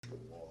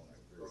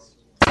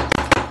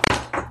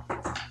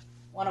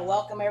Want to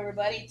welcome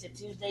everybody to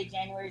Tuesday,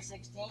 January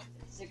 16th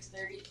at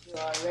 6:30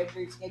 to our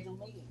regularly scheduled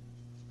meeting.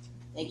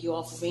 Thank you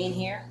all for being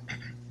here.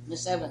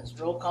 Ms. Evans,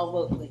 roll call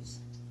vote, please.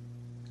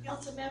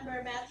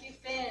 Councilmember Matthew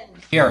Finn.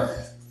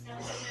 Here.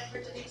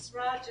 Councilmember Denise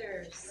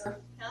Rogers. Here.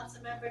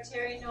 Councilmember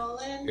Terry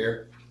Nolan.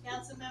 Here.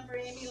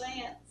 Councilmember Amy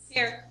Lance.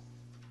 Here.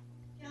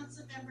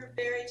 Councilmember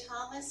Barry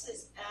Thomas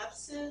is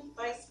absent.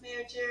 Vice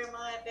Mayor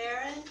Jeremiah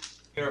Barron.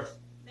 Here.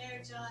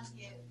 Mayor John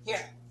Hughes.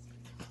 Here.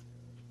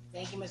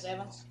 Thank you, Ms.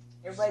 Evans.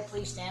 Everybody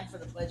please stand for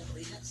the Pledge of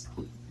Allegiance.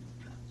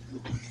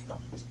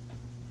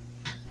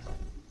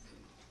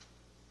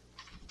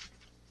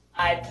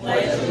 I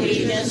pledge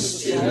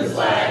allegiance to the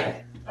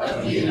flag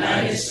of the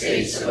United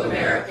States of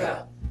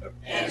America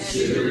and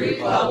to the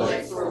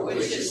republic for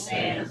which it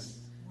stands,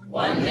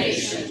 one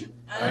nation,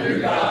 under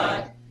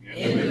God,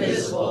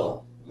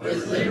 indivisible,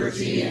 with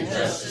liberty and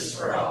justice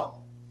for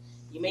all.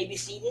 You may be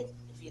seated.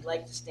 If you'd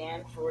like to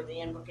stand for the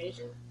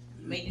invocation,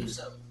 you may do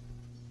so.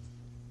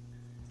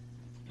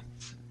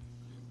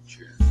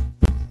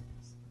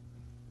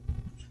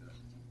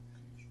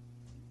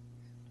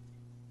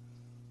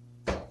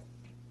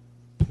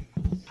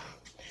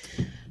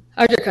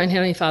 Our dear kind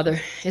Heavenly Father,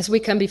 as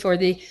we come before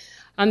Thee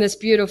on this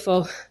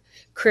beautiful,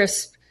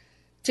 crisp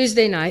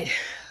Tuesday night,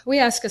 we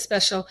ask a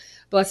special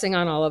blessing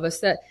on all of us,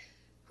 that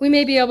we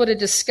may be able to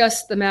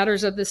discuss the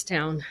matters of this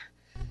town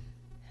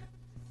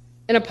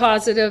in a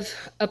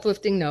positive,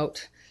 uplifting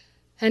note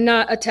and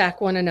not attack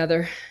one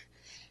another.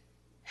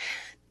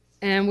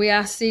 And we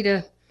ask Thee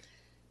to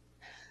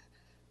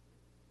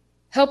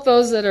help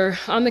those that are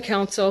on the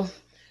council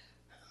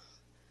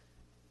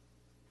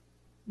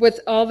with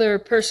all their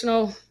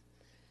personal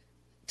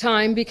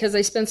time, because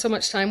they spend so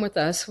much time with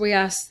us. We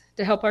ask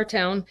to help our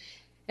town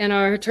and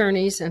our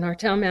attorneys and our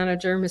town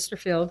manager, Mr.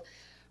 Field,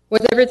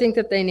 with everything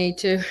that they need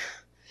to.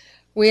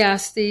 We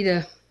ask Thee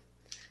to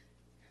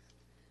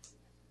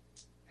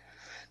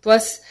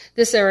bless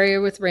this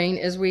area with rain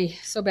as we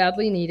so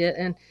badly need it.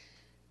 And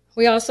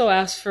we also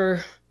ask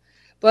for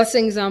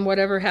blessings on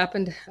whatever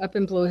happened up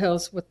in Blue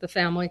Hills with the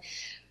family,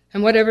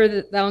 and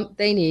whatever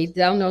they need.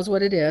 Thou knows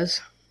what it is.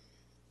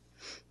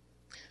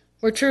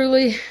 We're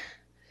truly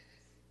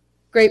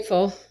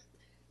grateful.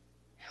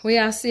 We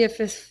ask Thee, if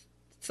it's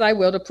Thy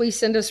will, to please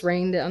send us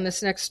rain on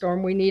this next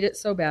storm. We need it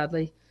so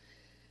badly.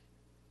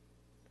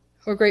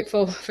 We're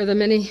grateful for the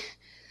many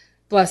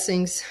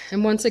blessings.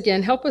 And once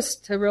again, help us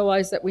to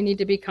realize that we need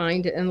to be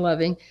kind and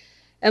loving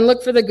and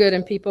look for the good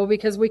in people,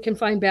 because we can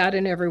find bad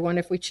in everyone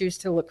if we choose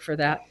to look for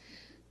that.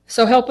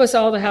 So help us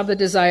all to have the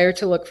desire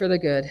to look for the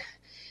good.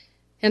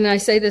 And I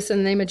say this in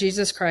the name of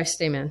Jesus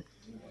Christ. Amen.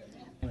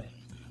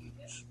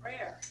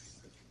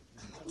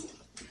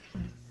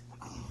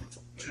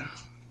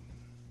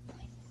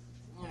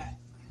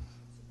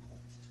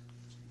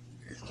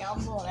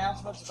 Council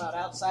announcements about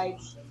outside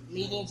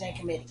meetings and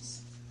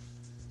committees.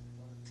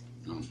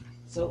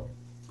 So,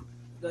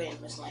 go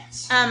ahead, Ms.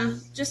 Lance.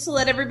 Just to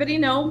let everybody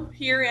know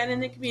here and in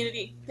the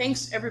community,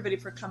 thanks everybody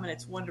for coming.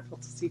 It's wonderful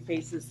to see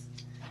faces.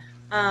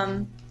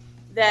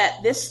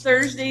 That this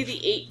Thursday, the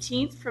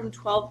 18th, from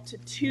 12 to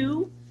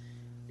 2,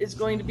 is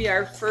going to be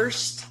our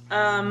first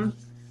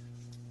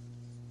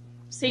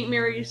St.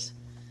 Mary's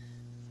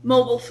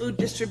mobile food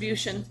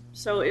distribution.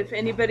 So if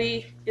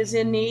anybody is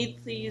in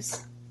need,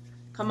 please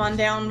come on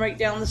down, right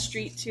down the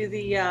street to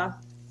the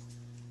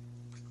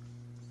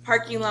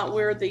parking lot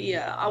where the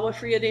Agua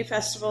Fria Day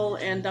Festival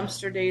and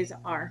Dumpster Days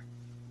are.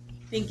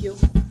 Thank you.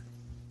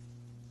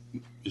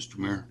 Mr.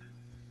 Mayor?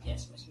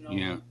 Yes, Mr. Nolan.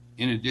 Yeah.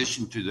 In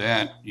addition to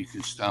that, you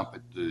can stop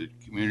at the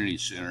community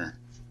center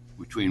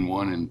between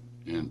 1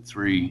 and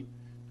 3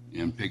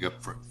 and pick up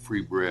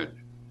free bread.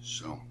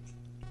 So.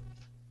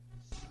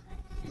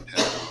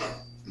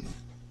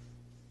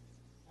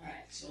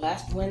 So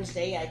last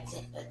Wednesday, I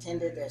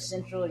attended a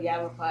Central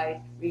Yavapai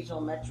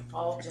Regional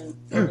Metropolitan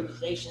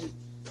Organization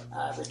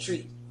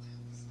retreat.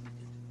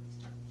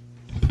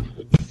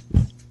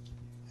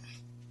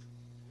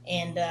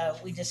 And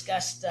we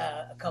discussed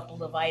a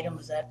couple of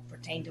items that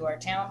pertain to our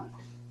town.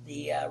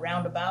 The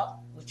roundabout,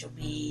 which will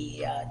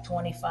be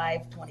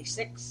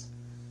 25-26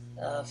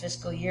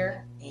 fiscal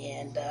year,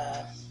 and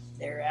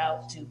they're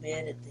out to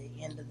bid at the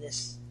end of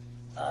this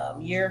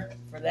year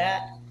for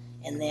that.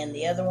 And then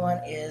the other one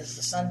is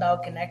the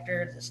Sundog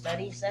Connector, the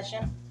study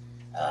session,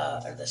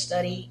 or the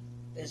study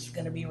is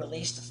going to be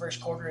released the first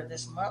quarter of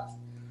this month,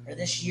 or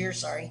this year,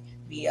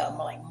 be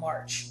like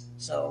March.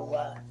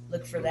 So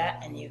look for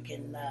that, and you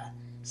can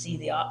see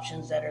the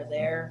options that are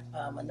there,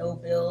 a no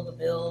build, a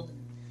build, and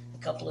a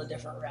couple of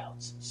different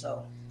routes.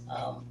 So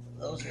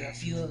those are a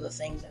few of the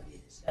things that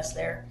we discussed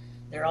there.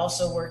 They're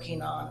also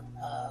working on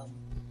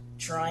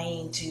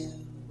trying to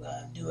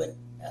do an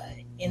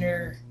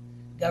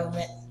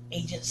intergovernment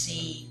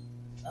agency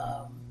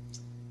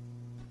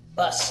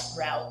bus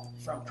route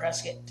from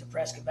Prescott to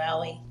Prescott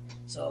Valley.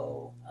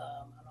 So,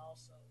 and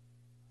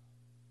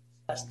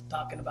also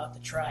talking about the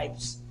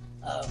tribes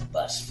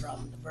bus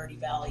from the Verde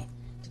Valley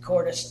to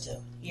Cordes to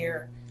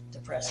here to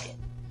Prescott.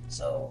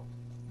 So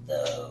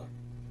the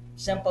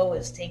Sempo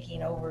is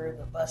taking over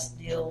the bus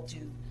deal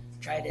to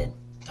try to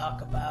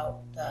talk about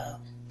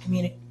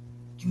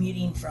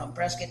commuting from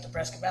Prescott to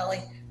Prescott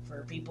Valley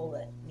for people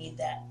that need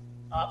that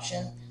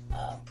option.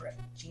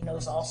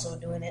 Chino's also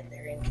doing it.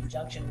 They're in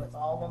conjunction with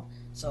all of them.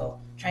 So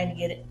trying to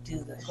get it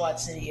to the Quad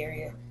City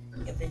area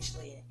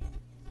eventually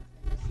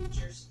in the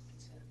future. It's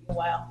going to be a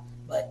while,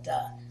 but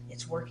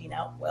it's working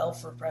out well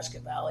for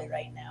Prescott Valley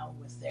right now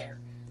with their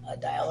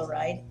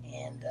dial-a-ride.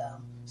 And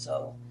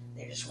so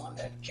they just want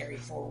to carry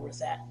forward with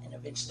that and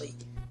eventually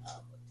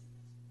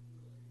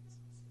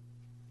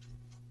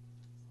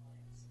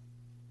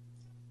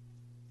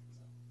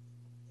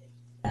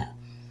all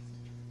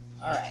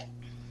right.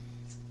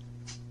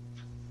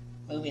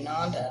 Moving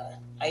on to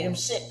item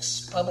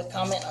 6, public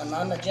comment on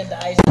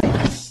non-agendized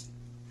items.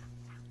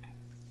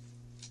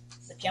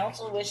 The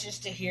council wishes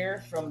to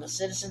hear from the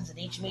citizens at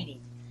each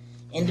meeting.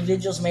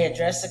 Individuals may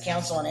address the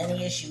council on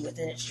any issue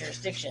within its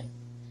jurisdiction.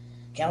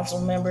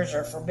 Council members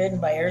are forbidden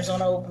by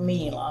Arizona open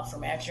meeting law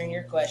from answering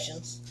your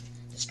questions,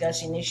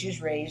 discussing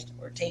issues raised,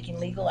 or taking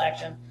legal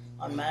action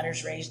on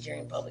matters raised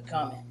during public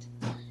comment.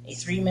 A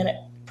 3-minute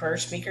per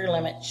speaker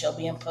limit shall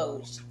be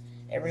imposed.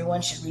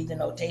 Everyone should read the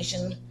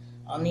notation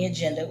on the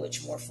agenda,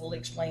 which more fully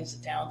explains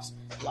the town's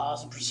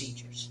laws and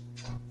procedures.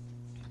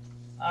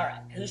 All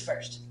right, who's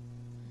first?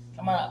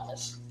 Come on up,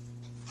 Miss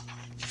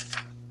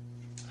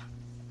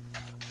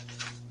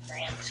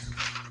Grant.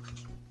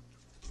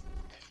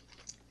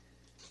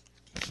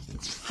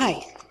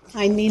 Hi,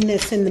 I mean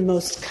this in the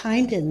most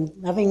kind and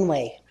loving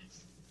way.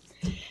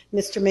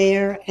 Mr.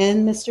 Mayor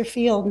and Mr.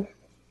 Field,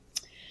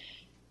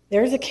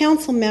 there's a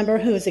council member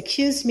who has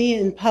accused me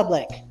in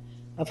public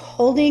of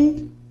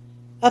holding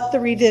up the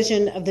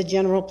revision of the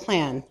general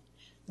plan.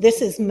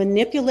 This is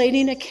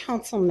manipulating a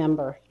council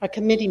member, a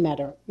committee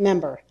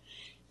member,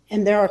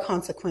 and there are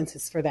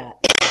consequences for that.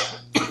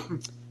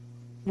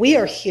 We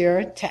are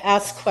here to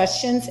ask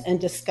questions and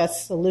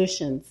discuss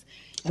solutions.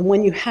 And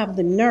when you have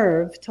the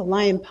nerve to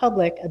lie in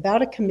public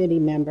about a committee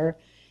member,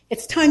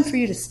 it's time for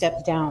you to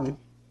step down.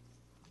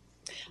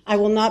 I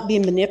will not be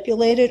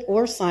manipulated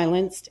or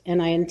silenced, and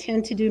I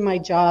intend to do my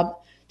job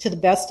to the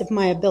best of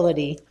my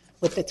ability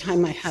with the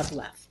time I have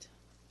left.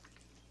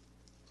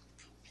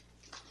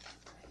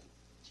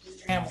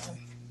 Mr. Hamilton.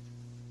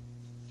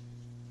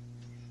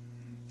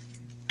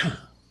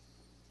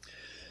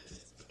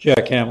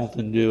 Jack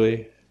Hamilton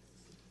Dewey.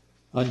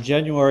 On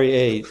January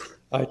 8th,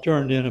 I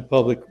turned in a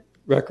public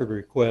record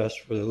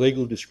request for the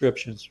legal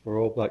descriptions for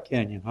Old Black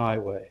Canyon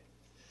Highway.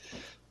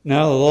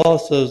 Now the law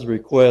says the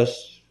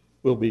request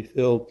will be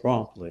filled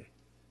promptly.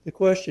 The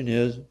question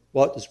is,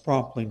 what does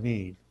promptly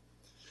mean?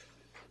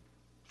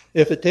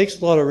 If it takes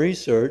a lot of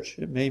research,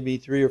 it may be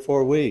 3 or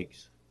 4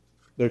 weeks.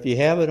 But if you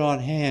have it on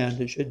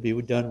hand, it should be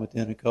done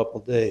within a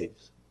couple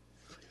days.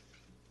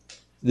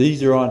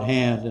 These are on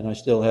hand and I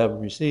still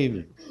haven't received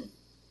them.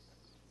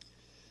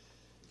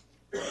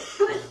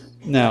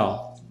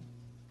 Now,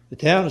 the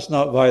town is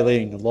not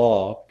violating the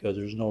law because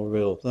there's no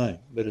real thing,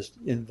 but it's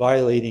in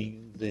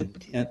violating the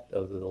intent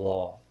of the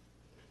law.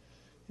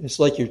 It's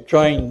like you're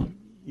going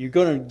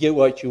to get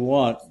what you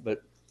want,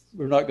 but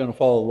we're not going to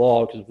follow the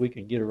law because we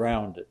can get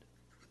around it.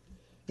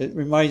 It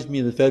reminds me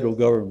of the federal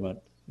government.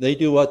 They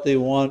do what they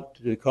want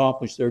to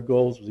accomplish their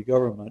goals with the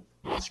government.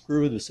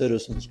 Screw the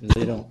citizens because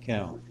they don't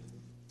count.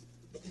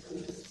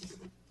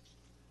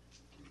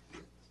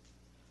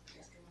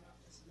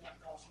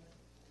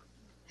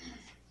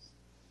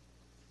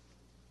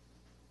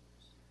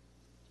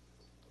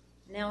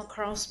 Nell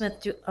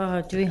Carl-Smith,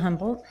 Dewey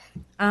Humboldt,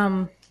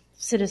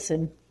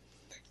 citizen.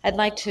 I'd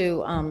like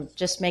to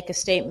just make a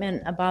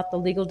statement about the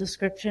legal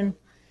description.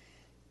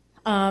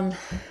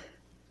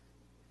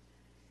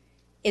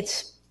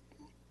 It's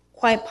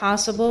quite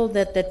possible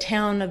that the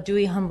town of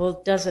Dewey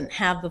Humboldt doesn't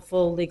have the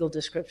full legal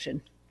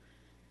description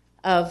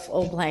of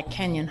Old Black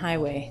Canyon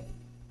Highway.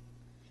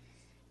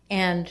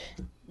 And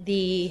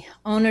the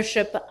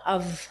ownership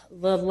of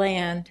the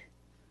land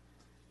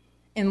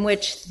in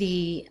which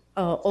the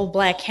Old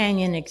Black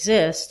Canyon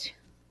exists,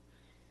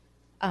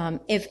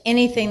 if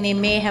anything, they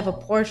may have a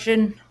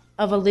portion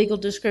of a legal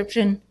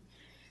description,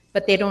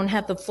 but they don't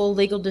have the full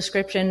legal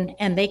description,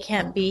 and they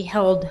can't be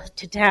held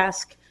to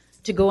task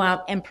to go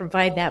out and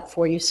provide that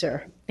for you,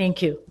 sir.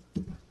 Thank you.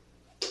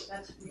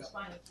 That's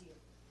responding to you.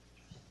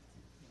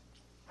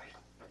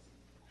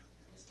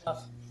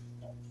 Tough.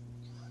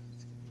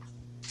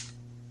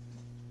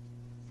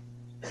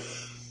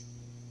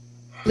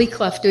 Lee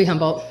Clough, Dewey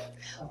Humboldt.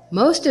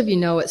 Most of you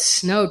know it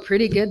snowed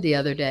pretty good the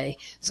other day.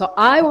 So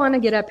I want to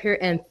get up here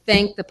and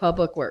thank the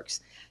Public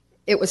Works.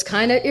 It was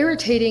kind of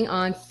irritating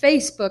on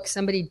Facebook.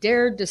 Somebody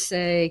dared to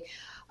say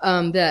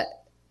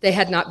that they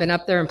had not been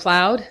up there and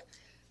plowed.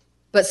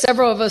 But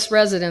several of us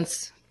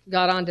residents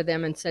got onto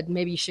them and said,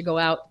 maybe you should go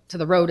out to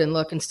the road and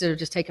look instead of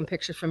just taking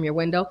pictures from your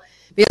window.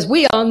 Because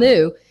we all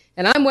knew,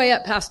 and I'm way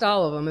up past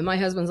all of them, and my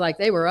husband's like,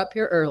 they were up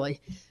here early.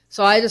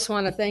 So I just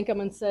want to thank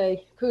them and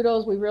say,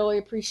 kudos, we really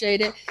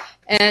appreciate it.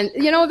 And,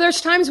 you know,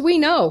 there's times we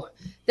know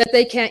that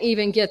they can't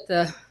even get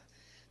the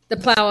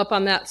plow up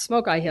on that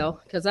Smoke Eye Hill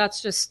because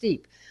that's just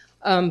steep.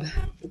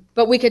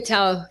 But we could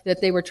tell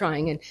that they were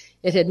trying, and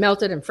it had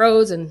melted and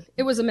froze, and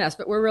it was a mess,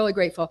 but we're really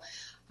grateful.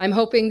 I'm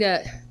hoping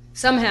that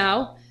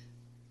somehow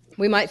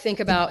we might think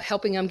about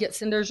helping them get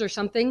cinders or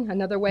something,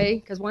 another way,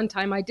 because one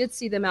time I did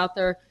see them out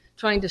there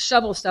trying to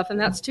shovel stuff, and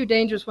that's too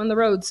dangerous when the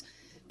roads,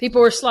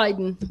 people were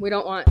sliding. We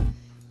don't want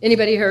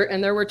anybody hurt,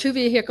 and there were 2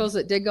 vehicles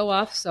that did go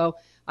off, so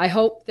I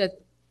hope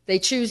that they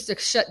choose to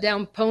shut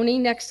down Pony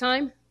next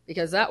time,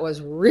 because that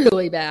was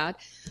really bad.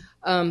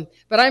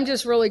 But I'm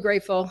just really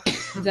grateful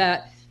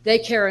that they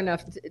care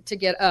enough to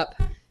get up,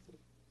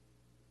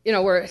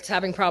 where it's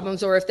having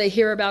problems, or if they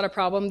hear about a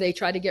problem, they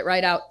try to get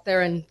right out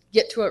there and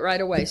get to it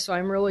right away. So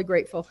I'm really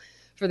grateful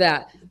for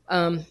that.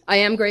 I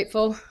am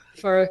grateful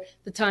for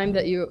the time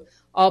that you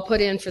all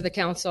put in for the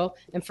council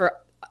and for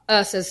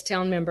us as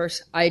town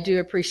members. I do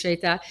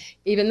appreciate that.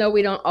 Even though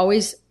we don't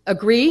always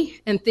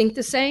agree and think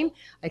the same,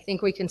 I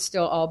think we can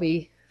still all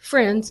be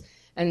friends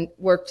and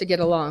work to get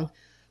along.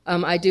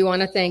 I do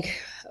want to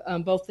thank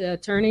both the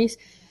attorneys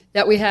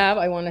that we have.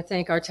 I want to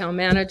thank our town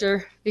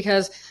manager,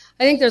 because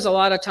I think there's a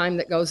lot of time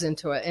that goes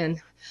into it.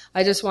 And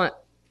I just want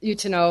you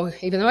to know,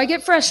 even though I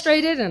get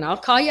frustrated and I'll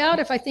call you out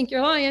if I think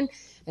you're lying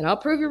and I'll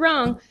prove you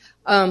wrong,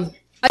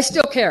 I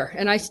still care.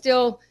 And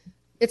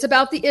it's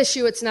about the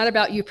issue. It's not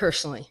about you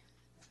personally.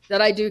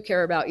 That I do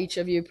care about each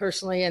of you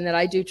personally, and that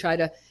I do try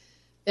to,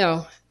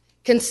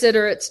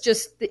 consider it's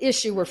just the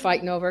issue we're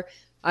fighting over.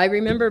 I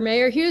remember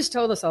Mayor Hughes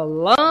told us a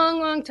long,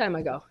 long time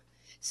ago,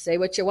 say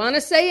what you want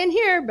to say in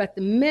here, but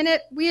the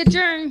minute we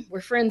adjourn,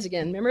 we're friends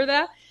again. Remember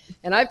that?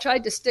 And I've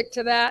tried to stick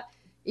to that,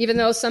 even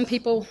though some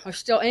people are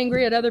still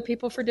angry at other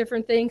people for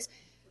different things.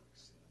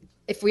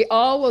 If we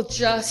all will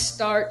just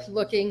start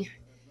looking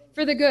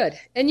for the good,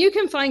 and you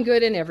can find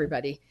good in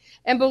everybody.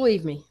 And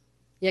believe me,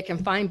 you can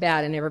find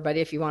bad in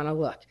everybody if you want to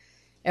look.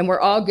 And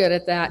we're all good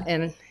at that.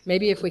 And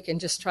maybe if we can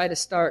just try to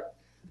start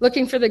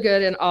looking for the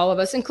good in all of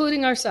us,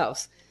 including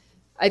ourselves,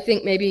 I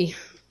think maybe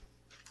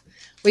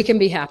we can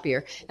be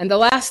happier. And the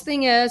last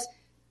thing is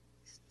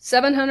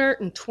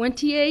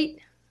 728,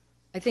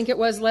 I think it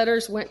was,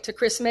 letters went to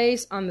Chris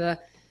Mays on the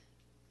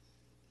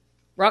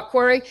rock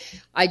quarry.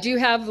 I do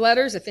have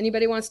letters if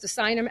anybody wants to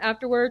sign them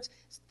afterwards,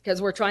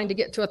 because we're trying to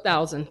get to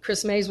 1,000.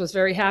 Chris Mays was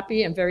very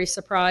happy and very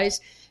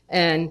surprised.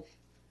 And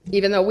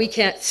even though we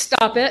can't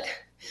stop it,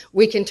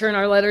 we can turn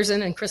our letters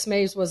in, and Chris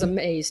Mays was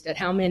amazed at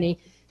how many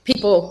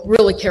people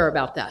really care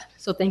about that.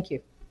 So thank you.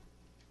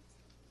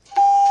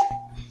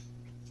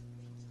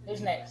 Who's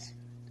next?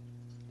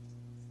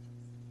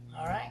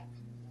 All right.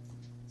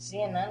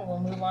 Seeing none, we'll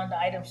move on to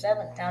item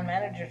 7, town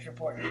manager's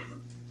report.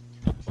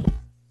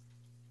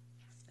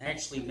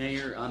 Actually,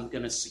 Mayor, I'm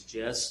going to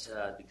suggest,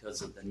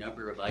 because of the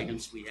number of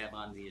items we have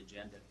on the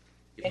agenda,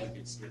 if we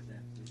could skip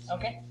that, please.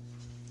 Okay.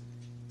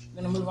 I'm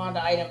going to move on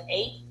to item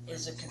 8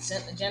 is a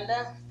consent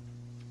agenda.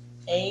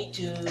 A,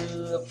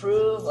 to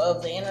approve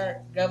of the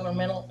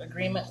intergovernmental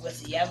agreement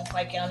with the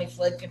Yavapai County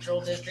Flood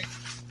Control District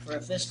for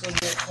a fiscal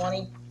year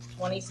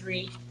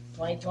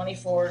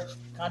 2023-2024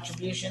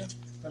 contribution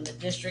from the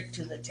district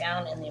to the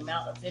town in the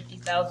amount of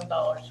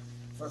 $50,000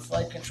 for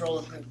flood control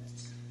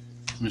improvements.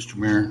 Mr.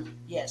 Mayor,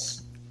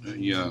 Yes.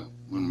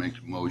 want to make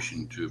a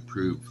motion to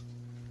approve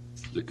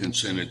the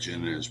consent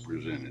agenda as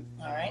presented.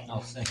 All right.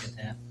 I'll second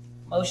that.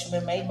 Motion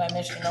been made by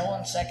Mr.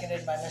 Nolan,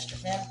 seconded by Mr.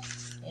 Finn.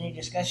 Any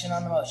discussion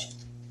on the motion?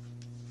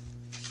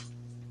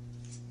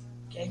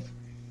 Okay.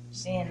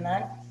 Seeing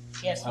none?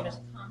 Yes, Miss.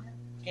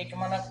 Okay,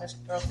 come on up, Mr.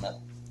 Earl Smith.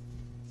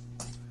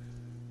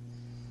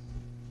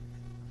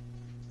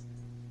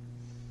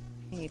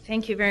 Okay,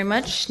 thank you very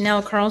much.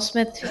 Nell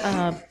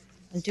Carlsmith,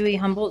 Dewey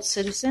Humboldt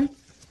citizen.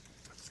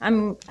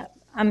 I'm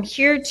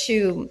here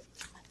to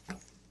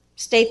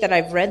state that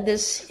I've read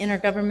this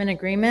intergovernment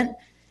agreement,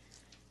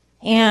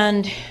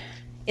 and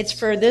it's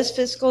for this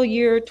fiscal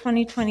year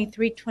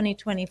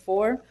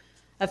 2023-2024,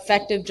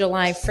 effective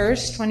July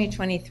 1st,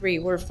 2023.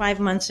 We're 5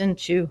 months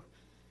into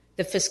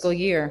the fiscal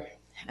year,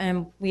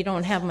 and we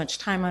don't have much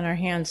time on our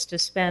hands to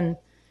spend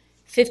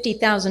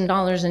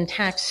 $50,000 in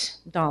tax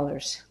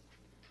dollars.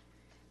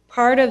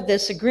 Part of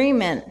this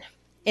agreement,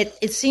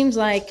 it seems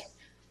like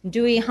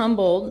Dewey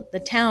Humboldt, the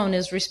town,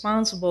 is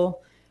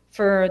responsible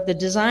for the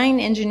design,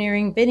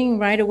 engineering, bidding,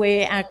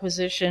 right-of-way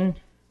acquisition,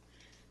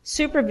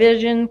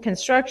 supervision,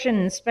 construction,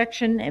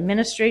 inspection,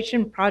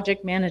 administration,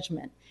 project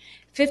management.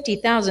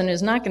 $50,000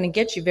 is not going to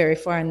get you very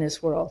far in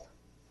this world.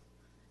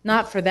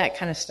 Not for that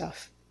kind of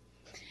stuff.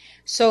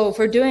 So if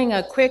we're doing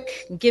a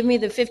quick, give me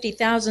the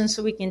 $50,000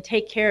 so we can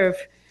take care of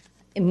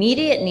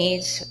immediate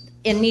needs,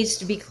 it needs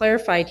to be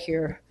clarified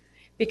here.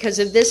 Because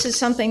if this is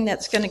something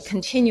that's going to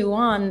continue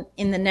on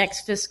in the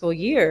next fiscal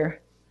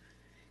year,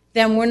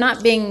 then we're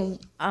not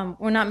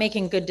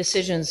making good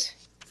decisions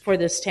for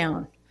this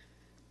town.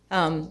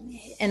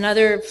 In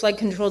other flood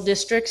control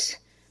districts,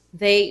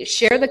 they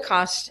share the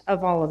cost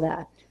of all of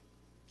that.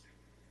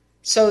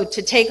 So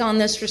to take on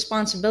this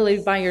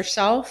responsibility by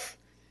yourself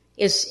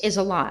is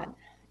a lot.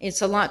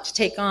 It's a lot to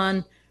take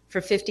on for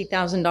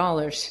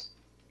 $50,000.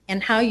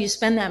 And how you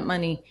spend that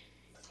money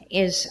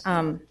is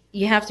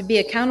you have to be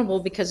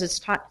accountable because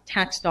it's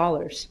tax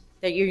dollars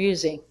that you're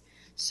using.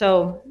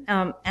 So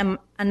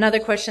another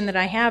question that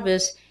I have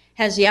is,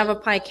 has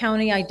Yavapai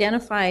County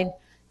identified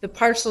the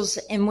parcels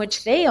in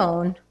which they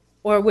own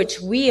or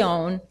which we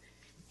own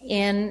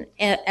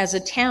as a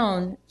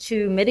town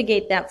to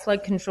mitigate that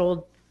flood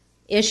control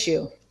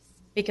issue?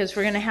 Because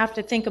we're going to have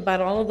to think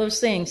about all of those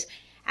things.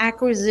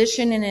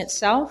 Acquisition in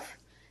itself,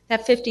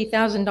 that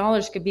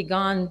 $50,000 could be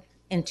gone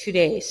in 2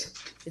 days.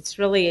 It's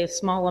really a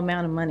small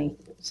amount of money.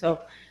 So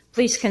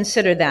please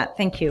consider that.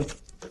 Thank you.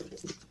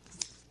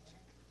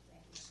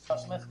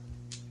 Smith.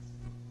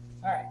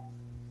 All right.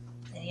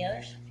 Any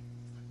others?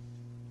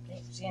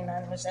 Okay, seeing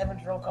none, Ms.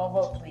 Evans, roll call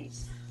vote,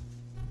 please.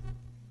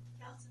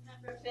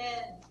 Councilmember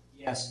Finn.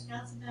 Yes.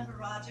 Councilmember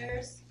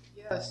Rogers.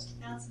 Yes.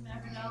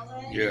 Councilmember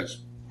Nolan.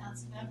 Yes.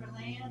 Councilmember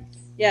Lance.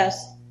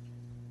 Yes.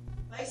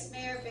 Vice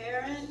Mayor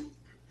Barron.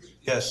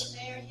 Yes.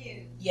 Mayor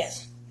Hughes.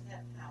 Yes.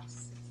 That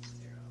passed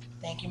 6-0.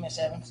 Thank you, Ms.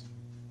 Evans.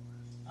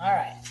 All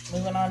right,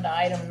 moving on to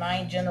item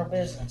 9, general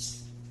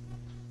business.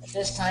 At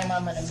this time,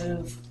 I'm going to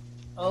move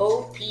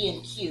O, P,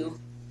 and Q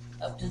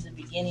up to the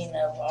beginning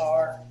of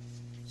our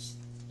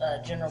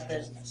general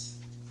business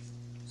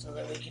so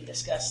that we can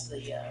discuss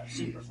the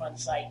Superfund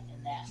site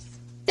and that.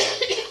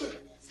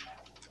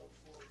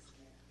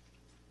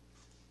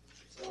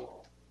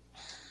 So,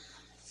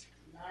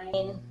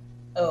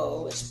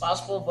 9O is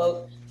possible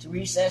vote to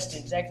recess to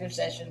executive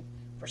session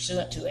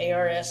pursuant to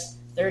ARS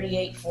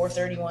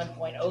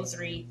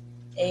 38-431.03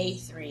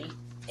 A3,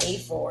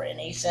 A4, and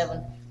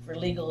A7 for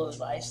legal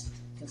advice,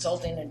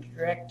 consulting and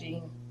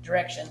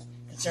direction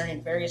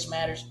concerning various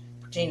matters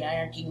pertaining to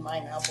Iron King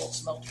Mine and Humboldt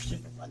Smelter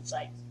Superfund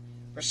site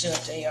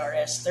pursuant to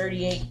ARS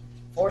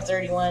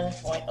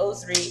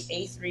 38-431.03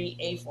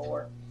 A3,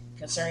 A4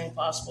 concerning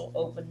possible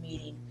open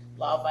meeting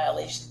law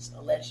violations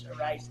alleged to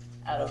arise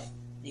out of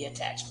the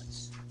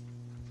attachments.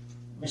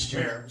 Mr.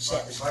 Mayor,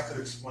 Sims. if I could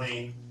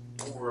explain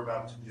what we're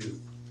about to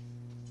do.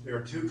 There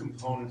are two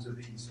components of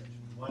the E-section.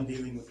 One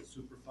dealing with the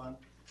Superfund,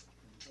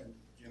 and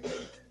Jim and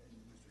Mr.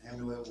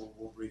 Hamula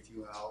will brief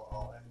you.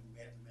 I'll and the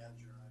manager and I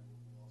will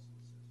also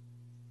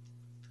assist.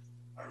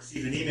 I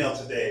received an email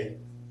today,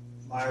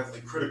 mildly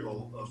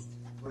critical of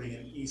putting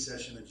an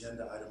E-session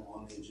agenda item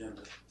on the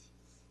agenda.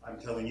 I'm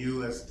telling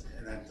you, and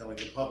I'm telling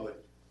the public,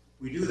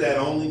 we do that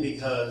only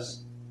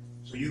because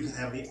so you can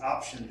have the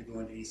option to go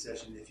into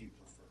E-session if you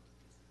prefer.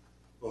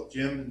 Both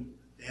Jim,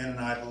 Dan, and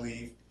I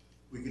believe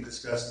we can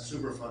discuss the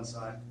Superfund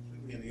side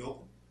completely in the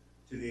open.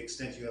 To the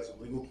extent you have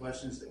some legal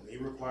questions that may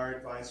require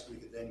advice, we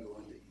could then go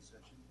into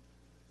E-session.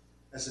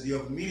 As to the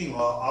open meeting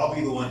law, I'll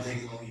be the one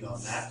taking the lead on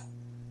that.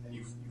 And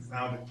you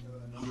found a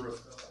number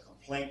of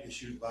complaint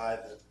issued by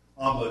the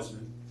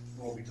ombudsman.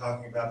 We'll be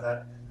talking about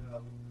that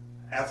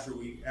after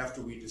we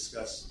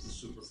discuss the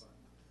Superfund.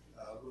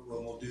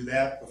 We'll do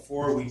that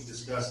before we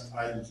discuss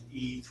items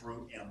E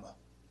through M.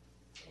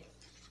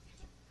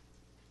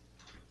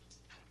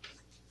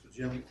 So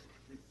Jim,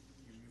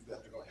 you've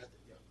got to go ahead.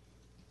 Yeah.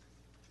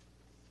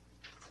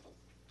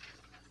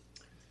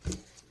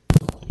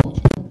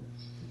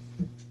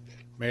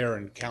 Mayor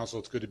and council,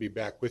 it's good to be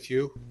back with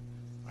you.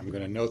 I'm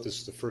going to note this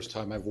is the first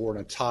time I've worn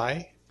a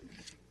tie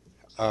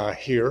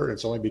here.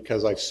 It's only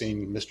because I've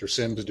seen Mr.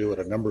 Sims do it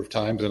a number of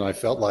times, and I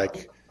felt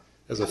like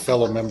as a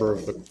fellow member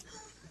of the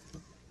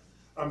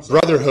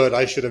Brotherhood,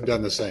 I should have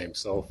done the same.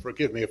 So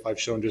forgive me if I've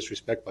shown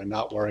disrespect by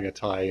not wearing a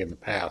tie in the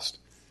past.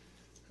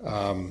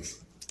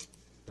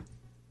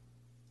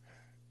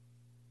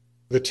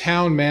 The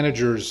town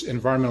manager's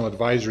environmental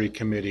advisory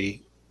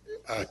committee,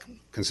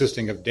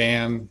 consisting of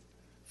Dan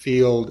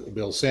Field,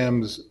 Bill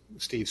Sims,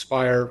 Steve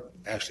Spire,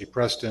 Ashley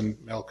Preston,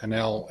 Mel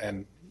Cannell,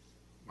 and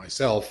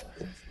myself,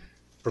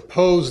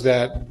 proposed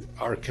that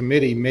our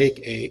committee make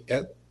a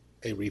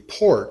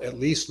report at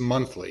least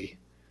monthly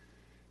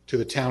to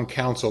the town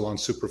council on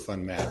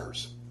Superfund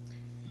matters.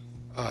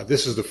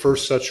 This is the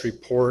first such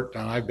report,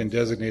 and I've been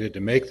designated to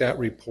make that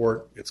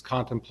report. It's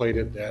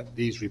contemplated that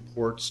these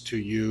reports to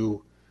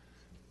you,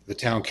 the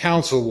town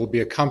council, will be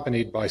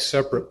accompanied by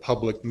separate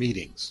public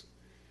meetings.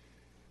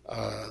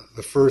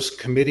 The first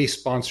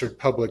committee-sponsored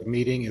public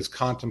meeting is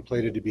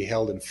contemplated to be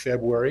held in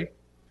February.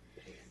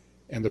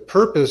 And the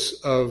purpose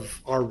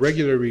of our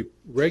regularly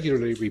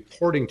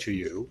reporting to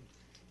you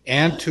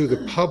and to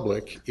the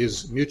public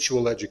is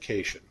mutual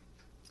education.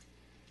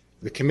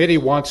 The committee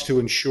wants to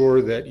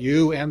ensure that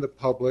you and the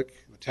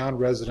public, the town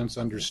residents,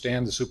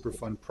 understand the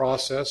Superfund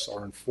process,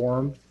 are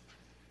informed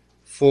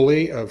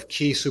fully of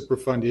key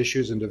Superfund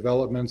issues and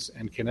developments,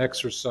 and can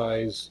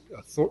exercise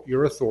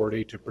your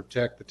authority to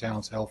protect the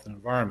town's health and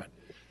environment.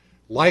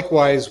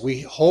 Likewise, we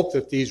hope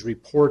that these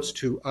reports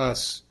to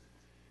us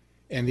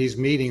and these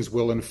meetings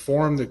will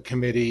inform the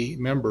committee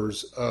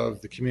members of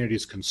the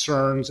community's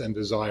concerns and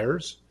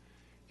desires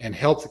and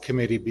help the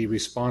committee be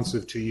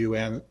responsive to you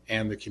and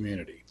the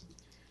community.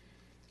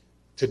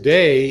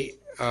 Today,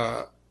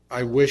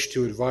 I wish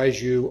to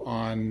advise you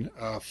on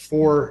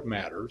 4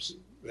 matters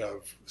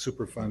of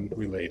Superfund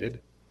related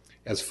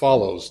as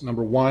follows.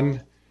 Number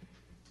 1,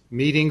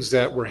 meetings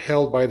that were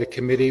held by the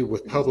committee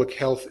with public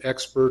health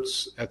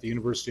experts at the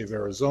University of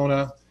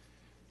Arizona,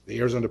 the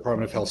Arizona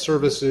Department of Health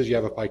Services,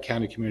 Yavapai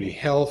County Community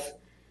Health,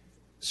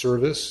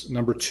 service.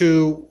 Number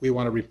 2, we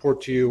want to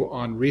report to you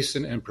on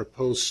recent and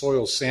proposed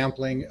soil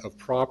sampling of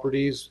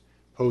properties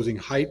posing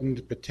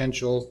heightened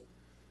potential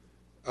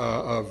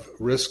of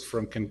risk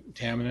from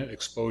contaminant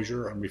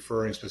exposure. I'm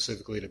referring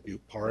specifically to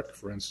Butte Park,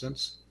 for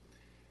instance.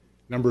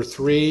 Number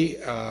 3,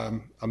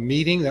 a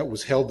meeting that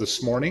was held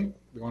this morning.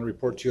 We want to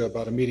report to you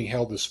about a meeting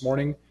held this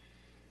morning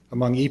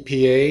among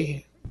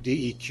EPA,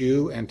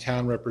 DEQ, and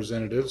town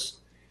representatives.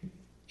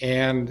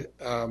 And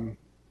the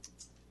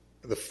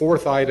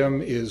 4th item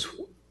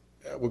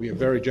will be a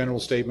very general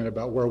statement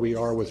about where we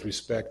are with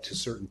respect to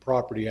certain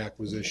property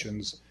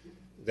acquisitions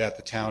that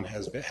the town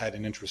has had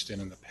an interest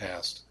in the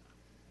past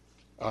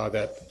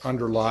that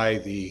underlie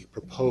the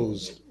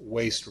proposed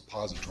waste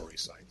repository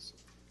sites.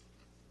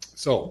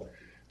 So,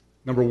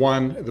 number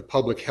 1, the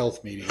public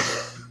health meeting.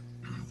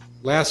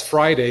 Last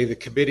Friday, the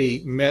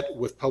committee met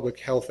with public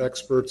health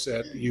experts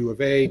at U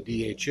of A,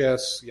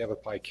 DHS,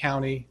 Yavapai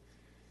County,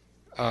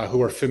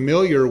 who are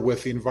familiar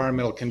with the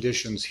environmental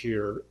conditions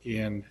here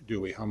in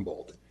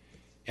Dewey-Humboldt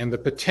and the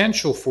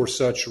potential for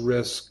such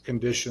risk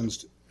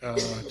conditions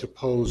to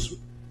pose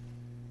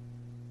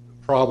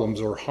problems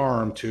or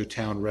harm to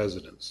town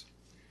residents.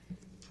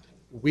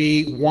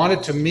 We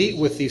wanted to meet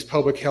with these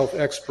public health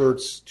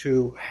experts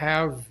to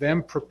have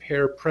them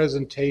prepare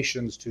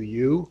presentations to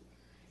you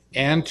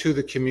and to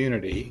the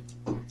community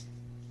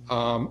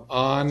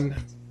on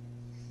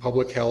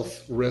public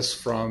health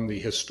risks from the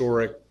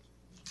historic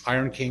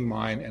Iron King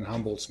mine and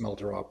Humboldt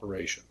smelter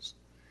operations.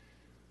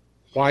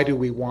 Why do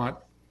we want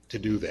to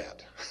do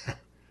that?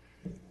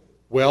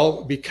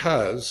 Well,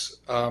 because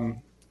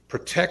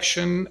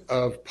protection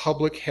of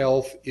public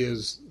health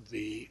is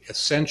the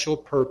essential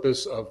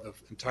purpose of the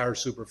entire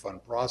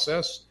Superfund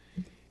process,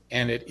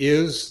 and it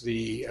is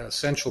the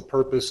essential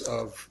purpose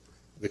of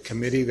the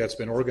committee that's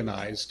been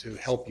organized to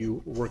help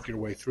you work your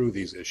way through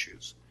these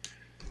issues.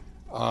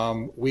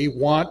 We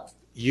want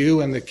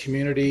you and the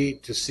community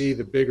to see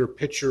the bigger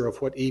picture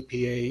of what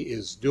EPA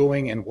is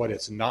doing and what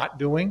it's not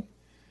doing.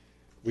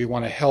 We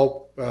want to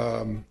help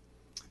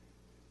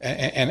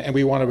and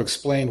we want to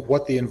explain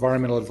what the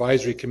Environmental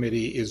Advisory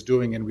Committee is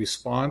doing in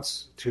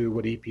response to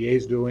what EPA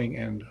is doing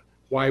and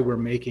why we're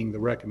making the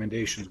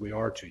recommendations we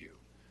are to you.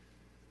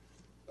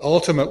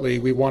 Ultimately,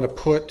 we want to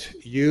put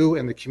you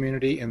and the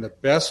community in the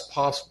best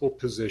possible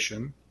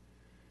position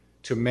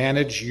to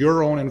manage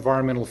your own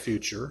environmental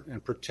future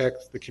and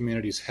protect the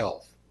community's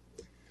health.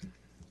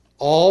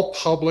 All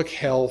public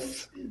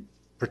health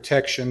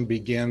protection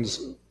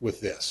begins with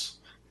this: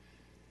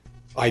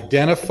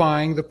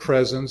 identifying the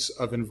presence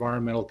of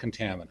environmental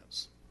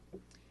contaminants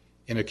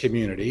in a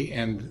community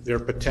and their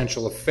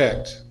potential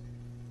effect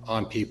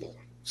on people.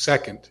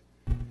 Second,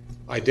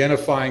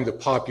 identifying the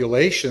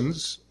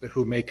populations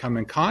who may come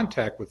in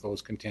contact with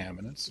those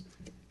contaminants,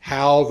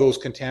 how those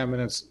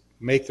contaminants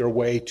make their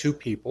way to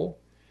people,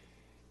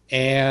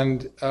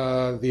 and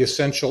the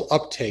essential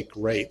uptake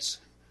rates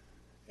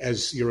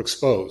as you're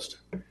exposed.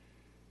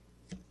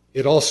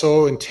 It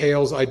also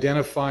entails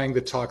identifying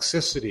the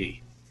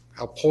toxicity,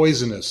 how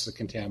poisonous the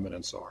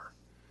contaminants are,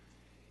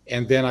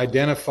 and then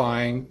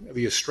identifying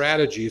the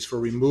strategies for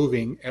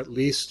removing at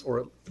least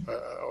or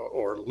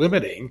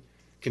limiting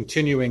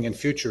continuing and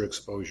future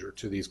exposure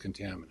to these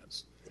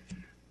contaminants.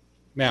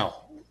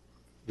 Now,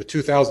 the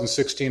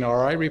 2016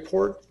 RI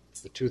report,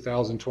 the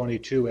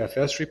 2022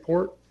 FS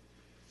report,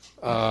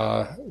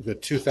 the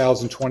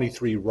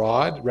 2023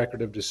 ROD,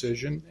 Record of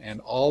Decision,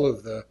 and all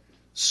of the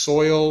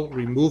soil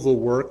removal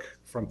work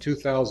from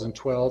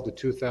 2012 to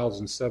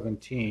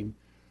 2017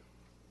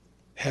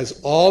 has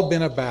all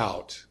been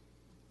about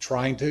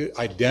trying to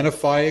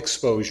identify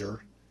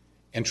exposure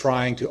and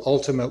trying to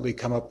ultimately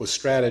come up with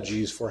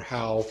strategies for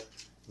how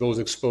those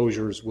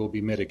exposures will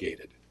be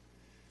mitigated.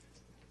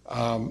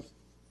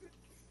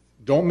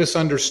 Don't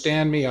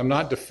misunderstand me. I'm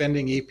not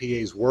defending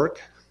EPA's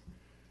work.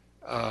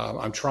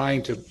 I'm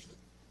trying to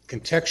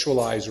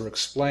contextualize or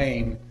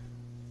explain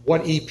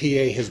what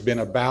EPA has been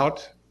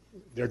about.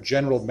 Their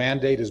general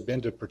mandate has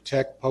been to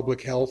protect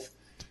public health.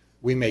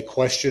 We may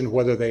question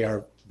whether they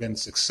have been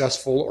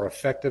successful or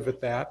effective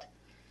at that,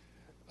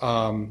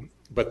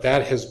 but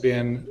that has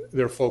been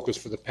their focus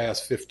for the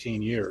past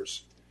 15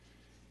 years.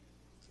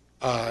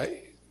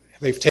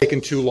 They've taken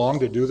too long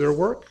to do their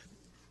work.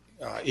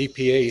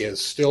 EPA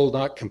has still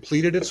not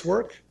completed its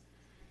work.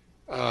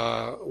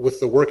 With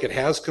the work it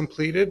has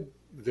completed,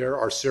 there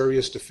are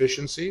serious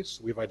deficiencies.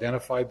 We've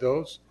identified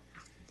those.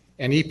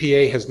 And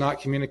EPA has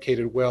not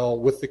communicated well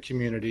with the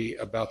community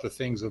about the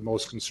things of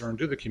most concern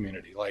to the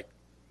community, like,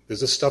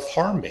 does this stuff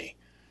harm me?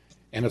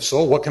 And if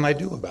so, what can I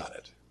do about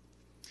it?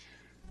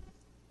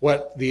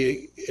 What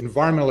the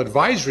Environmental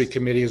Advisory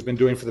Committee has been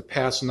doing for the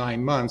past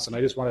 9 months, and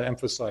I just want to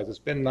emphasize, it's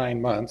been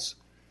 9 months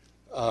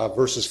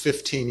versus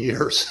 15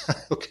 years,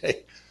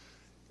 okay?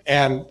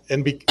 And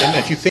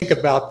if you think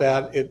about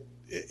that,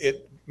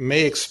 it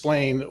may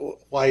explain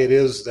why it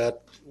is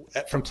that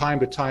from time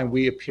to time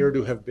we appear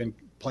to have been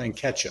playing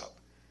catch up.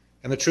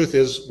 And the truth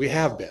is we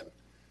have been.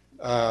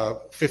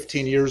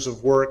 15 years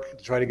of work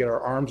to try to get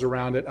our arms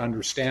around it,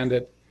 understand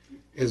it,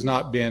 has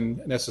not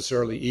been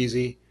necessarily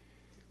easy.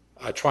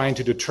 trying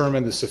to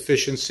determine the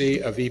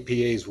sufficiency of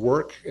EPA's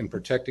work in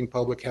protecting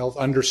public health,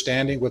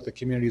 understanding what the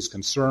community's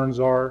concerns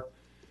are,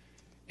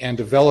 and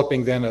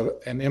developing then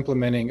and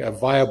implementing a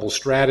viable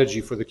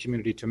strategy for the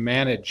community to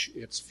manage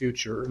its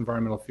future,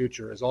 environmental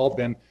future, has all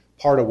been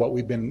part of what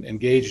we've been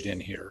engaged in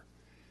here.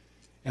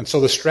 And so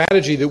the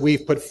strategy that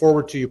we've put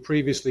forward to you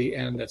previously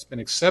and that's been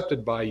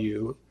accepted by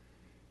you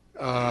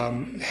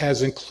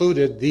has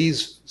included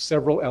these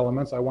several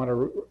elements. I want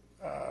to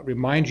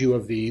remind you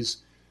of these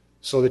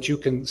so that you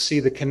can see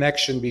the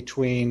connection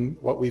between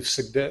what we've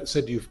said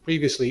to you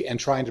previously and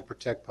trying to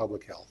protect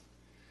public health.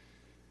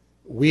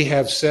 We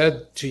have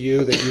said to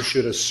you that you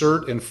should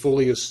assert and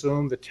fully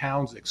assume the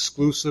town's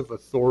exclusive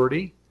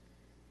authority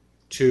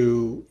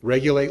to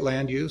regulate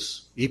land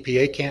use.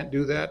 EPA can't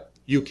do that,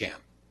 you can.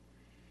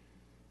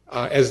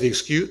 As the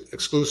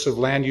exclusive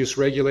land use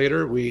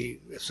regulator, we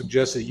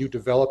suggest that you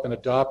develop and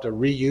adopt a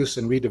reuse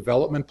and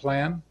redevelopment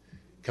plan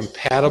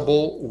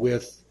compatible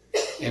with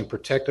and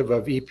protective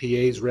of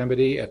EPA's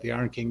remedy at the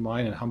Iron King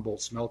Mine and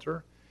Humboldt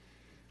Smelter.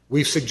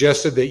 We've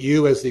suggested that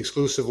you, as the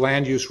exclusive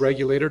land use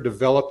regulator,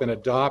 develop and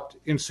adopt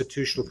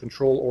institutional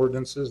control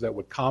ordinances that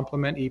would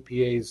complement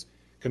EPA's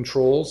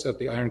controls at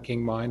the Iron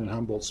King Mine and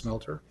Humboldt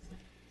Smelter,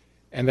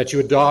 and that you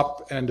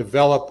adopt and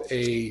develop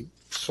a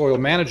soil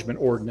management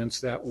ordinance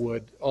that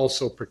would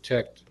also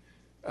protect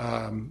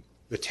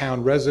the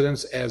town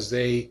residents as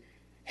they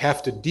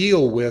have to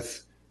deal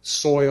with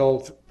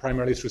soil,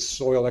 primarily through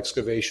soil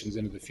excavations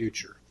into the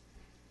future.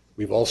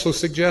 We've also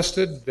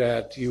suggested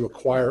that you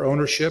acquire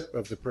ownership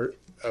of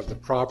the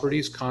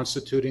properties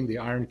constituting the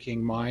Iron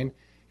King Mine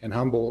and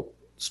Humboldt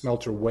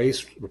Smelter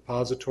waste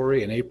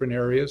repository and apron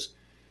areas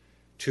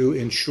to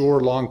ensure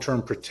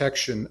long-term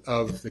protection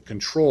of the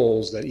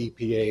controls that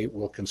EPA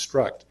will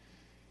construct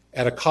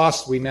at a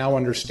cost we now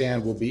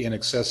understand will be in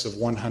excess of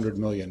 $100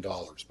 million,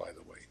 by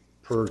the way,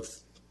 per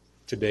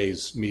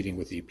today's meeting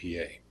with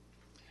EPA.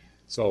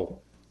 So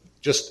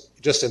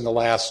just in the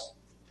last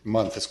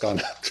month, it's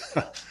gone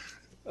up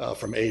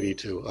from 80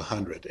 to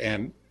 100.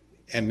 And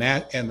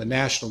the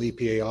National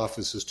EPA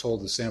office has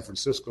told the San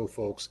Francisco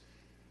folks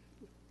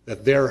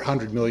that their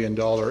 $100 million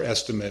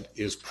estimate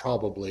is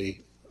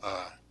probably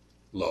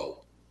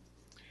low.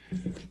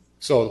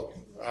 So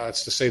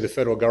it's to say the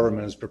federal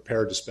government is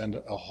prepared to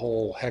spend a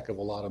whole heck of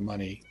a lot of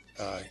money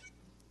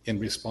in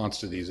response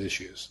to these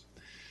issues.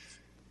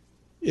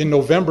 In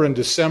November and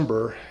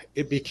December,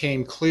 it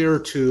became clear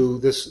to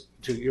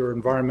your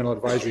Environmental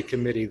Advisory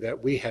Committee that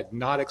we had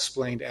not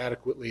explained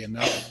adequately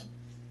enough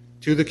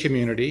to the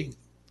community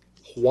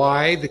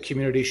why the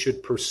community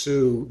should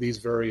pursue these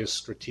various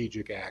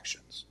strategic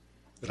actions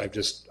that I've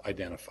just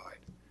identified.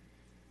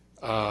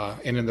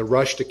 And in the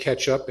rush to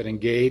catch up and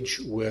engage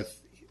with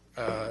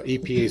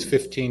EPA's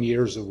 15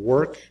 years of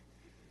work,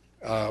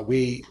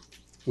 we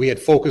had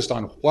focused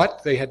on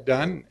what they had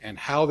done and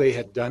how they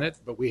had done it,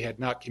 but we had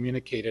not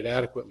communicated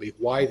adequately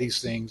why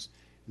these things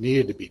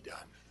needed to be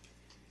done.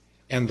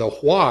 And the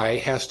why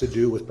has to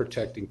do with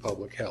protecting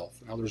public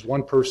health. Now, there's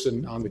one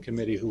person on the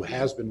committee who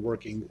has been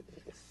working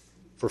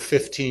for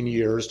 15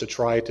 years to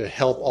try to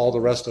help all the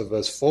rest of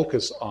us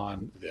focus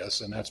on this,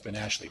 and that's been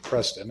Ashley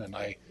Preston, and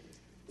I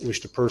wish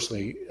to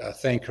personally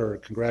thank her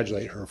and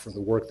congratulate her for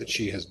the work that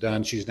she has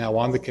done. She's now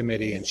on the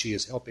committee, and she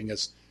is helping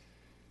us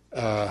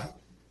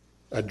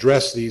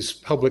address these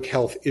public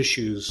health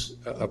issues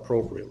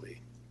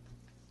appropriately.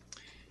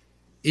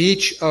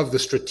 Each of the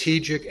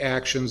strategic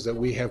actions that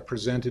we have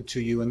presented to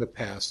you in the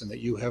past and that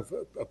you have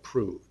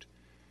approved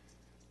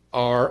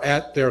are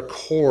at their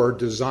core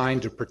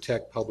designed to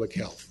protect public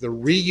health. The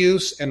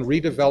reuse and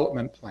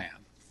redevelopment plan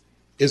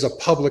is a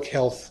public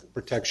health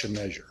protection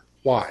measure.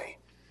 Why?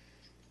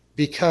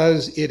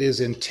 Because it is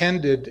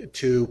intended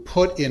to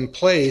put in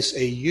place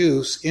a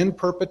use in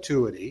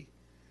perpetuity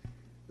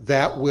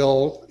that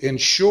will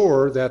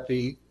ensure that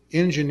the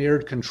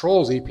engineered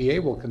controls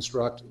EPA will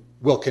construct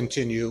will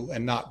continue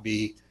and not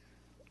be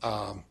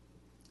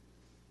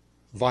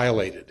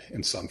violated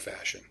in some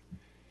fashion.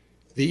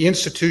 The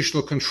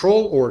institutional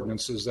control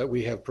ordinances that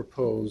we have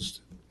proposed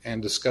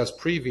and discussed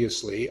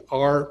previously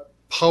are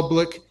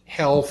public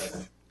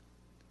health,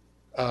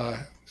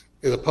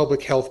 the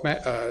public health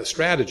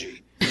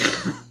strategy.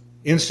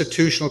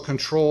 Institutional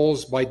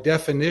controls, by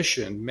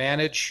definition,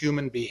 manage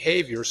human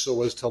behavior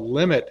so as to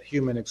limit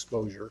human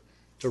exposure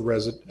to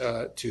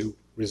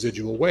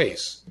residual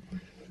waste.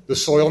 The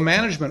soil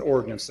management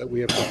ordinance that we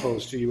have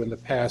proposed to you in the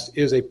past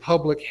is a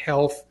public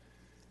health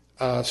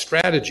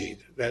strategy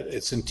that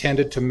it's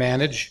intended to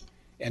manage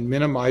and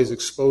minimize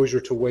exposure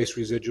to waste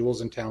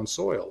residuals in town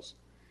soils.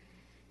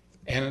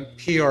 And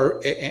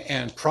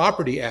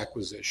property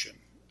acquisition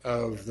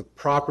of the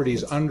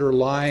properties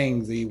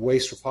underlying the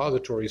waste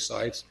repository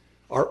sites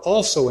are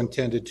also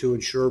intended to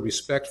ensure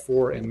respect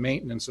for and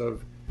maintenance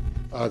of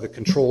the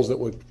controls that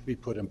would be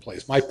put in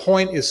place. My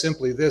point is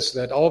simply this,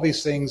 that all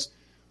these things,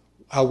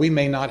 we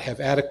may not have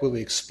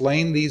adequately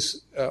explained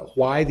these,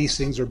 why these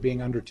things are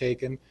being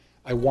undertaken.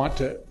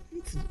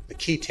 The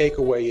key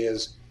takeaway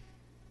is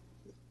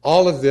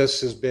all of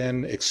this has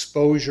been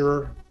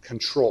exposure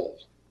control.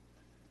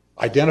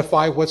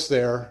 Identify what's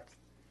there,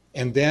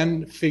 and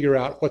then figure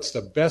out what's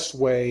the best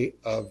way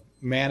of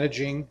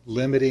managing,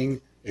 limiting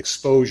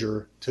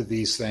exposure to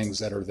these things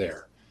that are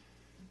there.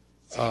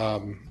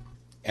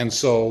 And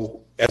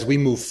so as we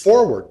move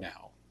forward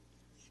now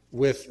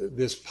with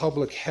this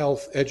public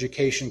health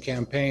education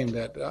campaign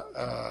that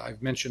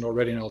I've mentioned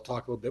already, and I'll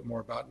talk a little bit more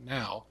about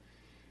now,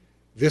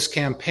 this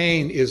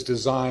campaign is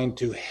designed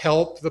to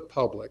help the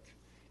public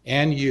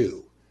and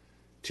you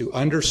to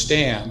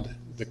understand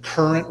the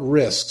current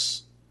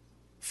risks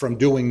from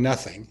doing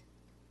nothing,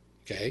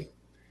 okay?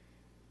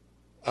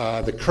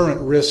 The current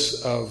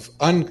risks of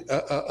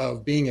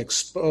being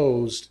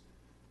exposed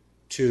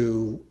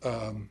to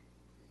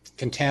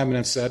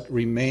contaminants that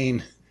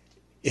remain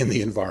in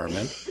the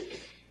environment,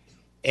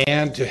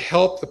 and to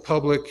help the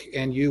public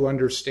and you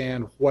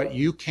understand what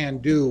you can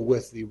do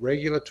with the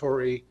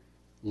regulatory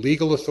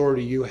legal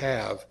authority you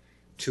have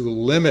to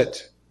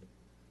limit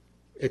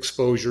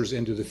exposures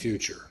into the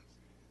future.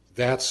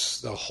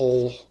 That's the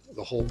whole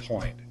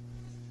point.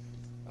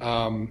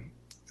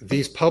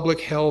 These public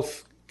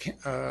health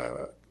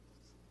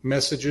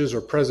messages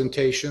or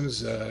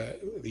presentations, the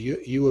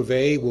U of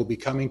A will be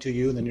coming to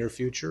you in the near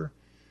future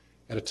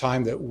at a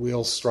time that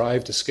we'll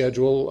strive to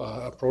schedule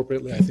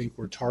appropriately. I think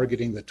we're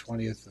targeting the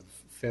 20th of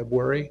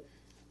February,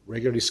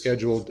 regularly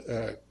scheduled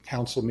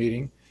council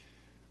meeting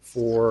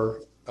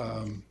for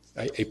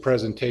a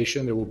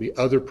presentation. There will be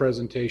other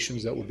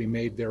presentations that will be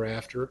made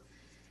thereafter.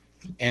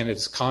 And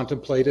it's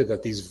contemplated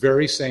that these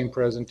very same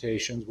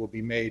presentations will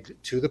be made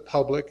to the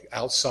public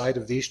outside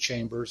of these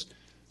chambers,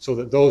 so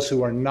that those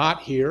who are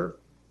not here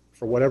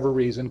for whatever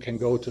reason can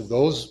go to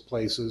those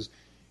places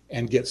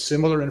and get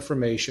similar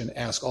information,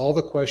 ask all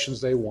the questions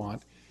they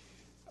want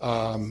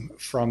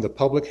from the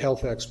public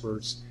health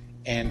experts,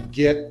 and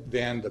get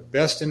then the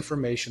best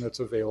information that's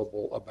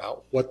available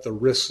about what the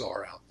risks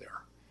are out there.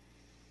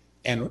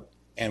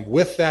 And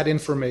with that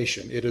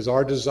information, it is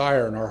our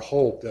desire and our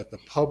hope that the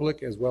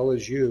public, as well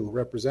as you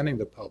representing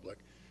the public,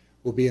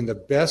 will be in the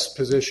best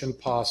position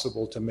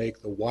possible to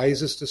make the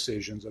wisest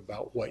decisions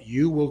about what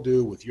you will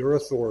do with your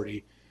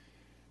authority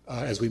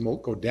as we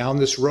go down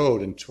this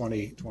road in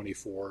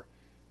 2024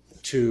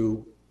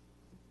 to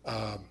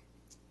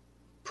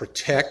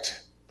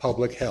protect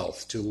public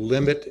health, to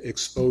limit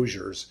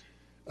exposures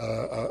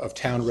of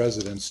town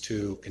residents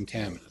to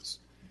contaminants.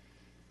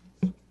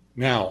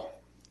 Now,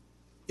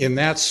 in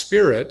that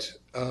spirit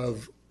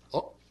of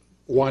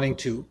wanting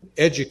to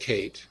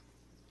educate,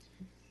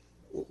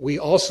 we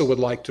also would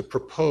like to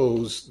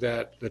propose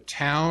that the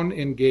town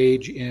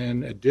engage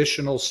in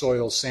additional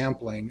soil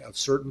sampling of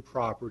certain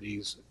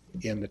properties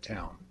in the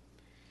town.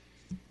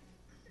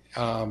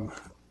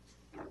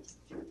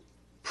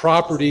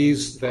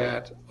 Properties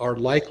that are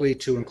likely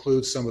to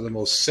include some of the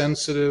most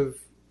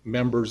sensitive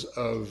members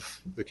of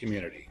the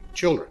community,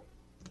 children.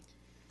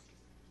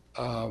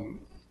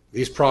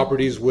 These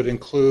properties would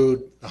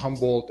include the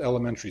Humboldt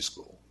Elementary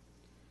School,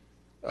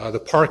 the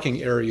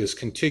parking areas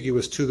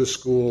contiguous to the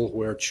school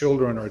where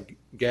children are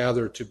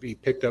gathered to be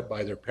picked up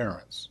by their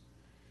parents,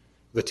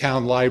 the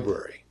town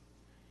library,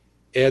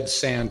 Ed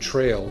Sand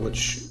Trail,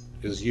 which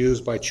is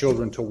used by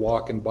children to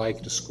walk and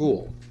bike to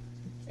school,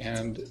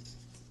 and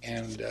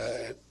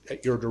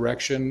at your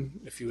direction,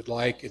 if you would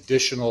like,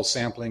 additional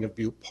sampling of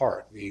Butte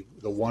Park, the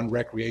one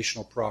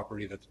recreational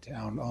property that the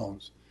town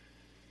owns.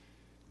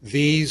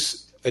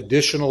 These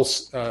additional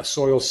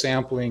soil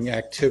sampling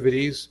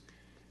activities,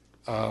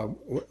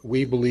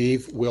 we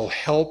believe, will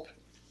help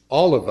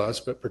all of us,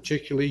 but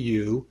particularly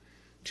you,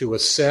 to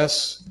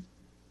assess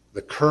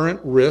the current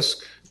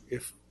risk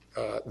if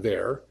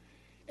there,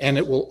 and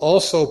it will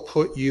also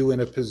put you in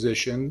a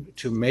position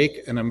to make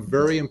a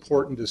very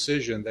important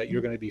decision that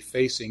you're going to be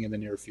facing in the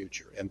near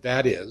future, and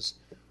that is,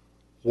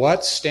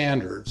 what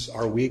standards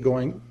are you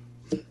going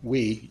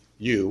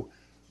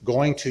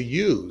to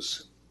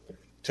use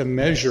to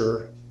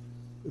measure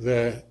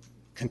the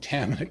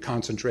contaminant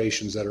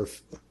concentrations that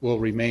will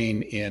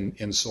remain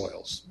in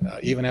soils,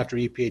 even after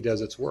EPA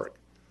does its work.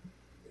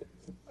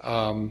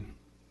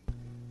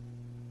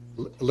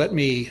 Let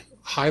me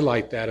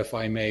highlight that, if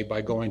I may,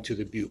 by going to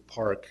the Butte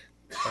Park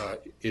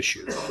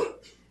issue.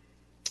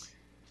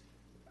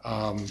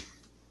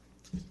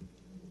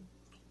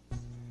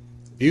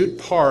 Butte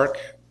Park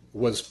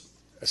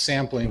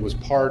sampling was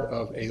part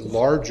of a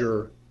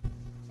larger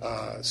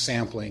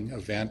sampling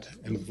event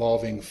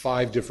involving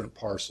 5 different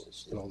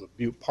parcels. So the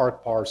Butte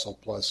Park parcel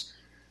plus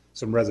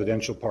some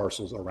residential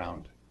parcels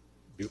around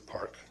Butte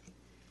Park.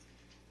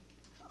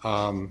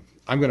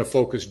 I'm going to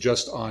focus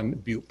just on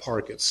Butte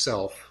Park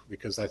itself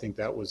because I think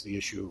that was the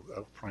issue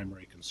of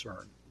primary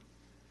concern.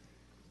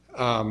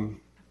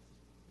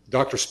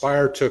 Dr.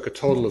 Spire took a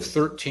total of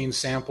 13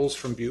 samples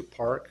from Butte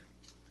Park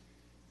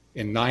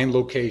in 9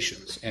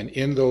 locations. And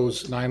in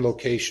those 9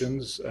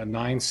 locations,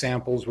 9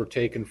 samples were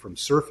taken from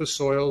surface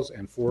soils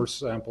and 4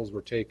 samples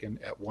were taken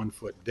at 1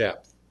 foot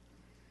depth.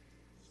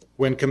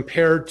 When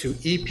compared to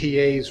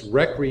EPA's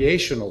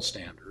recreational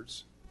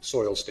standards,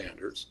 soil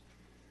standards,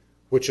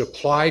 which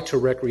apply to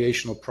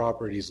recreational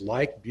properties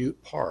like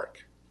Butte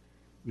Park,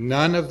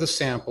 none of the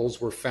samples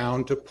were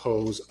found to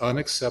pose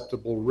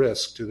unacceptable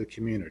risk to the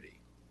community,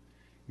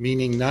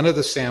 meaning none of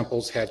the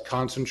samples had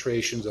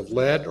concentrations of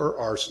lead or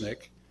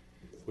arsenic,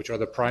 which are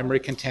the primary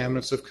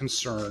contaminants of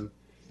concern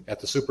at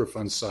the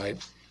Superfund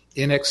site,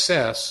 in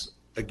excess,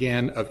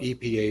 again, of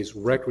EPA's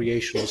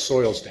recreational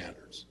soil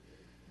standards.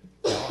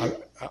 Now,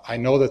 I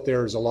know that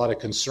there's a lot of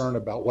concern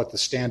about what the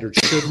standards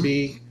should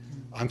be.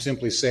 I'm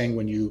simply saying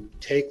when you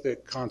take the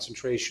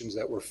concentrations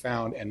that were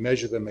found and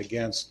measure them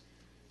against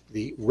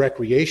the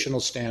recreational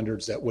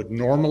standards that would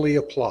normally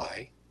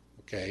apply,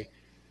 okay,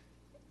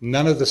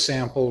 none of the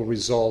sample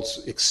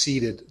results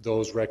exceeded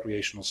those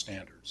recreational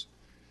standards.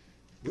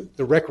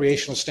 The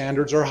recreational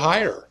standards are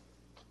higher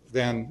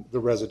than the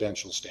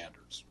residential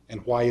standards.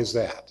 And why is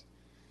that?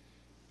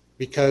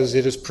 Because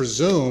it is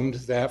presumed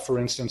that, for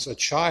instance, a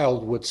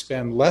child would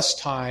spend less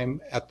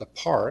time at the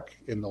park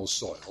in those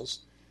soils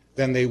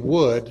than they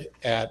would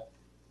at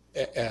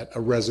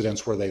a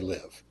residence where they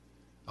live.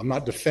 I'm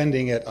not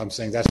defending it. I'm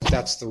saying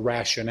that's the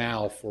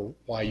rationale for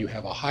why you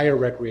have a higher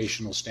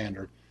recreational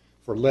standard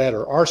for lead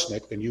or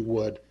arsenic than you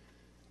would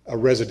a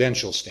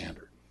residential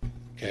standard.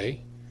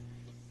 Okay?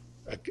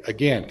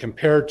 Again,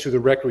 compared to the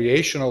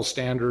recreational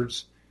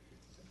standards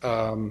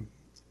that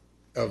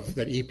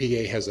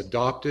EPA has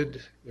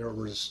adopted, there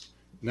was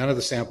none of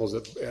the samples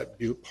at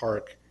Butte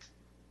Park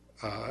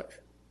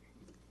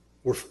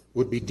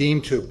would be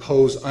deemed to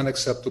pose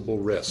unacceptable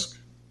risk.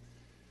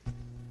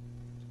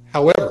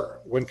 However,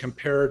 when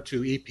compared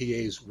to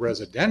EPA's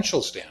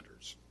residential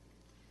standards,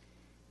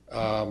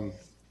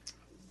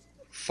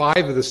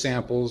 5 of the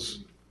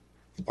samples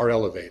are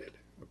elevated,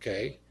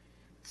 okay?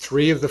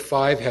 3 of the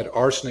 5 had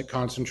arsenic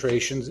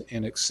concentrations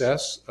in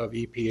excess of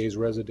EPA's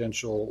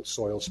residential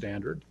soil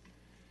standard.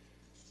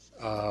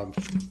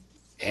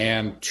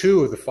 And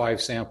 2 of the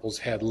 5 samples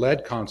had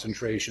lead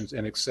concentrations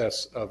in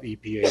excess of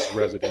EPA's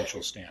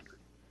residential standard.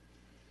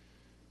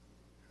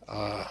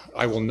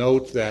 I will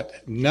note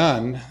that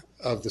none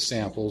of the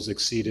samples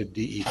exceeded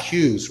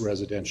DEQ's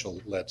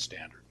residential lead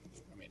standard.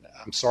 I mean,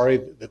 I'm sorry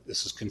that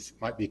this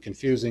might be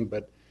confusing,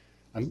 but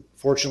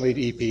unfortunately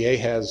the EPA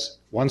has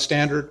one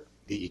standard,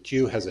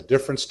 DEQ has a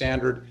different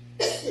standard.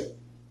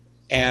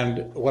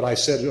 And what I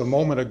said a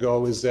moment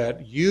ago is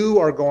that you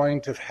are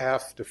going to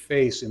have to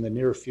face in the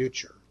near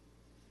future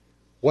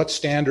what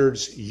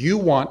standards you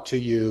want to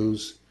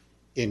use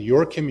in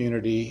your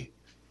community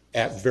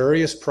at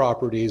various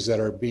properties that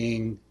are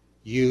being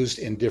used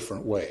in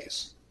different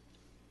ways.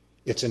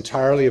 It's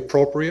entirely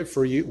appropriate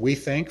for you, we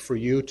think, for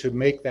you to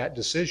make that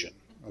decision,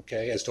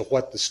 okay, as to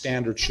what the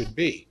standard should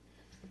be.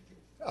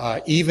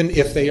 Even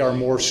if they are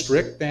more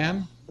strict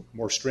than,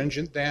 more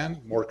stringent than,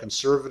 more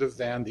conservative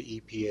than the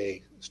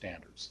EPA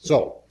standards.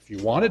 So, if you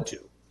wanted to,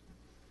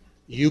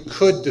 you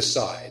could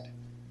decide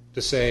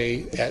to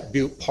say at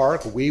Butte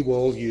Park, we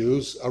will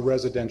use a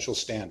residential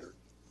standard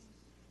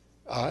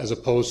as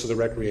opposed to the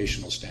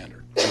recreational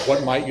standard. And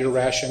what might your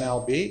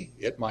rationale be?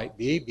 It might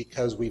be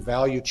because we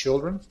value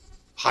children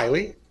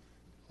highly,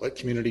 what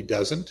community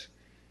doesn't,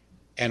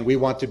 and we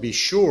want to be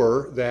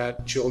sure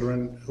that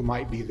children who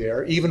might be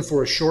there, even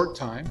for a short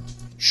time,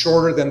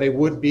 shorter than they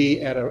would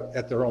be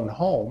at their own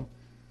home,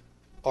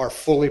 are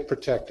fully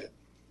protected.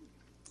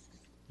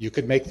 You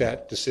could make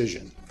that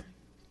decision.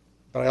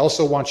 But I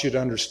also want you to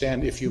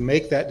understand, if you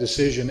make that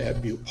decision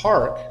at Butte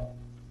Park,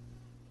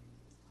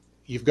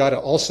 you've got to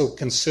also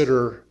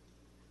consider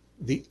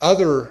the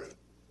other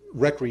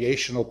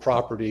recreational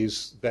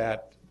properties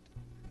that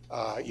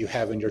you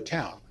have in your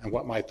town. And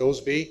what might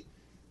those be?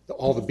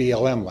 All the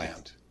BLM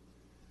land.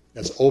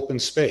 That's open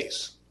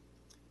space.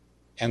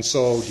 And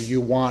so do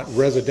you want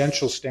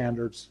residential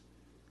standards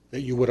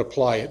that you would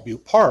apply at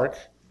Butte Park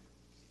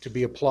to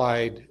be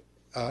applied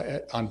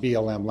on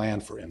BLM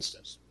land, for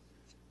instance?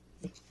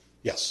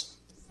 Yes.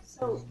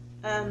 So,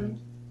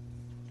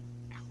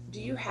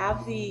 do you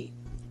have the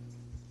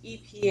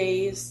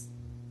EPA's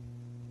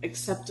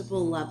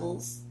acceptable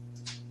levels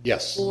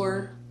Yes.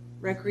 for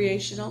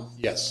recreational?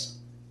 Yes.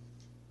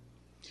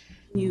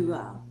 Can you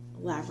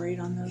elaborate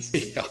on those?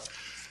 Yeah.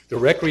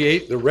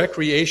 The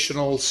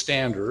recreational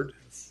standard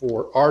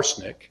for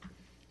arsenic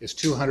is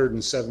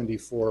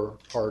 274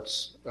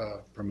 parts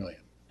per million.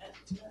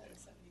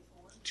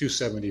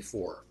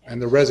 274. And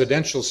the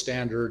residential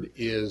standard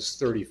is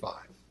 35.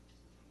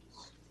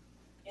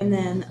 And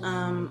then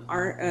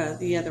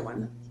the other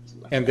one.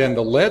 And then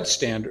the lead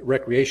standard,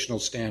 recreational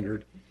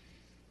standard,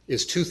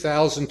 is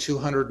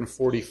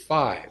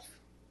 2,245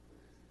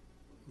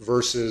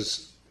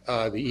 versus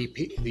the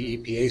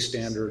EPA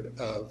standard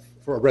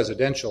for a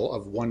residential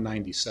of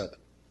 197.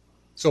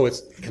 So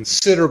it's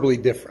considerably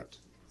different.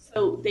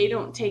 So they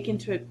don't take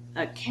into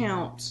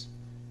account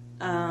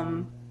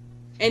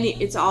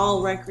it's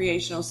all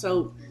recreational.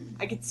 So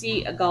I could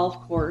see a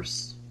golf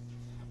course,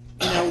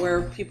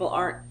 where people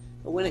aren't.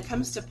 But when it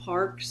comes to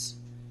parks,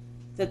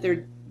 that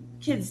they're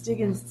kids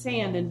digging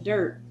sand and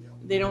dirt,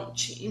 they don't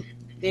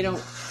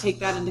take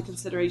that into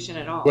consideration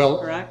at all. Well,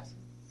 correct?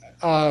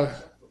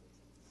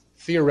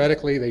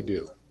 Theoretically, they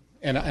do,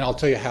 and I'll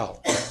tell you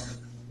how.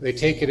 They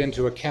take it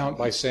into account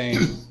by saying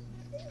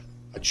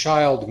a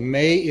child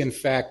may in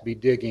fact be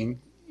digging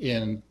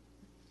in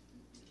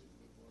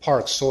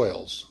park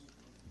soils,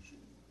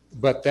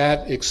 but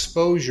that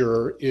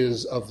exposure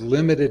is of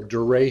limited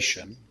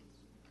duration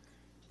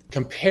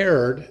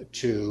compared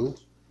to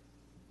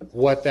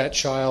what that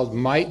child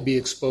might be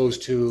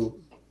exposed to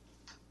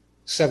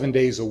 7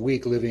 days a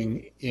week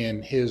living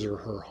in his or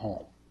her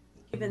home.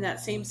 Given that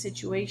same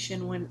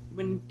situation,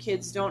 when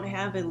kids don't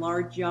have a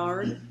large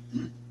yard,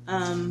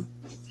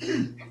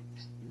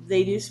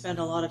 they do spend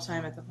a lot of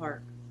time at the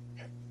park.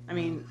 I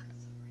mean,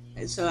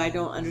 so I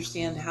don't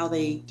understand how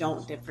they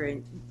don't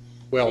different.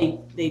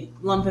 Well, they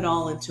lump it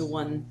all into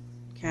one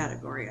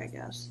category, I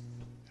guess.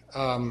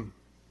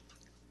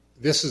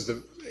 This is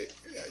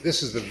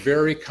the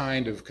very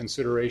kind of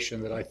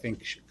consideration that I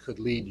think could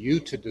lead you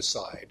to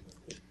decide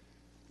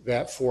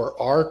that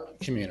for our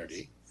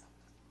community,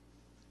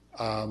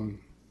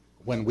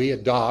 when we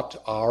adopt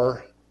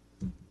our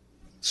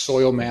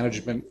soil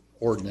management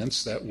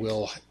ordinance that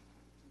will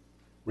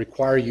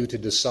require you to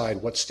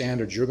decide what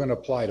standards you're going to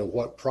apply to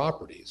what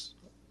properties,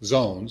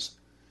 zones,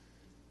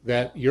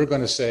 that you're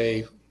going to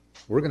say,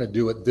 we're going to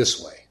do it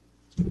this way.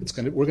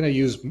 We're going to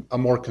use a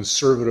more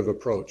conservative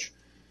approach.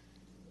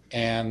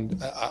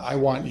 And I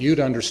want you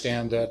to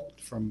understand that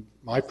from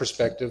my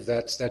perspective,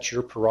 that's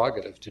your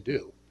prerogative to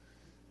do.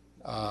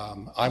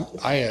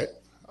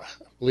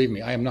 Believe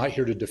me, I am not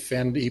here to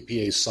defend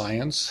EPA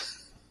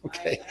science.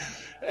 Okay.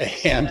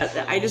 And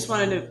I just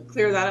wanted to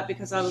clear that up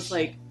because I was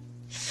like,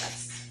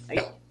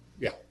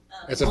 yeah,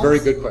 it's a very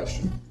good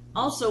question.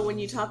 Also, when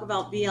you talk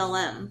about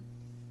BLM,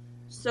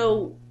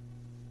 so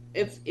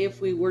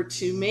if we were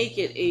to make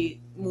it a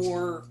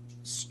more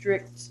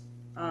strict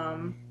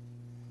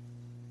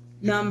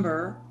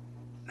number,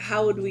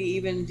 how would we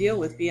even deal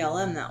with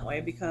BLM that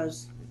way?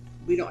 Because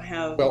we don't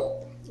have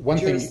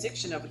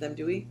jurisdiction over them,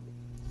 do we?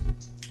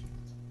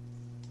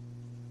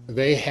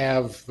 They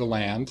have the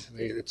land.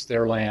 It's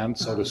their land,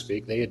 so to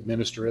speak. They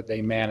administer it.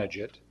 They manage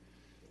it.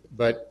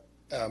 But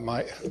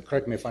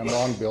correct me if I'm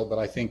wrong, Bill, but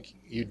I think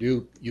you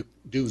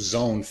do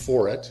zone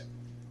for it.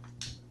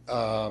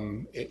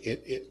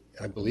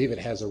 I believe it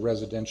has a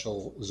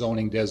residential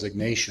zoning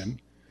designation.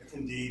 If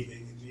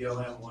indeed the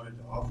BLM wanted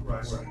to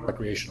authorize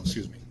Recreational,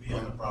 excuse me. to be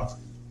on the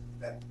property,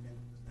 that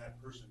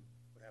person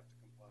would have to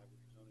comply with the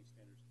zoning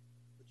standards.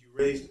 But you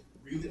raised a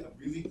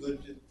really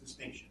good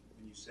distinction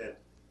when you said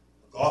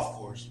a golf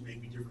course may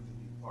be different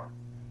than the park.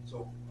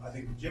 So I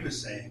think what Jim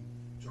is saying,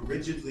 to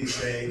rigidly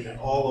say that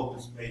all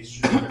open space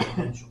should be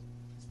residential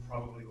is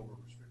probably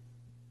over-restricted.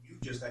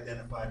 You've just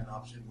identified an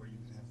option where you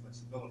can have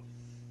flexibility.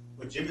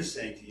 What Jim is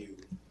saying to you,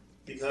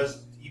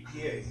 because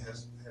EPA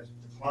has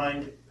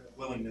declined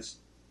willingness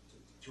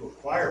to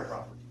acquire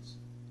properties,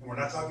 and we're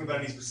not talking about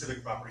any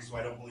specific property, so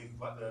I don't believe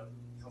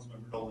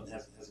Councilmember Dolan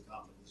has a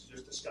conflict. It's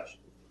just discussion.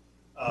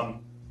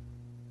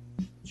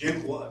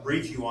 Jim will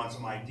brief you on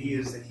some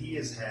ideas that he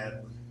has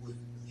had with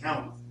the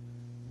county,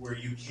 where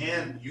you,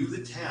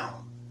 the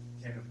town,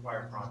 can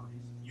acquire properties.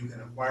 You can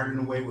acquire it in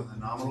a way with a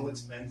nominal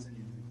expense, and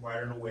you can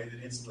acquire it in a way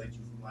that insulates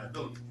you from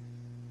liability.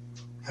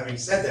 Having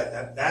said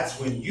that, that's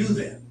when you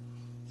then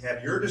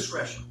have your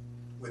discretion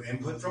with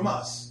input from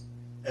us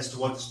as to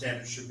what the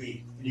standards should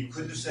be. And you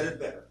couldn't have said it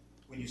better.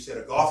 When you said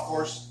a golf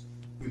course,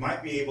 we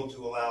might be able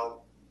to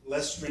allow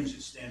less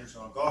stringent standards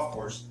on a golf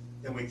course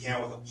than we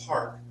can with a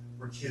park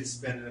where kids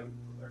spend a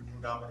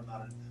predominant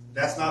amount of it.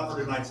 That's not for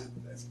tonight's.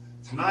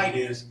 Tonight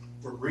is,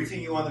 we're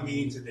briefing you on the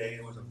meeting today.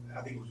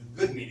 I think it was a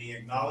good meeting,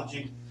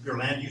 acknowledging your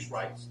land use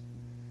rights.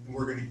 And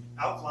we're going to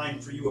outline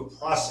for you a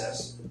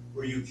process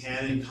where you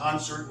can, in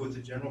concert with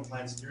the General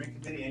Plan Steering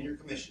Committee and your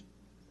commission,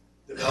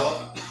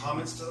 develop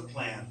comments to the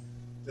plan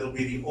that'll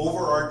be the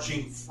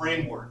overarching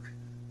framework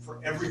for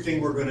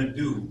everything we're going to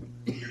do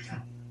in your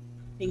town.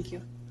 Thank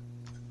you.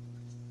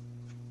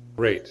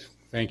 Great.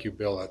 Thank you,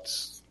 Bill.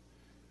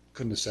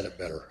 Couldn't have said it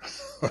better.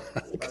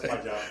 That's my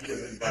job. You're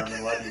the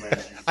environmental lighting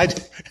manager.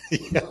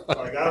 Yeah.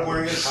 I got him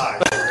wearing a tie.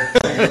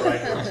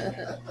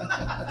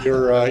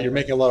 You're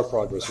making a lot of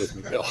progress with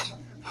me, Bill.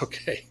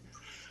 Okay.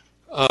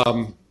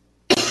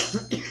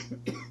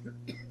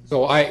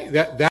 So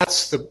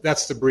that's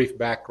the brief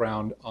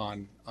background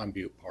on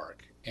Butte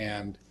Park,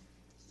 and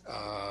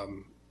I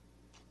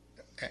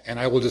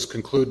will just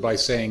conclude by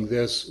saying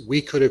this: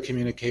 we could have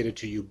communicated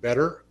to you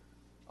better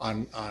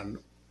on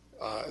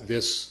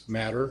this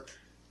matter,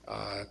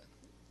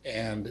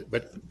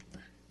 but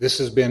this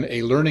has been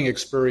a learning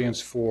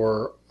experience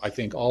for, I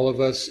think, all of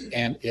us,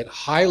 and it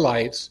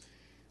highlights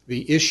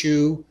the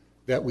issue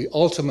that we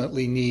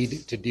ultimately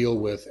need to deal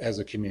with as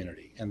a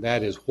community, and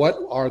that is, what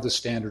are the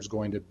standards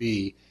going to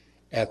be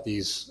at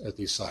these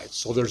sites?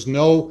 So there's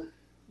no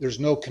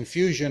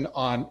confusion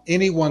on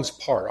anyone's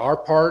part, our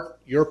part,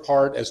 your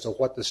part, as to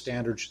what the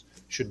standards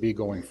should be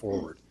going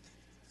forward.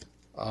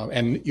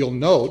 And you'll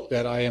note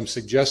that I am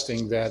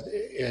suggesting that,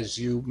 as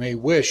you may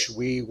wish,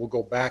 we will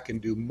go back and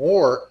do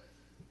more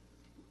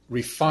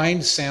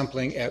refined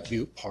sampling at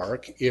Butte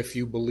Park if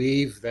you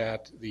believe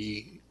that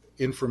the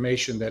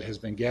information that has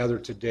been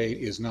gathered to date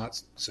is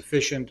not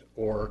sufficient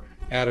or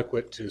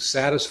adequate to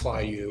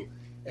satisfy you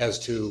as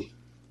to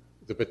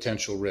the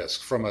potential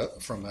risk. From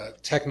a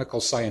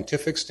technical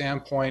scientific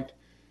standpoint,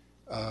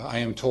 I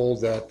am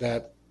told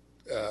that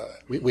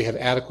we have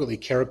adequately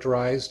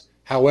characterized.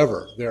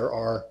 However, there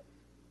are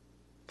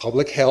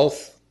public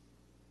health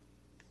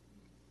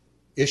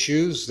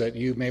issues that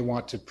you may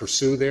want to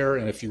pursue there,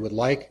 and if you would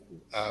like,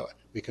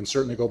 we can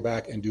certainly go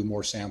back and do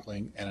more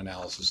sampling and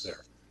analysis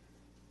there.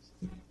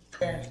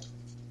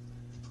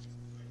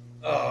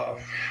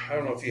 I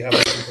don't know if you have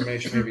that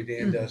information, maybe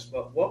Dan does,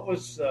 but what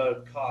was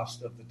the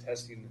cost of the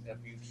testing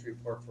at Butte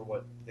Street Park for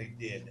what they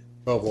did?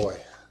 Oh boy,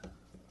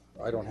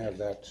 I don't have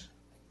that.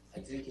 I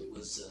think it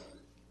was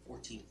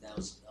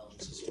 $14,000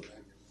 is what I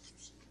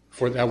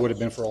remember. That would have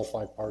been for all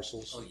 5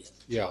 parcels? Oh, yeah.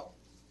 Yeah.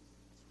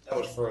 That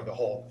was for the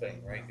whole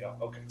thing, right? Yeah,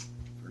 okay.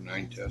 For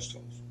 9 test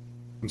holes.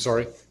 I'm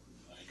sorry?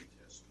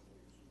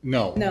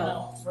 No.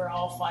 No, for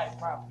all 5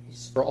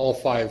 properties. For all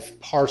 5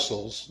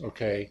 parcels,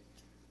 okay.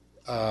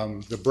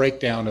 The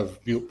breakdown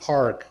of Butte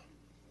Park,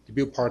 the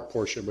Butte Park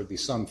portion would be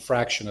some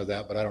fraction of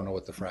that, but I don't know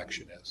what the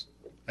fraction is.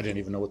 I didn't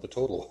even know what the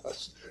total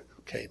was,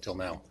 okay, until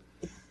now.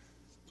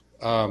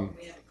 We have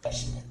a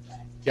question in the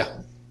back.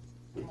 Yeah.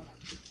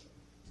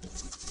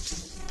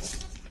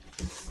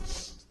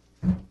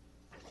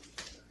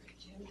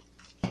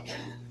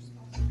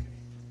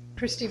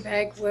 Christy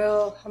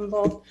Bagwell,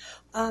 Humboldt.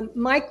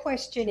 My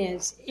question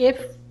is,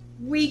 if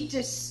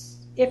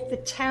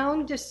the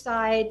town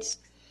decides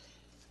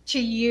to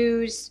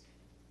use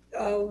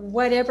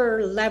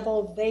whatever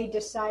level they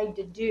decide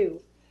to do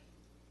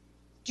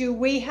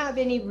we have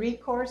any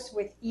recourse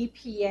with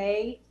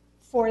EPA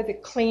for the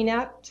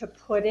cleanup to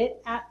put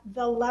it at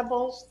the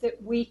levels that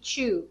we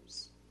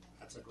choose?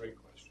 That's a great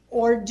question.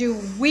 Or do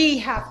we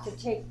have to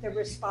take the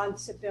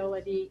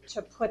responsibility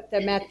to put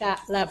them at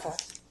that level?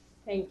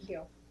 Thank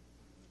you.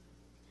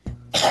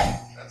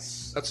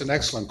 That's an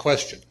excellent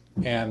question.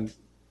 And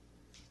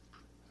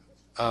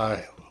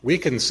we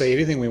can say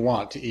anything we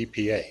want to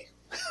EPA.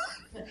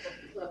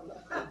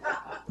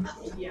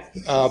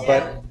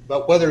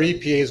 But whether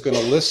EPA is going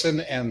to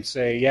listen and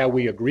say, yeah,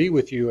 we agree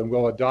with you and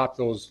we'll adopt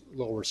those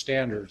lower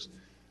standards,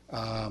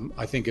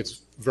 I think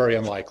it's very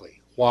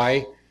unlikely.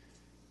 Why?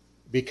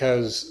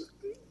 Because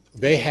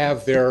they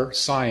have their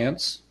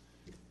science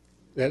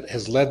that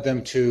has led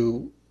them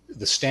to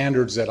the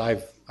standards that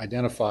I've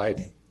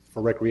identified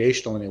for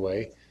recreational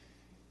anyway,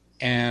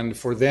 and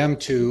for them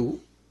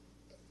to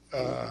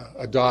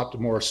adopt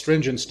more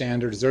stringent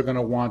standards, they're going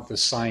to want the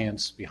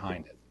science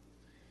behind it.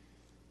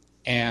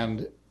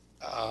 And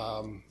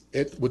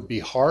it would be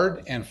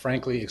hard and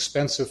frankly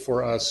expensive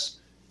for us,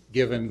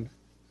 given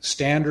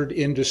standard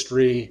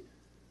industry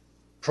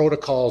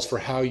protocols for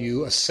how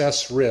you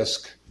assess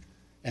risk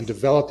and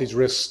develop these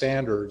risk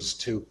standards,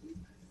 to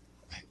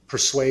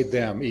persuade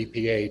them,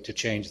 EPA, to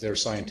change their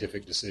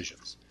scientific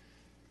decisions.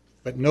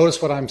 But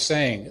notice what I'm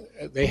saying.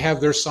 They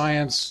have their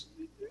science.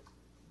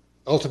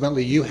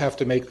 Ultimately, you have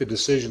to make the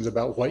decisions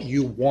about what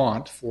you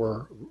want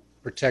for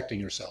protecting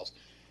yourselves.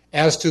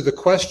 As to the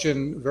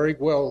question very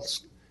well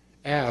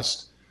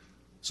asked,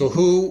 so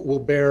who will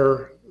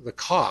bear the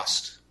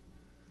cost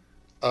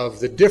of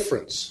the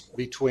difference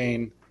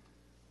between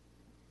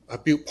a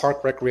Butte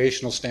Park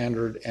recreational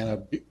standard and a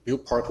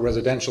Butte Park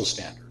residential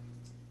standard?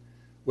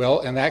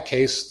 Well, in that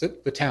case,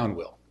 the town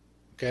will,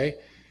 okay?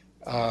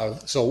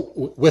 So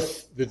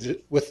with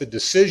the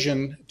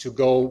decision to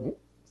go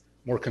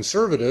more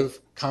conservative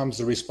comes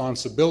the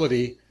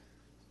responsibility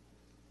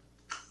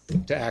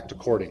to act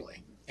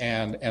accordingly.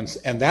 And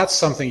that's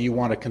something you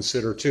want to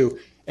consider too.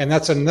 And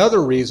that's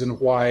another reason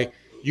why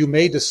you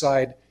may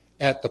decide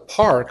at the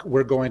park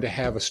we're going to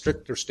have a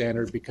stricter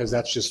standard, because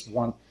that's just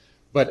one.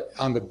 But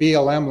on the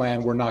BLM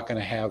land, we're not going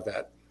to have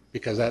that,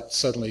 because that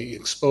suddenly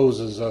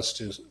exposes us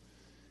to,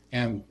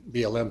 and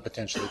BLM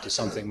potentially, to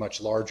something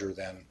much larger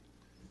than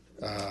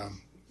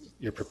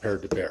you're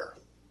prepared to bear.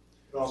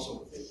 It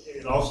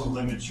also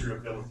limits your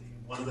ability.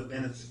 One of the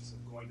benefits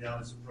of going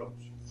down this approach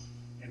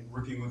and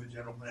working with the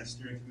General Plan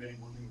Steering Committee,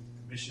 working with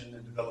the Commission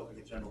and developing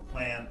a general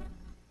plan,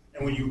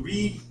 and when you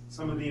read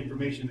some of the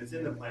information that's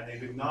in the plan,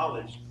 they've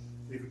acknowledged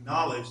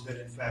that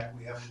in fact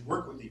we have to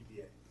work with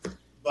EPA,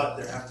 but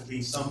there have to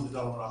be some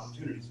development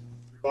opportunities.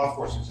 For golf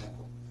course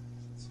example,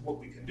 so what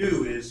we can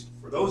do is,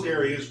 for those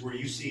areas where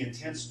you see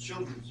intense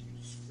children's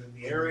use,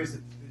 the areas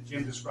that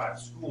Jim described,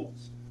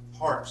 schools,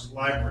 parks,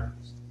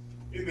 libraries,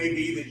 it may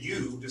be that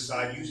you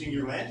decide, using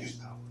your land use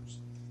powers,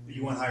 that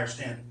you want higher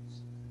standards.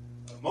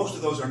 Most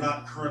of those are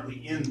not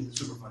currently in the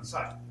Superfund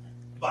site,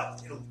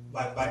 but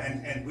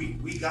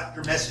we got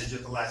your message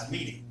at the last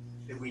meeting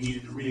that we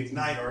needed to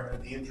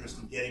reignite the interest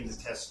in getting the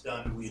tests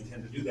done, and we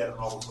intend to do that in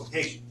all those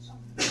locations.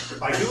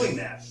 By doing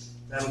that,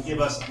 that'll give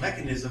us a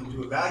mechanism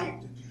to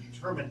evaluate, to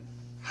determine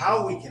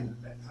how we can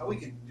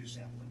do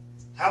sampling,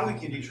 how we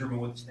can determine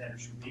what the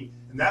standards should be,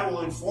 and that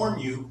will inform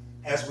you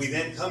as we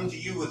then come to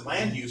you with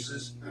land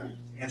uses.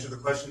 Answer the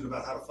question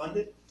about how to fund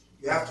it.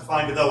 You have to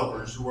find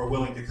developers who are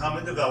willing to come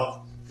and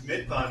develop,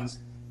 commit funds.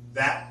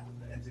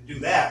 And to do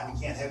that, you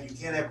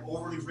can't have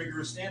overly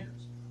rigorous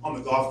standards. On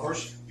the golf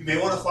course, you may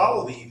want to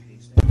follow the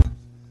EPA standards,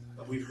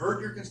 but we've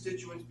heard your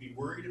constituents be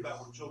worried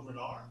about where children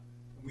are.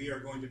 We are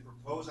going to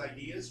propose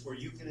ideas where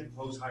you can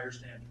impose higher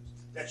standards.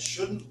 That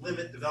shouldn't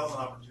limit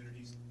development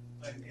opportunities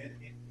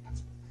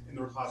in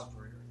the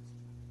repository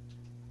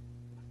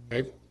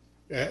areas.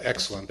 Okay,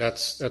 excellent.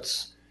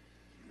 That's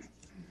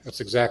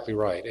exactly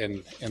right.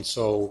 And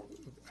so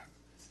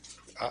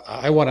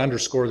I want to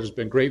underscore there's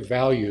been great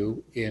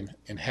value in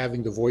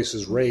having the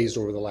voices raised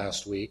over the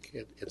last week.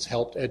 It's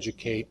helped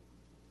educate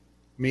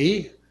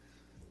me,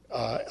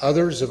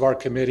 others of our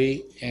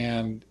committee,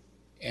 and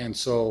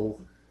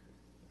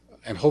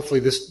hopefully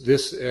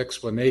this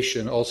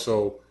explanation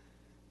also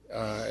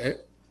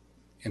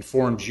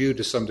informs you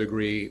to some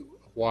degree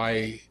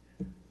why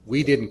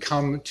we didn't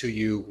come to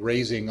you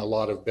raising a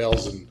lot of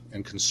bells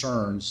and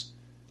concerns.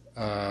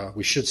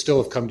 We should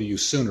still have come to you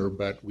sooner,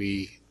 but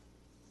we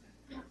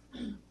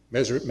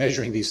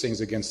measuring these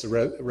things against the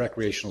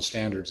recreational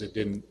standards, it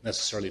didn't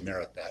necessarily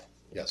merit that.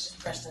 Yes.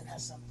 Preston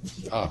has some.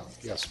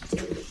 Yes.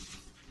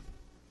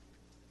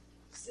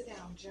 Sit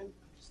down, Jim.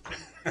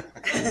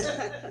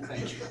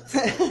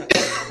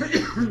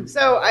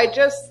 So I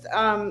just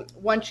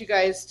want you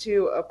guys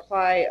to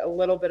apply a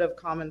little bit of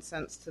common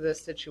sense to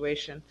this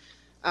situation.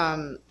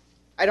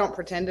 I don't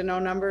pretend to know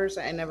numbers.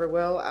 I never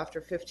will.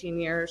 After 15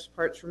 years,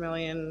 parts per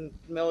million,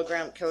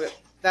 milligram, kilogram,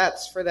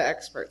 that's for the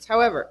experts.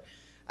 However,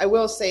 I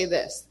will say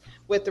this.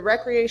 With the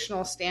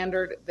recreational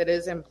standard that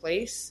is in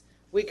place,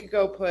 we could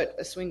go put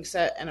a swing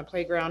set and a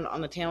playground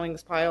on the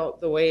tailings pile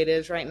the way it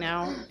is right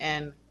now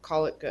and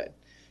call it good.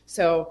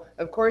 So,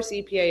 of course,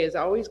 EPA is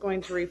always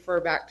going to refer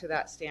back to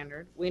that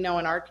standard. We know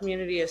in our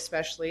community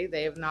especially,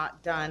 they have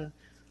not done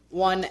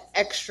one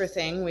extra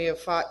thing. We have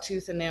fought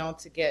tooth and nail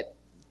to get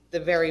the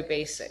very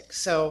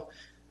basics. So,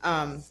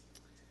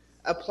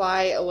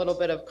 apply a little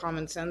bit of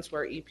common sense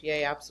where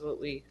EPA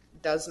absolutely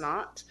does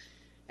not,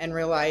 and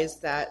realize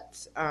that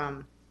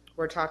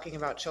we're talking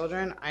about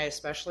children. I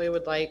especially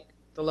would like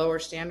the lower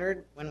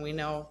standard when we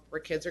know where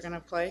kids are going to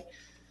play.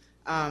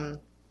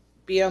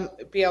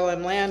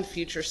 BLM land,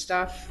 future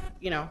stuff,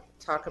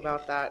 talk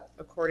about that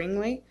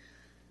accordingly.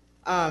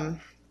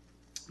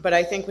 But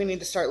I think we need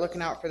to start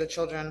looking out for the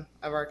children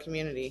of our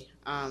community.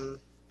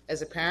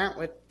 As a parent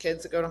with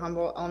kids that go to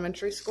Humboldt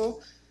Elementary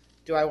School,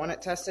 do I want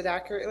it tested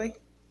accurately?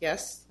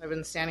 Yes. I've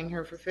been standing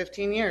here for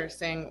 15 years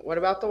saying, what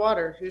about the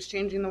water? Who's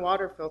changing the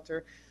water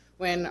filter?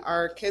 When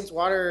our kids'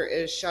 water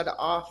is shut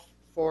off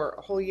for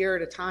a whole year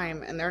at a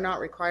time and they're not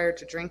required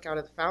to drink out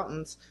of the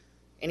fountains,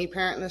 any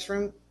parent in this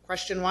room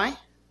question why?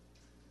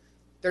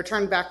 They're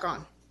turned back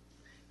on.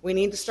 We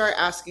need to start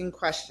asking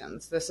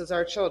questions. This is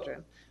our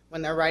children.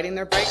 When they're riding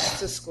their bikes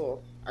to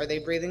school, are they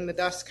breathing the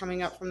dust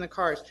coming up from the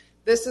cars?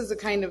 This is the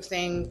kind of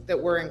thing that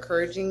we're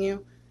encouraging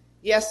you.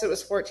 Yes, it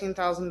was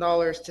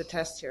 $14,000 to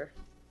test here.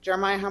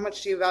 Jeremiah, how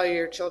much do you value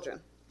your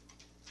children?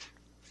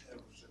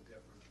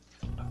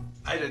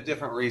 I had a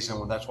different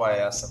reason. That's why I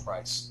asked the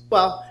price.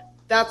 Well,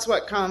 that's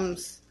what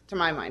comes to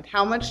my mind.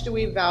 How much do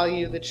we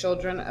value the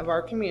children of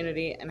our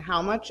community, and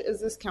how much is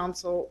this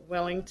council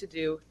willing to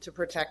do to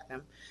protect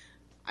them?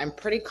 I'm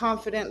pretty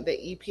confident that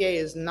EPA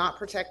is not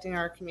protecting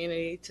our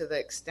community to the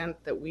extent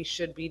that we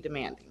should be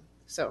demanding.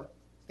 So,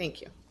 thank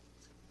you.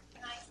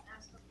 Can I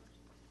ask a question?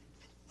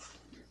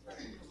 I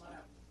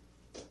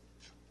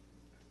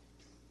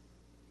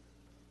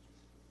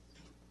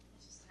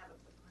just have a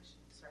quick question.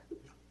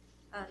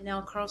 Sorry.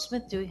 Now, Carl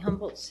Smith, Dewey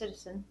Humboldt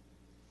citizen.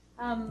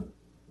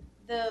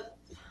 The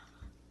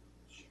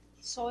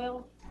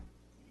soil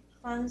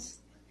funds,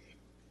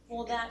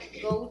 will that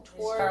go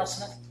towards? Carl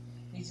Smith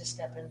needs to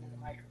step into the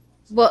microphone.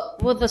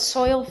 Well, the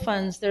soil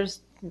funds,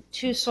 there's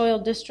 2 soil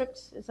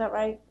districts, is that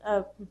right?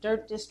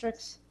 Dirt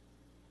districts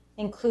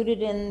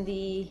included in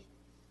the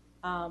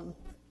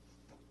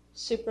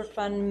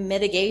Superfund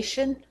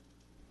mitigation?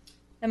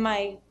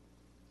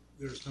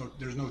 There's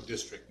no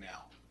district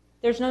now.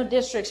 There's no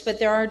districts, but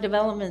there are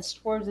developments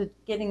towards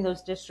getting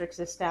those districts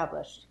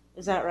established.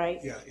 Is that right?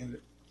 Yeah, in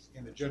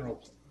the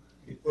general.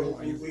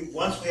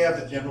 Once we have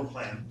the general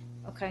plan,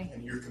 okay,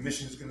 and your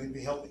commission is going to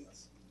be helping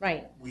us,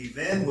 right? We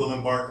then will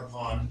embark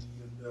upon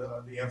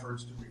the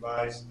efforts to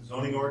revise the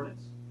zoning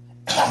ordinance,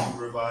 to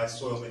revise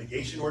soil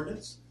mitigation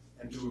ordinance,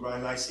 and to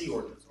revise IC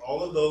ordinance.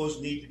 All of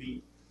those need to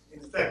be in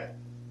effect.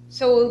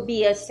 So we'll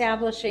be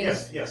establishing.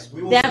 Yes,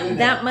 we will.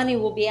 That money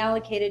will be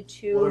allocated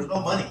to. Well, there's no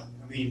money.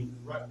 I mean,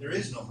 there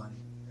is no money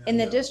in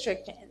the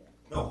district.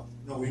 No,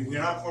 we're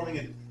not forming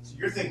it. So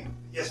you're thinking,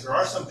 yes, there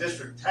are some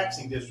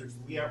taxing districts.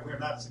 But we are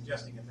not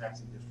suggesting a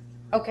taxing district.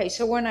 Okay,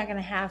 so we're not going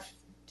to have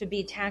to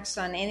be taxed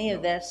on any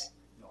of this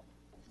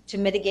to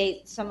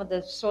mitigate some of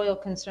the soil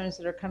concerns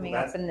that are coming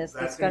up in this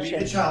discussion. That's going to be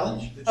the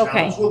challenge. The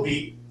challenge will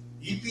be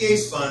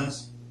EPA's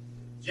funds.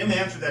 Jim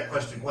answered that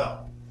question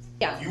well.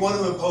 Yeah. If you want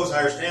to impose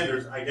higher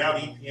standards, I doubt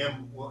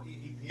EPA will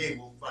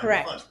find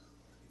the funds.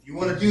 If you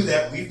want to do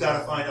that, we've got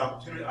to find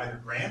opportunity, either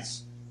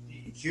grants,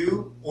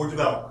 DEQ, or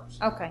developers.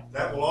 Okay.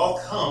 That will all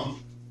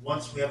come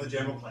once we have the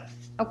general plan.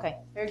 Okay,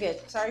 very good.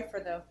 Sorry for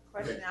the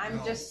question. Okay. I'm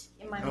just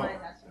in my mind.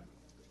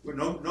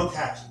 No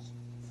taxes.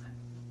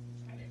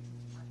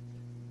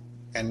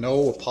 And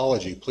no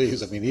apology,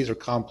 please. I mean, these are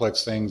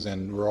complex things,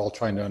 and we're all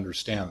trying to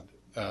understand.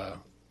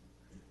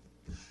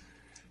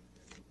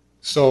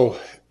 So,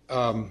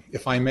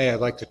 if I may, I'd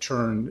like to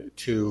turn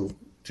to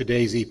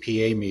today's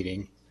EPA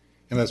meeting,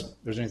 unless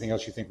there's anything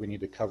else you think we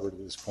need to cover at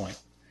this point.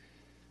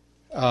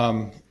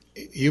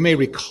 You may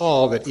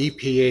recall that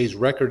EPA's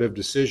record of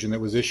decision that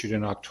was issued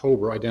in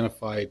October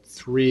identified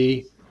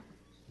 3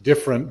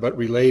 different but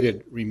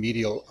related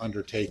remedial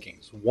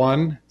undertakings.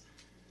 1,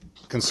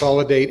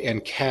 consolidate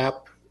and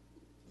cap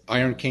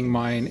Iron King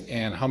Mine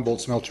and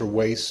Humboldt Smelter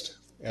waste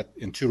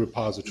in 2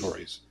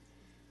 repositories.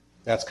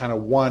 That's kind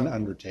of one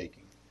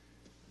undertaking.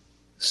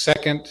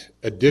 Second,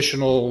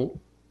 additional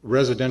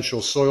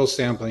residential soil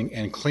sampling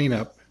and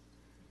cleanup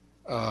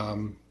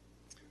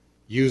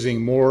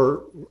using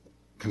more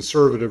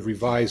conservative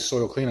revised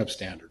soil cleanup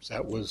standards.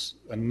 That was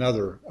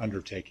another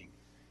undertaking.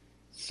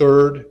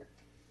 Third,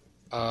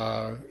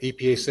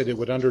 EPA said it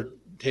would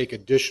undertake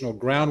additional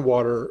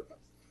groundwater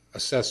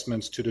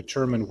assessments to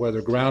determine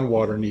whether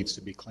groundwater needs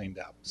to be cleaned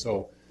up.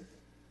 So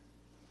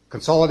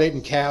consolidate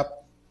and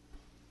cap,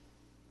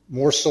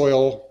 more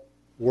soil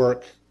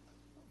work,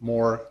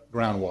 more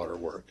groundwater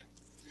work.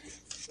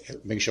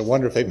 It makes you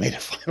wonder if they've made a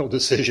final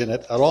decision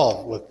at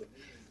all with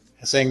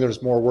saying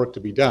there's more work to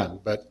be done.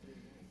 But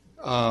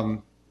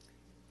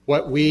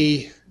what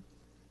we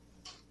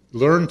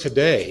learned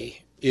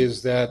today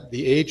is that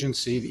the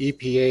agency, the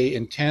EPA,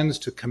 intends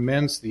to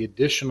commence the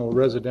additional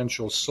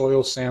residential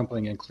soil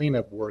sampling and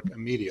cleanup work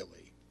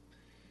immediately.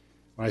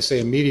 When I say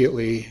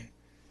immediately,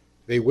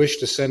 they wish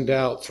to send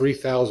out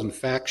 3,000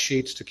 fact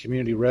sheets to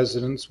community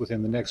residents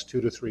within the next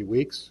 2 to 3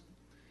 weeks.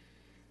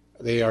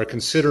 They are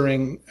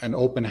considering an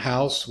open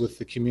house with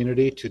the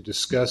community to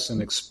discuss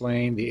and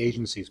explain the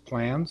agency's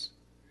plans.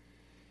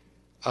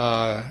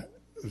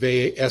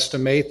 They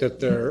estimate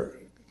that they're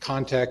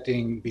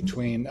contacting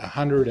between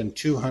 100 and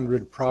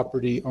 200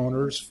 property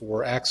owners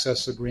for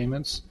access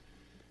agreements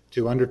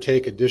to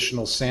undertake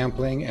additional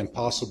sampling and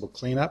possible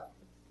cleanup.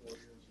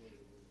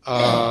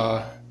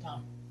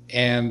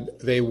 And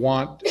they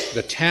want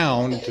the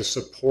town to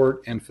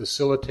support and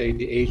facilitate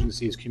the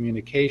agency's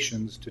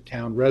communications to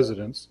town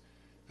residents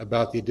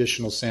about the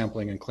additional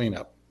sampling and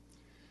cleanup.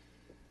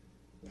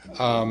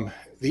 The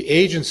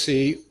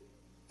agency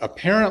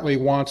apparently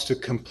wants to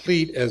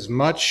complete as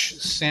much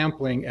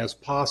sampling as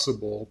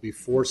possible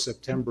before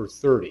September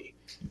 30.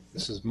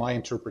 This is my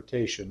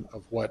interpretation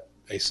of what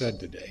they said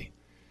today.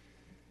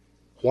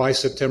 Why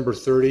September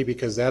 30?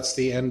 Because that's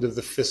the end of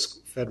the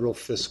federal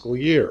fiscal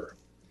year.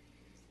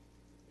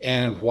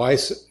 And why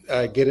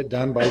get it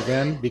done by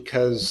then?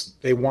 Because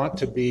they want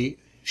to be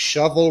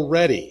shovel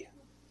ready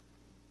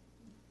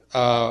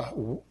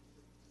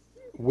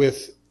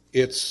with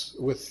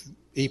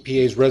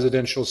EPA's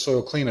residential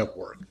soil cleanup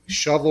work.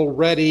 Shovel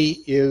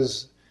ready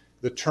is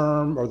the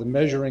term or the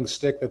measuring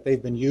stick that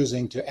they've been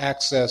using to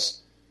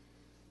access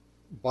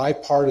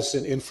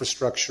bipartisan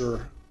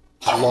infrastructure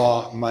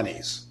law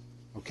monies.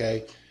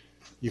 Okay?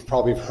 You've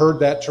probably heard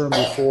that term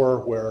before,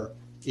 where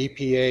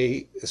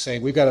EPA is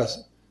saying we've got to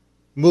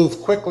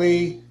move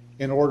quickly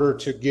in order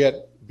to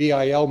get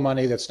BIL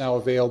money that's now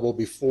available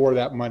before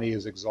that money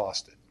is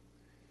exhausted.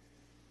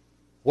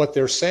 What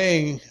they're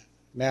saying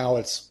now,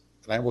 and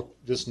I will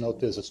just note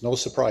this, it's no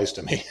surprise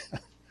to me,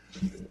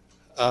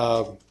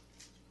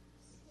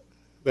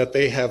 that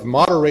they have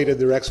moderated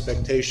their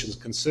expectations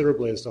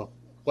considerably as to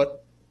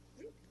what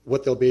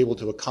they'll be able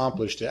to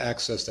accomplish to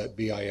access that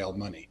BIL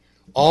money.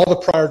 All the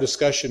prior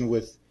discussion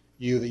with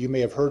you that you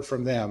may have heard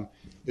from them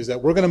is that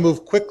we're going to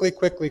move quickly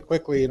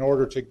in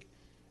order to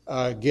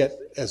get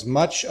as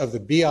much of the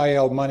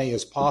BIL money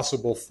as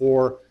possible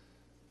for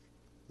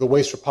the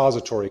waste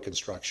repository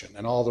construction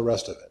and all the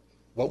rest of it.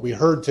 What we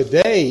heard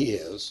today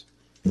is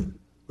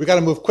we got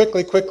to move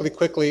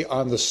quickly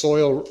on the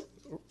soil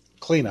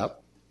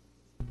cleanup,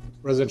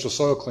 residential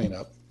soil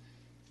cleanup,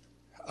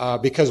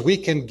 because we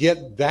can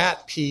get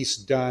that piece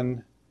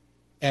done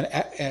and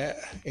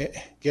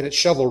get it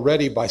shovel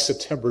ready by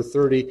September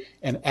 30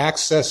 and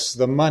access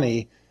the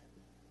money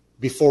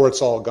before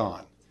it's all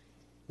gone.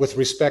 With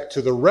respect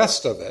to the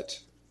rest of it,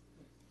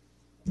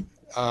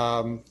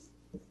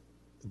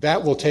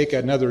 that will take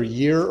another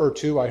year or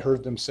 2, I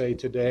heard them say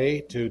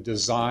today, to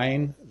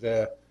design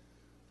the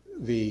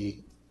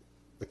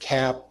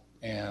cap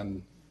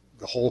and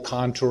the whole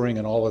contouring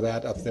and all of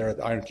that up there at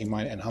the Iron King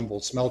Mine and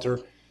Humboldt Smelter.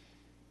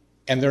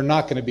 And they're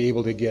not going to be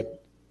able to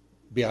get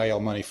BIL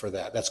money for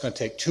that. That's going to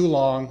take too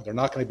long. They're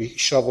not going to be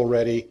shovel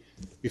ready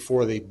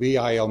before the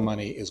BIL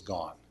money is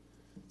gone.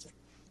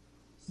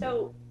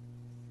 So,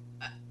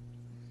 how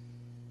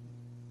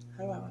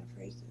do I want to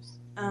phrase this?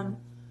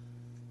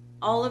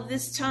 All of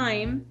this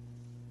time,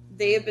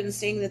 they have been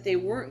saying that they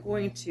weren't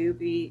going to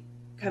be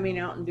coming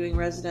out and doing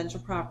residential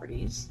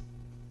properties,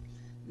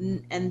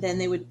 and then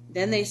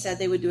they said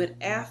they would do it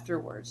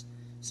afterwards.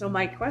 So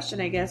my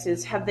question, I guess,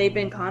 is: have they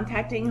been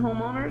contacting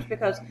homeowners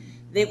because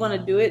they want to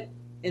do it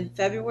in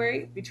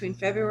February, between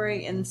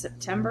February and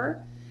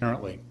September?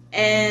 Apparently.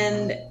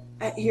 And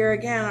here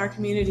again, our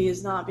community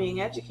is not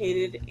being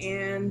educated,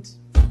 and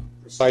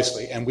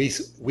precisely. And we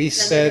then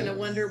said they're going to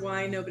wonder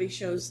why nobody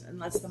shows and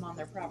lets them on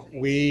their property.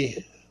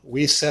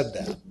 We said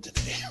that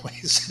today. We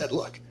said,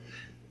 look,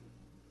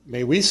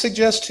 may we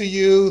suggest to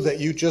you that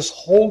you just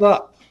hold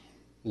up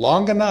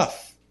long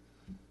enough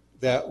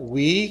that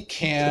we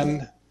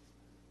can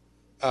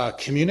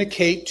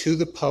communicate to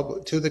the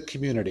public, to the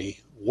community,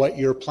 what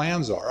your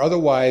plans are.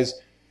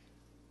 Otherwise,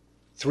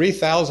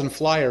 3,000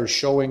 flyers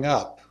showing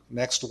up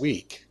next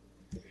week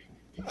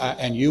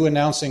and you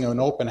announcing an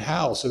open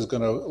house is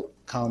going to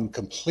come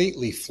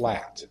completely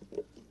flat.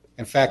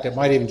 In fact, it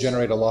might even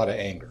generate a lot of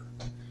anger.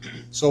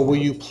 So will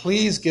you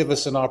please give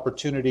us an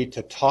opportunity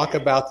to talk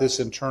about this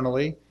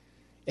internally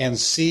and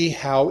see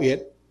how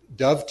it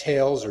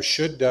dovetails or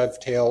should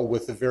dovetail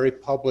with the very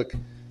public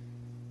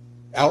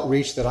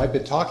outreach that I've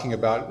been talking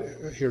about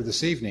here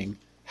this evening?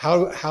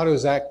 How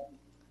does that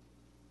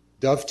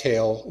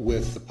dovetail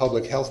with the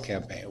public health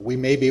campaign? We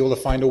may be able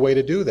to find a way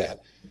to do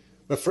that.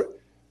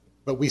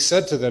 But we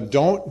said to them,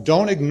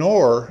 don't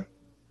ignore,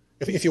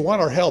 if you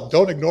want our help,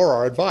 don't ignore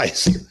our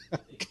advice.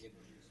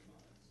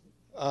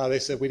 They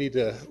said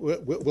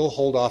we'll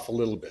hold off a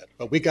little bit,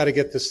 but we got to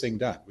get this thing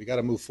done. We got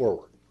to move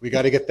forward. We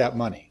got to get that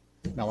money.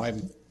 Now I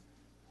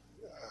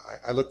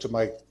look to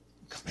my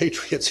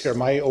compatriots here.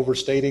 Am I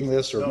overstating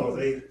this? Or no,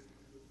 they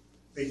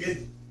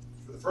did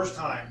for the first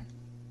time.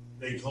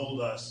 They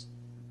told us,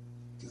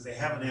 because they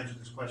haven't answered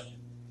this question,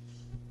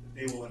 that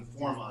they will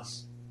inform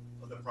us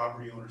of the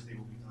property owners they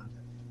will be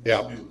contacting.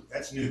 Yeah,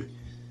 That's new.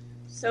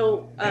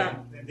 So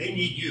And they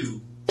need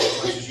you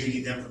as much as you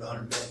need them for the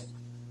 100 million.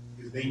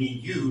 Because they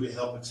need you to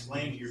help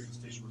explain to your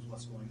constituents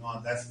what's going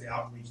on. That's the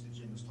outreach that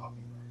Jim was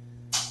talking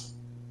about.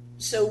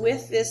 So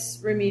with this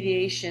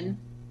remediation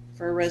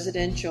for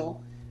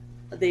residential,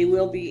 they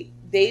will be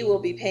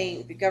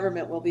paying, the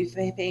government will be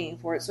paying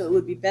for it. So it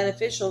would be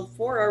beneficial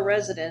for our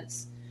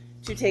residents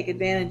to take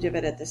advantage of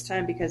it at this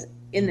time, because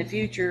in the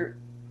future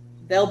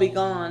they'll be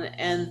gone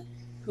and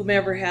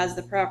whomever has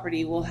the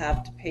property will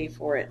have to pay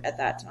for it at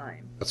that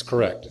time. that's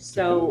correct.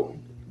 So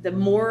the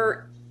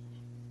more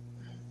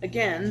we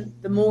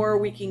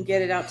can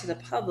get it out to the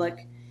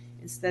public,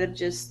 instead of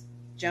just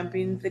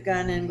jumping the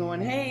gun and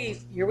going, hey,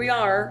 here we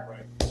are.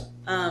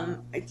 Right.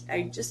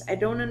 I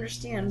don't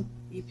understand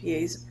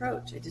EPA's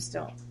approach. I just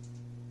don't.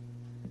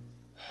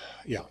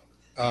 Yeah.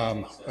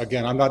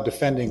 Again, I'm not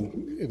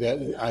defending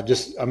that.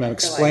 I'm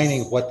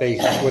explaining what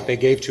they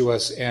gave to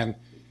us, and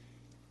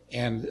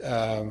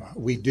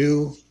we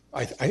do.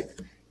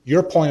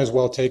 Your point is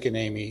well taken,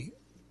 Amy.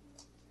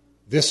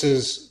 This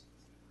is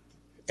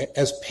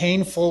as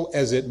painful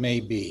as it may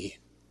be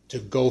to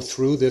go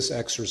through this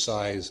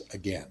exercise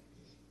again.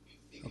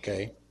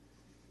 Okay.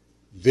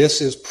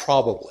 This is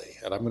probably,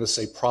 and I'm going to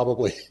say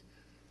probably,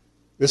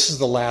 this is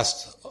the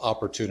last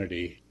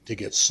opportunity to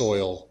get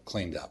soil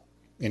cleaned up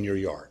in your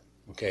yard.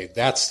 Okay,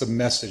 that's the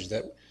message,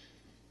 that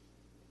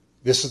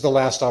this is the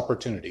last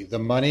opportunity. The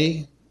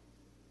money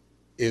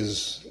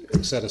is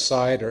set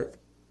aside, or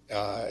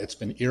it's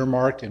been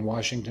earmarked in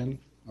Washington.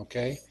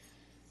 Okay,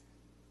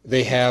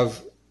 they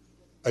have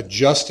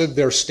adjusted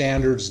their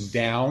standards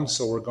down,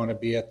 so we're going to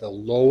be at the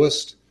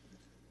lowest,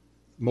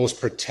 most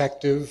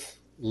protective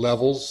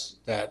levels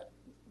that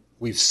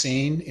we've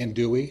seen in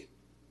Dewey.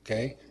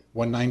 Okay,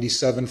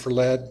 197 for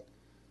lead.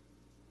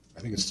 I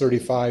think it's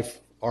 35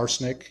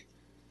 arsenic.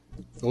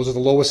 Those are the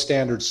lowest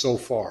standards so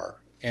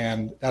far.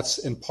 And that's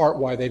in part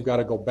why they've got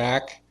to go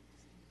back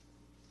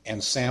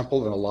and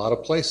sample in a lot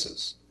of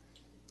places.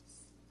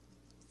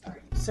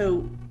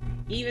 So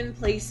even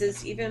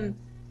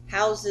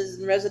houses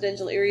and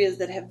residential areas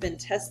that have been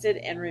tested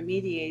and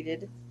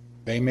remediated.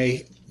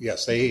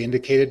 They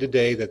indicated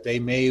today that they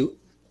may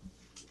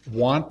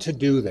want to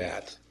do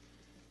that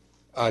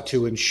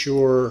to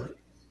ensure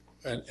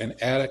an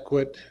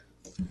adequate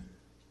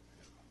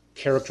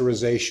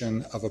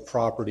characterization of a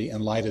property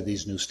in light of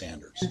these new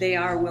standards. They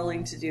are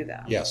willing to do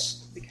that.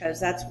 Yes. Because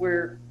that's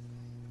where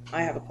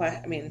I have a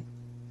question. I mean,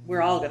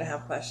 we're all going to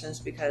have questions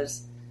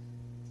because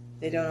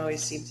they don't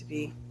always seem to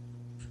be.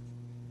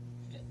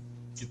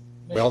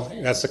 Well,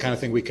 that's the kind of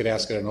thing we could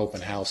ask at an open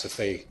house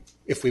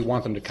if we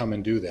want them to come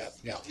and do that.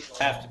 Yeah. People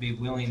have to be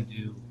willing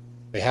to.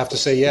 They have to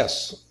say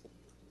yes.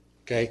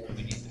 Okay.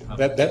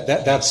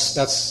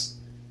 That's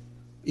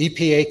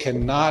EPA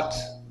cannot.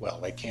 Well,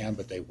 they can,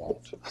 but they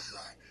won't.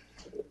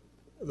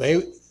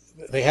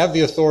 They have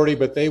the authority,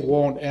 but they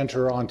won't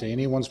enter onto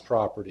anyone's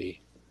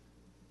property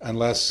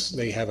unless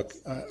they have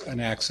an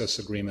access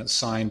agreement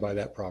signed by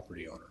that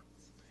property owner.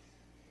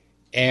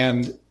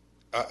 And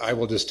I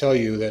will just tell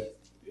you that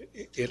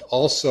it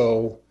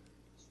also,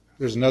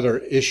 there's another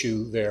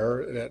issue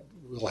there that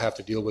we'll have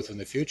to deal with in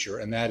the future,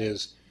 and that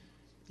is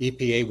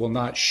EPA will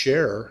not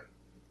share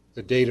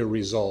the data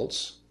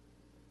results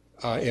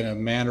in a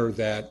manner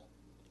that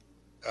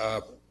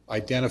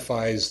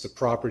identifies the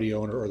property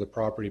owner or the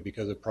property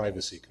because of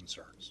privacy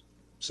concerns.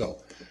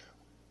 So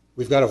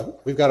we've got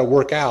to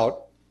work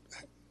out,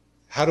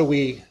 how do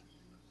we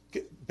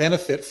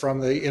benefit from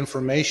the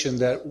information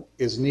that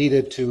is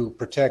needed to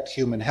protect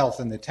human health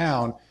in the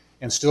town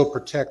and still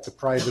protect the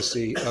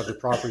privacy of the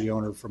property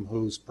owner from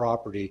whose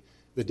property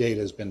the data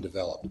has been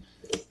developed.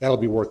 That'll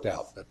be worked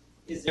out. But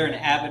is there an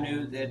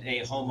avenue that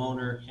a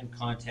homeowner can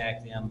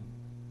contact them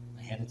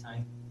ahead of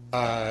time?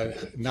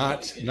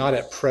 Not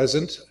at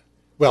present.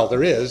 Well,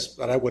 there is,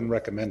 but I wouldn't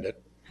recommend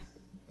it.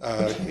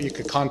 You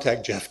could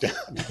contact Jeff down.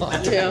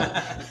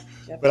 Yeah.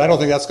 But I don't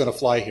think that's going to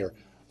fly here.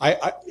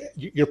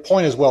 Your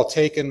point is well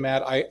taken,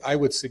 Matt. I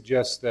would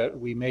suggest that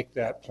we make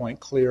that point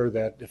clear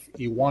that if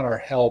you want our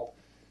help,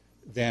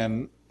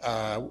 then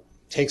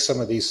take some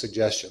of these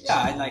suggestions.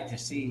 Yeah, I'd like to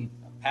see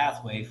a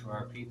pathway for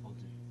our people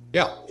to.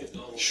 Yeah,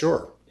 go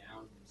sure.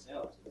 down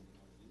themselves.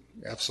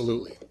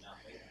 Absolutely.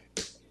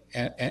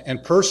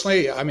 And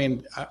personally, I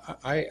mean,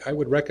 I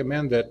would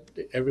recommend that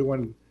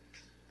everyone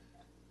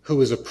who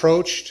is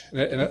approached,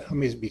 and let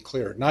me be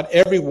clear, not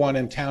everyone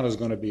in town is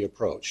going to be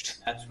approached.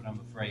 That's what I'm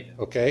afraid of.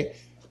 Okay?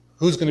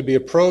 Who's going to be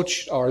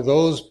approached are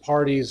those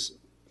parties,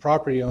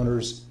 property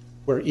owners,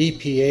 where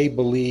EPA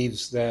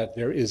believes that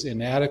there is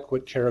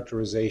inadequate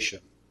characterization,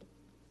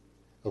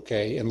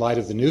 okay, in light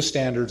of the new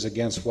standards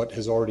against what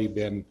has already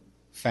been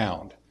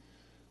found.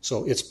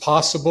 So it's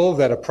possible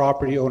that a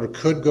property owner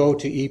could go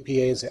to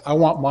EPA and say, I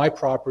want my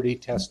property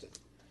tested.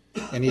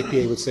 And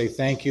EPA would say,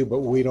 thank you, but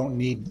we don't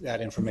need that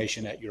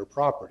information at your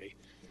property.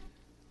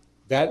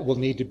 That will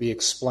need to be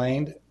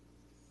explained,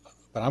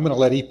 but I'm going to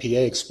let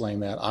EPA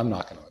explain that. I'm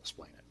not going to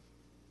explain it.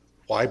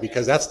 Why?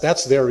 Because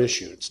that's their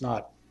issue. It's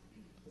not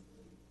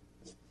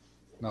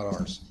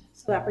ours.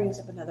 So that brings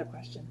up another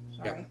question.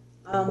 Sorry.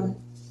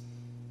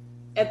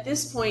 At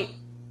this point,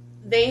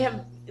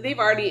 they've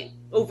already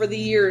over the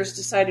years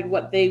decided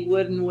what they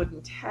would and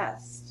wouldn't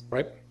test.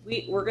 Right.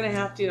 We're going to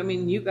have to. I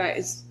mean, you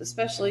guys,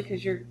 especially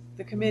because you're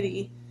the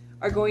committee,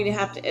 are going to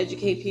have to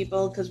educate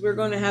people because we're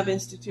going to have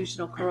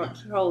institutional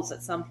controls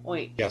at some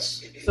point.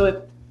 Yes. So if,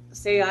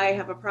 say, I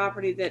have a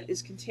property that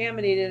is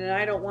contaminated and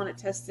I don't want it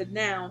tested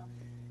now,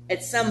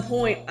 at some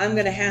point I'm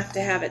going to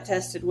have it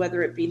tested,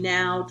 whether it be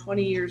now,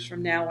 20 years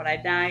from now when I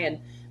die and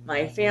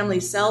my family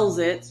sells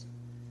it.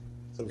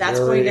 That's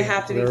going to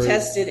have to be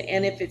tested,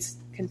 and if it's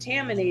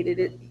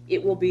contaminated,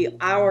 it will be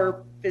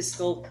our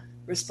fiscal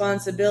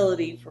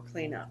responsibility for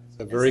cleanup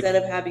instead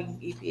of having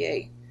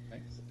EPA.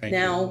 Thank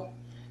now,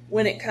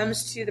 when it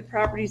comes to the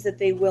properties that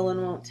they will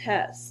and won't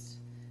test,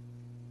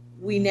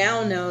 we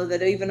now know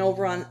that even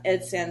over on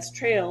Ed Sands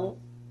Trail,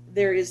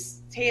 there is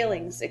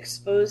tailings,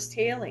 exposed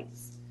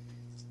tailings.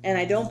 And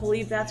I don't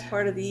believe that's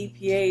part of the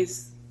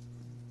EPA's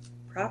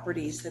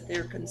properties that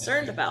they're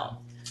concerned about.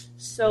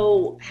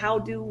 So how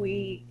do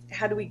we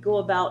go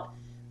about,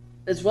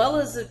 as well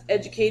as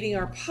educating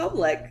our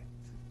public,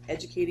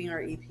 educating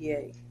our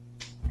EPA?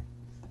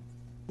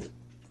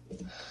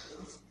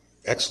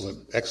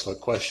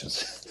 Excellent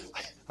questions.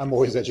 I'm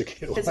always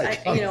educated. Because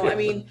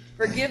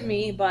forgive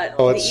me, but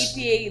Oh, the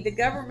EPA, the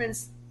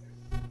government's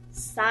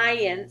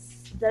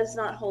science does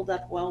not hold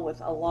up well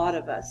with a lot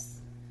of us.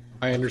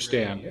 I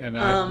understand,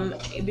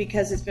 and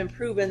because it's been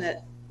proven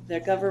that the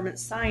government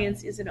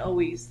science isn't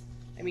always.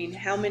 I mean,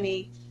 how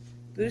many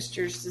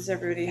boosters does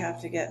everybody have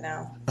to get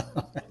now?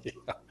 Yeah.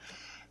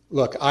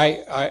 Look,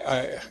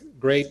 I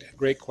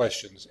great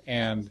questions,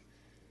 and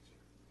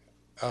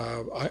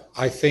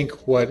I think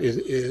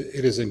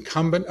it is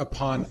incumbent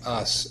upon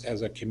us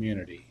as a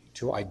community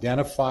to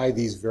identify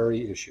these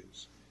very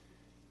issues,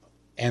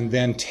 and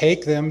then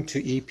take them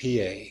to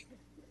EPA.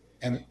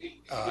 And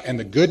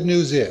the good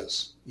news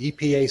is,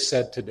 EPA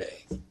said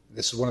today,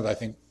 this is one of the, I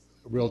think,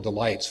 real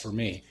delights for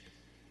me,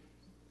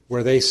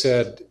 where they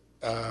said,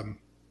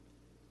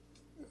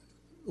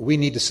 we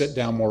need to sit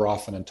down more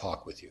often and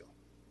talk with you.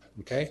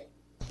 Okay?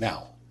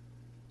 Now,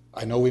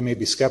 I know we may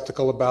be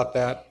skeptical about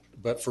that,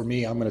 but for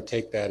me, I'm going to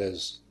take that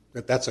as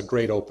that's a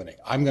great opening.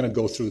 I'm going to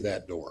go through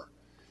that door.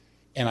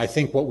 And I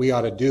think what we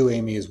ought to do,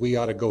 Amy, is we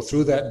ought to go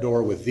through that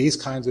door with these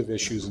kinds of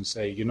issues and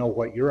say, you know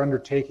what, you're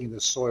undertaking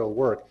this soil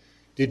work.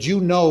 Did you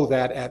know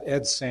that at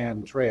Ed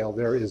Sand Trail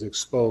there is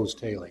exposed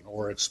tailing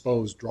or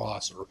exposed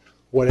dross or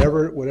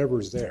whatever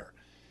is there?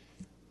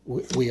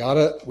 We ought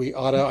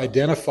to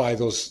identify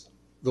those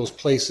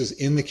places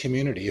in the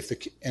community. If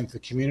the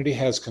community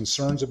has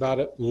concerns about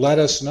it, let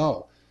us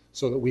know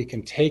so that we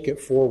can take it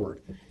forward.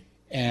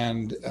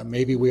 And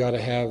maybe we ought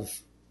to have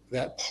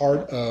that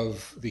part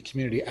of the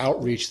community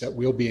outreach that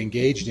we'll be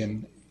engaged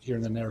in here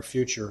in the near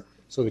future,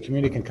 so the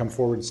community can come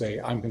forward and say,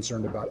 I'm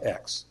concerned about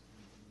X.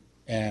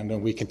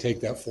 And we can take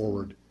that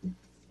forward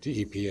to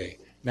EPA.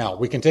 Now,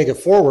 we can take it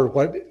forward.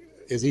 What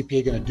is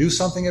EPA going to do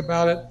something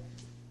about it?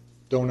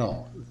 Don't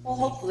know. Well,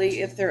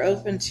 hopefully, if they're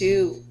open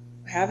to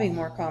having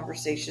more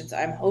conversations,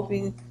 I'm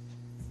hoping,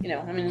 we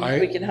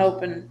can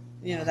hope, and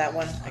that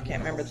one, I can't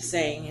remember the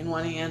saying, in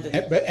one hand.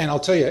 And I'll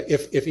tell you,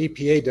 if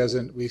EPA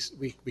doesn't, we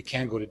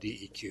can go to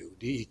DEQ.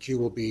 DEQ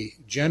will be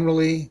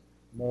generally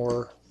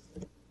more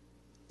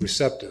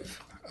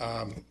receptive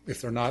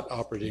if they're not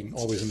operating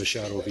always in the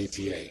shadow of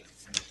EPA.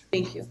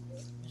 Thank you.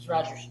 Ms.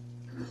 Rogers.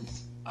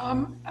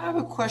 I have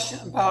a question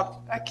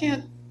about, I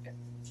can't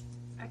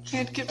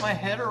get my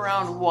head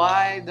around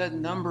why the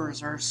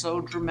numbers are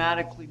so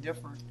dramatically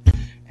different.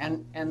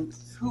 And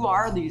who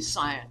are these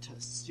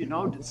scientists?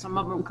 Did some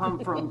of them come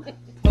from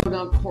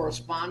Podunk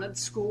Correspondence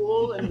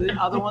School and the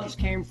other ones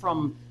came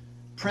from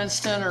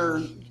Princeton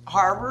or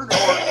Harvard, or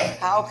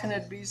how can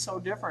it be so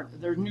different?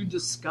 There are new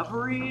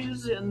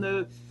discoveries in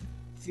the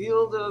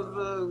field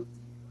of,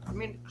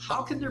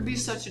 how can there be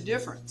such a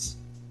difference?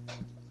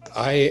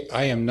 I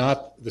am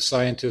not the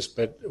scientist,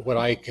 but what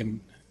I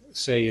can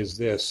say is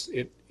this: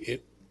 it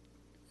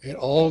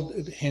all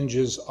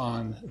hinges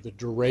on the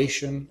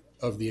duration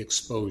of the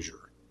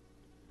exposure.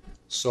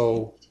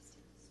 So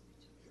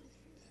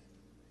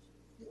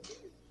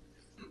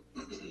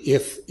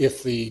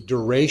if the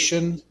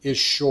duration is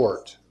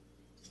short,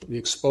 the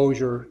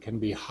exposure can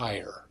be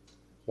higher.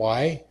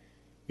 Why?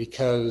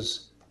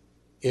 Because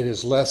it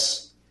is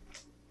less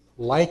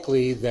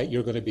likely that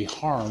you're going to be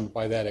harmed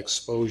by that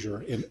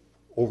exposure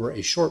over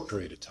a short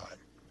period of time.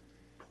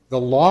 The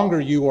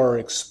longer you are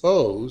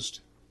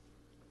exposed,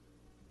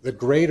 the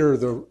greater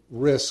the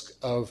risk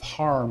of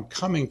harm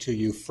coming to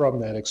you from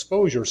that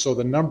exposure. So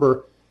the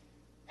number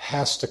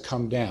has to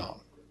come down.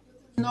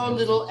 No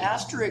little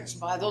asterisks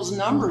by those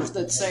numbers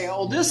that say,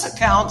 oh, this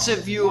accounts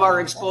if you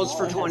are exposed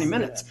for 20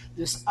 minutes.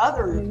 This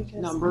other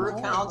number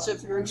accounts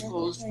if you're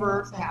exposed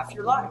for half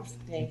your life.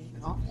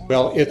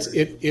 Well,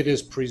 it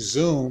is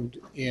presumed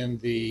in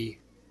the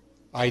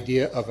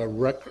idea of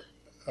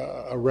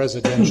a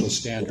residential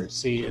standard.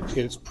 See,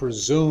 it's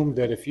presumed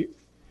that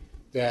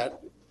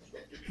that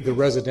the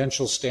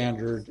residential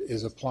standard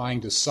is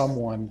applying to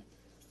someone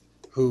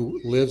who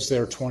lives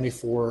there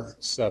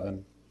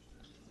 24/7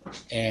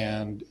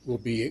 and will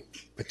be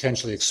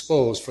potentially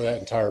exposed for that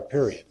entire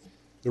period.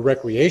 The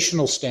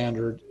recreational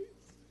standard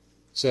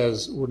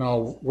says,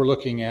 we're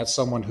looking at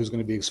someone who's going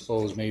to be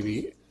exposed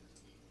maybe,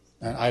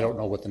 and I don't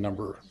know what the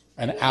number,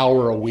 an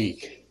hour a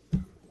week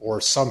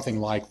or something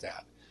like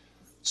that.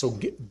 So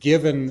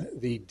given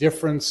the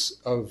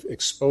difference of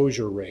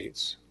exposure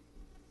rates,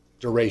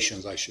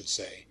 durations I should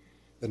say,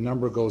 the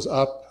number goes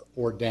up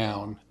or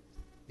down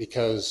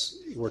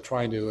because we're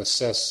trying to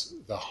assess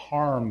the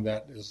harm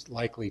that is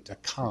likely to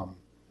come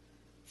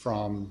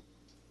from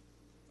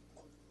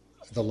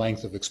the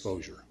length of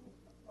exposure.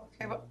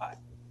 Okay, but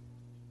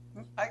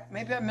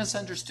maybe I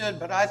misunderstood,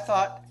 but I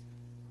thought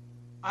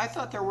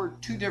there were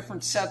two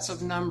different sets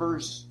of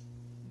numbers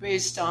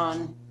based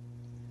on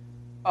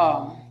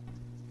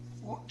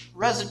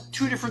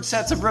two different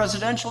sets of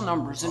residential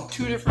numbers and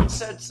two different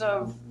sets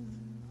of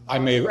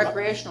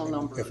recreational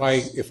numbers. If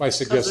I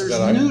suggested that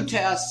there's new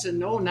tests and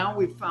now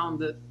we've found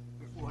that.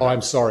 Oh,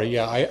 I'm sorry.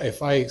 Yeah,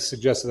 if I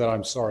suggested that,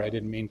 I'm sorry. I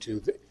didn't mean to.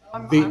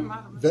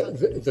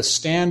 The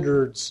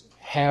standards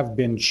have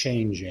been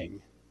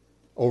changing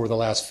over the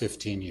last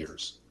 15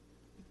 years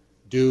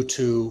due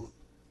to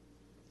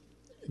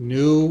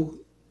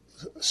new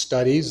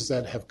studies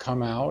that have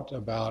come out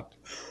about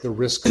the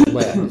risk of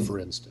lead, for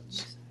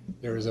instance.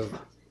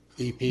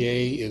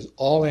 EPA is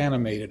all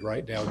animated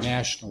right now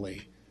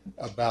nationally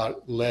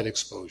about lead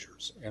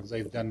exposures, and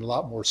they've done a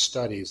lot more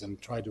studies and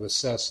tried to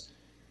assess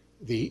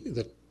the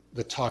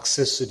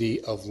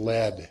toxicity of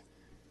lead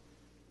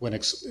when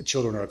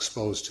children are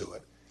exposed to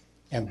it.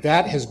 And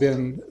that has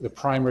been the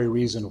primary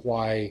reason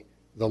why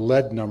the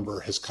lead number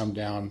has come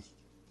down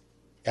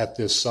at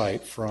this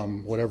site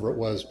from whatever it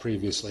was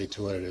previously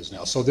to what it is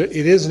now. So it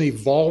is an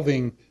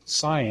evolving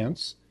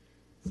science,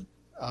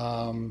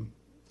 and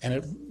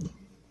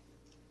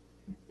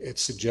it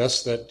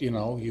suggests that,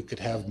 you could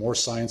have more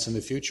science in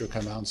the future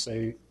come out and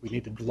say we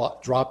need to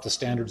drop the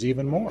standards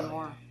even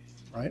more,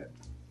 right?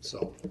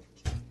 So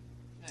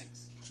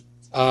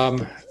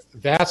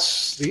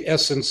that's the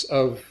essence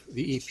of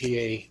the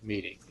EPA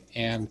meeting.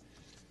 And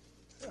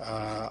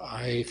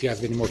if you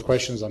have any more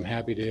questions, I'm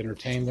happy to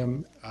entertain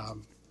them.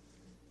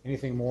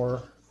 Anything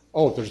more?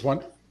 Oh, there's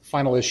one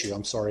final issue.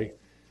 I'm sorry.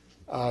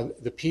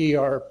 The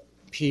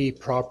PRP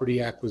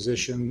property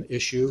acquisition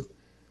issue.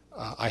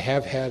 I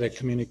have had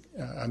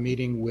a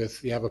meeting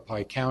with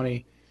Yavapai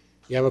County.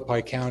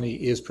 Yavapai County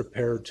is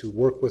prepared to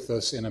work with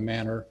us in a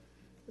manner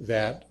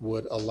that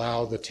would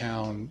allow the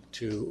town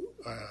to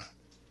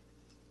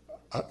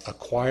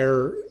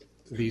acquire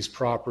these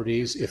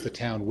properties, if the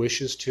town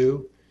wishes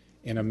to,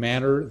 in a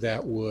manner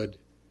that would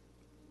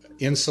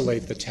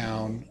insulate the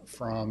town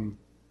from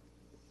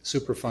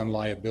Superfund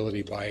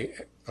liability by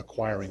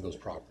acquiring those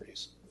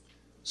properties.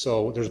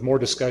 So there's more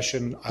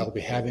discussion. I'll be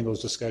having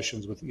those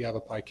discussions with the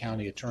Yavapai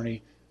County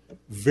attorney.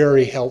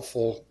 Very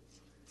helpful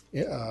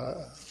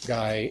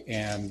guy,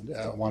 and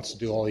wants to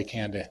do all he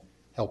can to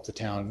help the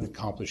town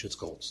accomplish its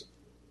goals.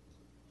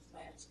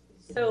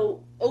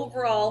 So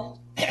overall,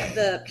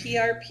 the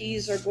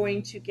PRPs are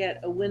going to get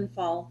a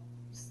windfall,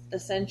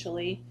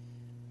 essentially.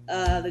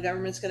 The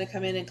government's going to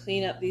come in and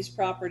clean up these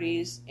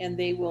properties, and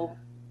they will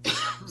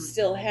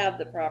still have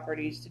the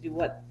properties to do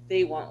what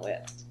they want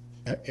with.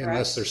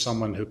 Unless there's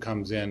someone who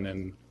comes in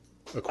and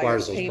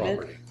acquires those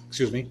properties.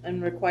 Excuse me?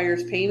 And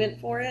requires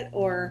payment for it,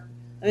 or,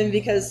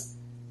 because...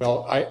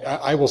 Well,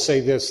 I will say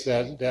this,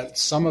 that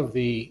some of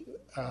the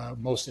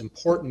most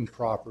important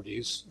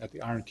properties at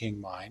the Iron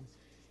King mine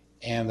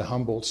and the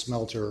Humboldt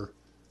smelter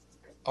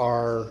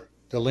are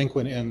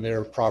delinquent in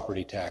their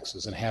property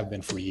taxes and have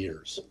been for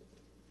years.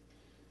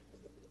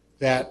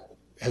 That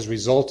has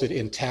resulted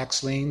in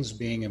tax liens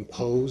being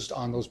imposed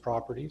on those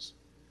properties.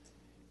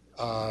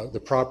 The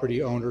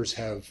property owners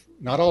have,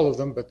 not all of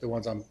them, but the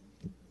ones I'm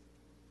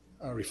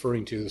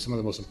referring to, some of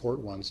the most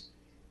important ones,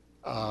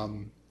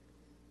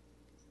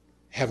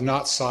 have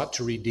not sought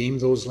to redeem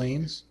those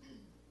liens,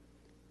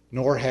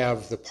 nor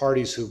have the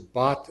parties who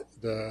bought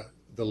the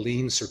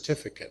lien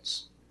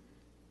certificates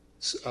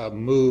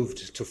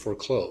moved to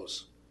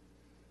foreclose.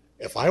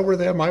 If I were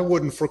them, I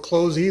wouldn't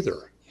foreclose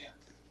either.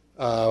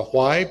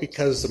 Why?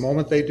 Because the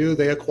moment they do,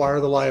 they acquire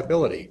the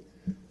liability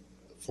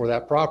for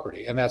that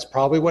property. And that's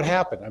probably what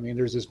happened. I mean,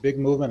 there's this big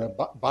movement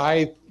of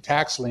buy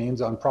tax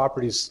liens on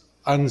properties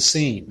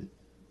unseen.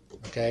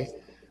 Okay?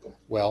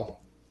 Well,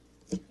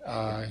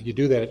 you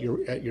do that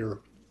at your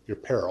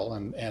peril,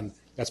 and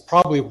that's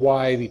probably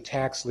why the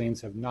tax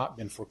liens have not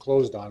been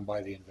foreclosed on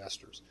by the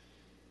investors.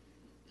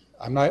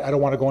 I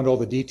don't want to go into all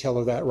the detail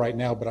of that right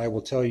now, but I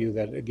will tell you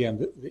that, again,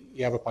 the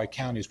Yavapai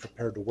County is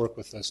prepared to work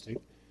with us to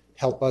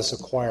help us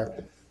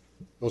acquire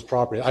those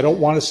properties. I don't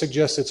want to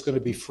suggest it's going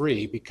to be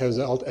free, because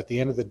at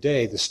the end of the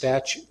day, the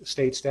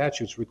state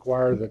statutes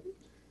require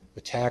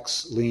the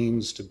tax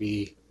liens to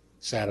be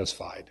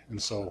satisfied.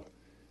 And so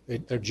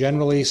they're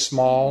generally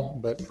small,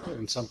 but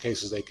in some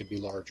cases they could be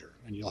larger.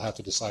 And you'll have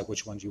to decide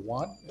which ones you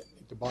want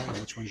to buy and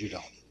which ones you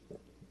don't.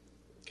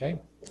 Okay?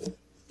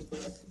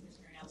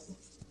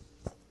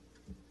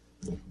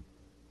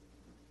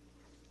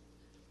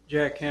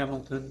 Jack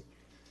Hamilton.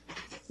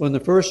 When the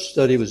first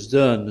study was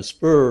done, the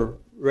spur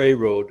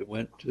railroad that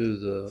went to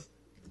the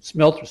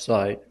smelter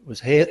site was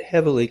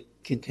heavily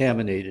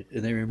contaminated,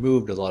 and they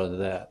removed a lot of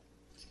that.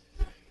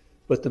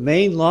 But the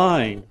main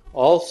line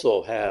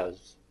also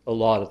has a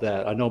lot of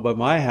that. I know by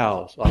my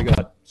house, I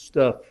got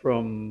stuff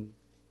from,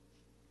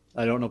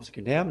 I don't know if it's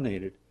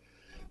contaminated,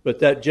 but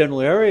that general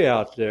area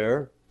out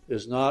there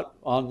is not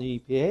on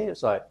the EPA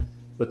site.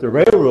 But the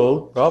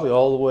railroad, probably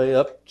all the way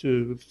up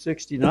to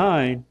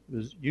 69,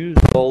 was used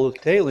all the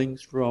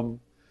tailings from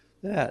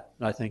that.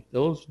 And I think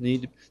those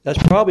need to,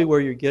 that's probably where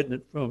you're getting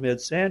it from Ed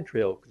Sand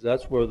Trail, because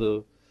that's where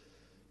the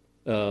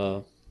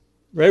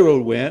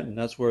railroad went, and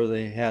that's where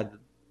they had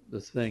the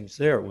things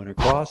there, went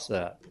across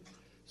that.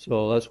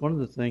 So that's one of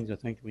the things I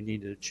think we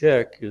need to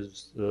check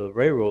is the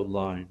railroad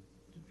line,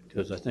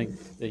 because I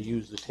think they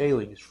use the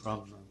tailings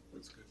from the.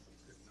 That's good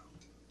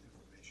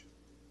information.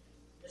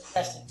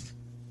 Testing.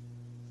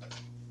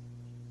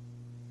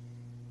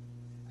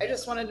 I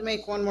just wanted to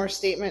make one more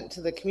statement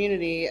to the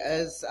community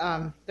as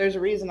there's a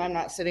reason I'm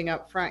not sitting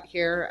up front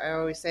here. I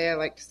always say I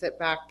like to sit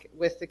back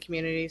with the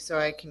community so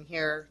I can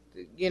hear,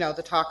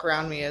 the talk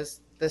around me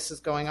as this is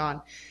going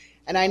on.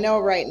 And I know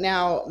right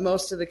now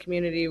most of the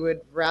community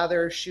would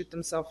rather shoot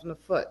themselves in the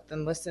foot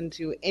than listen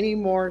to any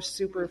more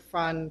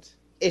Superfund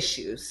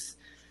issues.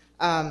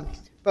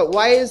 But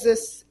why is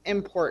this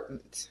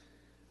important?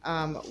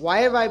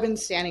 Why have I been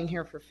standing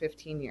here for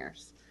 15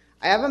 years?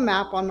 I have a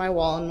map on my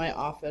wall in my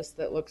office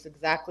that looks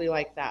exactly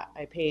like that.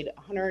 I paid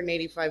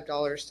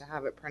 $185 to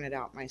have it printed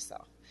out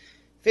myself.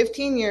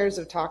 15 years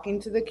of talking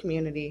to the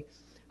community,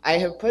 I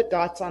have put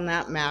dots on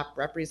that map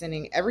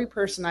representing every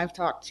person I've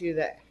talked to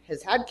that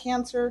has had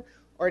cancer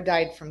or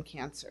died from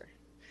cancer.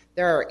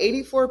 There are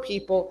 84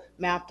 people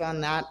mapped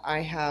on that. I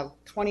have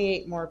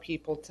 28 more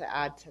people to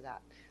add to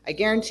that. I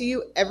guarantee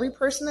you every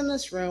person in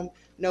this room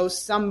knows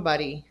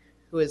somebody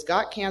who has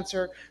got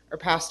cancer or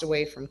passed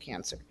away from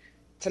cancer.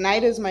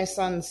 Tonight is my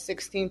son's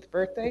 16th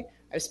birthday.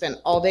 I've spent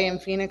all day in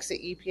Phoenix at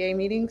EPA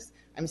meetings.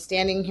 I'm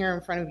standing here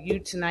in front of you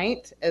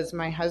tonight as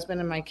my husband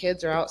and my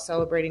kids are out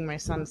celebrating my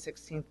son's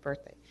 16th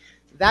birthday.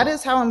 That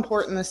is how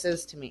important this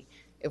is to me.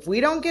 If we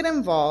don't get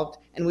involved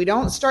and we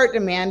don't start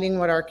demanding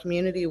what our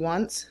community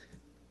wants,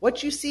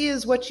 what you see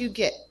is what you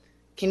get.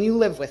 Can you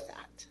live with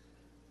that?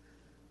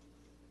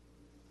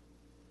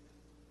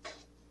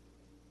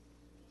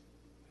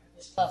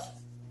 It's tough.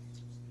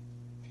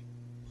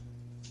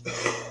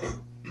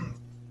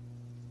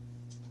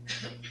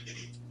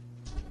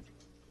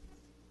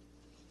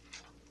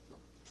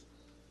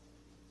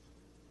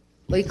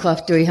 Lee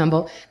Clough, Dewey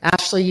Humboldt.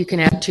 Ashley, you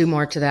can add two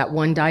more to that.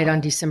 One died on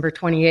December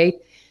 28th,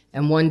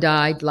 and one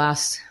died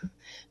last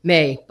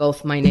May,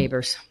 both my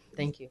neighbors.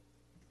 Thank you.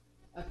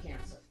 Of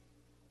cancer.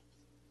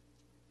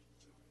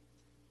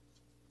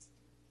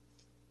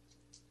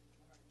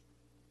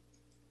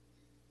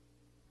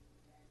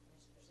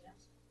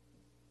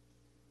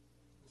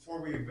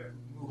 Before we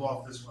move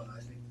off this one,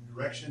 I think the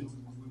direction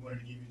we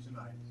wanted to give you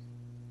tonight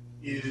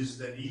is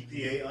that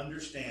EPA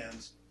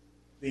understands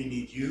they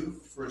need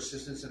you for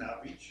assistance and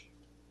outreach.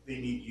 They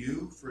need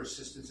you for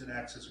assistance in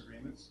access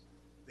agreements.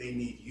 They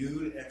need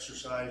you to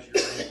exercise your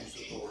land use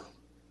authority.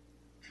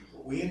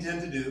 What we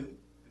intend to do,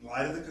 in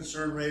light of the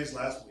concern raised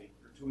last week,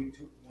 or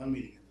one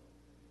meeting ago,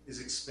 is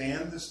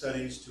expand the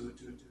studies to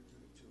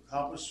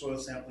accomplish soil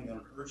sampling on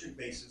an urgent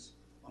basis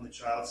on the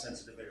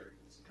child-sensitive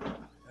areas.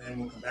 And then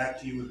we'll come back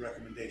to you with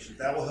recommendations.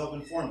 That will help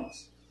inform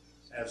us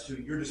as to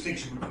your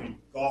distinction between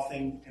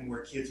golfing and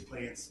where kids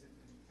play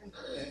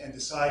and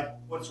decide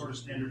what sort of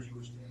standards you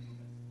wish to implement.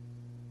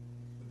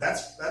 But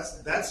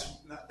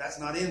that's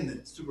not in the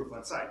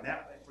Superfund site. Now,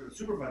 for the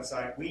Superfund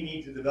site, we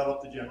need to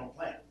develop the general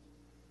plan.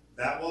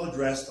 That will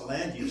address the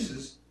land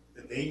uses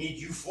that they need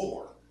you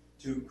for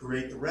to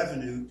create the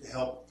revenue to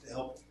help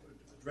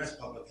address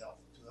public health,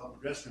 to help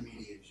address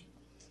remediation.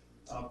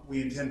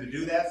 We intend to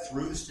do that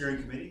through the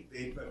steering committee.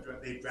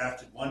 They've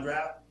drafted one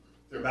draft.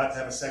 They're about to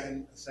have a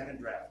second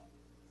draft.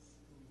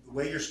 The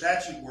way your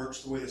statute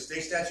works, the way the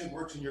state statute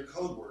works and your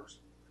code works,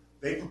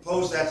 they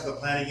propose that to the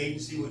planning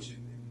agency, which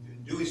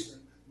in Dewey's,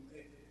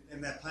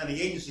 and that planning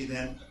agency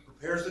then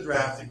prepares the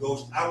draft that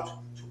goes out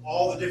to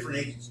all the different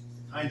agencies.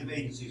 The kinds of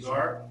agencies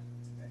are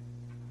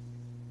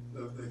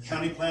the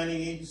county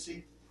planning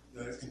agency,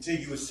 the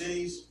contiguous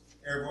cities,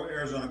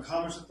 Arizona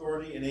Commerce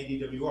Authority, and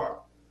ADWR.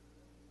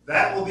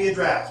 That will be a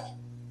draft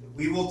that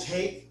we will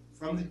take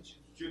from the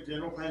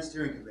General Plan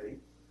Steering Committee.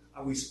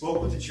 We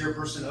spoke with the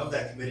chairperson of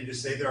that committee to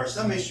say there are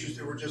some issues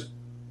that were just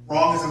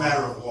wrong as a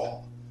matter of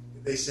law.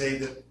 They say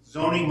that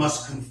zoning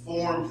must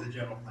conform to the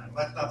general plan.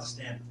 Well, that's not the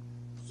standard.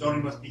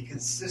 Zoning must be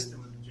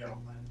consistent with the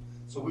general plan.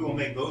 So we will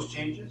make those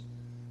changes.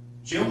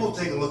 Jim will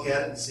take a look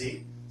at it and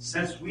see.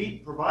 Since we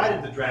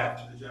provided the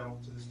draft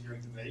to the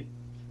steering committee,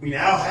 we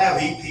now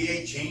have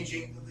EPA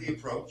changing the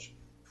approach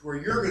to where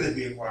you're going to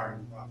be acquiring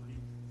the property.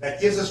 That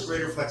gives us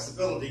greater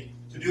flexibility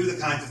to do the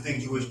kinds of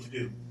things you wish to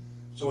do.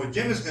 So what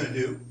Jim is going to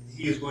do,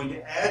 he is going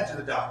to add to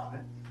the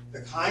document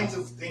the kinds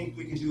of things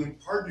we can do in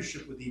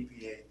partnership with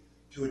EPA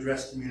to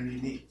address community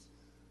needs.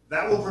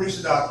 That will produce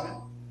a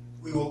document.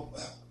 We will,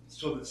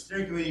 so the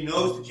steering committee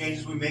knows the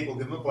changes we make. We'll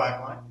give them a black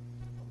line.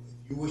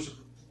 If you wish a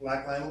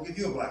black line, we'll give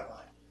you a black line.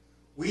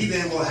 We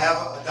then will have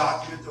a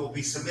document that will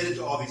be submitted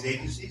to all these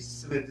agencies,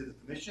 submitted to the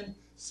commission,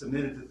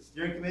 submitted to the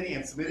steering committee,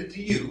 and submitted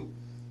to you,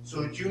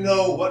 so that you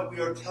know what we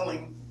are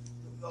telling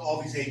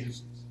all these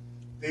agencies.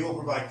 They will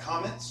provide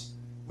comments.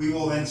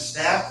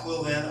 Staff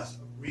will then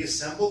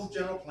reassemble the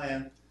general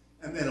plan,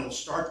 and then it will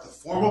start the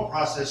formal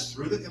process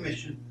through the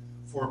commission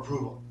for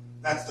approval.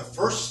 That's the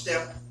first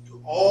step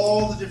to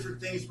all the different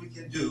things we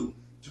can do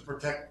to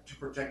protect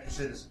the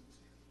citizens.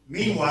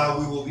 Meanwhile,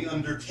 we will be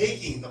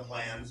undertaking the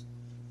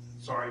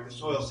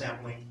soil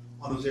sampling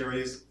on those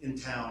areas in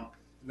town,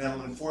 and that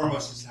will inform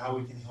us as to how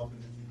we can help in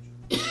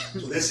the future.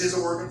 So this is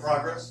a work in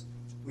progress.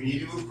 We need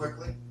to move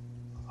quickly.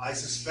 I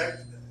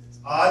suspect it's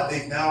odd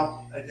they've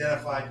now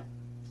identified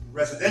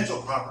residential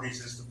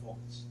properties as the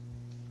focus.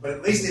 But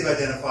at least they've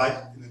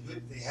identified,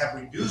 they have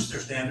reduced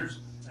their standards.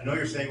 I know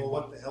you're saying, well,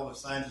 what the hell are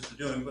scientists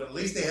doing? But at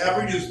least they have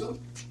reduced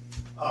them.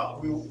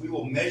 We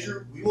will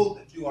measure, we will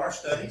do our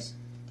studies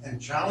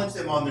and challenge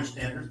them on their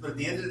standards. But at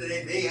the end of the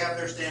day, they have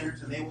their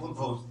standards and they will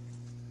impose them.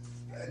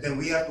 Then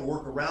we have to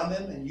work around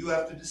them, and you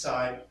have to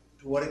decide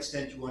to what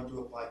extent you want to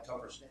apply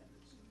tougher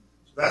standards.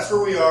 So that's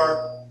where we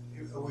are.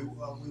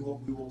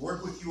 We will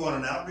work with you on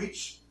an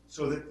outreach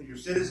so that your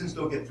citizens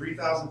don't get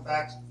 3,000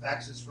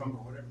 faxes from,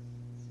 or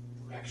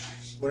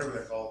whatever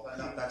they're called.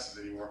 Not faxes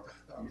anymore.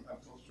 I'm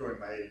showing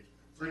my age.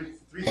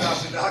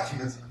 3,000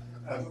 documents.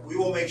 We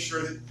will make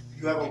sure that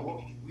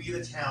we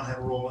the town have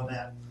a role in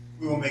that.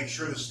 We will make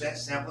sure the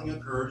sampling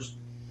occurs,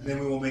 and then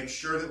we will make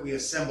sure that we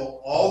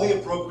assemble all the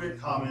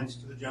appropriate comments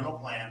to the general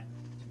plan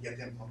to get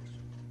them published.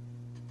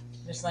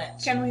 Ms.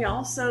 Lance. Can we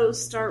also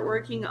start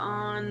working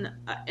on,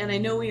 and I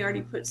know we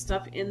already put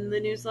stuff in the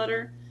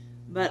newsletter,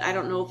 but I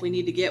don't know if we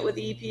need to get with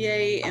the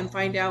EPA and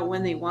find out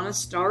when they want to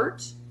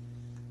start.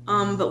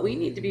 But we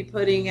need to be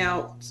putting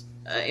out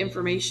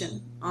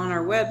information on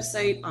our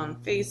website, on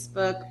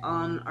Facebook,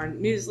 on our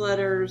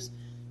newsletters,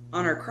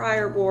 on our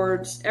crier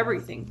boards,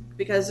 everything.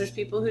 Because there's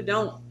people who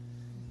don't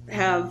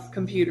have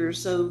computers,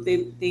 so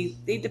they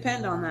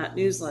depend on that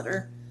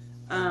newsletter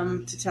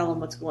to tell them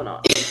what's going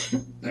on.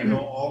 I know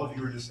all of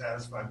you are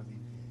dissatisfied with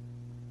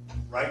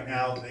EPA. Right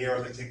now, they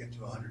are the ticket to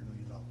 $100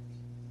 million.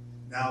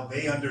 Now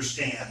they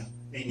understand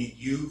they need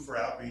you for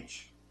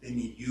outreach. They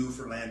need you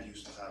for land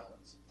use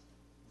entitlements.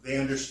 They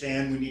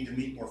understand we need to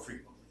meet more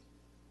frequently.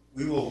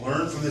 We will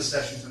learn from this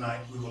session tonight.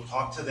 We will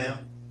talk to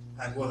them.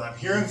 And what I'm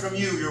hearing from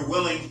you, you're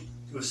willing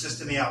to assist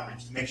in the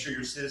outreach to make sure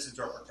your citizens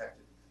are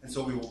protected. And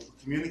so we will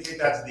communicate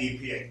that to the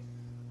EPA.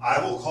 I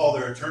will call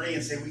their attorney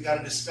and say, we got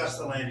to discuss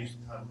the land use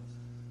entitlements.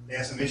 They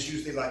have some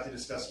issues they'd like to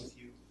discuss with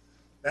you.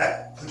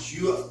 That puts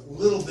you a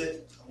little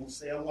bit, I won't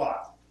say a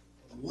lot,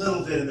 a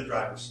little bit in the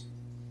driver's seat.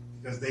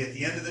 Because they, at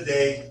the end of the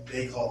day,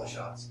 they call the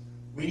shots.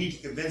 We need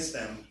to convince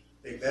them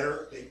they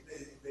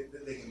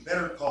can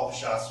better call the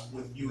shots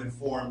with you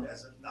informed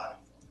as not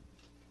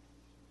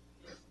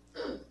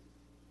informed.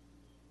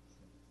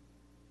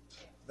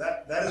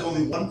 That is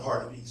only one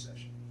part of each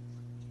session.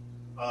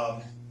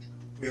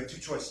 We have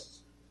two choices.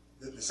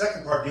 The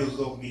second part deals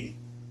with open meeting.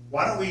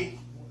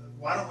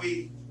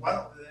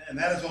 And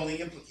that is only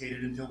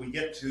implicated until we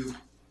get to,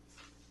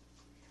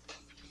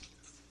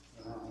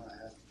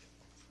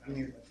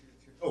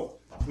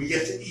 we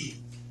get to E.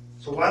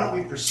 So why don't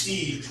we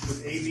proceed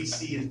with A, B,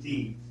 C, and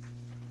D,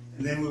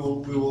 and then we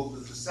will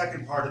the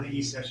second part of the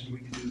E session we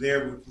can do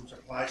there, which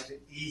applies to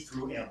E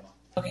through M.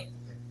 Okay.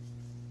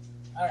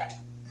 All right.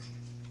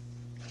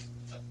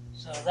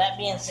 So that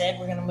being said,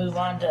 we're going to move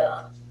on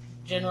to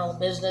general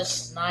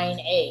business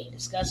 9A,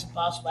 discuss and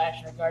possible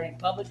action regarding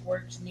public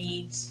works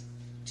needs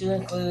to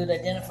include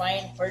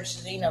identifying,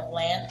 purchasing of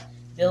land,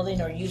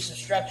 building or use of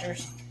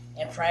structures,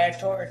 and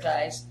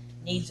prioritize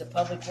needs of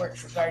public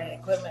works regarding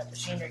equipment,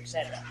 machinery,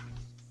 etc.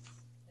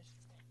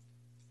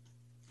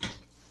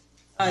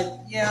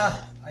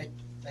 Yeah, I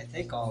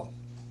think I'll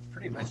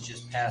pretty much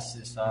just pass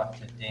this off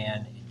to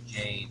Dan and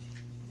Jade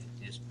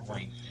at this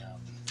point.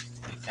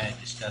 We kind of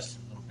discussed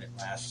it a little bit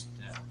last,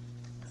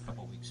 a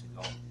couple weeks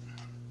ago.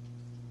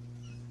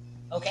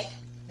 Okay,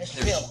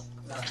 Mr. Field.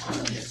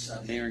 Yes,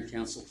 Mayor and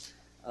Council.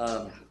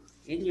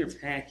 In your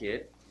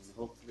packet, and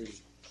hopefully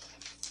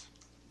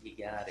you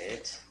got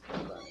it.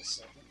 Hold on a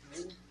second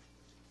here.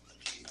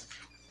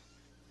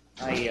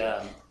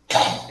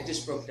 I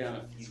just broke down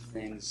a few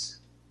things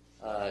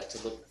to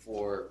look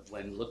for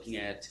when looking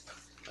at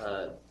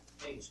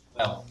Page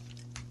 12.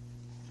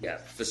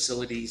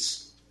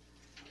 facilities,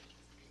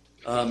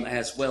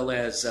 as well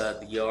as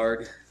the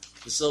yard,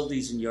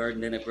 facilities and yard,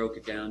 and then I broke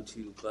it down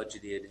to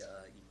budgeted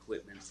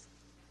equipment.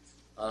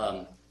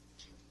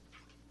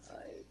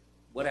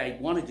 What I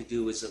wanted to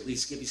do is at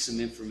least give you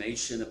some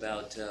information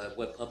about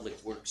what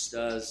Public Works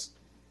does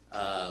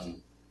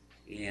and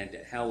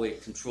how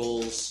it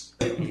controls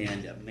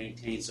and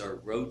maintains our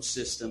road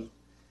system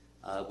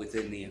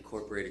within the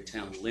incorporated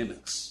town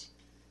limits.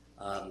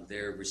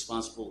 They're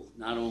responsible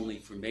not only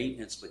for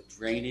maintenance, but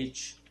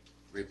drainage,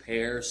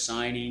 repair,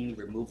 signing,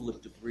 removal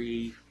of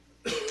debris,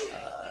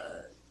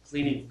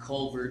 cleaning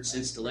culverts,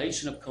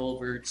 installation of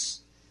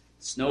culverts,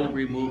 snow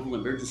removal,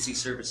 emergency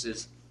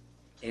services,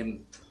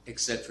 and et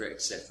cetera,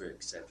 et cetera,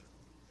 et cetera.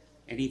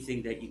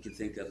 Anything that you can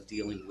think of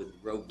dealing with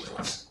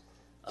roadways.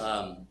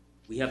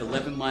 We have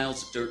 11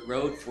 miles of dirt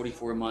road,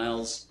 44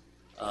 miles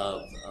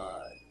of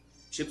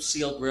chip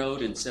sealed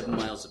road, and 7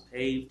 miles of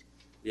paved.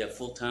 We have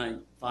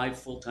 5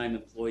 full-time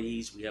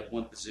employees. We have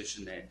 1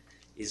 position that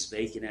is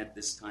vacant at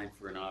this time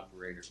for an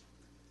operator,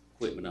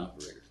 equipment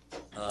operator.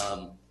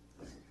 I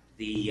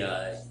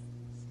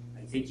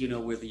think you know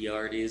where the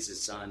yard is.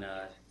 It's on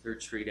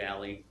 3rd Street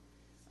Alley.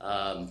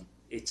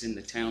 It's in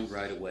the town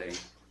right away.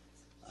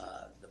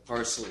 The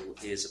parcel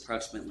is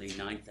approximately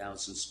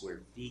 9,000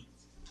 square feet.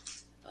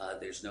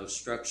 There's no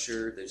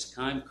structure. There's a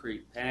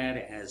concrete pad.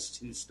 It has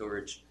 2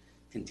 storage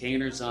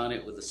containers on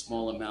it with a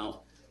small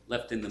amount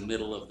left in the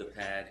middle of the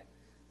pad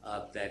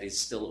that is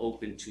still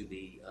open to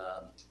the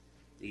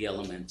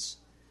elements.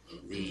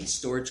 The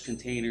storage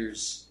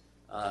containers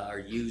are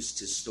used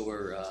to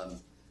store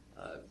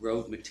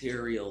road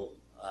material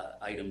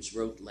items,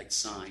 road like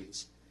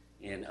signs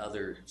and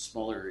other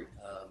smaller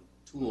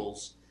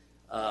tools.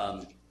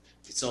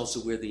 It's also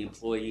where the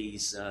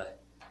employees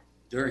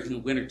during the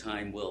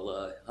wintertime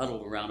will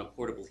huddle around a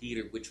portable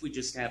heater, which we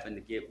just happened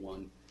to get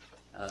one.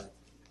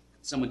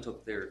 Someone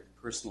took their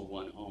personal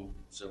one home,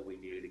 so we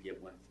needed to get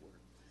one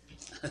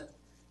for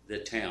the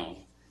town.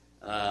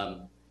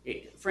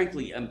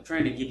 Frankly, I'm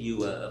trying to give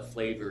you a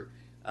flavor.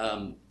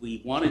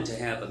 We wanted to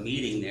have a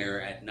meeting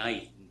there at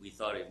night, and we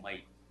thought it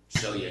might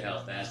show you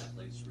how bad the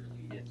place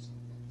really is.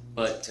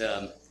 But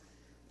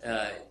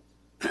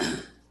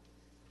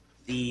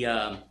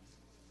the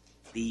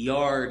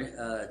yard,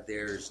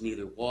 there's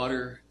neither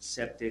water,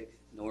 septic,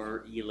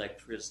 nor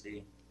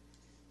electricity.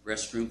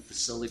 Restroom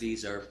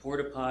facilities are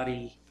porta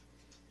potty,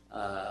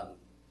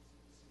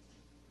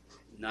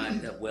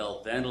 not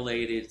well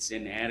ventilated, it's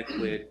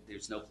inadequate,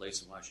 there's no place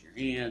to wash your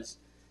hands.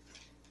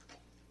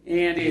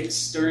 And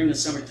it's during the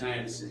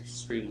summertime it's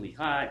extremely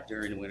hot,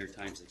 during the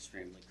wintertime it's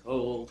extremely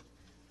cold.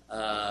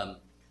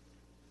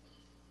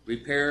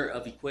 Repair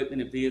of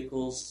equipment and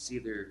vehicles is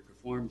either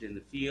performed in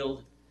the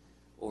field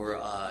or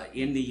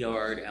in the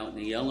yard, out in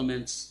the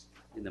elements,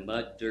 in the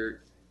mud,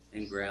 dirt,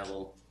 and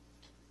gravel.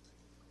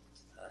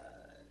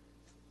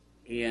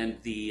 And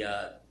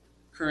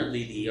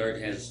currently the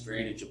yard has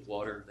drainage of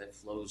water that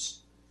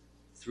flows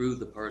through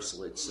the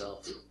parcel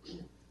itself.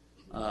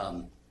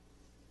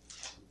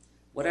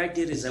 What I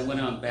did is I went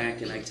on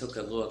back and I took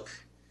a look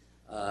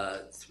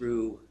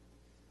through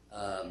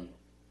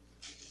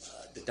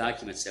the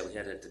documents that we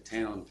had at the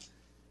town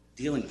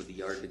dealing with the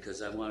yard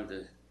because I wanted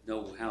to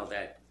know how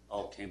that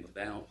all came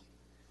about.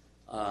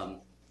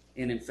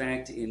 And in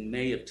fact, in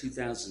May of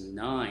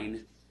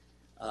 2009,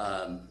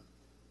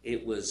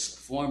 it was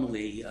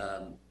formally,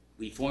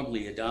 we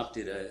formally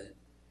adopted a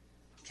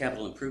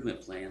capital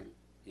improvement plan,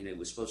 and it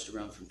was supposed to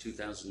run from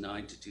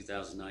 2009 to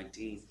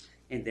 2019,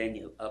 and then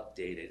you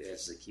update it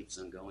as it keeps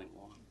on going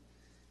along,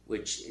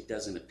 which it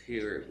doesn't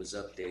appear it was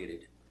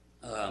updated.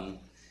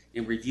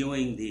 In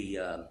reviewing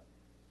the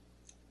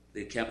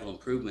capital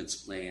improvements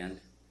plan,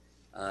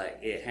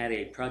 it had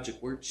a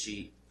project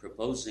worksheet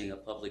proposing a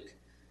public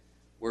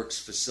works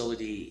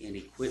facility and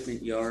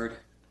equipment yard.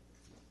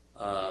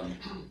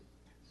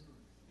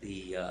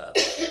 The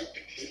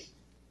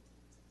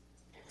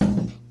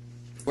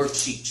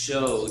worksheet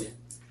showed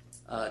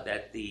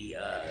that the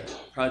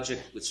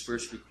project was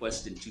first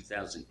requested in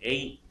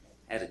 2008,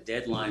 had a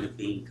deadline of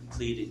being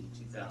completed in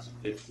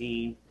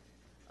 2015.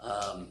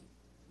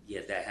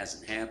 Yet that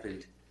hasn't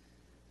happened.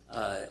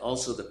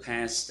 Also, the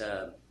past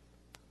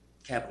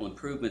capital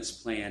improvements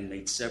plan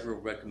made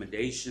several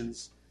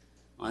recommendations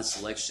on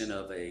selection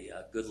of a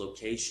good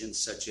location,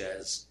 such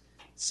as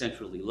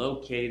centrally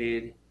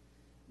located,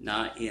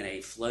 not in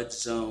a flood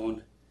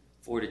zone,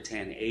 4 to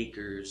 10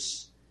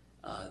 acres.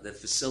 The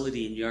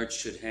facility and yard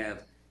should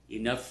have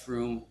enough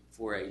room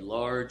for a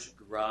large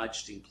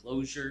garaged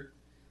enclosure,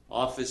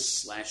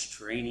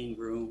 office/training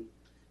room,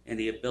 and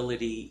the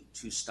ability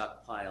to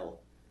stockpile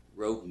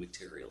road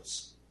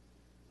materials.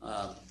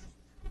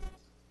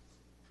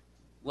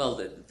 Well,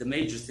 the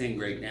major thing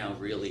right now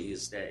really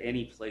is that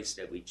any place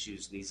that we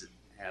choose needs to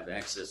have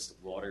access to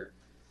water,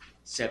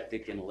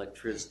 septic, and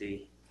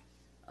electricity.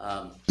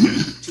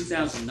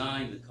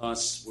 2009, the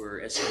costs were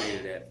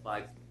estimated at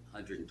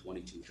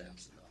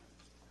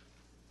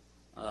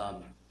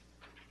 $522,000.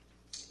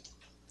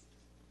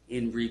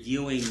 In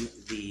reviewing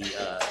the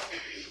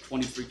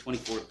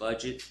 23-24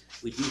 budget,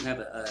 we do have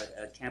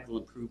a capital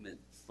improvement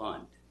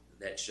fund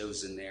that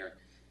shows in there.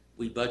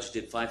 We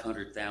budgeted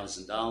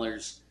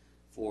 $500,000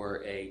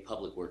 for a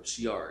public works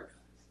yard.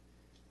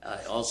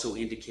 I also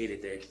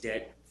indicated that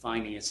debt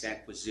financed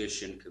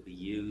acquisition could be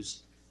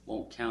used,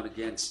 won't count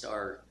against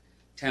our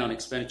town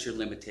expenditure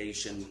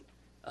limitation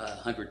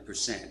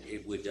 100%.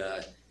 It would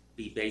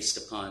be based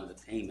upon the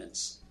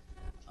payments.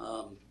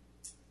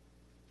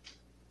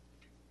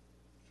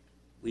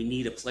 We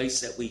need a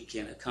place that we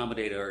can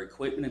accommodate our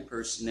equipment and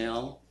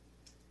personnel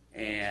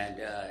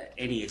and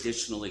any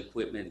additional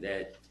equipment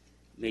that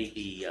may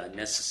be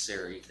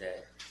necessary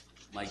that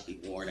might be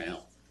worn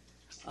out.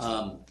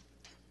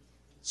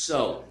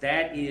 So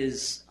that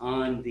is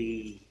on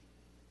the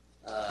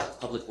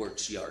Public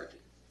Works yard.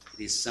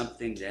 It is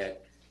something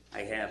that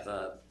I have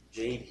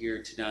Jade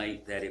here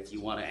tonight that if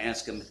you want to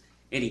ask him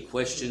any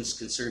questions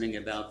concerning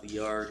about the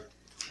yard,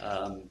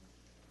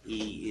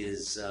 he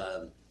is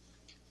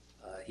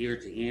here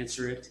to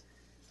answer it.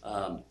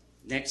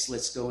 Next,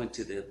 let's go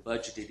into the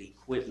budgeted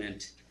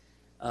equipment.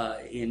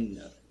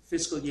 In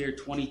fiscal year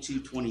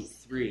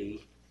 22-23,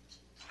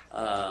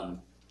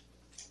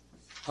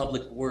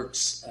 Public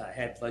Works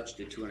had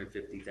budgeted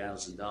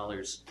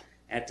 $250,000.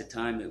 At the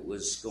time, it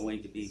was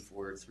going to be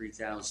for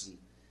 30,000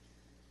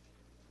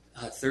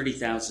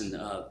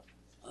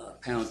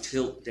 pound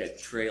tilt deck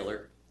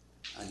trailer,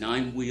 a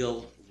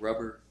 9-wheel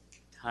rubber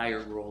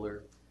tire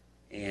roller,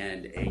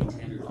 and a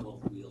 10 or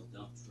 12-wheel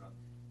dump truck.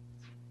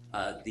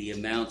 The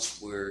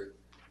amounts were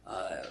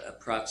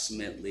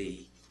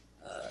approximately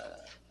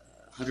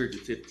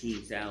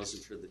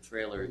 $115,000 for the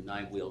trailer and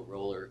 9-wheel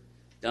roller.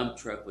 Dump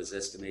truck was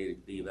estimated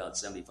to be about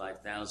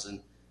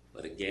 $75,000,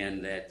 but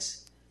again,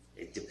 it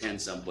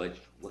depends on what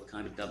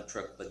kind of dump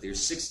truck. But there's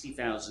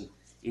 $60,000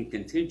 in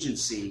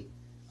contingency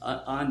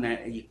on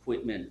that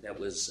equipment that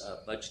was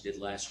budgeted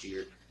last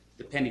year,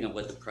 depending on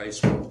what the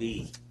price would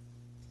be.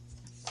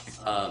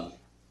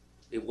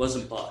 It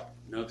wasn't bought.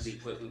 None of the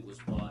equipment was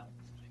bought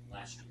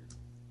last year.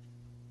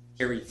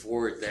 Carrying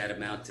forward that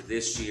amount to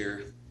this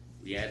year,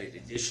 we added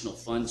additional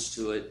funds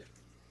to it.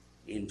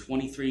 In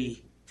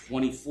 23-24,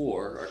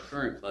 our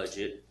current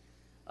budget,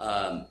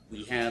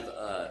 we have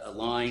a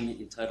line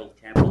entitled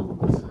Capital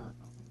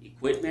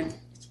Equipment.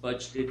 It's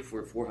budgeted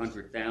for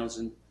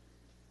 $400,000.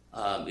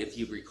 If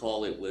you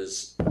recall, it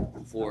was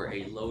for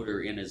a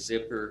loader and a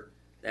zipper.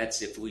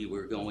 That's if we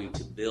were going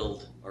to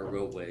build our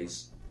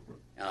roadways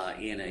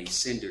in a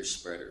cinder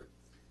spreader.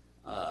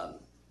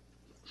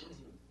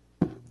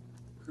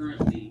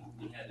 Currently,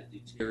 we have a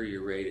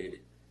deteriorated,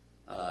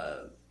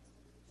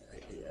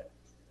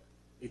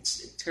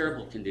 it's a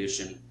terrible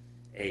condition,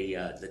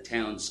 the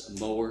town's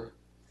mower,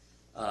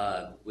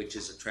 which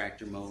is a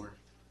tractor mower.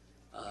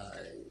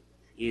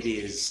 It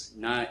is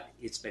not,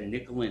 it's been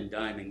nickel and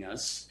diming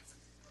us.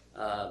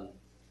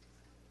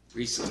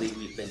 Recently,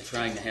 we've been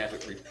trying to have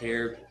it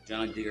repaired.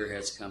 John Deere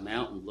has come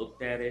out and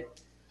looked at it.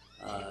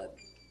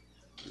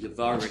 We've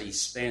already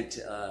spent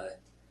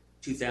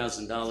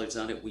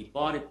 $2,000 on it. We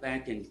bought it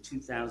back in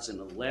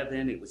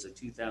 2011. It was a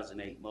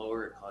 2008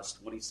 mower. It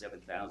cost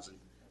 $27,000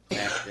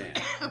 back then.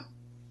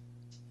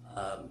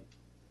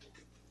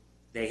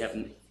 They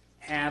have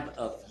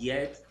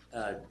yet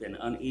been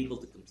unable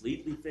to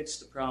completely fix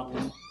the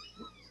problem.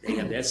 They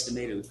have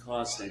estimated it would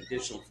cost an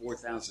additional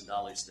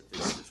 $4,000 to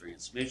fix the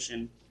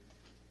transmission.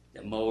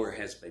 The mower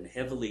has been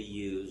heavily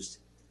used,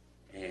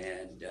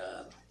 and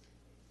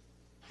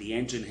the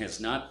engine has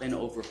not been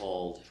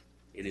overhauled.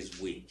 It is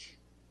weak.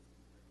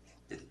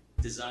 The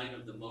design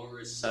of the mower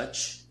is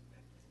such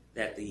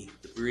that the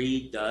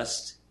debris,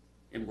 dust,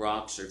 and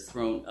rocks are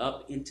thrown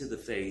up into the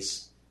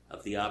face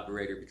of the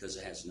operator because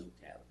it has no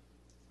cab.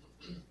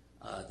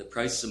 The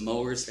price of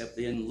mowers have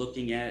been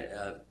looking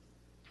at,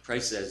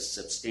 price has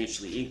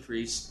substantially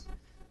increased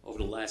over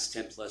the last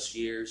 10 plus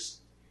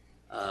years.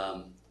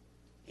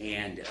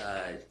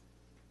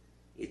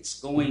 It's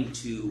going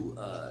to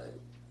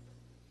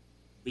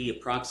be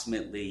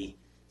approximately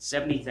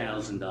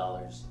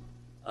 $70,000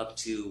 up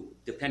to,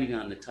 depending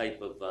on the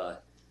type of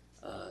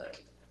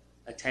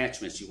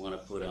attachments you want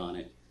to put on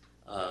it.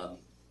 I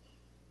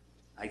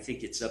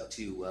think it's up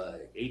to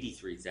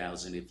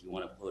 $83,000 if you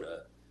want to put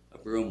a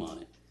broom on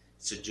it.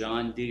 It's a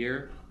John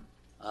Deere.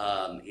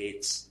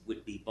 It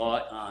would be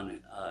bought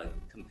on a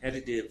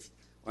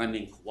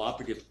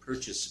cooperative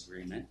purchase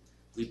agreement.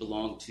 We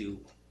belong to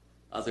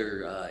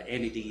other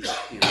entities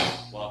in a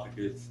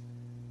cooperative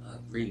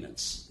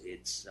agreements.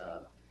 It's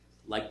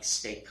like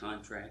state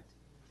contract.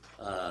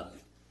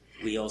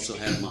 We also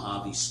have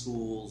Mojave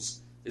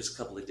Schools. There's a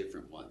couple of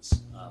different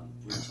ones.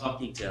 We're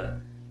talking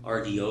to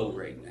RDO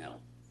right now.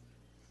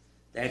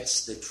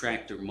 That's the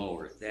tractor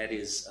mower. That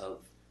is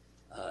of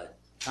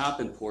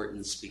top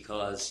importance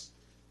because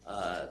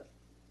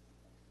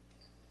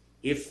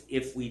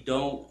if we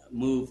don't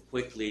move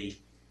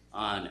quickly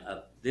on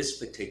this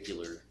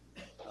particular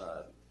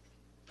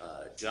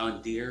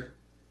John Deere,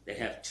 they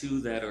have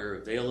two that are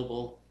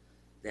available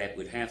that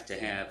would have to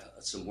have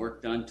some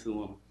work done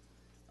to them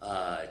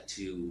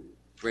to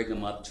bring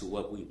them up to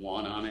what we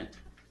want on it.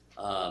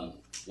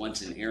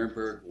 One's in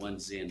Ehrenberg,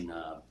 one's in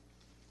not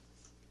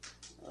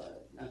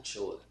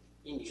Showa,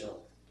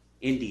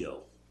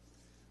 Indio.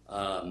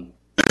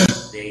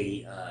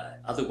 They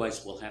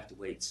otherwise we'll have to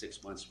wait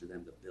 6 months for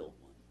them to build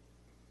one.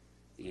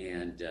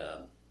 And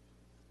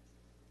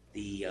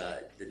the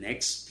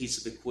next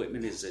piece of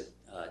equipment is a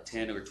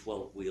 10 or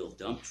 12 wheel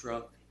dump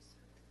truck.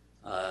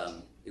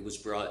 It was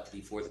brought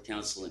before the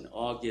council in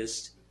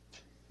August.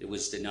 It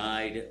was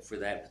denied for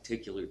that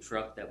particular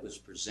truck that was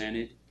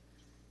presented.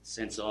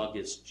 Since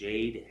August,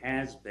 Jade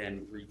has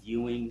been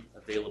reviewing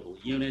available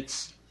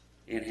units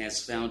and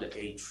has found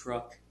a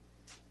truck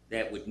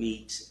that would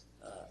meet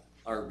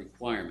our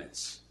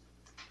requirements.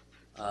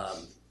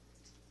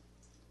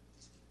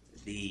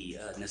 The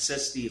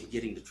necessity of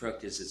getting the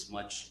truck is it's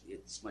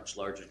much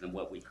larger than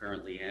what we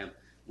currently have.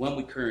 One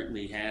we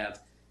currently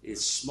have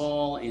is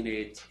small and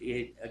it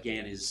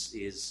again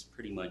is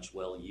pretty much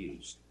well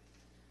used.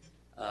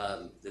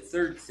 The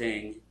third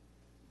thing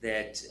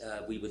that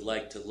we would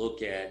like to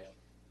look at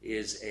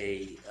is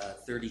a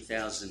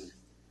 30,000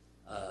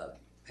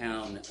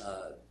 pound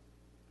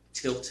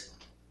tilt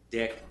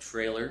deck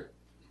trailer.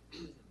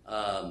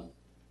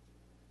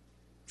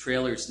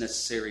 Trailers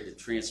necessary to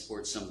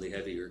transport some of the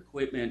heavier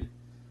equipment.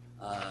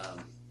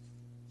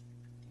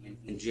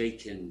 And Jay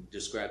can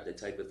describe the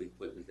type of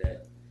equipment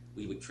that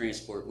we would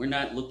transport. We're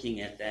not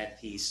looking at that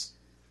piece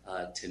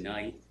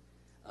tonight.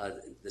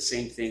 The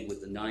same thing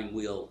with the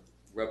 9-wheel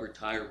rubber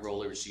tire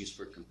rollers used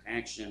for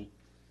compaction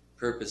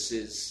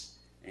purposes.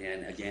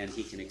 And again,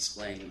 he can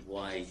explain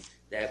why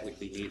that would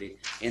be needed.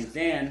 And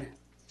then,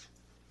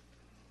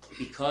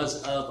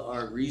 because of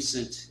our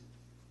recent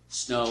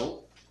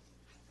snow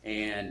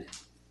and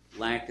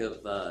lack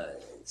of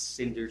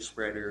cinder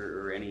spreader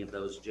or any of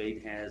those,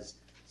 Jade has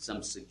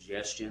some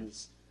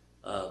suggestions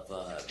of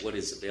what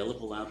is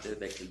available out there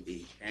that can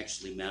be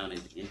actually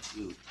mounted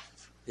into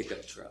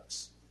pickup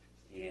trucks.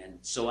 And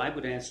so I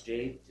would ask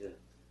Jade to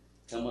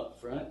come up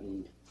front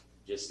and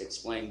just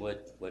explain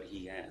what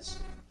he has.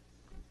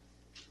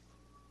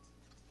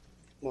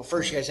 Well,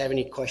 first, you guys have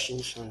any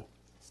questions on?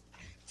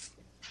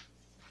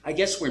 I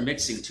guess we're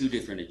mixing two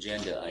different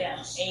agenda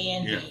items. Yeah, A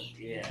and B.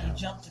 Yeah. You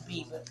jump to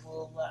B, but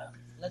we'll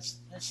let's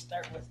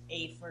start with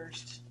A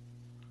first,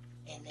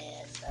 and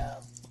then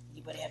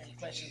anybody have any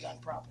questions on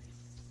property?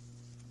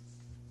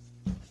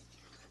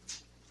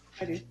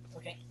 I do.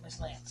 Okay, Ms.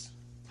 Lance.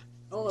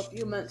 Oh, a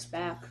few months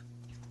back,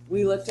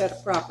 we looked at a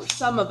property.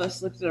 Some of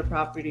us looked at a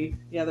property.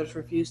 The others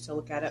refused to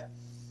look at it.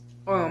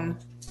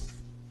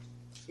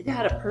 It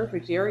had a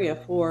perfect area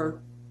for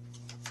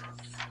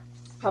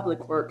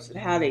public works. It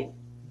had a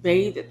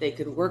bay that they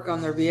could work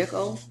on their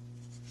vehicle.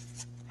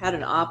 Had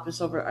an office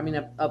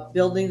a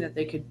building that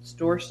they could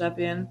store stuff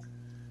in.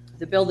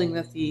 The building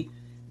that the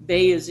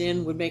bay is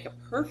in would make a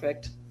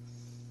perfect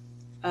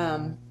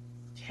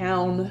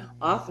town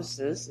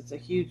offices. It's a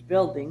huge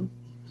building.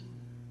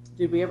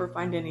 Did we ever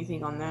find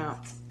anything on that?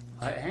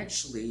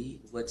 Actually,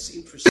 what's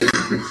interesting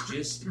is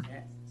just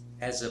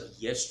as of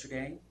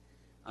yesterday,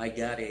 I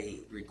got a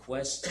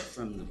request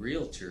from the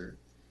realtor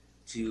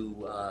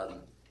to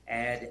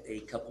add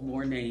a couple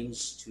more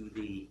names to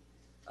the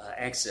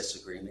access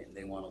agreement, and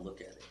they want to look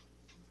at it,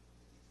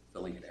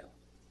 filling it out.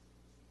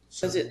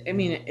 So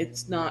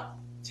it's not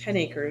 10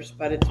 acres,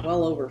 but it's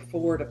well over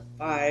 4 to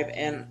 5,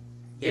 and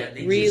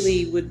it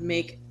really would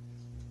make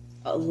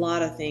a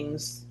lot of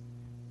things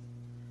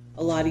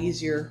a lot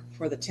easier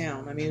for the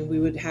town. I mean, we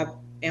would have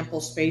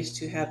ample space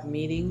to have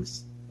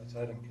meetings. That's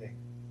item K.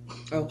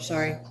 Oh,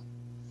 sorry.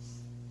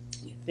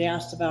 They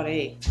asked about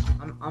A.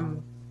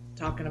 I'm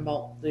talking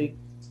about the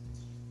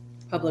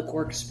public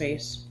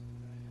workspace.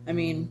 I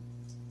mean,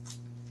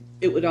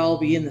 it would all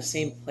be in the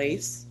same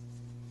place.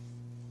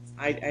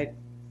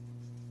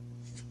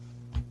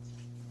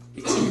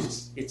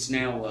 It's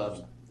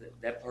now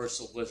that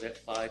parcel was at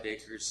 5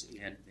 acres,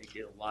 and they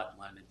did a lot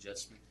line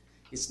adjustment.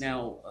 It's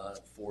now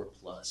 4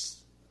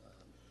 plus.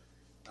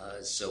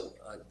 So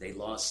they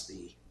lost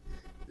the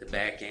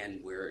back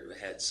end where it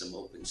had some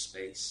open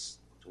space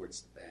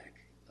towards the back.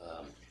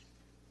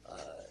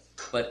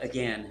 But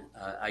again,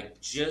 I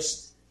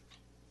just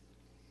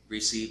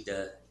received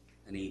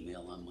an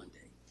email on Monday.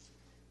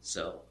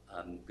 So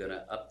I'm going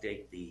to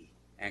update the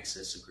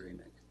access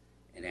agreement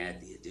and add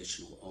the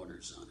additional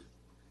owners on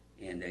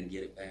it, and then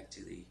get it back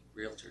to the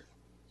realtor.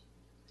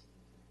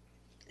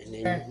 And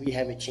then we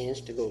have a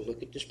chance to go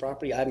look at this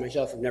property. I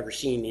myself have never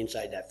seen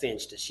inside that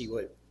fence to see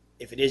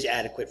if it is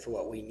adequate for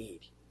what we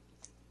need.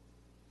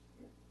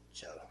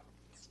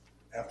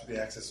 after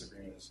the access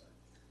agreement is signed.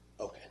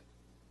 Okay.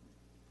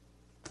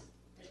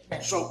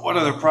 So what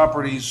other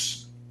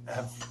properties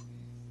have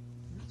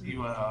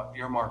you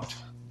earmarked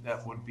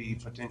that would be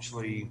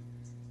potentially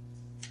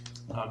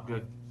a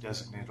good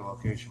designated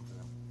location for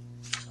them?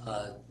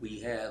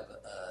 We have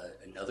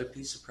another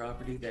piece of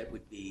property that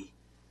would be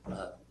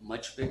a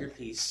much bigger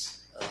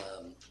piece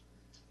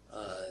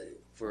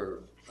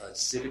for a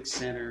civic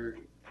center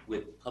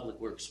with Public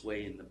Works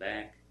Way in the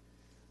back.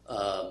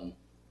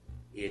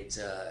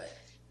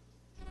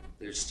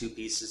 There's two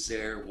pieces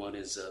there. One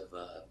is of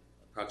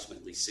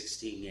approximately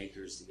 16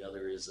 acres. The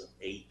other is of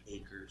 8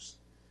 acres.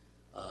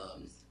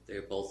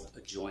 They're both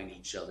adjoin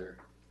each other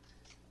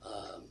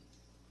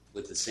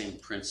with the same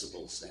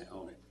principals that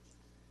own it.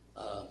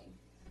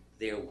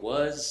 There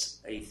was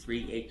a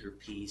 3-acre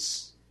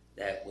piece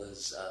that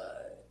was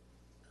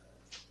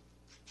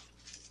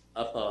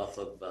up off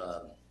of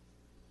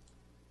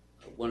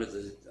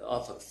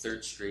off of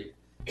 3rd Street.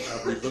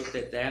 We looked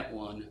at that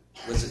one.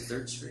 Was it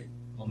 3rd Street?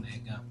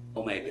 Omega.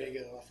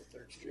 Omega off of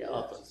 3rd Street. Yeah,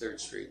 off of 3rd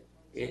Street.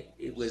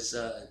 It was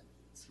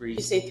 3.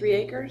 You say 3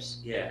 acres?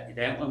 Yeah,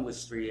 that one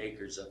was 3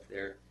 acres up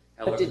there.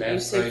 But didn't that you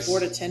say price- 4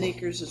 to 10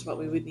 acres is what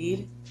we would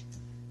need?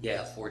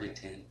 Yeah, 4 to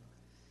 10.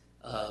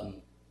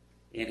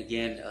 And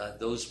again,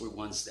 those were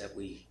ones that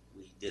we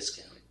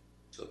discounted,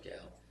 took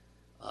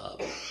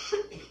out.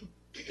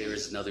 There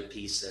is another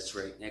piece that's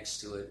right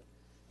next to it.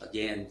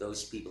 Again,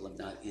 those people have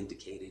not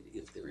indicated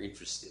if they're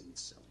interested in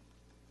selling.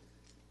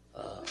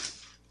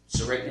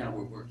 So right now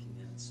we're working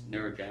on it's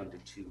narrowed down to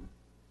 2,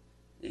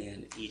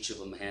 and each of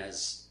them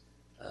has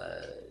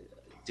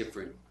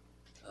different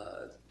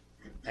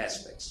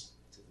aspects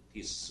to the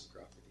pieces of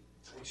property.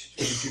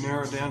 Did you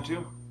narrow it down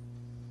to?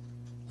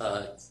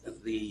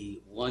 The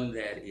one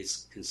that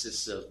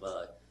consists of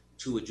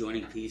 2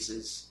 adjoining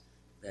pieces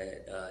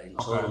that in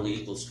total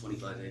equals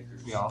 25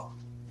 acres. Yeah.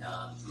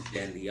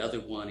 Then the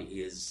other one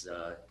is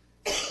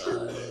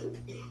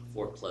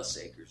 4+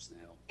 acres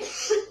now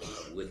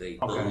with a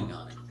building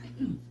on it.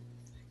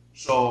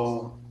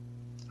 So,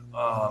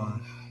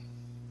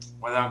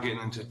 without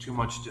getting into too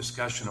much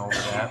discussion over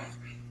that,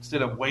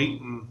 instead of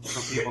waiting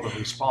for people to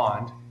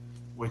respond,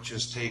 which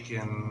has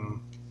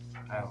taken,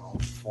 I don't know,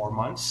 4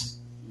 months,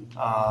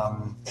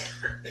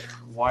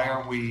 why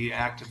aren't we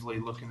actively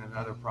looking at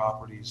other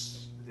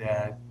properties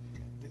that,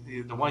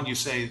 the one you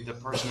say the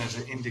person has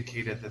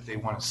indicated that they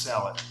want to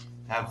sell it,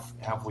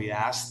 have we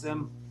asked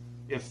them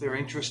if they're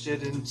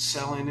interested in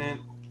selling it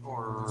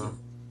or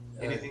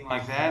anything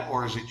like that,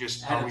 or is it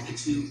just Out of the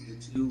two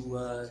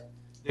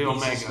the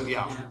Omega?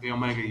 Yeah, the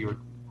Omega you were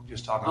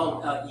just talking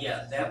about.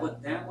 Yeah, that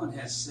one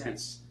has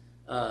since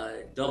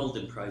doubled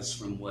in price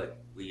from what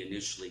we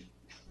initially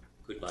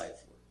could buy it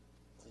for.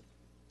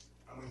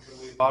 When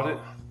we bought it?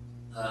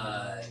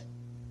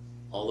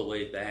 All the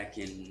way back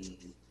in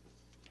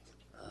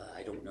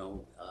I don't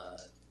know,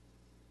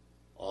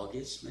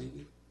 August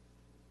maybe,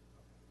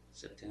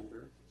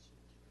 September.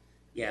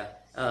 Yeah,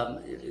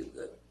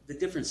 the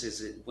difference is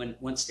that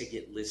once they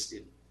get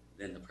listed,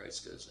 then the price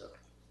goes up.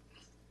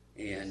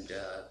 And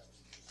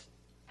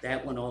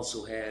that one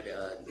also had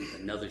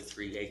another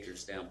 3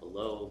 acres down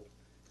below,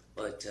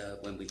 but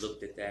when we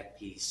looked at that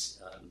piece,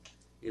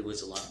 it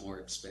was a lot more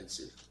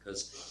expensive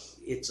because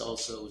it's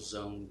also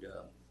zoned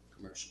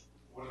commercial.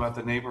 What about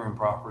the neighboring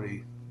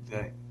property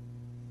that?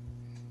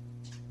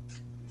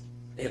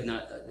 They have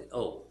not.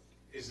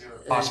 Is there a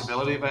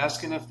possibility of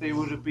asking if they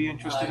would be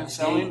interested in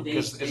selling?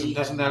 Because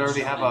doesn't that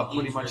already have a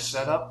pretty much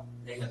setup?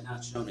 They have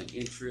not shown an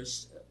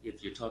interest.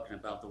 If you're talking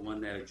about the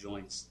one that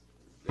adjoins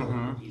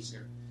the piece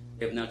there,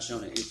 they have not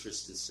shown an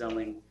interest in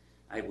selling.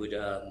 I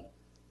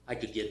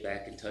could get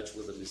back in touch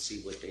with them and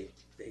see what they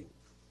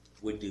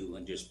would do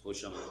and just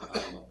push on them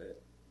a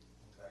bit.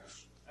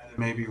 And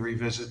maybe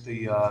revisit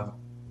the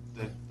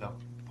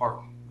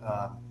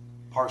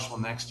parcel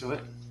next to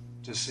it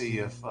to see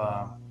if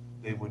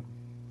they would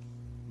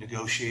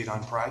negotiate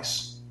on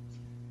price.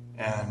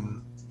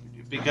 And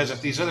because if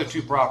these other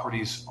 2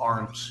 properties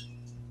aren't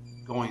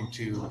going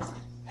to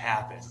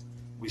happen,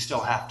 we still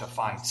have to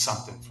find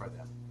something for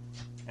them.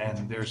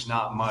 And there's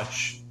not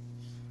much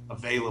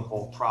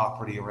available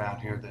property around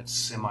here that's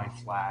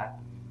semi-flat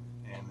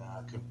and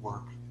could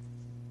work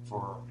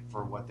for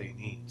what they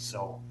need.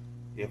 So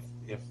if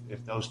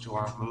those 2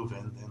 aren't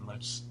moving, then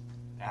let's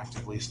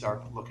actively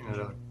start looking at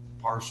other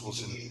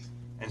parcels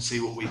and see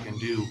what we can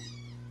do.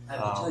 I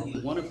will tell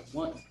you,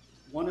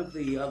 one of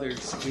the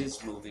others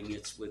is moving.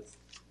 It's with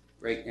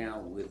right now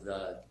with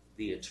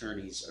the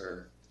attorneys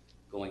are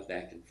going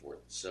back and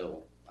forth.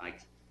 So I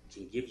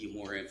can give you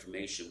more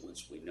information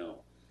once we know.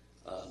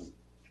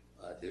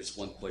 There's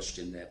one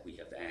question that we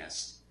have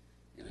asked,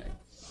 and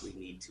we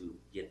need to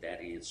get that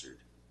answered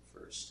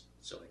first,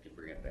 so I can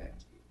bring it back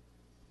to you.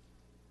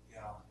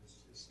 Yeah,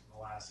 it's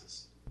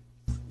molasses.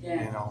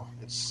 Yeah. You know,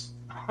 it's.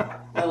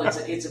 Well,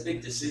 it's a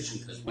big decision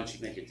because once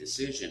you make a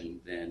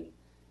decision, then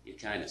you're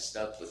kind of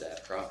stuck with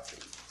that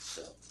property.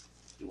 So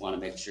you want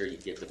to make sure you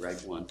get the right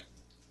one.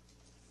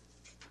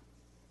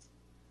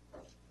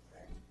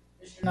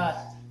 Mr.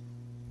 Knott.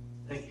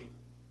 Thank you.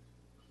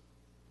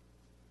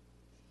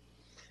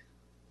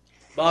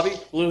 Bobby,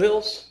 Blue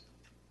Hills.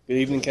 Good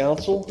evening,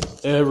 council,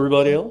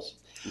 everybody else.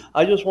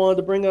 I just wanted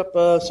to bring up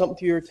something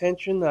to your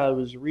attention. I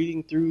was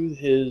reading through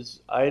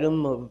his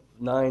item of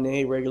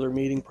 9A, regular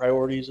meeting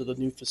priorities of the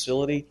new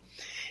facility,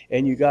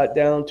 and you got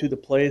down to the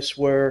place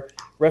where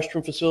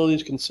restroom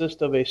facilities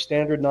consist of a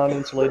standard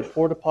non-insulated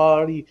porta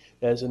potty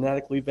that is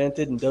inadequately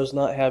vented and does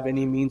not have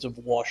any means of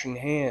washing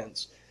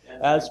hands.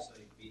 That's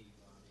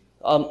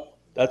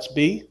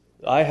B.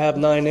 I have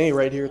 9A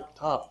right here at the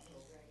top.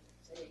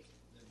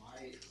 My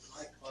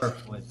clerk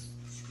was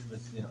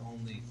the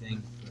only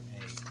thing for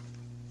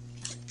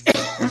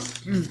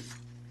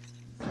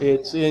A.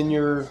 It's in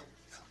your.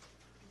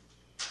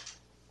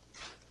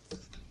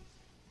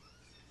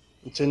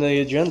 It's in the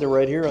agenda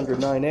right here under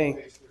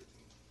 9A.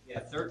 Yeah,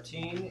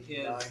 13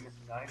 is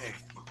 9A.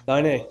 9A.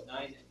 Yeah,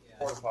 it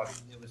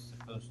was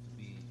supposed to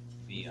be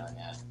B on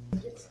that.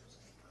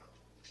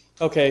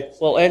 Okay,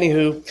 well,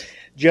 anywho,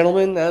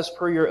 gentlemen, as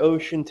per your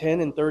Ocean 10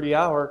 and 30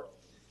 hour,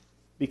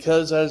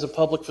 because as a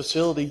public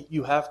facility,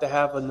 you have to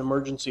have an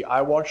emergency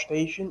eye wash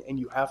station and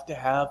you have to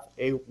have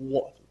a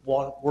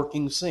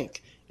working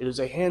sink. It is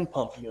a hand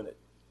pump unit.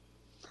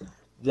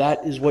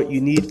 That is what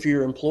you need for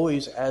your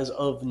employees as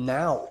of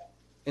now.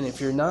 And if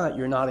you're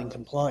not in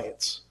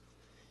compliance.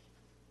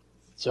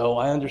 So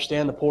I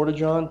understand the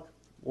Porta-John,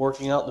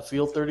 working out in the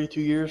field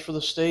 32 years for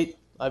the state.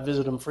 I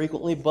visit them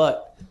frequently,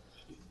 but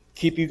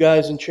keep you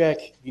guys in check.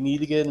 You need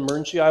to get an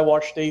emergency eye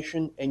wash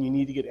station and you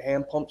need to get a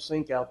hand pump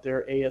sink out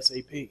there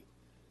ASAP.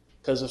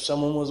 Because if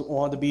someone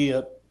wanted to be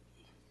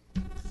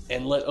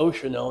and let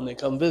OSHA know and they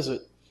come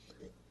visit,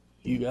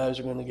 you guys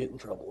are going to get in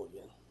trouble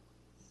again.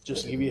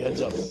 Just to give you a heads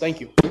up. Thank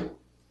you.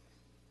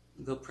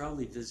 They'll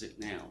probably visit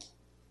now.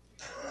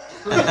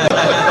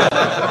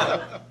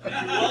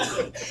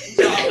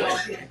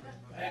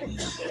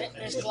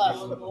 Ms.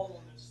 Clough.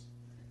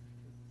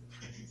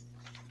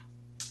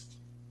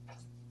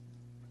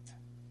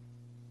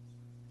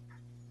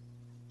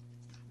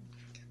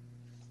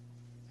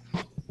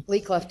 Lee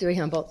Clough, Dewey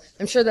Humboldt.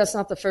 I'm sure that's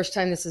not the first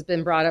time this has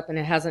been brought up,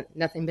 and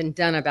nothing been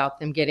done about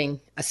them getting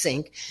a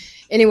sink.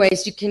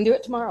 Anyways, you can do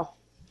it tomorrow.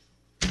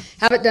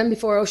 Have it done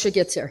before OSHA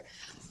gets here.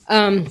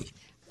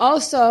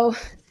 Also,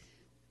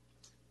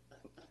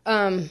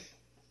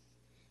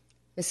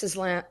 Mrs.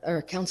 Lance,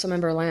 or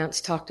Councilmember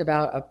Lance, talked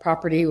about a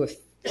property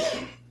with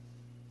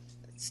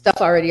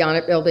stuff already on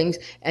it, buildings,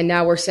 and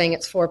now we're saying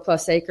it's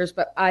 4+ acres.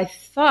 But I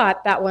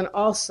thought that one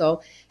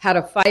also had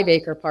a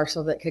 5-acre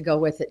parcel that could go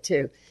with it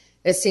too.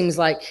 It seems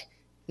like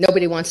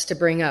nobody wants to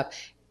bring up.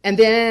 And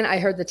then I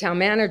heard the town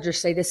manager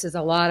say this is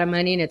a lot of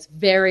money and it's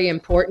very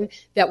important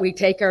that we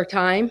take our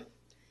time.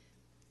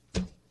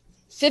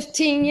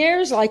 15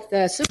 years like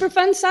the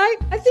Superfund site,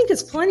 I think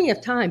it's plenty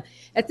of time.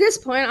 At this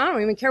point, I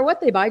don't even care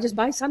what they buy, just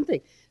buy something.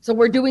 So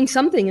we're doing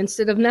something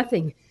instead of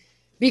nothing.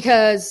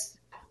 Because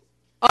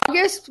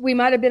August, we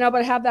might have been able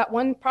to have that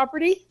one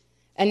property,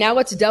 and now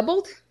it's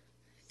doubled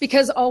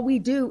because all we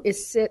do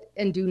is sit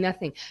and do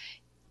nothing.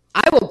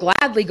 I will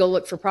gladly go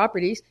look for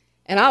properties,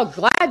 and I'll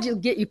gladly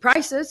get you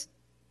prices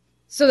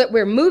so that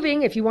we're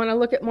moving if you want to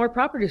look at more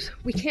properties.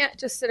 We can't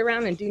just sit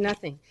around and do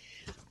nothing.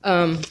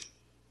 I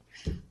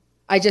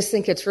just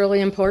think it's really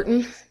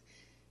important.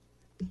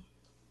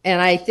 And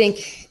I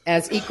think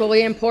as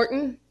equally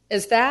important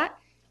as that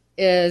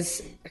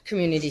is a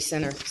community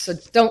center. So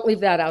don't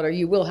leave that out or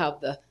you will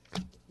have the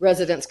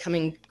residents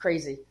coming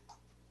crazy.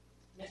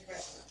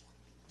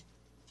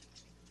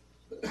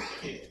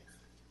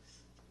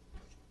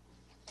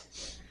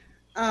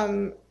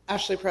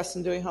 Ashley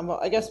Preston, Dewey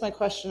Humboldt. I guess my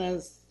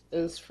question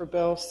is for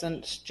Bill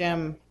since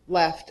Jim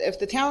left. If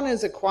the town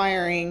is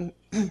acquiring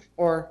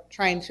or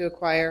trying to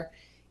acquire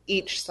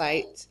each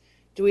site,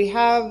 do we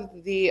have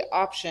the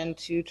option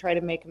to try to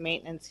make a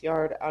maintenance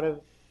yard out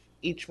of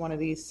each one of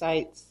these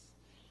sites?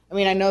 I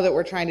mean, I know that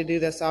we're trying to do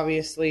this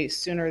obviously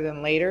sooner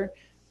than later,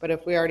 but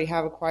if we already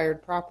have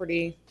acquired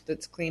property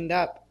that's cleaned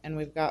up and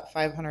we've got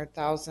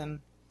 $500,000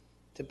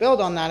 to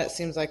build on that, it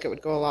seems like it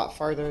would go a lot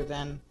farther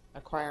than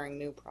acquiring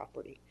new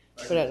property.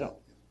 But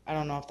I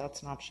don't know if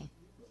that's an option.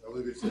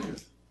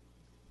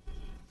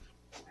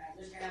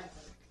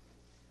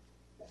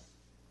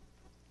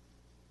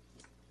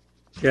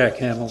 Jack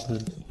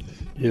Hamilton,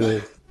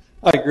 Dewey.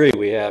 I agree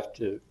we have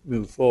to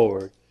move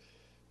forward.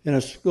 And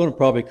it's going to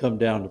probably come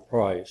down to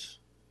price.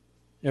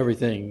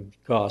 Everything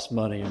costs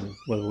money and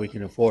whether we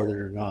can afford it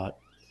or not.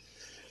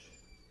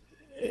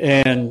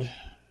 And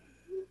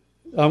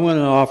I'm going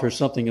to offer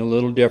something a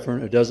little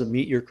different. It doesn't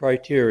meet your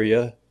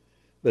criteria,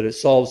 but it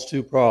solves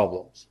two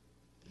problems.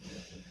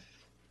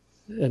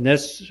 And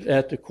that's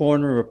at the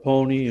corner of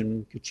Pony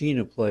and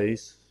Kachina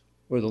Place,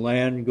 where the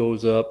land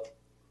goes up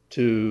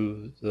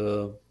to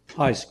the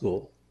high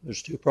school.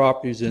 There's two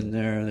properties in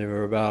there. They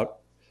were about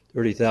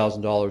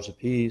 $30,000 a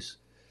piece.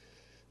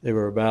 They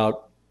were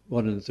about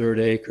 1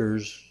 1/3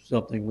 acres,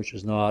 something which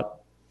is not.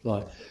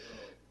 But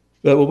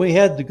when we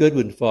had the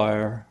Goodwin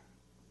fire,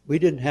 we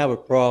didn't have a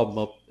problem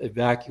of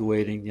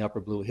evacuating the upper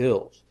Blue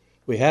Hills.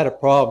 We had a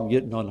problem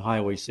getting on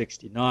Highway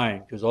 69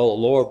 because all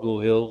the lower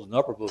Blue Hills and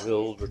upper Blue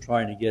Hills were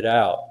trying to get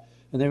out.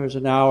 And there was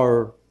an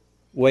hour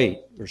weight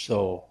or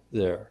so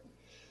there.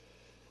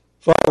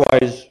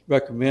 Firewise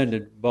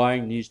recommended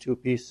buying these two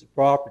pieces of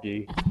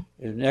property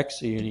and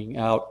exiting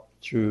out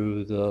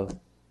through the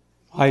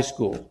high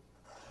school.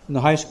 And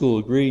the high school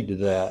agreed to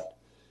that.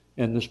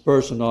 And this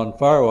person on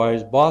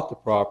Firewise bought the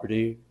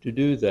property to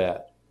do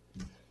that.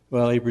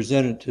 Well, he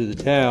presented it to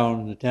the town,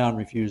 and the town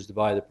refused to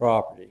buy the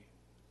property.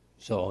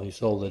 So he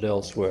sold it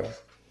elsewhere.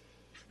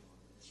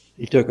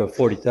 He took a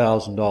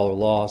 $40,000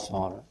 loss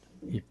on it.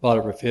 He bought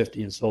it for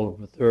 $50,000 and sold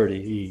them for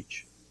 $30,000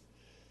 each.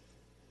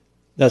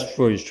 That's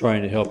where he's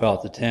trying to help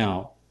out the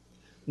town.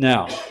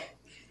 Now,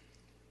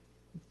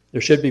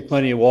 there should be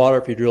plenty of water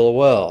if you drill a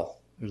well.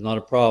 There's not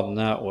a problem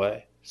that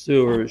way.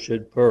 Sewer, it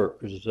should perk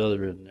because there's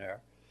other in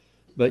there.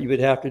 But you would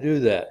have to do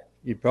that.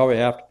 You'd probably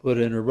have to put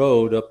in a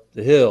road up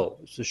the hill.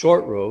 It's a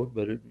short road,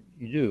 but you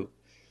do.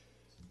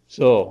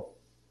 So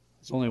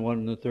it's only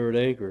 1 1/3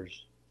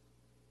 acres.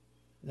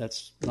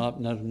 That's not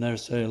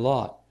necessarily a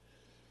lot.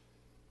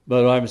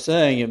 But I'm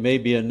saying it may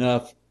be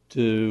enough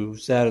to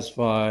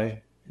satisfy,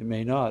 it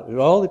may not. It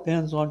all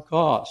depends on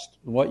cost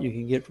and what you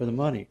can get for the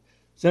money.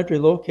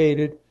 Centrally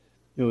located,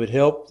 it would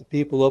help the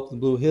people up in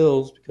the Blue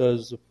Hills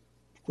because the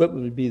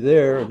equipment would be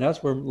there, and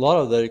that's where a lot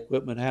of that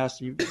equipment has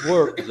to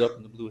work, is up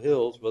in the Blue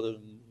Hills rather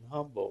than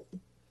Humboldt.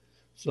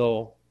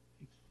 So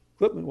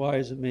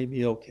equipment-wise, it may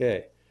be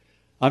okay.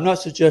 I'm not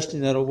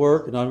suggesting that'll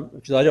work,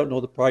 because I don't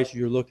know the price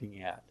you're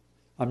looking at.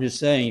 I'm just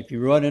saying, if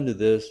you run into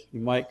this, you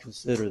might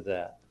consider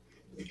that.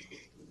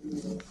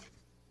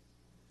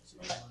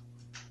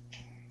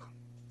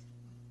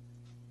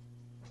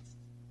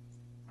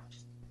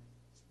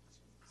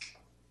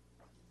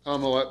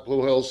 Tom Millette,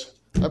 Blue Hills.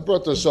 I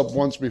brought this up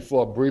once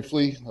before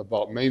briefly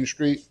about Main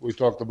Street. We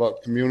talked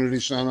about community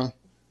center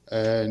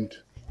and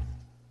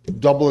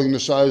doubling the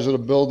size of the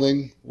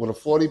building. Would a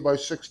 40 by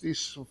 60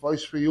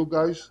 suffice for you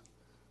guys?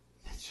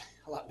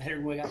 A lot better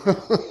than we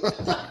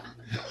got.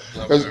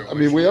 'Cause, I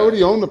mean, we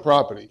already own the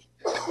property.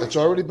 It's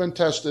already been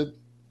tested.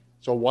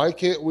 So why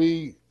can't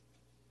we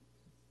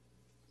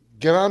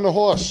get on the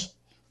horse?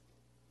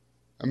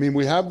 I mean,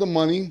 we have the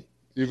money.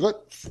 You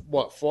got,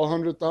 what,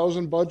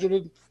 400,000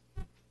 budgeted?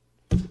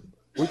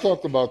 We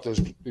talked about this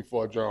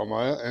before,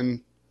 Jeremiah,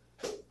 and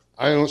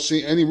I don't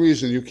see any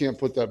reason you can't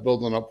put that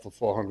building up for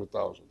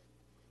 400,000.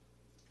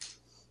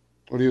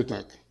 What do you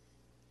think?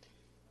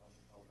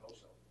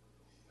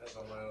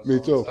 Me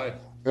too.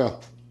 Yeah,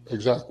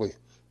 exactly.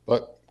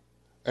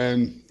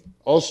 And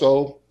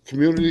also,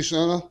 community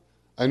center,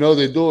 I know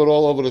they do it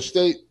all over the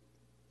state.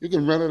 You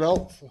can rent it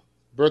out for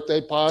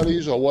birthday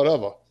parties or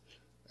whatever,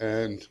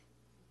 and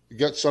you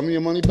get some of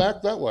your money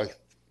back that way.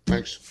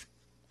 Thanks.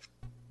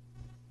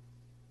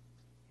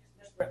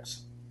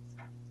 Brooks.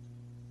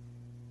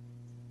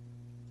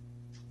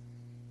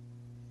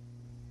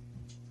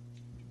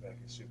 Back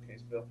in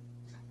suitcase, Bill.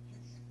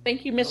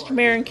 Thank you, Mr.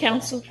 Mayor and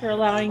Council, for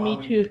allowing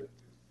me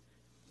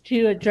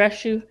to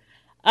address you.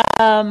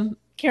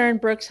 Karen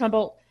Brooks,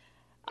 Humboldt.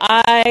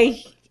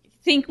 I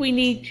think we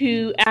need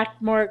to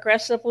act more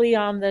aggressively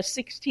on the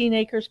 16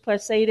 acres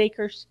plus 8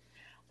 acres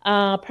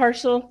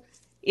parcel.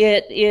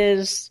 It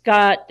is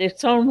got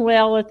its own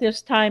well at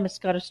this time. It's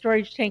got a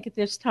storage tank at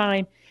this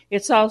time.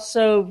 It's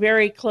also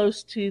very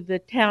close to the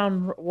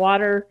town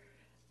water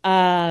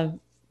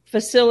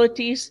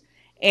facilities,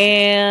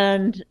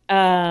 and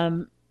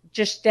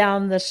just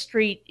down the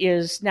street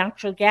is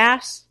natural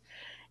gas.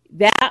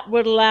 That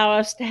would allow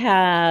us to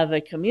have a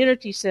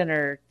community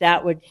center.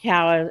 That would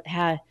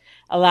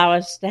allow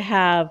us to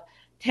have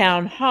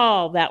town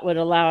hall. That would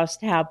allow us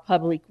to have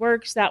public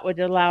works. That would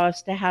allow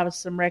us to have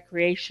some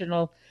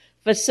recreational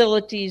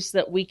facilities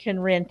that we can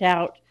rent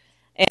out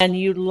and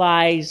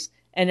utilize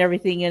and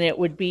everything. And it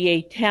would be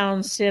a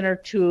town center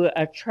to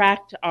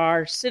attract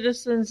our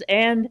citizens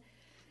and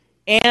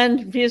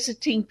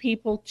visiting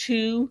people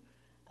too.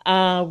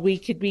 We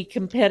could be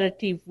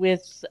competitive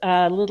with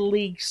Little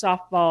League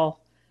softball,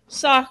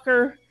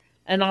 soccer,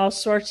 and all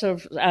sorts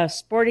of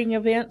sporting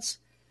events.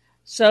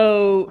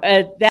 So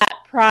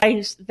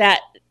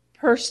that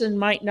person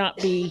might not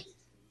be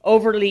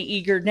overly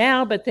eager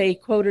now, but they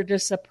quoted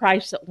us a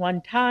price at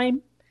one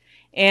time.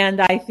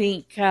 And I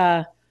think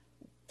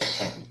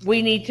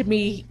we need to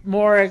be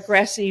more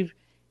aggressive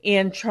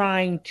in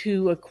trying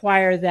to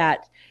acquire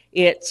that.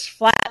 It's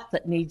flat,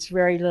 that needs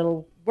very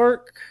little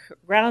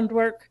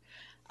groundwork.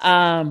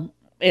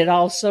 It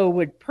also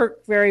would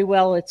perk very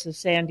well. It's a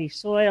sandy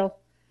soil.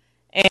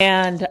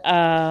 And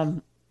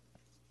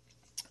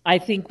I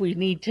think we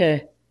need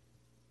to,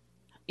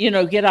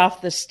 get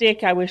off the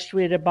stick. I wish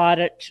we'd have bought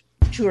it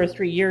 2 or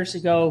 3 years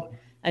ago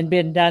and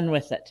been done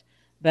with it.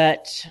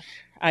 But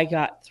I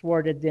got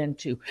thwarted then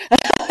too.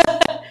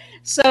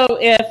 So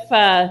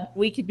if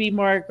we could be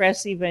more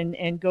aggressive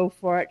and go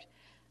for it,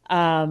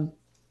 I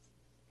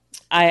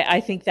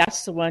think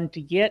that's the one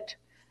to get.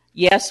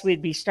 Yes,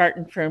 we'd be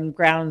starting from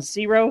ground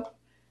zero,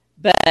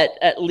 but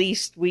at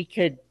least we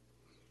could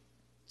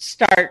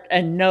start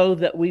and know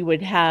that we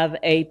would have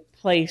a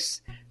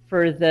place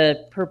for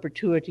the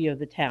perpetuity of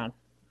the town.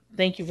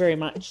 Thank you very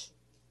much.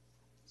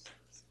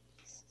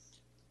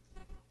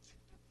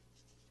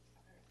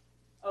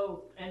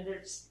 Oh, And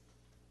there's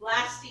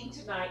blasting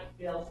tonight,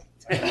 Bill.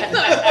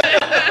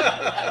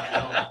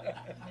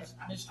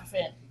 Mr.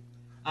 Finn.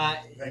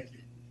 Thank you.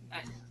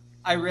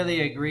 I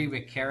really agree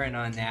with Karen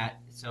on that.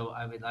 So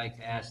I would like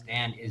to ask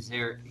Dan,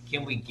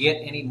 can we get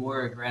any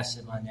more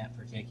aggressive on that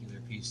particular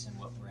piece than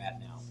what we're at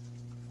now?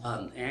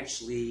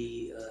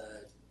 Actually,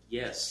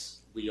 yes,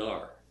 we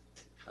are.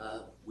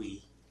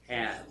 We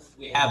have.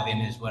 We have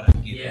been is what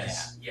I'm getting at.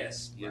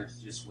 Yes, we're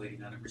just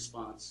waiting on a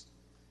response.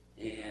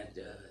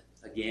 And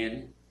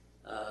again,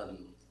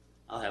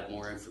 I'll have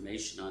more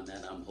information on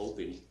that, I'm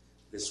hoping,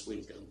 this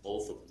week on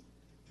both of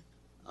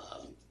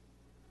them.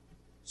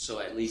 So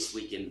at least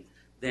we can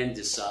then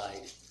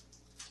decide,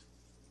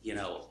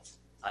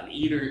 on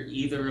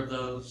either of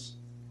those,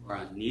 or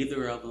on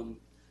neither of them,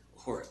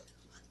 or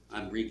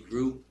on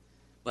regroup.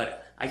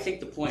 But I think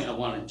the point I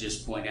want to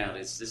just point out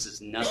is this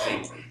is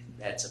nothing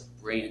that's a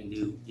brand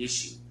new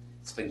issue.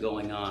 It's been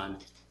going on,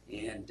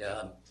 and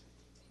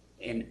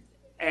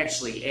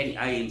actually,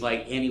 I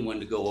invite anyone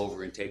to go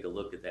over and take a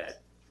look at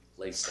that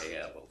place they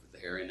have over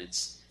there,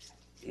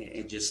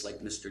 and just like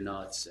Mr.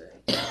 Knott said,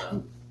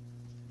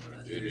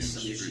 there's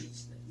some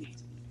issues that need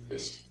to be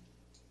addressed.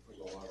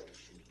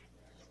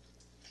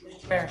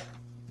 Mr. Barron.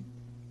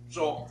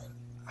 So,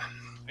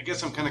 I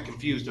guess I'm kind of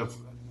confused of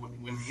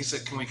when he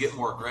said, can we get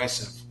more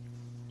aggressive?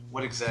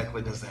 What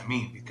exactly does that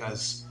mean?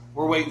 Because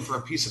we're waiting for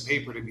a piece of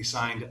paper to be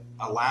signed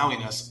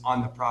allowing us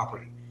on the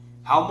property.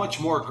 How much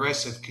more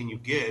aggressive can you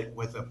get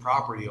with a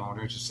property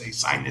owner to say,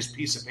 sign this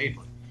piece of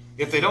paper?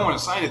 If they don't want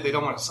to sign it, they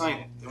don't want to sign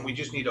it. Then we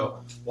just need to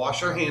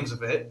wash our hands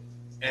of it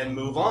and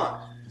move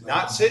on.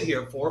 Not sit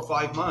here 4 or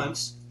 5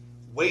 months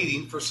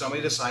waiting for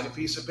somebody to sign a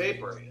piece of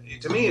paper.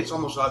 To me, it's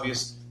almost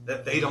obvious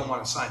that they don't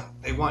want to sign it.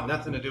 They want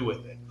nothing to do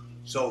with it.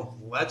 So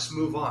let's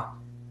move on.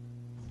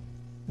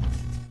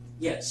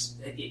 Yes,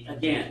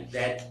 again,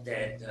 that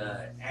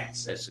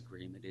access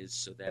agreement is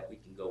so that we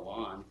can go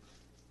on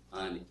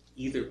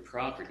either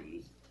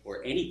property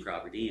or any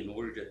property in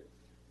order to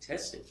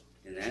test it,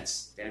 and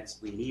that's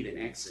we need an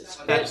access.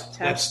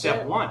 That's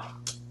step one.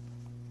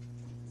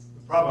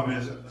 The problem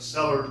is a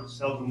seller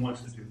seldom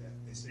wants to do that.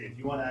 They say, if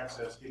you want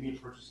access, give me a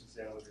purchase and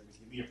sale agreement,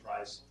 give me a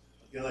price,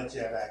 they'll let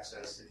you have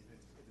access. If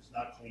it's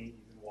not clean, you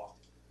can walk.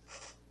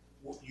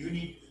 What you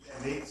need,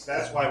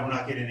 that's why we're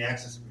not getting the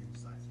access agreement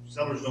signed.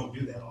 Sellers don't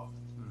do that often.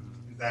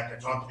 In fact, I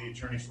talked to the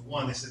attorneys for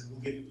one. They said, "We'll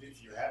give you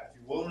if you're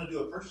willing to do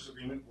a purchase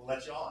agreement, we'll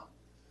let you on."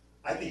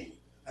 I've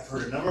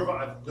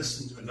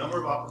listened to a number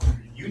of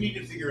opportunities. You need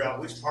to figure out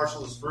which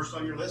parcel is first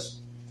on your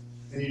list,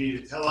 and you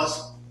need to tell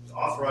us to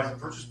authorize the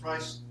purchase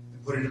price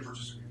and put it in a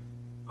purchase agreement.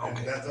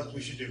 Okay, that's what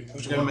we should do.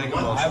 Who's going to make a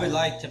motion? I would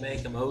like to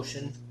make a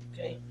motion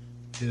Okay.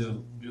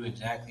 to do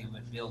exactly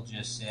what Bill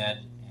just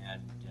said,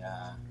 and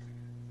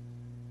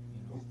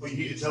Well, you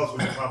need to tell us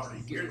which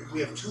property. We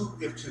have two.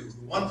 The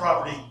one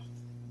property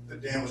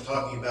that Dan was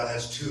talking about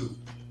has two.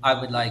 I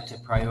would like to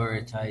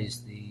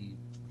prioritize the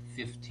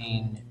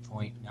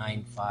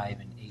 15.95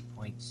 and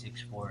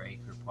 8.64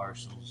 acre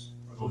parcels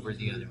over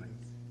the other one.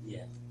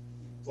 Yeah.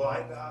 Well,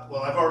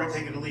 I've already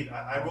taken the lead.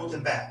 I wrote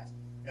them back,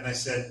 and I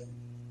said,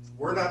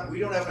 we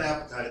don't have an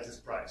appetite at this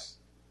price.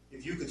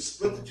 If you could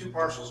split the two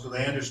parcels, because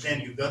I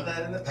understand you've done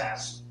that in the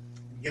past,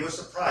 and give us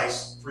a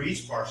price for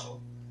each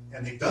parcel,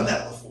 and they've done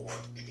that before,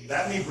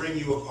 that may bring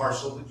you a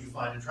parcel that you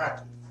find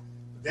attractive.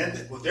 But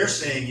then what they're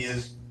saying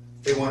is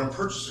they want a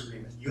purchase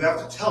agreement. You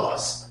have to tell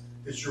us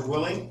that you're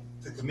willing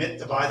to commit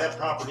to buy that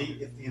property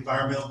if the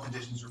environmental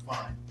conditions are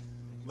fine.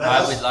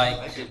 I would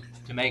like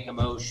to make a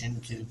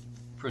motion to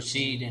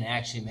proceed and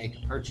actually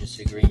make a purchase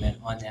agreement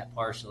on that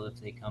parcel if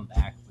they come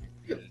back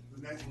with the.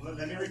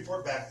 Let me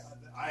report back.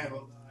 I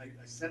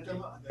sent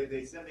them.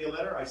 They sent me a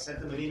letter. I sent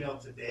them an email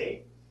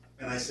today,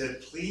 and I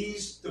said,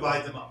 please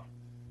divide them up.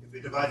 If they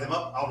divide them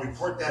up, I'll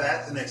report that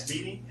at the next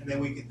meeting, and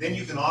then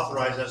you can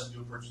authorize us to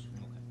do a purchase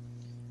agreement.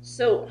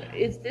 So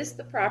is this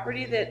the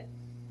property that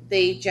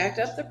they jacked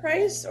up the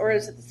price, or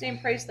is it the same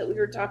price that we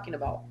were talking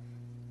about?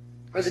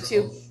 Or the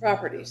two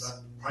properties?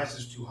 The price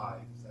is too high.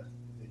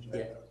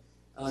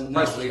 No,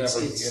 Price was it's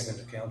never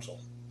given to council.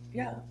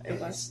 Yeah, it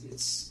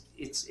was.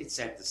 It's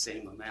at the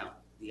same amount.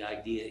 The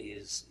idea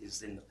is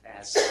in the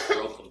past, I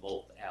broke them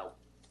both out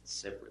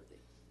separately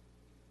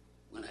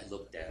when I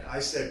looked at it.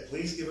 I said,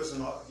 please give us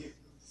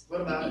split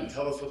them out and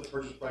tell us what the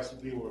purchase price will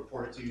be. We'll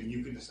report it to you, and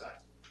you can decide.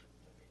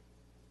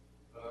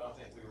 But I don't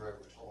think we were ever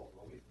told,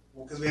 were we?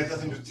 Well, because we have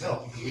nothing to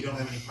tell, because we don't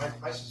have any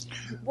prices.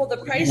 Well, the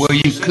price. Well,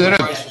 you could The have.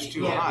 price was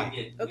too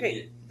high.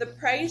 Okay, the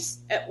price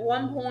at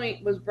one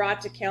point was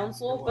brought to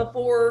council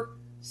before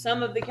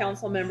some of the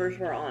council members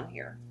were on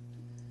here.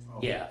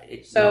 Yeah.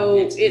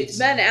 So it's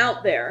been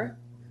out there.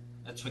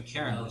 That's what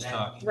Karen was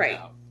talking Right.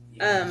 about.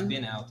 It's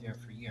been out there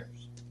for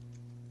years.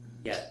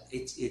 Yeah,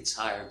 it's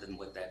higher than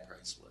what that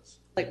price was.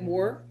 Like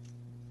more?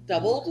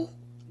 Doubled?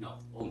 No,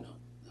 oh no.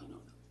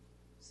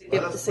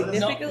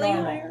 Significantly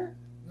Normal. higher?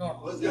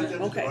 Normal. Let's get them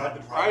to Okay. divide the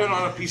Write it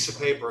property. on a piece of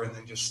paper and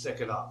then just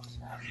stick it up.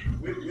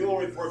 We will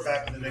report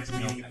back in the next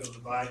meeting if they'll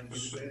divide and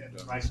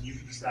the price, and you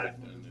can decide if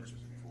you want to purchase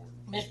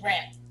it. Ms.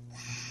 Brandt.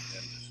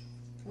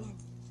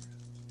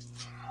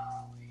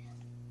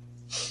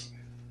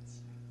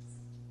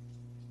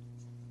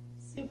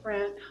 Sue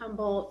Brandt,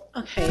 Humboldt.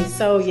 Okay,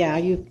 so yeah,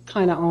 you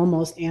kind of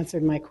almost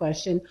answered my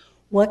question.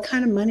 What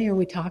kind of money are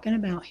we talking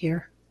about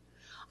here?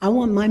 I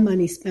want my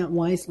money spent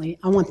wisely.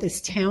 I want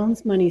this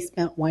town's money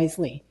spent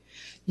wisely.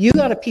 You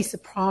got a piece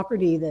of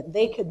property that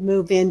they could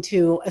move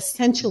into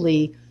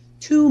essentially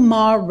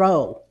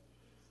tomorrow.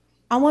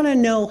 I want to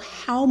know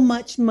how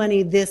much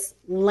money this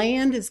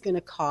land is going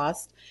to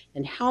cost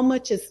and how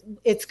much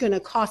it's going to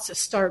cost to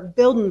start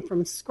building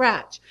from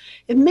scratch.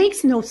 It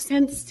makes no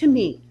sense to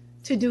me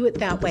to do it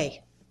that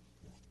way.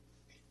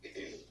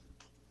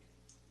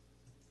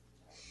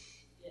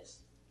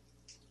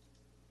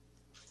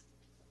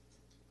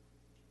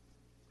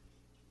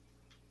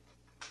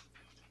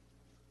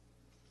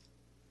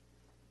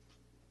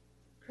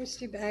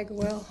 Christy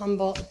Bagwell,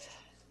 Humboldt.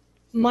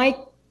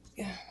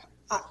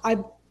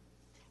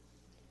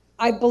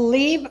 I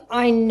believe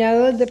I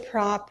know the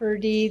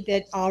property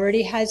that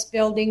already has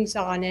buildings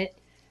on it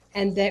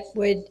and that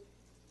would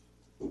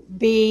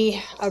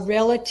be a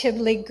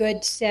relatively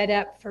good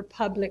setup for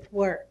public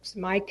works.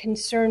 My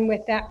concern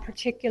with that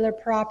particular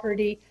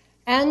property,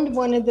 and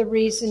one of the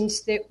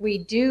reasons that we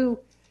do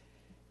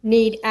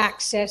need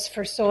access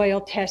for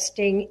soil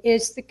testing,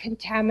 is the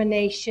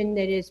contamination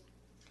that is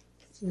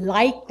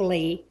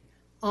likely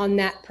on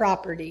that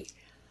property.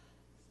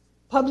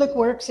 Public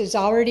Works is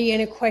already in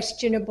a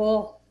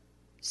questionable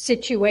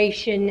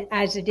situation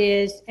as it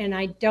is, and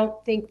I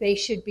don't think they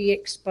should be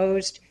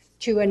exposed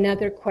to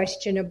another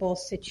questionable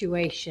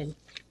situation.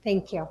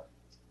 Thank you.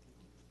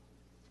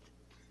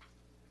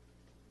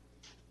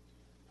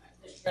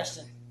 Mr.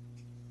 Preston.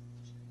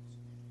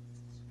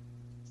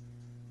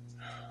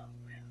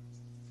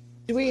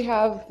 Do we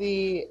have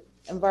the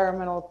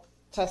environmental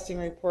testing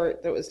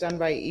report that was done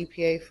by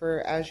EPA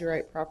for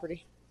Azurite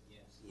property?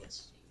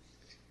 Yes.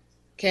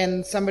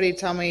 Can somebody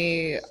tell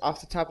me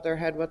off the top of their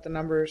head what the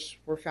numbers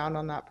were found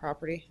on that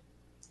property?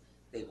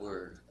 They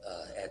were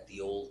at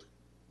the old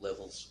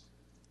levels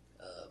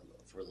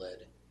for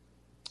lead.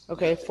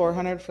 Okay,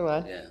 400 for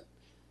lead.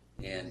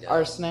 Yeah. And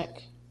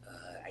arsenic.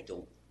 I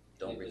don't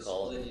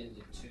recall. Split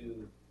into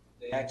two.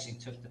 They actually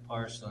took the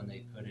parcel and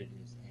they put it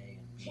as A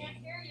and B. Can't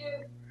hear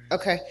you.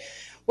 Okay.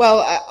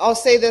 Well, I'll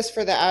say this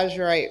for the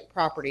Azurite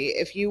property.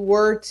 If you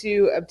were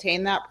to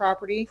obtain that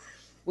property,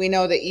 we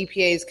know that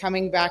EPA is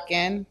coming back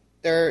in.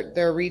 They're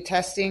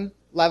retesting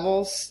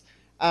levels.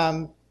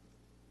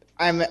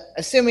 I'm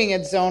assuming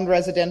it's zoned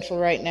residential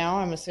right now.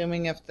 I'm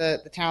assuming if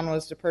the town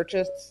was to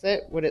purchase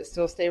it, would it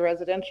still stay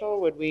residential?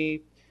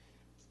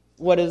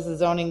 What is the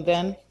zoning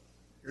then?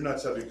 You're not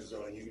subject to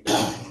zoning. You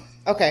can do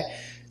Okay.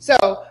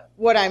 So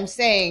what I'm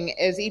saying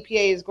is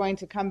EPA is going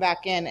to come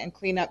back in and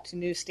clean up to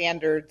new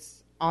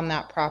standards on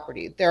that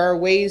property. There are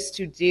ways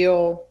to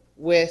deal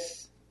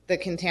with the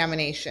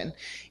contamination.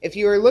 If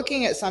you are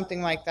looking at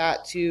something like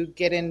that to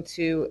get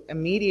into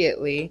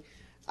immediately,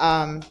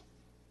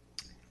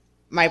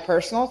 my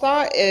personal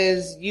thought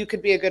is you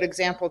could be a good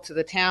example to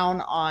the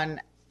town on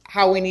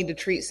how we need to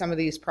treat some of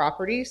these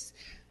properties.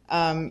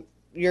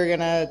 You're going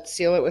to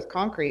seal it with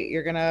concrete.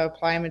 You're going to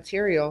apply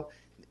material.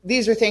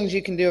 These are things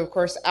you can do, of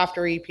course,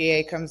 after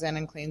EPA comes in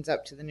and cleans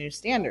up to the new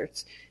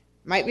standards.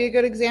 Might be a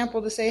good example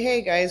to say,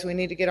 hey guys, we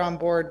need to get on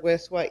board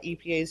with what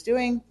EPA is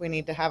doing. We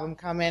need to have them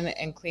come in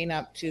and clean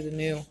up to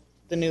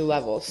the new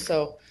levels.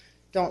 So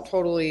don't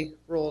totally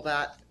rule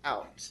that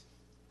out.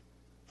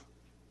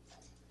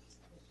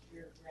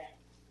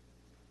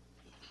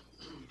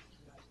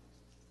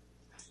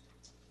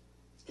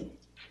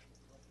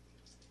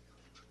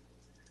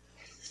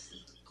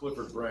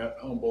 Clifford Brandt,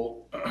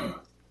 Humboldt.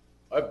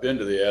 I've been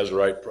to the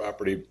Azurite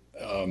property.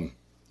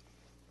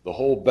 The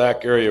whole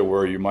back area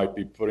where you might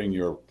be putting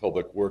your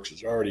public works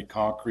is already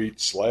concrete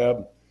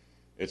slab.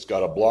 It's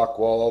got a block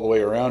wall all the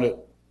way around it.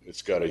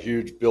 It's got a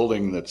huge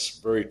building that's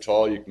very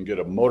tall. You can get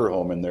a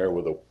motorhome in there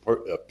with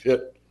a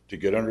pit to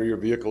get under your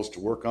vehicles to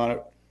work on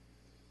it.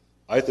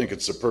 I think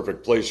it's the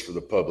perfect place for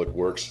the public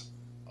works.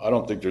 I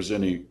don't think there's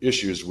any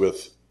issues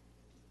with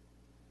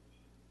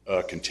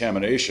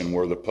contamination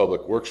where the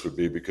public works would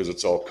be because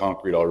it's all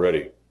concrete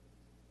already.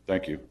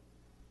 Thank you.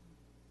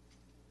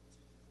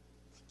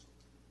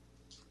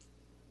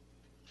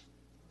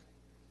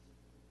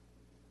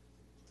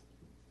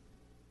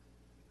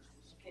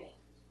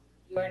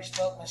 You already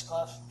spoke, Ms.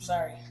 Clough. I'm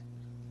sorry.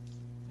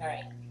 All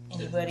right.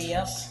 Anybody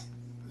else?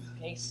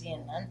 Okay,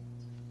 seeing none.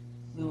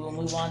 We will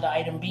move on to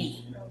item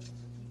B.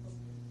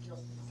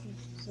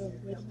 So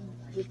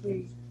would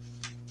we?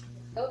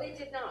 No, they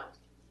did not.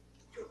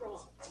 You're wrong.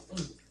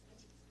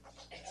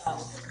 All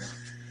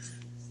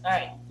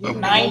right.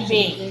 9B.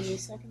 Did we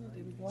second it?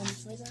 Did we go any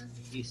further?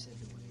 He said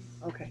the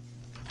way. Okay.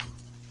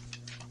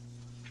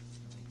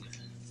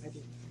 I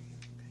didn't.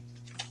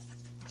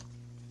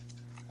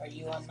 Are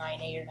you on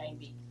 9A or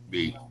 9B?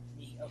 B. No,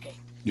 B. Okay.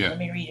 Yeah. Let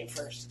me read it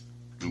first.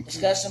 Okay.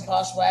 Discuss some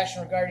possible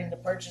action regarding the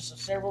purchase of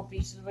several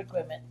pieces of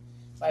equipment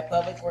by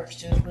Public Works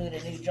to include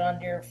a new John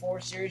Deere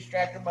 4 Series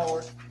tractor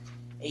mower,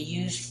 a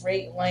used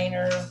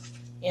Freightliner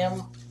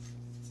M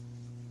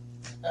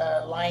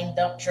line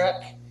dump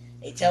truck,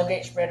 a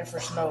tailgate spreader for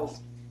snow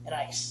and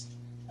ice.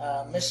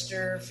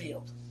 Mr.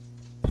 Field.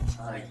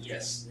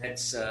 Yes,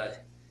 that's,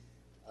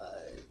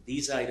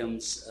 these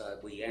items,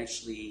 we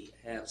actually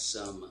have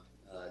some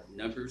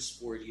numbers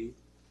for you.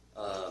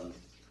 And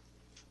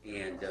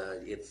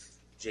if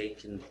Jake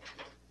can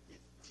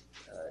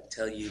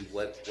tell you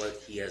what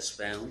he has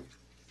found,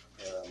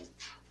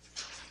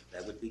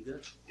 that would be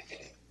good.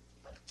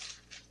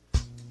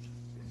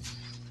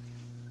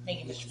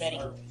 Thank you, Mr. Petty.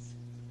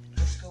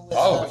 Let's go with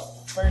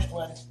the first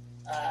one.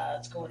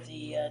 Let's go with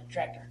the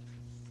tractor.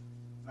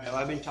 All right, well,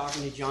 I've been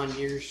talking to John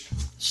Deere's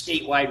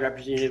statewide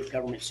representative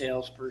government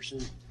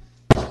salesperson,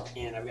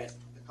 and I've got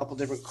a couple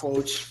different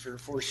quotes for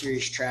 4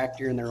 Series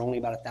tractor, and they're only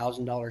about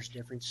 $1,000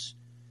 difference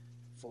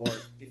for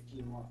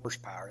 15 more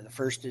horsepower. The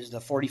first is the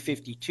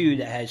 4052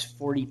 that has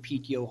 40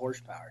 PTO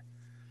horsepower.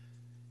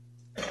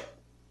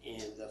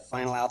 And the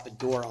final out the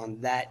door on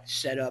that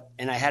setup,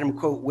 and I had him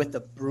quote with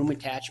the broom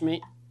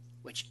attachment,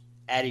 which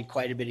added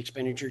quite a bit of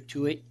expenditure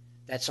to it.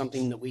 That's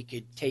something that we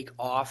could take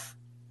off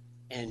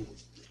and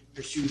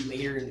pursue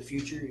later in the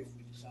future if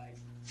we decide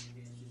it's just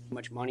too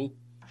much money.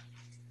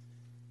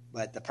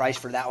 But the price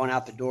for that one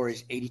out the door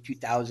is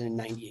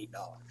 $82,098.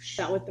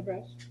 Not with the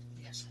brush?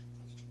 Yes.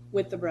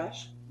 With the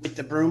brush? With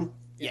the broom?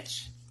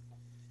 Yes.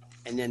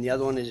 And then the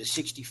other one is a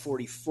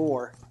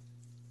 6044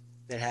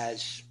 that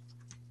has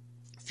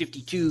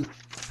 52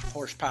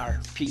 horsepower,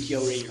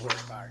 PTO rated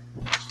horsepower.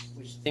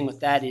 Which the thing with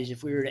that is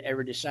if we were to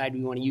ever decide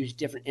we want to use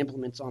different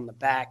implements on the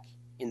back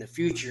in the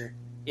future,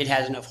 it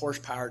has enough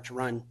horsepower to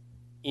run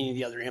any of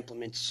the other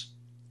implements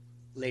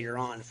later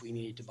on if we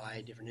needed to buy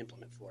a different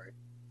implement for it.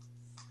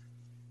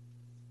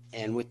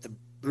 And with the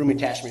broom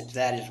attachment to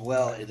that as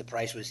well, the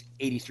price was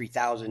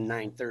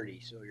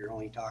 $83,930. So you're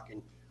only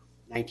talking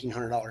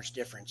 $1,900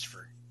 difference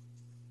for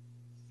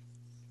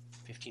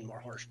 15 more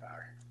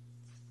horsepower.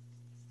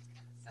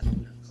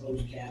 And the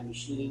closed cab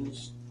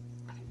machines,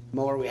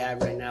 mower we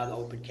have right now, the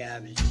open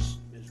cab is just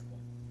miserable.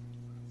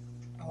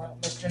 All right,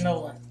 Mr.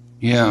 Nolan.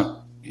 Yeah,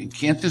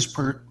 can't this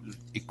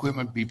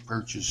equipment be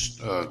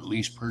purchased,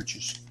 lease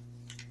purchased?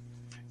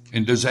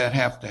 And does that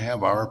have to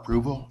have our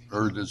approval,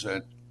 or does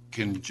that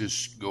can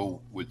just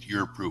go with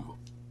your approval?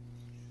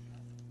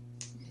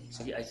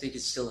 So, yeah, I think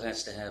it still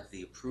has to have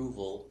the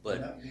approval,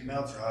 but The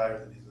amounts are higher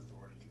than his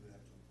authority.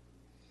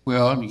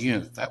 Well,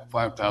 again, that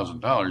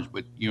 $5,000,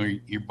 but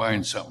you're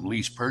buying something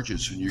lease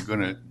purchase, and you're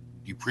going to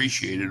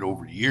depreciate it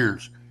over the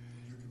years.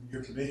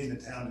 You're committing the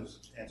town to a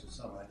substantial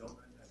sum. I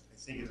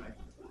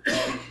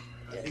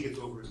think it's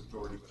over his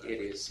authority. But it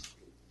is.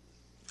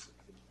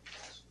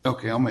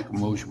 Okay, I'll make a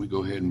motion. We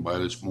go ahead and buy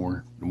the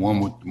one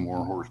with the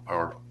more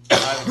horsepower.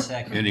 I would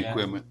second and that.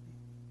 equipment.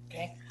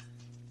 Okay.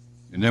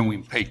 And then we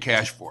can pay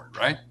cash for it,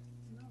 right?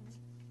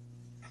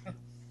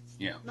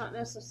 Yeah. Not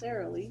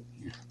necessarily.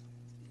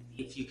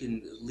 if you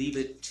can leave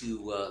it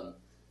to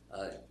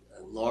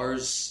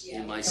Lars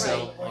and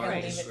myself, Right, our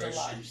right.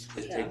 discretion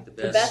to Yeah. take the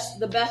The best.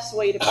 the best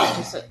way to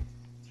purchase it.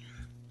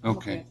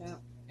 Okay.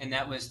 And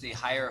that was the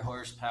higher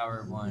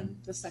horsepower one.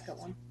 The second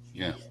one.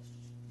 Yeah.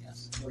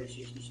 Yes.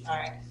 All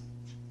right.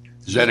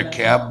 Is that a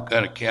cab?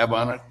 Got a cab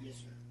on it? Yes,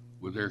 sir.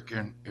 With air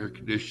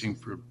conditioning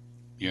for?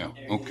 Yeah.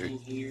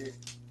 Okay.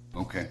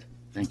 Okay.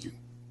 Thank you.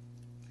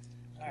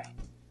 All right.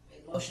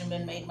 Motion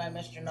been made by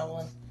Mr.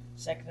 Nolan,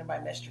 seconded by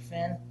Mr.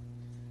 Finn.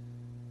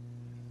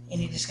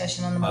 Any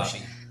discussion on the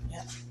motion?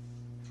 Yeah.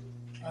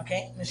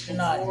 Okay, Mr.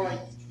 Nod. Before I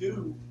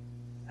do,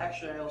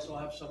 actually, I also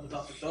have something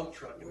about the dump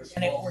truck.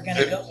 We're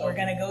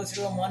gonna go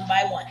through them one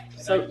by one.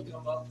 So,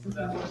 come up for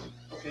that.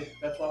 Okay,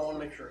 that's what I want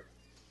to make sure.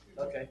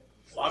 Okay.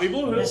 Bobby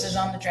Blue. This is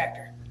on the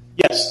tractor.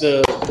 Yes,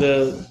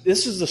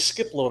 this is the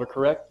skip loader,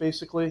 correct?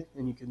 Basically,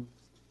 and you can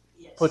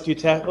put the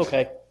attack.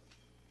 Okay.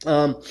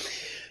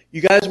 You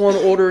guys want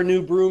to order a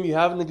new broom? You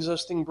have an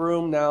existing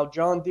broom now.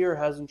 John Deere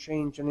hasn't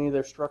changed any of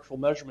their structural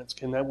measurements.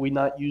 Can we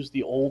not use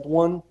the old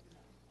one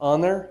on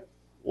there?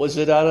 Was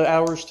it out of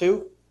hours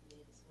too?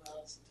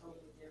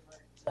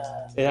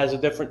 It has a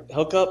different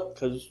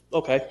hookup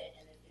okay.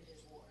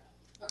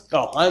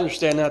 Oh, I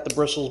understand that, the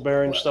bristles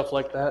bearing, stuff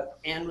like that.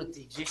 And with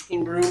the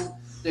existing broom,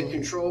 the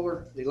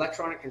controller, the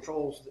electronic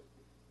controls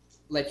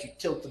let you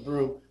tilt the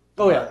broom.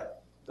 Oh yeah,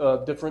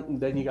 different, and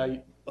then you got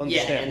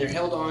understand. Yeah, and they're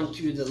held on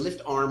to the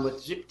lift arm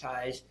with zip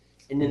ties,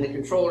 and then the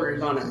controller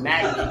is on a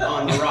magnet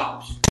on the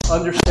ROPS.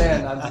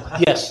 Understand?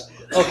 Yes.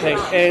 Okay,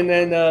 and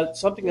then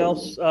something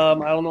else. I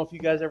don't know if you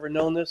guys ever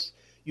known this.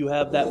 You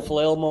have that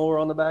flail mower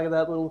on the back of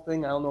that little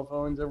thing. I don't know if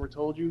anyone's ever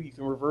told you. You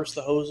can reverse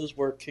the hoses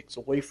where it kicks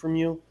away from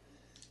you,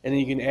 and then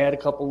you can add a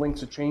couple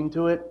links of chain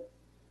to it.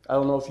 I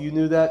don't know if you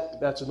knew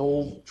that. That's an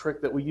old trick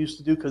that we used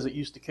to do because it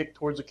used to kick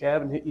towards the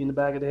cab and hit you in the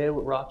back of the head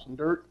with rocks and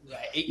dirt.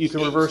 Right. You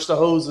can reverse the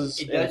hoses.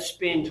 It does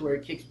spin to where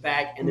it kicks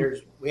back, and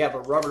we have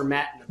a rubber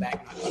mat in the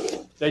back.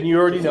 Then you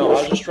already know.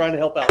 I was just trying to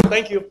help out.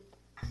 Thank you.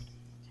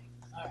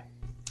 All right. Any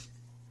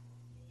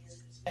other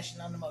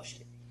discussion on the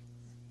motion?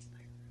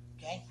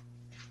 Okay.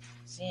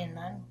 Seeing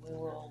none, we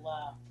will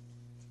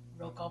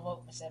roll call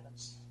vote. Ms.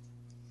 Evans.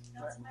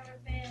 Councilmember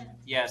Finn.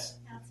 Yes.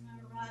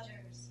 Councilmember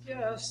Rogers.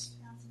 Yes.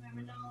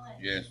 Councilmember Nolan.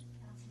 Yes.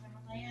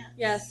 Councilmember Lance.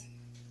 Yes.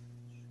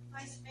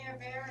 Vice Mayor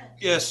Barron.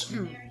 Yes.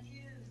 Mayor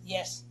Hughes.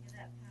 Yes. And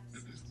that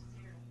passes 6-0.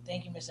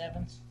 thank you, Ms.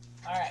 Evans.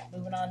 All right,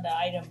 moving on to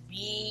item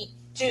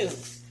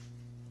B2.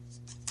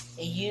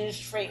 A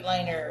used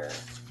Freightliner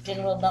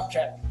 10-wheel dump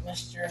truck.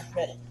 Mr.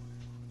 Reddick.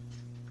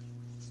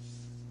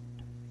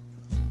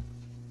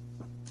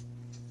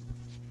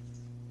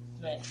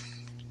 Ready.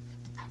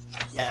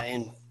 Yeah,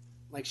 and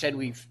like I said,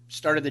 we've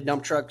started the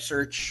dump truck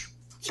search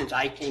since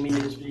I came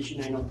into this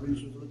position. I know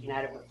Bruce was looking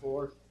at it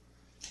before.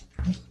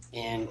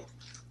 And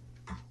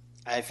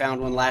I found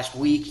one last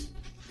week.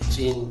 It's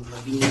in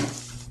Levine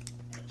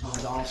at Tom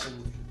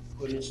Donaldson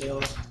Equipment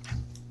Sales.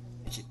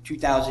 It's a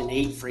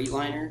 2008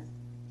 Freightliner.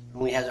 It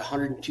only has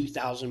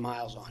 102,000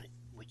 miles on it,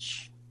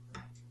 which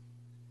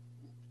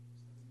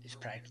is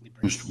practically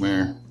brand Mr.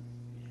 Mayor,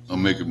 I'll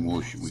make a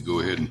motion. We go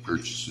ahead and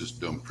purchase this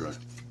dump truck.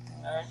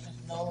 All right,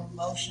 Mr. Nolan,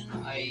 motion.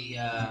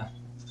 I'd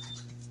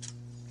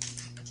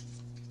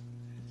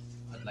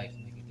like to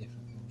make a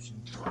different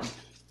motion.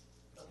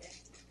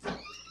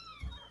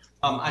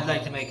 I'd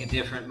like to make a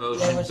different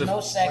motion. There was no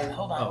second.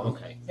 Hold on. Oh,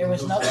 okay. There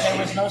was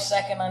no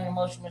second on your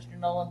motion, Mr.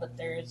 Nolan, but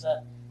there is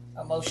a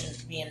motion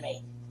being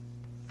made.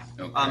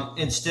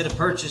 Okay. Instead of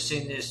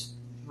purchasing this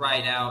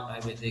right out, I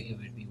would think it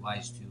would be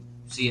wise to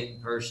see it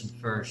in person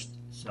first.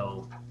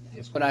 So,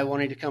 what I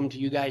wanted to come to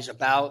you guys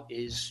about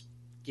is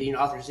getting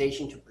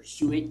authorization to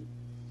pursue it.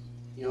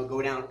 You know,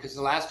 go down, because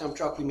the last dump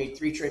truck, we made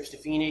 3 trips to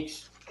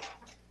Phoenix,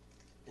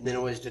 and then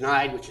it was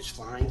denied, which is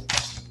fine.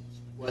 It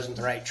wasn't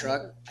the right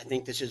truck. I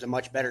think this is a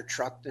much better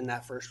truck than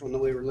that first one that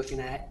we were looking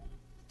at.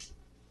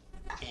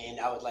 And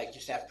I would like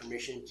just to have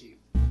permission to,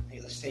 hey,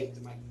 let's take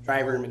my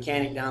driver and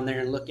mechanic down there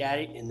and look at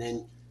it, and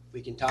then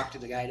we can talk to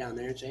the guy down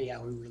there and say, yeah,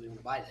 we really want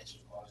to buy this.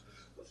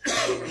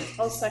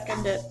 I'll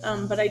second it.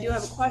 But I do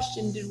have a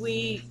question. Did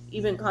we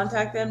even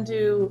contact them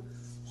to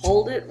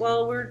hold it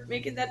while we're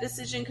making that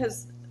decision?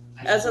 Because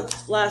as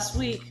of last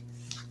week,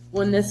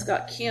 when this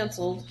got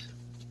canceled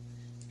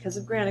because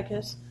of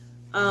Granicus,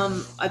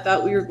 I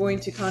thought we were going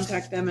to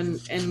contact them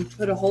and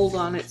put a hold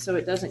on it so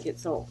it doesn't get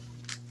sold.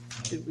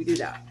 Did we do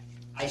that?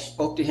 I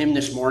spoke to him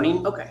this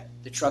morning. Okay.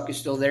 The truck is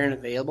still there and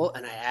available,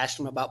 and I asked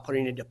him about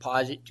putting a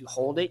deposit to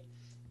hold it.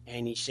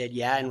 And he said,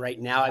 yeah, and right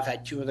now I've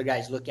had 2 other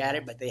guys look at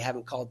it, but they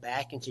haven't called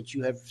back. And since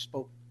you have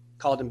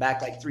called him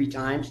back like 3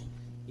 times,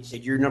 he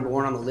said, you're number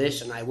 1 on the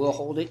list, and I will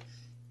hold it.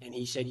 And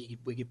he said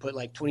we could put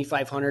like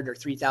 $2,500 or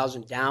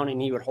 $3,000 down, and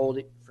he would hold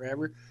it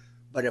forever.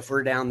 But if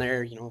we're down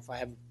there, you know, if I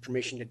have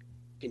permission to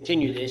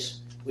continue this,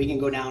 we can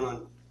go down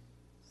on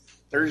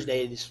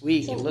Thursday this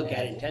week and look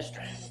at it and test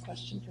drive. I have a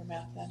question for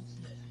Matt then.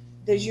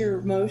 Does your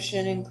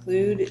motion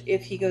include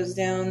if he goes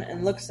down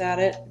and looks at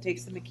it,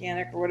 takes the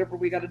mechanic or whatever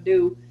we got to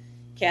do,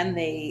 can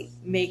they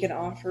make an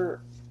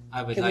offer?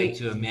 I would like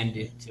to amend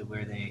it to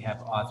where they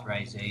have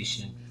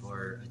authorization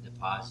for a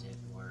deposit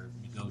or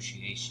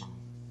negotiation.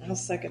 I'll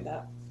second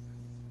that.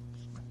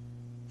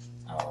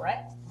 All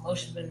right.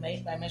 Motion's been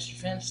made by Mr.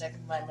 Finn,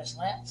 seconded by Ms.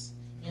 Lance.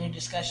 Any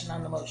discussion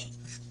on the motion?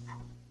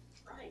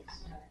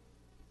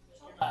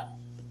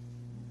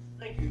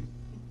 Thank you.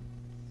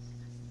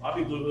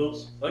 Bobby Blue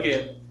Hills,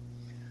 again.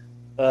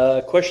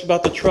 Question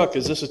about the truck.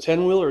 Is this a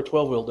 10-wheel or a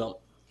 12-wheel dump?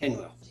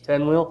 10-wheel.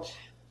 10-wheel?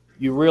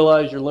 You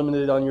realize you're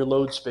limited on your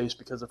load space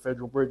because of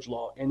federal bridge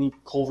law. Any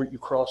culvert you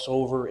cross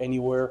over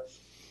anywhere,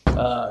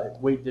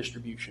 weight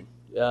distribution.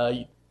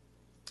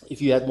 If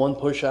you had 1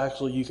 push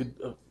axle, you could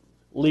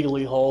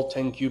legally haul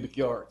 10 cubic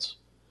yards.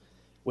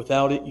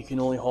 Without it, you can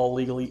only haul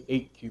legally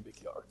 8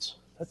 cubic yards.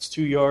 That's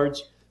 2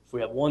 yards. If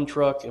we have 1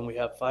 truck and we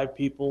have 5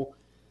 people,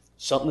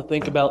 something to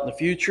think about in the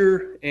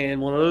future. And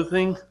one other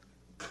thing,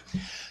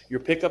 your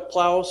pickup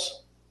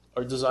plows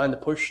are designed to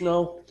push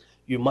snow.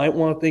 You might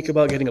want to think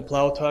about getting a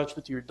plow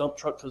attachment to your dump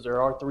truck because there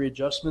are 3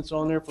 adjustments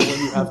on there for when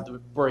you have to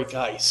break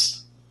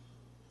ice.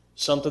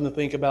 Something to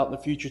think about in the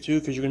future too,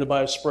 because you're going to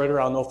buy a spreader.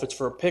 I don't know if it's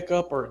for a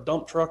pickup or a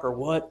dump truck or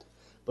what,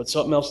 but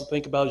something else to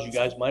think about is you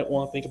guys might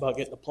want to think about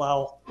getting a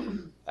plow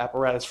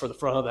apparatus for the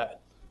front of that.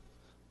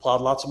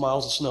 Plowed lots of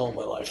miles of snow in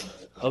my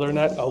life. Other than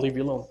that, I'll leave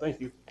you alone. Thank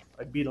you.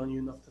 I beat on you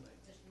enough tonight.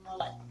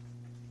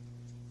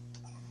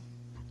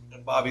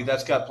 Bobby,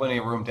 that's got plenty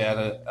of room to add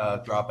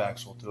a drop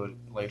axle to it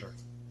later.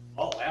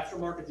 Oh,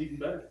 aftermarket's even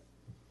better.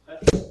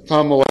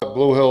 Tom Millette,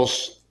 Blue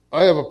Hills.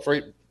 I have a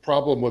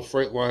problem with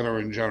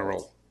Freightliner in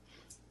general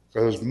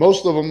because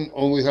most of them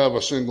only have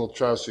a single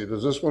chassis.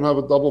 Does this one have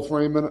a double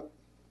frame in it?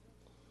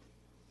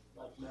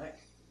 Like Mac?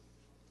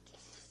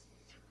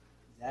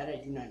 That I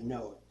do not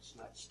know. It's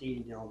not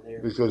stated on there.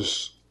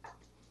 Because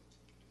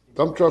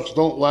dump trucks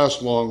don't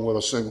last long with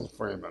a single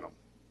frame in them.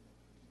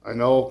 I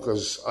know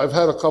because I've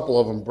had a couple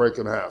of them break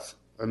in half,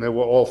 and they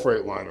were all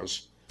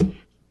Freightliners.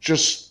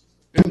 Just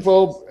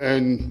info,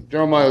 and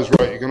Jeremiah's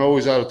right. You can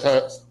always add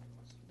a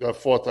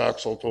 4th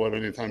axle to it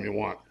anytime you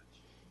want.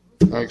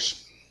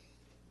 Thanks.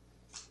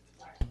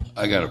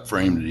 I got a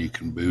frame that you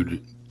can boot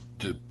it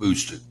to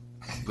boost it,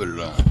 put it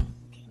on.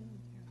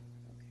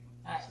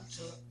 All right,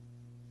 so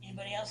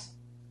anybody else?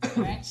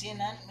 All right, seeing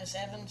none, Ms.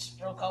 Evans,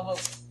 roll call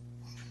vote.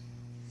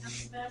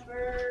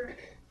 Councilmember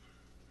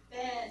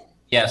Ben.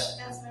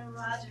 Yes. Councilmember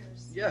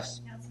Rogers.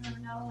 Yes.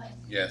 Councilmember Nolan.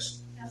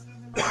 Yes.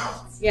 Councilmember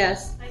Lance.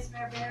 Yes. Vice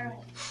Mayor Barron.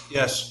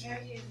 Yes. Mayor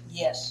Hughes.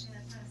 Yes.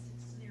 Madam President.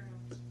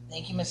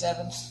 Thank you, Ms.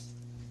 Evans.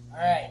 All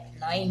right,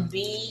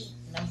 9B,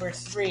 number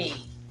 3,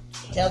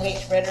 tailgate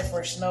spreader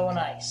for snow and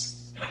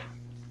ice.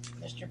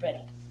 Mr. Petty.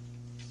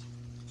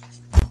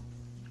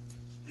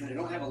 And I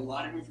don't have a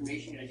lot of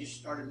information. I just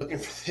started looking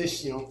for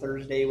this,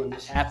 Thursday when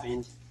this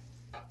happened.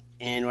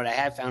 And what I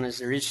have found is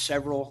there is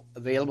several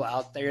available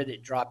out there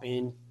that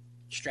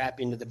strap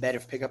into the bed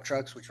of pickup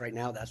trucks, which right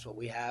now that's what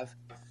we have.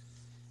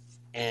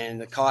 And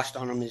the cost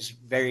on them is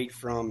varied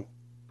from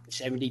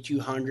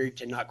 $7,200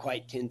 to not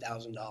quite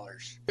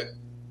 $10,000.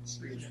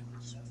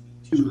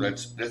 So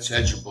that's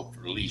eligible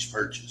for lease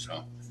purchase,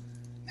 huh?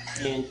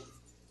 And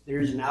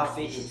there's an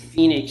outfit in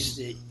Phoenix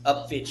that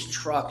upfits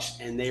trucks,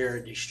 and they're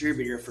a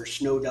distributor for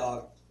Snow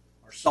Dog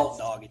or Salt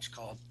Dog, it's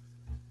called,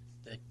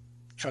 the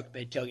truck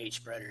bed tailgate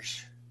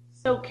spreaders.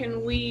 So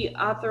can we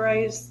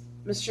authorize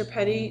Mr.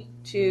 Petty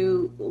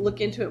to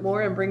look into it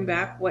more and bring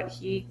back what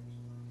he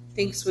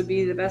thinks would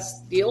be the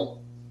best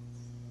deal?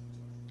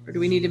 Or do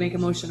we need to make a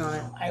motion on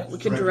it? We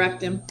can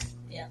direct him.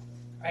 Yeah.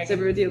 Is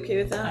everybody okay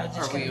with that?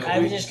 I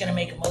was just gonna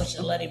make a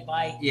motion to let him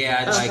buy Yeah,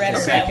 I'd a like to spreader.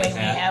 That second way we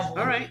that. have one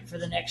All right. for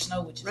the next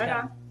snow, which is Right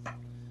coming.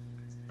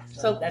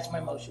 So that's my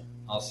motion.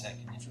 I'll second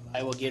it.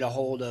 I will get a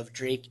hold of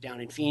Drake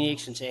down in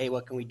Phoenix and say, hey,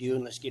 what can we do?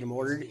 And let's get them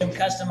ordered.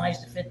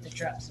 Customized to fit the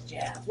trucks that you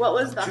have. What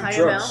was the Two high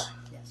trucks.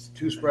 amount?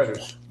 2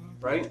 spreaders,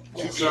 right?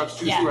 2 trucks,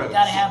 2 Yeah, you spreaders.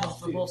 gotta have them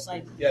for both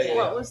sides.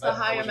 What was the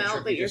high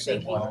amount that you're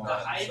thinking? The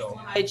highest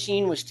one I had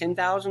seen was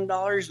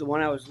 $10,000. The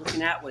one I was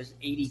looking at was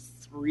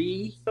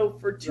 $83,000. So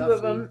for 2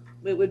 of them,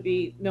 it would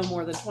be no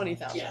more than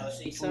 20,000. Yeah, let's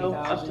say So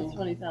up to 20,000.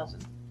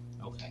 20,000.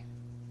 Okay.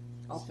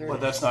 All three.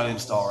 But that's not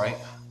install, right?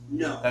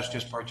 No. That's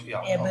just purchase,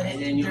 yeah. Yeah, but okay.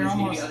 And then you they're maybe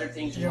almost, other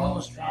things they're involved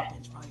almost with dropped. that.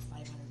 It's probably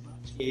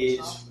 $500.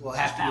 Is we'll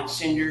have to get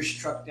Cinder's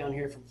truck down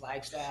here from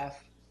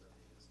Flagstaff.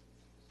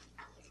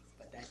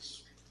 But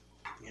that's,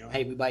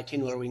 hey, we buy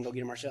 10-wheeler, we can go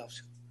get them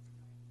ourselves.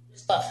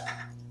 Stuff.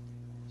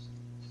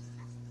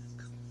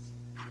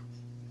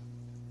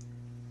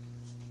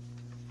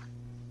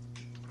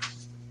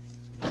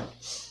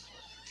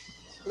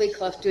 Lee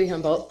Clough, Dewey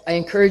Humboldt. I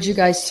encourage you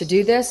guys to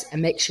do this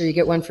and make sure you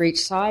get one for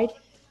each side.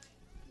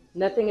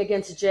 Nothing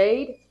against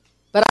Jade,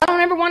 but I don't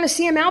ever want to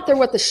see him out there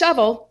with a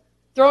shovel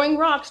throwing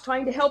rocks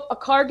trying to help a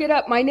car get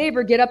up, my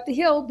neighbor get up the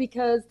hill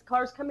because the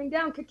car's coming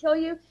down could kill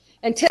you.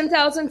 And $10,000,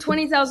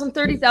 $20,000,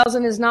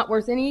 $30,000 is not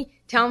worth any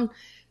town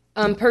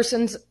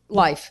person's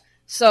life.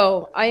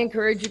 So I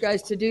encourage you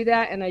guys to do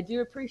that, and I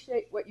do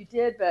appreciate what you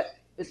did, but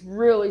it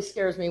really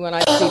scares me when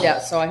I see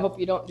that. So I hope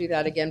you don't do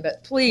that again.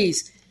 But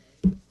please,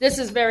 this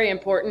is very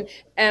important,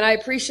 and I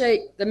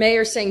appreciate the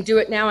mayor saying do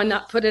it now and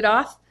not put it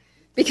off,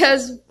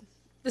 because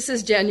this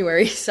is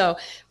January, so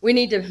we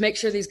need to make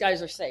sure these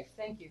guys are safe.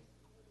 Thank you.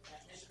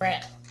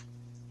 Brent.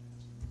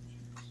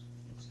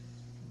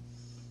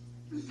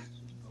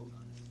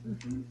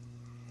 Mr.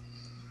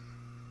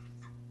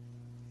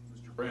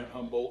 Brant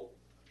Humboldt,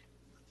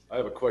 I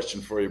have a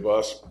question for you,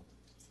 boss.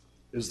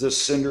 Is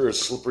this cinder as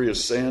slippery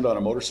as sand on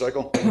a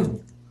motorcycle?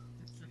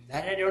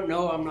 That I don't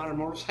know. I'm not a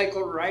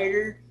motorcycle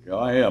rider. Yeah,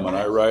 I am, and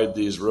I ride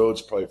these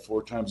roads probably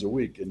 4 times a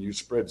week, and you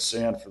spread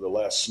sand for the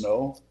last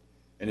snow,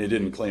 and you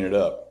didn't clean it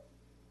up.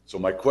 So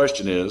my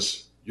question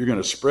is, you're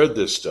going to spread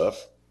this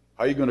stuff.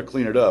 How are you going to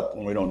clean it up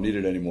when we don't need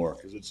it anymore?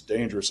 Because it's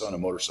dangerous on a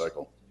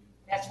motorcycle.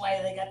 That's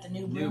why they got the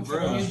new broom. For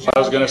the new I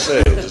was going to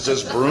say, does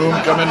this broom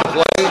come into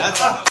play?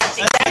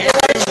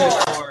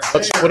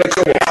 Let's put it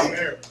to work.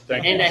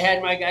 Thank you. And I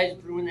had my guys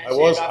brewing that. I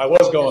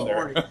was going this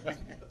there. morning.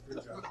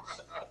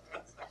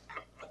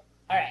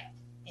 All right.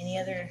 Any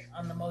other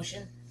on the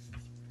motion?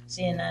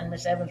 Seeing none,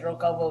 Ms. Evans, roll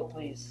call vote,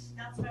 please.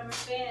 Councilmember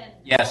Finn.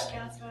 Yes.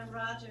 Councilmember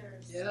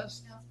Rogers.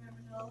 Yes.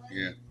 Councilmember Nolan.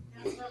 Yeah.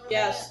 Councilmember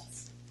Yes.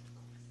 Betts.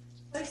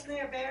 Vice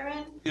Mayor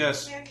Barron.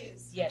 Yes. Mayor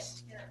Hughes.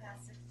 Yes. Yeah,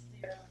 passed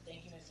 6-0.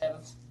 Thank you, Ms.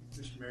 Evans.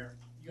 Mr. Mayor,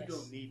 you Yes.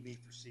 don't need me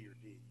for C or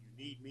D.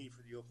 You need me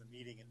for the open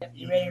meeting. And Yep,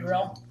 you ready to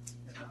roll?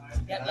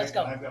 Yep, let's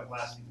go. I've got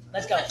blasting.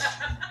 Let's go.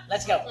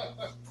 Let's go.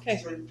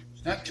 Okay.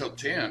 It's not till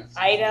 10.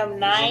 Item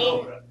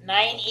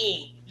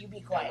 9E. You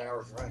be quiet.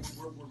 I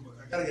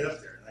gotta get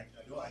up there, and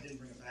I didn't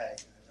bring a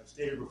bag. I've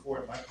stated before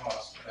at my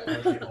cost. I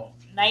gotta get home.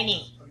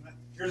 9E.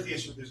 Here's the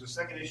issue. There's a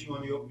second issue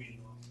on the open meeting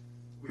law.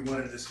 We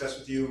wanted to discuss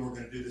with you, and we're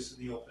gonna do this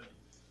in the open.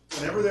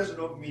 Whenever there's an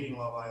open meeting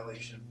law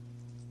violation,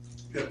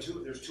 there's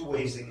 2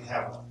 ways they can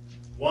have one.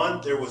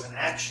 One, there was an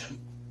action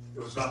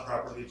that was not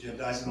properly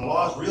agendized, and the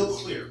law is real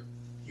clear.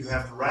 You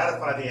have to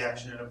ratify the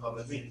action in a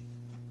public meeting.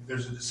 If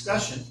there's a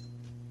discussion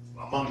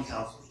among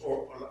councils,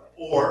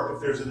 or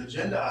if there's an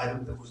agenda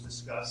item that was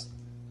discussed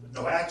with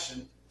no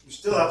action, you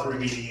still have to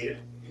remediate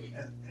it,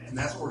 and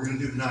that's what we're going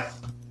to do tonight.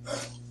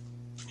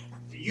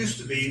 It used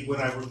to be when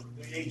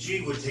the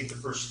AG would take the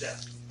first step.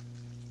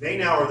 They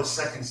now are the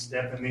second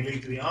step, and they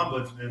leave to the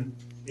ombudsman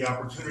the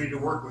opportunity to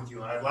work with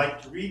you. And I'd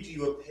like to read to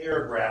you a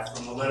paragraph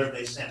from the letter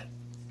they sent.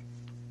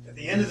 At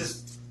the end of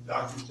this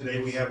document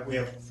today, we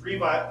have 3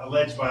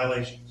 alleged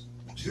violations.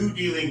 2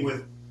 dealing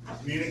with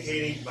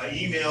communicating by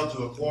email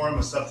to a quorum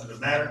a substantive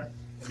matter,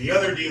 and the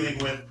other dealing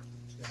with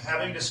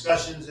having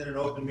discussions in an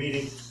open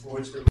meeting for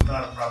which there was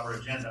not a proper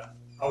agenda.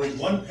 I'll read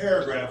one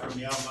paragraph from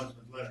the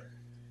ombudsman's letter.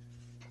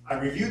 I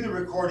reviewed the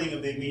recording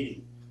of the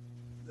meeting.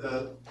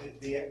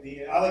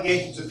 The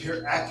allegations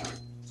appear accurate.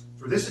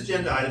 For this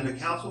agenda item, the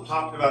council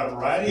talked about a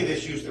variety of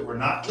issues that were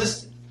not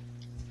listed.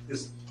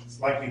 This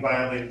likely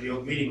violated the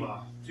open meeting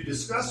law. To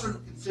discuss or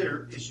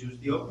consider issues,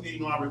 the open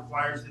meeting law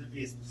requires that it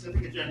be a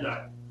specific agenda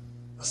item.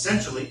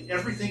 Essentially,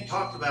 everything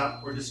talked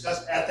about or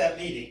discussed at that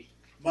meeting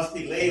must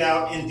be laid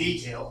out in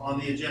detail on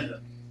the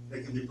agenda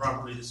that can be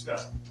properly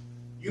discussed.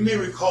 You may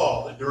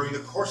recall that during the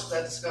course of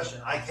that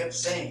discussion, I kept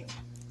saying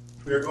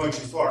we are going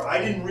too far. I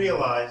didn't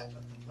realize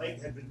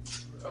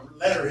a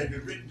letter had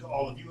been written to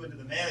all of you and to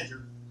the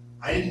manager.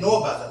 I didn't know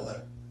about that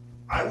letter.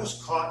 I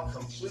was caught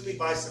completely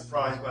by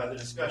surprise by the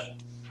discussion.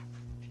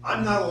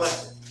 I'm not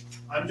elected.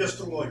 I'm just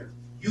a lawyer.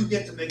 You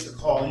get to make the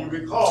call. And you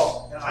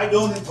recall, and I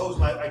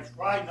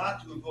try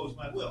not to impose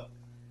my will.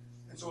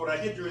 And so what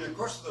I did during the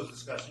course of those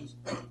discussions,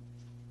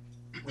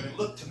 when it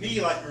looked to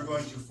me like we were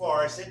going too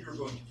far, I said you were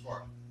going too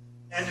far.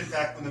 And in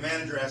fact, when the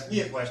manager asked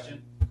me a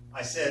question,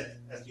 I said,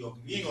 as the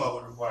open meeting law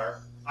would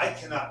require, I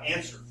cannot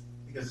answer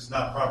because it's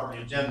not properly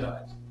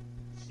agendized.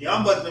 The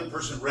ombudsman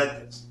person read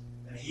this,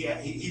 and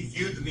he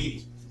viewed the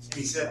meeting, and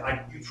he said,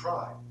 you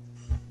tried.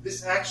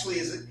 This actually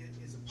is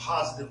a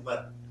positive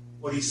letter.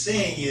 What he's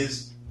saying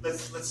is,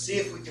 let's see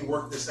if we can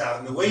work this out.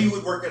 And the way you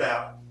would work it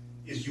out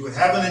is you would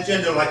have an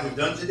agenda like we've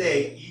done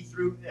today, E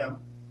through M,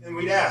 and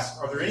we'd ask,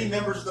 are there any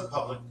members of the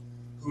public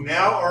who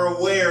now are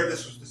aware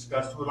this was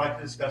discussed, who would like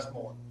to discuss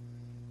more?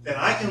 Then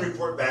I can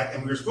report back,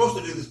 and we were supposed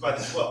to do this by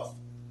the 12th.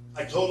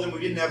 I told him we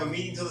didn't have a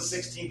meeting until the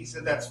 16th. He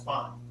said, that's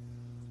fine.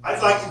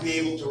 I'd like to be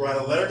able to write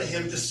a letter to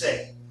him to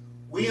say,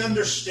 we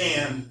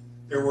understand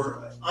there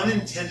were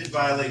unintended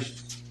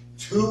violations.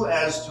 2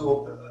 as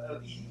to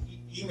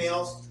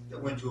emails that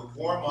went to a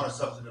quorum on a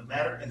substantive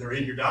matter, and they're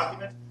in your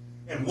document,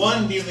 and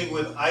 1 dealing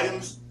with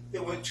items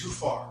that went too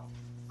far.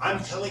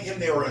 I'm telling him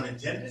they were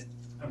unintended.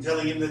 I'm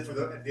telling him that for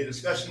the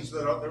discussions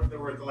that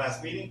were at the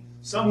last meeting,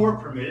 some were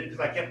permitted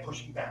because I kept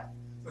pushing back,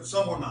 but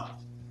some were not.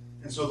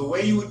 And so the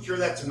way you would cure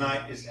that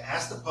tonight is to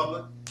ask the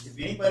public if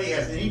anybody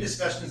has any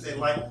discussions they'd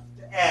like to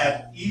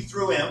add, E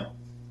through M,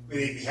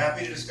 we'd be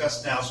happy to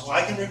discuss now so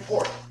I can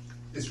report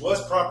this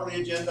was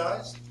properly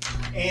agendized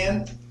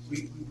and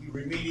we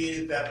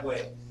remediated that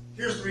way.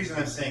 Here's the reason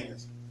I'm saying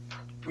this.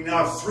 We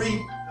now have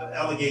 3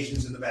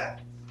 allegations in the back.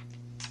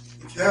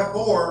 If you have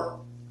more,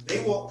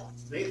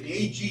 the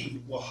AG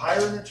will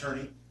hire an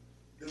attorney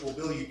that will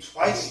bill you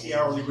twice the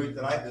hourly rate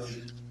that I bill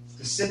you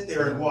to sit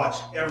there and watch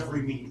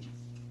every meeting.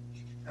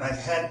 And I've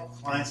had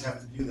clients have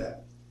to do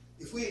that.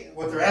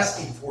 What they're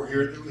asking for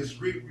here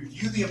is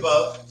review the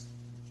above,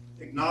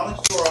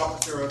 acknowledge to our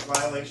office there was a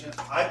violation.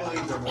 I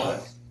believe there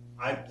was.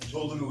 I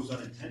told them it was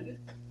unintended.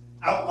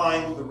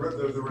 Outline the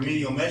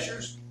remedial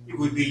measures. It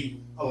would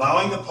be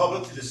allowing the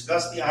public to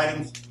discuss the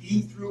items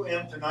E through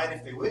M tonight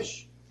if they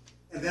wish.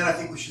 And then I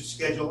think we should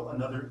schedule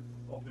another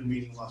open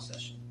meeting law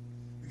session.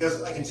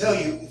 Because I can tell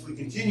you, if we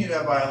continue to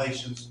have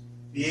violations,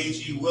 the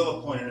AG will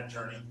appoint an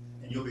attorney,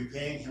 and you'll be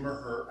paying him or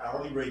her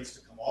hourly rates to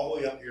come all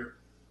the way up here.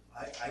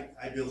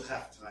 I bill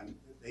half-time.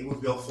 They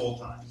would bill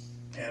full-time.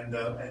 And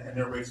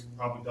their rates would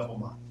probably double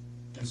mine.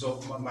 And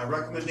so my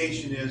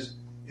recommendation is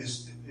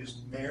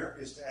Mayor,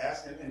 is to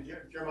ask, and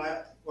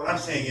Jeremiah, what I'm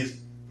saying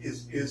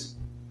is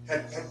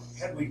had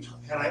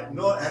I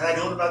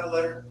known about the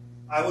letter,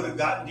 I would have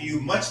gotten to you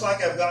much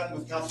like I've gotten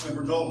with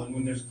Councilmember Nolan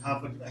when there's a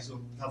conflict. I said,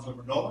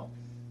 Councilmember Nolan,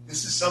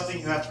 this is something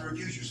you have to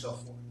recuse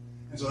yourself for.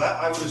 And so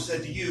that I would have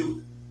said to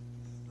you,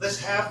 let's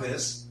have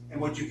this. And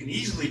what you can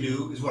easily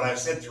do is what I've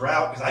said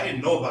throughout, because I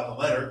didn't know about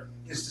the letter,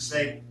 is to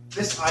say,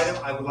 this item,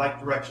 I would like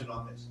direction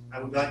on this. I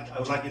would like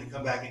you to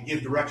come back and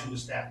give direction to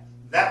staff.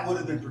 That would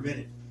have been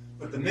permitted.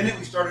 But the minute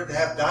we started to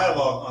have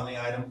dialogue on the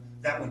item,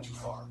 that went too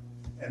far.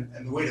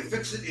 And the way to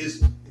fix it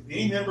is, if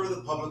any member of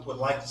the public would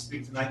like to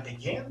speak tonight, they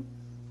can.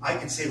 I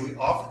can say we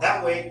offer,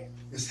 that way,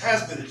 this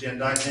has been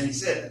agendized, and he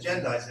said,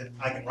 agendize it.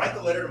 I can write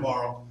the letter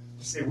tomorrow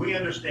to say, we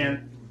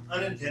understand it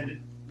was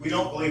unintended. We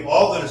don't believe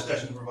all the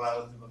discussions were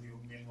violative of the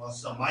open meeting law.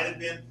 Some might have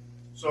been.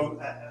 So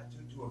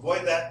to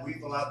avoid that,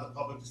 we've allowed the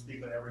public to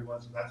speak on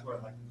everyone, so that's what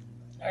I'd like to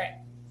do. All right.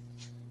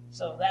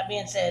 So that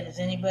being said, does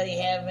anybody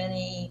have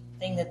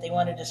anything that they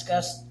want to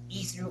discuss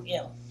E through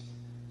M?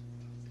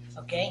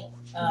 Okay.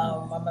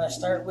 I'm going to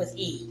start with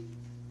E.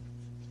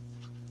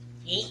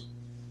 E?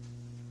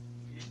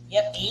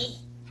 Yep, E.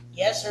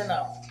 Yes or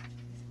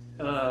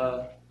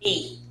no?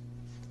 E.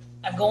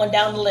 I'm going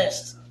down the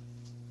list.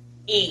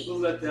 E. We'll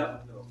let that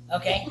one go.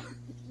 Okay.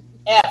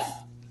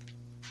 F.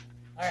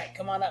 All right,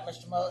 come on up,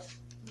 Mr. Mullet.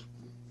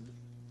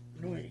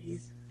 All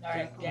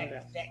right,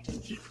 Jack.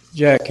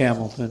 Jack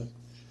Hamilton.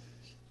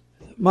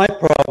 My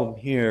problem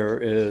here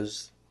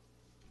is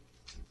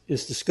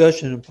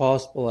discussion and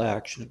possible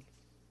action.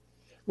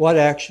 What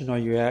action are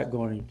you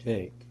going to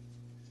take?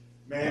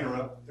 May I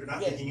interrupt? They're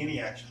not taking any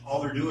action.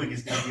 All they're doing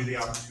is giving you the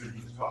opportunity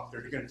to talk.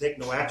 They're going to take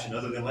no action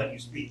other than let you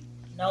speak.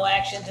 No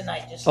action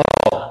tonight. Just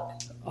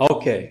talk.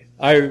 Okay.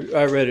 I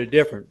read it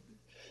different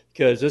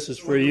because this is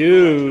for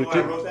you. Why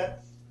I wrote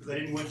that? Because I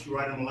didn't want you to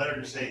write them a letter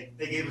to say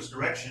they gave us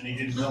direction and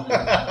he didn't tell me.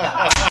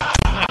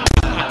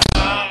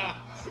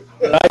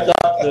 But I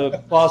thought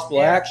the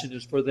possible action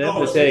is for them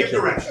No, to so take give it.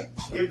 direction.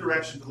 Give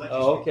direction to let you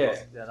Oh, speak.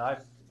 okay, then I'm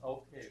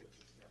okay with it.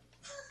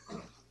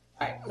 All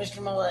right,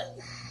 Mr. Millett.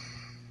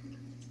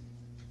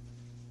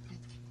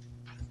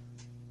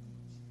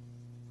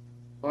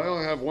 I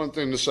only have one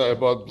thing to say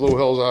about Blue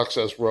Hills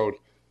Access Road.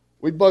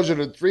 We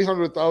budgeted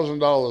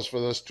 $300,000 for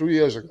this 2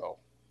 years ago.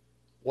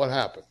 What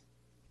happened?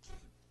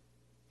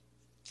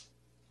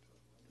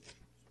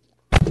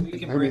 We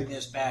can bring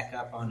this back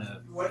up on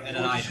What an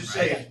you item, should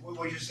say right? is,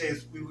 what you say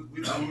is,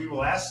 we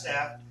will ask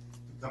staff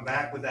to come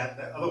back with that,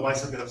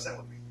 otherwise he'll get upset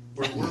with me.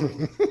 We're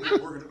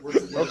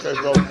Okay,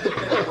 Bill.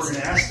 We're gonna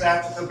ask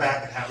staff to come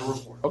back and have a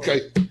report.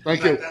 Okay,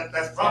 thank you.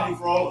 That's probably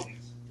for all of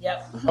these.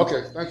 Yep.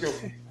 Okay, thank you.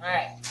 All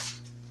right.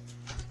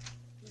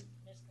 Ms.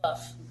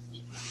 Buff.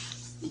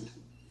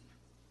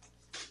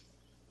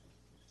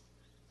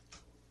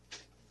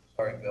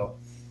 Sorry, Bill.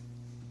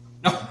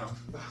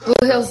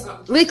 Blue Hills,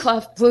 Lee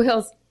Clough, Blue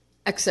Hills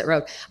exit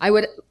road. I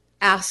would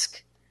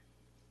ask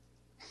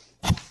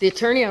the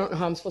attorney, I don't know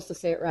how I'm supposed to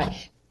say it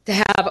right, to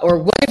have, or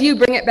one of you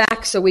bring it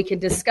back so we can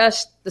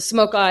discuss the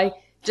Smoke Eye,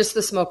 just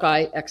the Smoke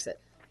Eye exit.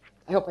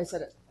 I hope I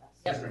said it.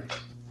 Yep.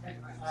 All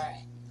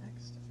right.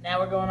 Now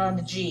we're going on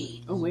to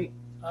G. Oh, wait.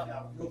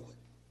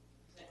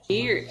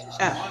 G or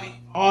F?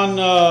 On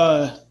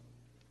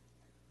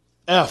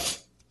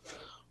F.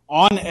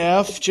 On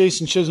F,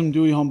 Jason Chisholm,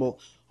 Dewey Humboldt.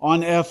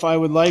 On F, I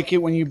would like it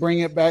when you bring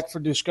it back for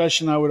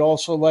discussion. I would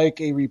also like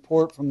a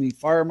report from the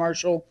fire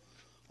marshal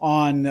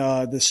on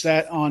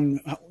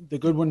the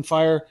Goodwin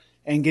fire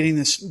and getting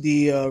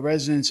the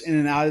residents in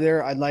and out of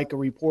there. I'd like a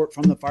report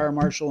from the fire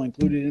marshal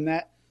included in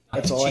that.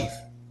 That's all.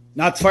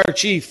 Not the fire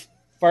chief,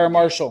 fire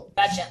marshal.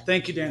 Gotcha.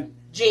 Thank you, Dan.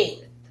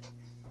 G.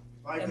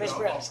 I Yeah, Ms. know.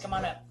 Brooks, come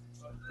on up.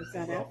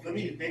 Well,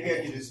 maybe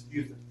I can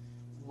dispute them.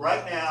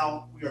 Right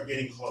now, we are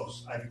getting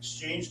close. I've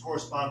exchanged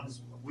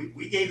correspondence.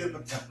 We gave them a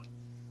template.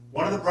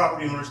 One of the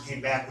property owners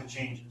came back with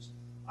changes.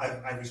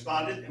 I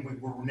responded,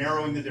 and we're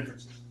narrowing the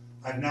differences.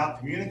 I've now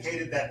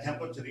communicated that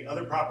template to the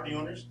other property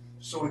owners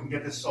so we can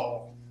get this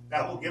solved.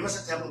 That will give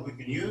us a template we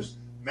can use.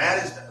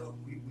 Matt is,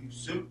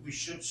 we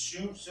should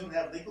soon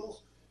have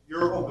legals.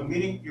 Your open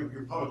meeting, your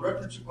public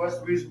records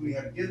request, the reason we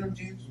haven't given them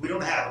to you is we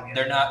don't have them yet.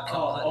 They're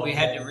not, we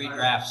had to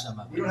redraft some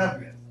of them. We don't have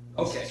them yet.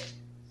 Okay.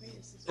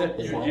 At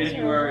your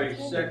January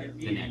 2nd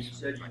meeting, you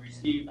said you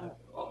received the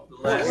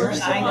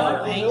last. I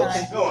know, hang on,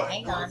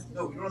 hang on.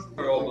 No, we don't have to.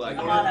 For Old Black.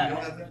 Come on We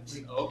don't up. have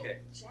to. Okay,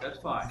 that's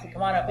fine.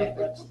 Come on up, Ms.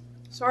 Brooks.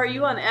 So are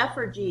you on F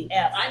or G?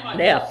 F. I'm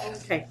on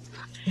F. Okay.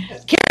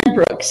 Karen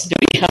Brooks,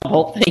 Dewey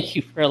Humboldt. Thank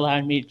you for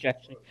allowing me to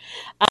question.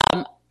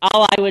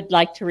 All I would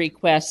like to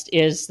request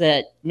is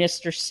that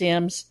Mr.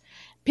 Sims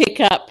pick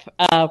up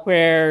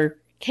where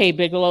Kay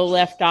Bigelow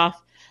left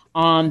off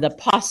on the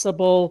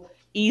possible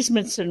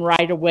easements and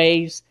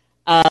right-of-ways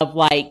of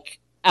like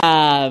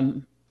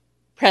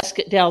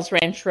Prescott Dells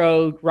Ranch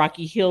Road,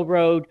 Rocky Hill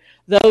Road,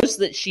 those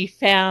that she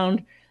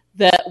found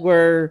that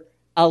were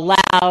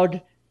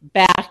allowed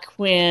back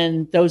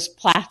when those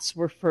plats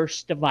were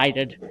first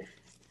divided.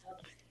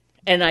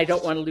 And I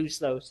don't want to lose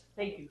those.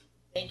 Thank you.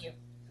 Thank you.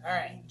 All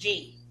right,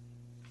 G.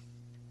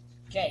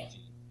 K.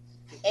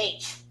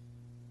 H.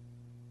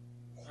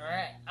 All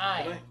right,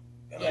 I.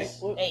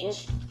 Yes,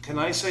 H. Can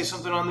I say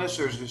something on this,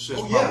 or is this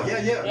just? Oh,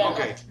 yeah. Yeah.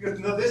 Okay.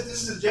 No, this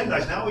is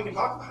agendized. Now we can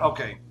talk about it.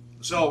 Okay,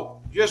 so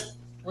just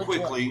Which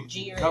quickly one?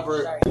 G or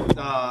cover H?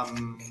 Sorry.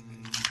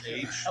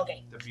 H,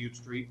 Okay. the Butte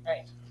Street. All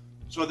right.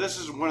 So this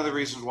is one of the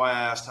reasons why I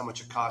asked how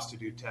much it costs to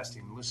do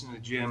testing. Listen to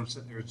Jim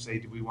sit there and say,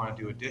 do we want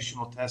to do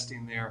additional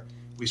testing there?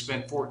 We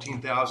spent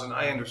 $14,000.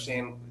 I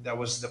understand that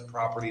was the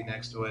property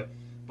next to it,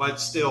 but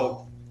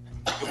still,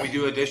 if we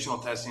do additional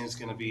testing, it's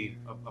going to be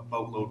a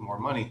boatload more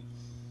money.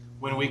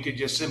 When we could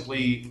just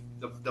simply,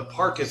 the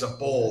park is a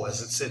bowl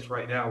as it sits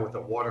right now with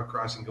a water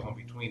crossing going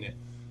between it.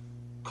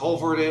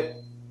 Culvert it,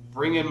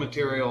 bring in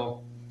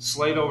material,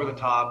 slate over the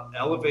top,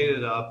 elevate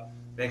it up,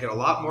 make it a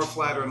lot more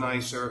flatter,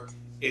 nicer.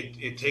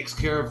 It takes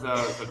care of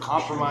the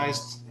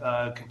compromised,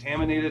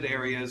 contaminated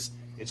areas.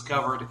 It's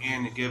covered,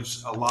 and it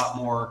gives a lot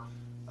more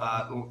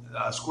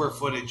square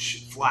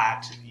footage,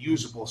 flat,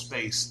 usable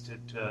space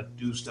to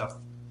do stuff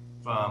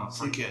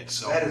for kids.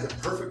 So that is a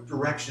perfect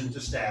direction to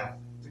staff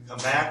to come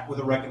back with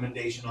a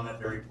recommendation on that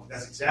very point.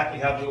 That's exactly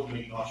how the open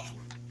meeting law should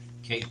work.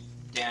 Okay,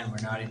 Dan,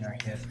 we're nodding our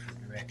head for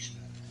direction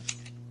on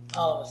that.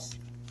 All of us.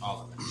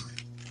 All of us.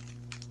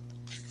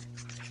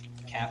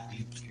 Cap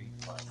Butte Street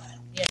Park.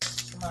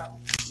 Yes, come on up.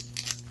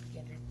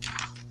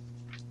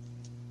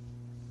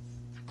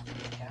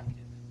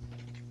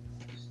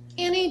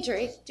 Annie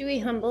Drake, Dewey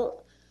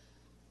Humboldt.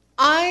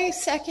 I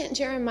second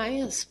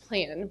Jeremiah's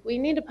plan. We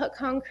need to put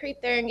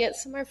concrete there and get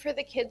somewhere for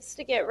the kids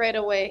to get right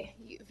away.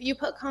 If you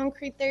put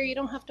concrete there, you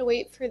don't have to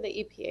wait for the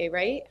EPA,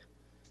 right?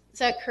 Is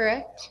that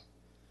correct?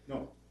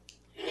 No.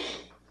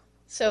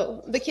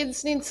 So the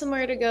kids need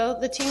somewhere to go.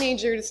 The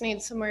teenagers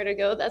need somewhere to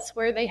go. That's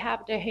where they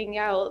have to hang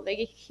out.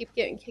 They keep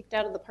getting kicked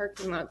out of the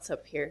parking lots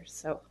up here.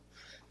 So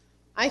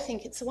I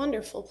think it's a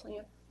wonderful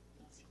plan.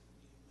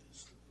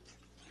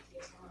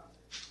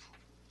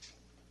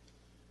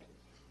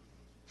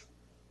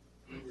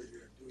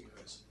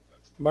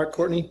 Mark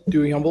Courtney,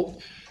 Dewey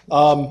Humboldt.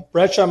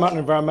 Bradshaw Mountain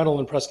Environmental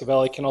in Prescott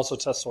Valley can also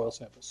test soil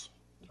samples.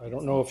 I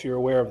don't know if you're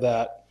aware of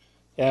that.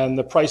 And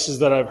the prices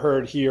that I've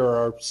heard here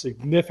are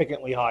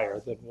significantly higher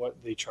than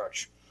what they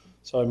charge.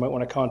 So I might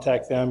want to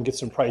contact them, get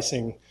some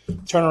pricing.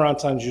 Turnaround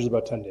time is usually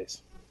about 10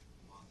 days.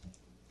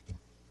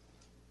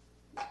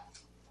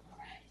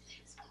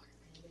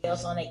 Anybody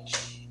else on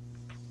H?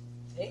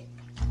 Okay,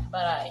 how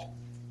about I?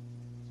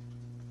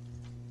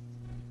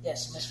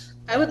 Yes, Miss.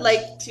 I would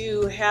like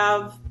to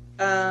have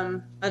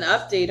an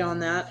update on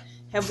that.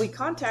 Have we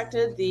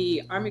contacted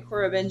the Army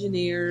Corps of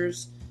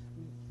Engineers?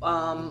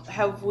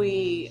 Have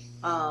we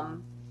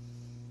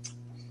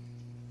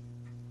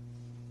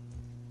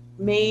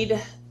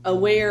made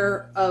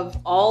aware of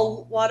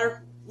all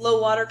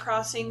low water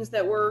crossings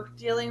that we're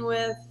dealing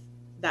with?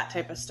 That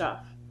type of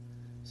stuff.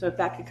 So if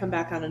that could come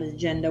back on an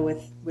agenda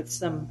with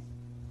some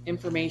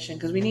information,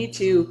 because we need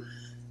to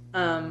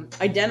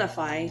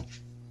identify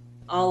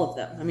all of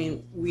them. I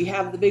mean, we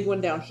have the big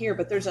one down here,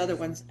 but there's other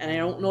ones, and I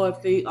don't know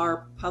if they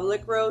are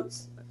public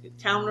roads,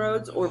 town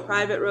roads, or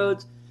private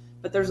roads,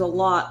 but there's a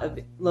lot of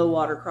low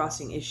water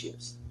crossing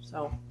issues.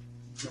 So,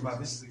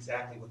 this is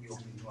exactly what the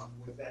open meeting law.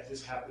 If that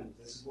just happened,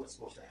 this is what's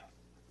supposed to happen.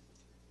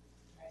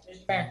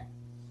 Mr.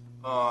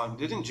 Barron.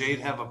 Didn't Jade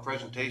have a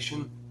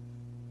presentation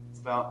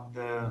about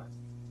the?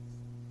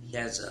 He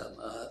has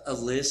a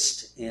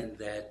list, and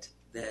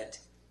that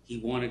he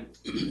wanted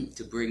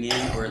to bring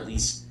in, or at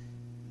least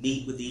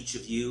meet with each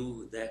of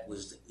you that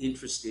was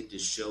interested to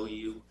show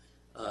you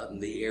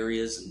the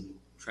areas and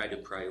try to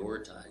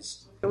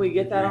prioritize. can we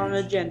get that on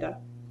an agenda?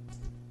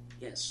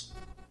 Yes.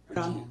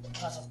 Awesome.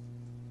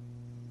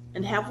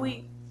 And have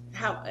we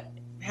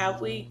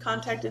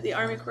contacted the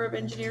Army Corps of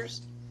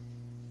Engineers?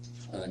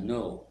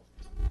 No.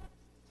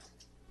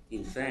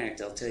 In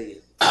fact, I'll tell you,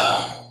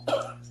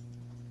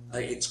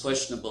 it's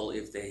questionable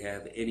if they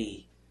have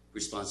any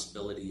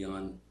responsibility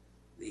on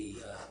the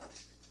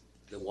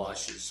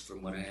washes,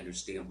 from what I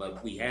understand.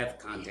 But we have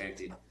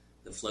contacted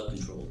the flood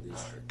control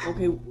district.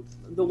 Okay,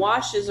 the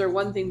washes are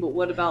one thing, but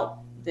what about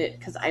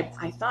because I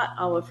thought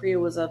Agua Fria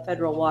was a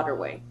federal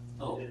waterway.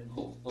 Oh.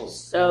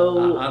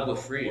 So Agua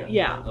Fria.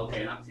 Yeah.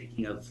 Okay, I'm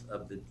thinking of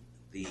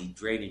the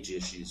drainage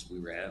issues we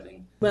were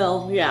having.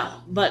 Well, yeah,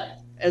 but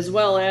as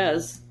well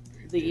as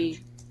the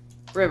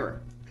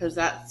river, because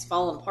that's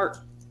fallen apart.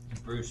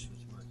 And Bruce was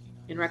working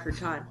in record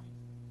time.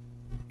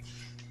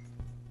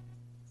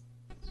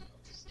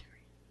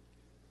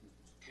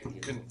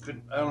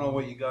 Could I don't know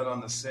what you got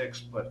on the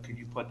 6th, but could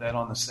you put that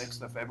on the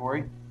 6th of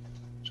February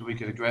so we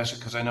could address it?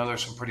 Because I know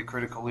there's some pretty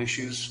critical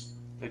issues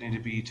that need to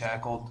be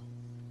tackled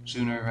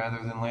sooner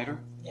rather than later.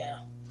 Yeah.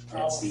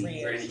 That's the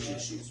drainage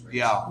issues. Right?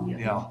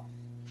 Yeah.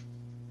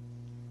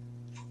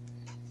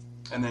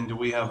 And then do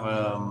we have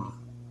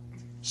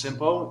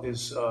Simpo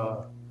is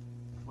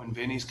when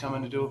Vinny's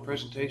coming to do a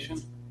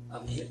presentation?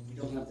 We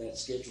don't have that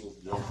scheduled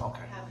yet.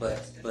 Okay.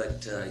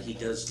 But he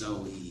does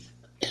know he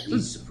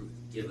needs to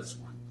give us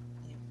one.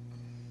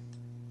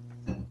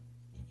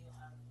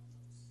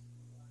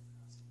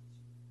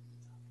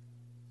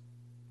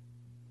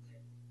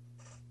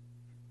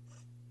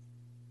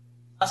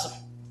 Awesome.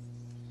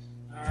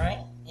 All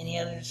right. Any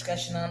other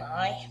discussion on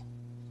I?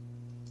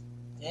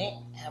 Okay.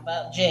 How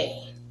about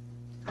J?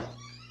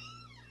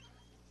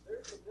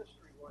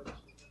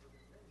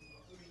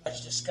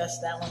 Let's discuss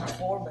that one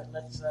before, but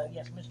let's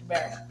yes, Mr.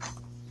 Barron.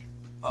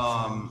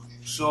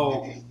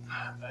 So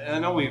I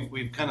know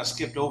we've kind of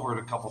skipped over it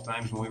a couple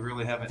times, and we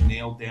really haven't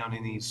nailed down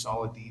any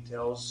solid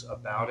details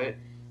about it.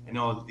 I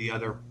know the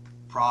other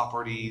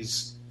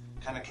properties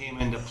kind of came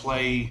into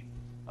play,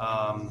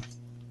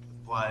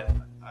 but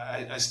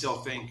I still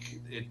think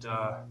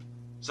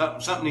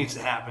something needs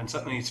to happen.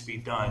 Something needs to be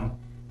done.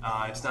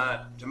 It's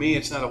not, to me,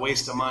 it's not a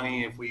waste of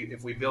money if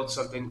we build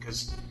something,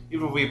 because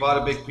even if we bought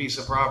a big piece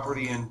of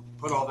property and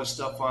put all this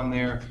stuff on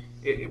there,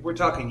 we're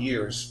talking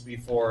years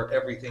before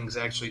everything's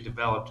actually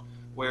developed.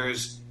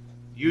 Whereas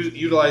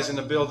utilizing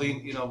the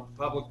building,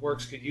 Public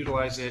Works could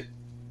utilize it,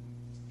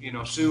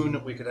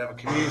 soon. We could have a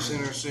community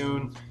center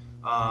soon.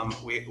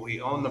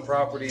 We own the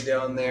property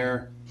down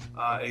there.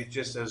 It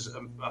just as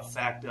a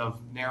fact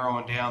of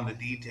narrowing down the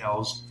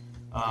details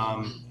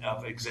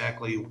of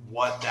exactly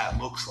what that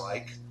looks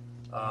like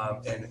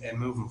and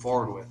moving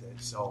forward with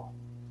it. So,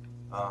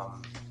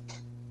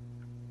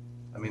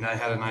 I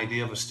had an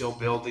idea of a steel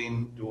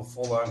building, do a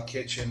full-on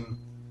kitchen,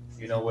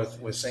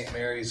 with St.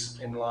 Mary's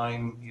in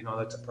line.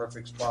 That's a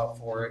perfect spot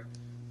for it.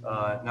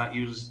 Not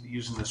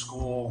using the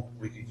school,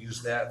 we could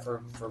use that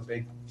for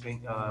big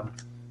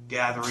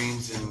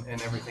gatherings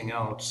and everything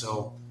else.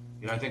 So,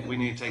 I think we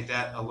need to take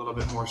that a little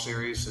bit more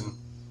serious and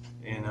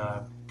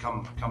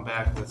come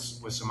back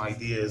with some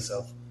ideas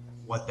of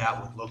what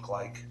that would look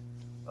like.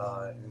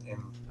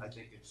 And I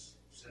think it's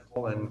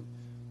simple and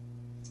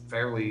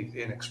fairly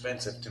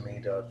inexpensive to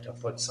me to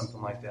put something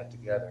like that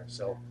together.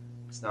 So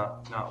it's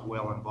not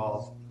well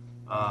involved.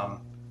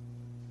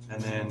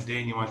 And then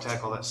Dan, you want to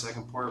tackle that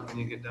second part when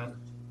you get done?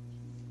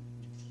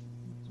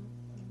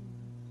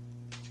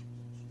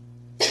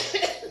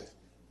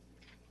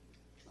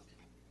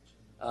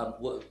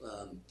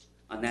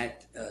 On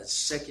that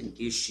second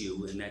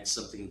issue, and that's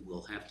something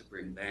we'll have to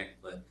bring back,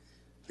 but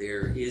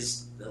there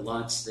is the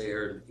lots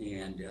there,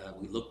 and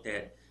we looked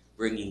at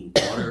bringing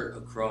water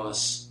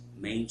across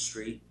Main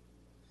Street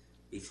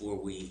before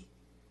we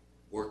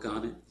work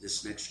on it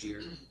this next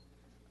year,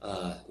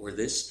 or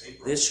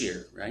this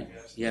year, right?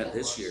 Yeah,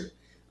 this year.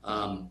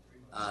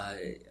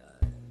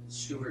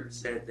 Stuart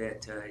said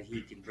that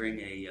he can bring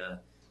a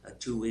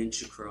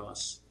 2-inch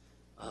across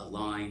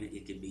line.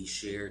 It can be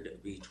shared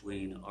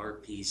between our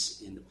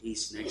piece and the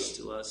piece next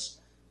to us,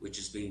 which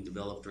is being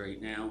developed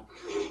right now.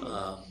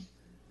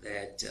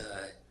 That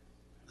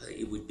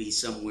it would be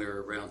somewhere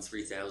around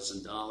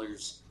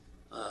 $3,000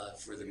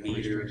 for the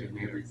meter and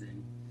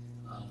everything.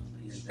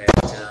 And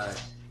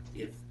that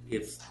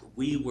if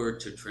we were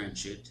to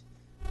trench it,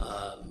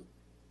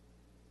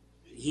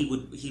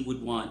 he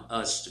would want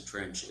us to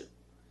trench it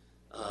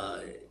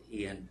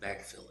and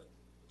backfill it.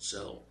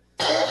 So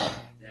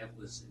that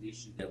was an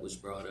issue that was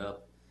brought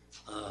up.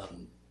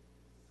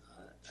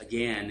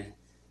 Again,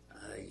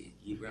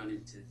 you run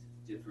into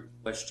different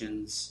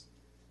questions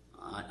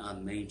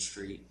on Main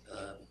Street,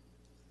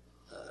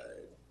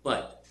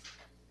 but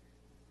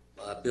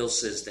Bill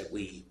says that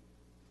we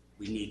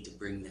need to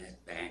bring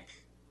that back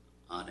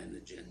on an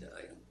agenda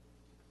item.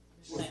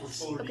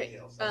 Okay.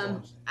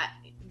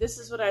 This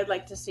is what I'd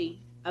like to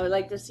see. I would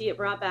like to see it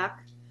brought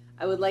back.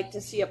 I would like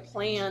to see a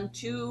plan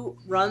to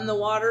run the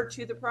water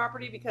to the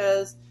property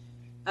because,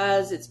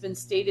 as it's been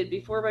stated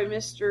before by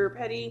Mr.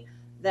 Petty,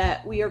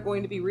 that we are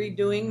going to be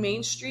redoing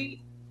Main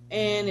Street,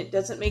 and it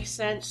doesn't make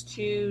sense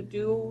to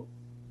do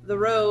the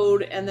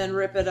road and then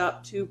rip it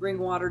up to bring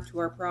water to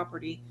our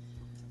property.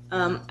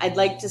 I'd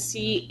like to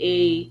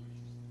see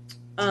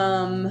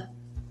an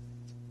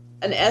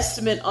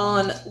estimate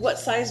on what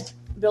size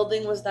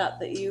building was that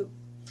you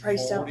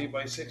priced out? 40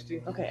 by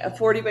 60. Okay, a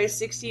 40 by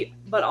 60,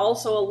 but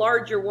also a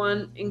larger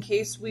one in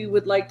case we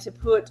would like to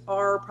put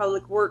our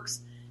public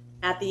works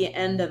at the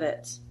end of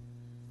it.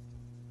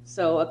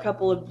 So a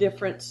couple of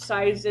different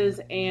sizes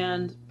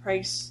and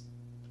price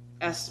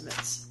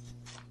estimates.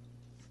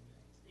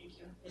 Thank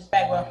you. Ms.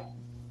 Bagwell.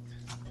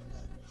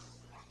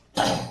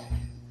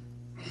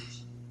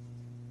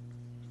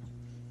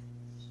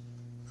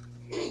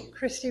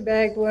 Christy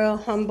Bagwell,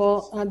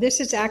 Humboldt. This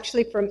is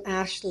actually from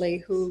Ashley,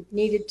 who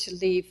needed to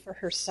leave for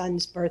her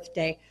son's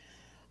birthday.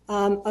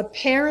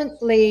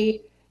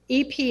 Apparently,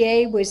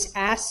 EPA was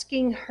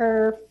asking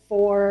her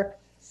for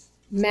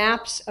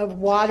maps of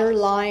water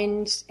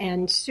lines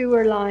and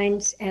sewer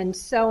lines and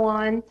so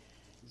on.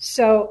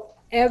 So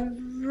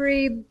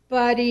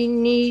everybody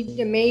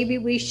maybe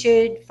we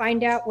should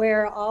find out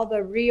where all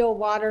the real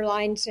water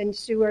lines and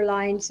sewer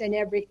lines and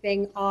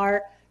everything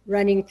are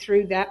running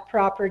through that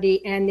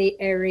property and the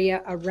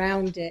area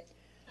around it.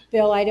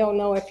 Bill, I don't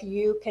know if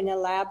you can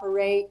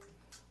elaborate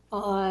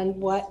on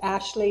what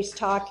Ashley's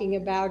talking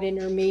about in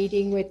her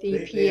meeting with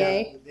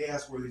EPA. They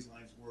asked where these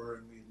lines were,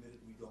 and we admitted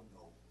we don't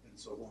know. And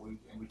so we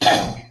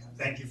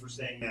thank you for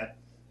saying that.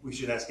 We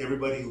should ask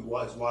everybody who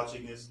was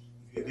watching this,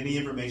 if you have any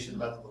information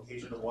about the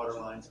location of water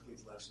lines,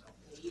 please let us know.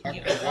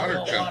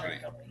 Water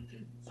company.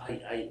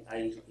 I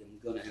am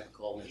going to have to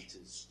call into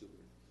Stuart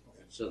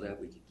so that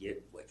we can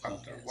get what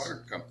he has.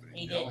 Water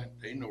company,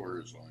 they know where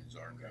his lines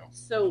are now.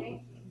 So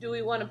do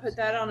we want to put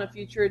that on a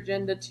future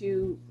agenda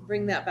to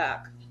bring that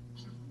back?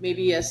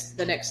 Maybe as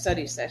the next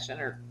study session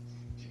or.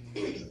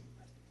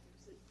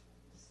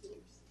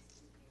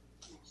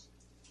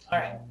 All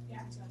right.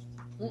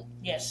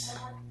 Yes.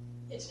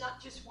 It's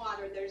not just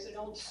water, there's an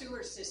old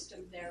sewer system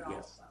there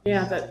also.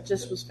 Yeah, that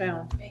just was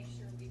found. Make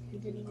sure we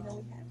didn't even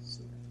know we had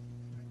sewer.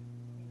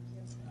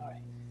 All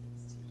right.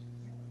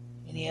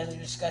 Any other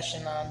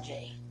discussion on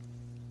J?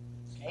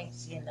 Okay,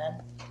 seeing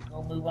none,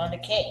 we'll move on to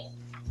K.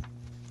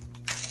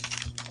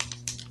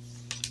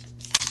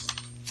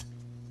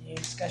 Any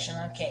discussion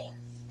on K?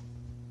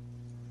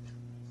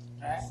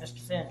 All right, Mr.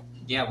 Finn.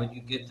 Yeah, when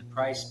you get the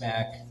price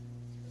back,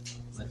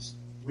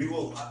 We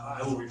will.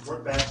 I will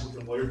report back what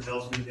the lawyer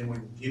tells me. Then we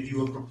will give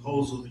you a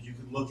proposal that you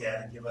can look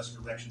at and give us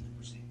direction to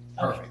proceed.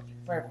 Perfect.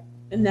 Perfect.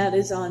 And that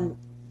is on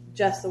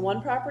just the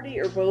one property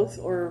or both,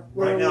 or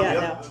where Right are we now, at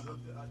now?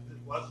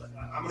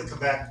 I'm going to come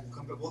back.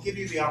 We'll give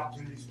you the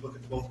opportunity to look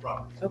at both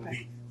properties. It will Okay.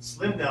 be a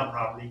slimmed down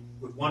property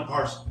with one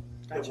parcel.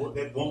 Gotcha.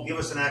 That won't give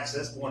us an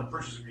access, but one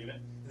purchase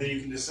agreement. And then you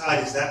can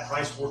decide, is that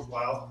price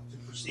worthwhile to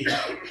proceed?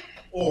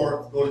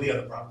 Or go to the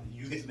other property.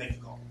 You get to make the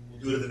call. We'll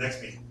do it at the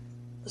next meeting.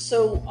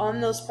 So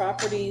on those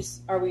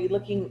properties, are we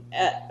looking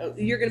at,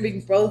 you're going to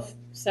be both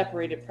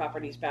separated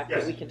properties back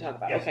Yes. that we can talk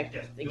about? Yes, Okay,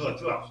 yes. thank You'll you. have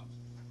two options.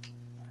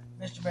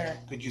 Mr. Barron.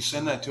 Could you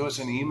send that to us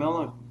in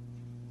email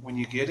when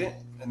you get it?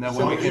 And that So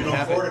way we we can don't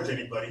have forward it it, to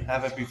anybody.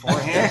 have it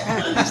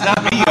beforehand? It's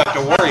not me you have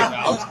to worry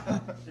about.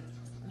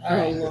 All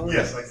right.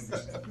 Yes, I can do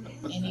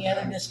that. Any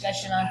other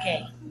discussion on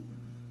K?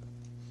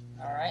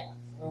 All right,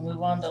 we'll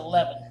move on to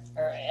 11,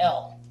 or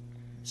L.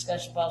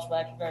 Discussion possible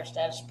act regarding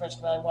status of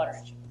Prescott Valley water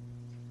issue.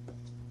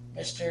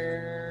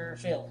 Mr.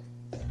 Phil.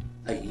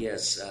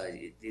 Yes,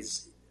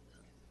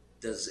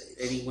 does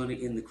anyone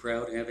in the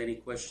crowd have any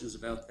questions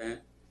about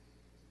that?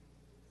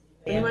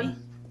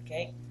 Anyone?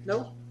 Okay.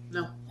 Nope.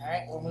 No. All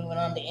right, we're moving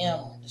on to M.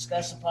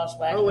 Discuss the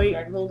possible action. Oh, wait,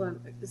 regarding- hold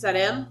on. Is that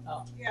M?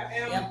 Oh, Yeah,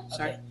 M.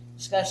 Sorry. Okay.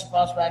 Discuss the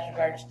possible action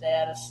regarding the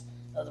status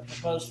of the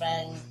proposed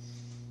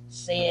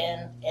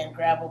sand and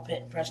gravel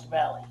pit in Prescott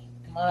Valley.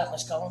 Come on up,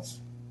 Ms. Collins.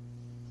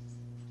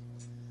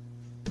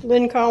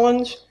 Lynn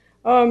Collins.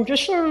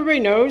 Just so everybody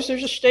knows,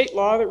 there's a state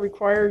law that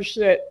requires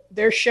that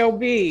there shall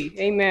be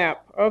a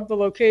map of the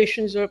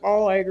locations of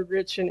all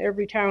aggregates in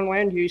every town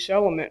land use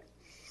element.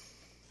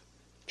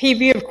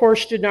 PV, of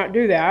course, did not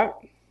do that.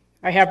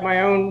 I have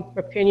my own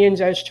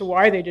opinions as to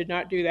why they did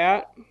not do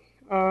that.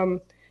 And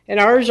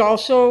ours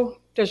also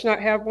does not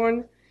have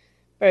one.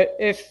 But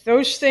if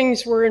those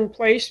things were in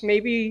place,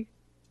 maybe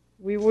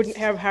we wouldn't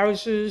have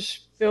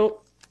houses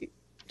built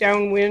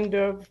downwind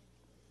of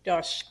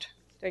dust.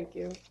 Thank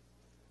you.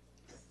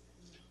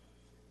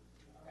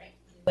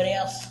 Anybody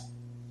else?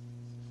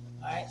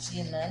 All right,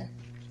 seeing none.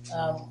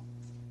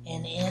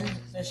 And in,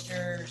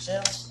 Mr.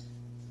 Sims?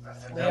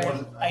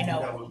 I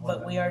know,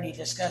 but we already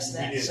discussed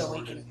that, so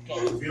we can. Okay.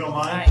 If you don't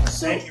mind, All right.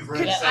 thank you for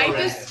Can I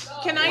accelerating just it.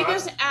 can I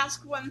just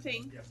ask one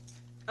thing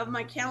of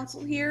my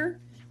council here?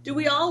 Do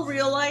we all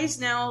realize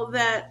now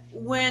that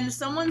when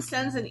someone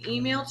sends an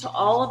email to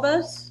all of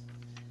us,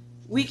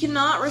 we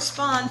cannot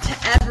respond to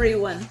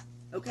everyone,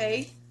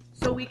 okay?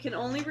 So we can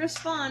only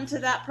respond to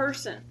that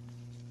person.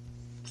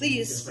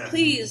 Please, Yes, ma'am.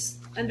 please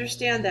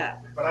understand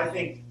that. But I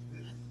think,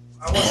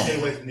 I want to stay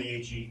away from the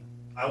AG.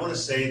 I want to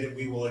say that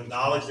we will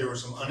acknowledge there were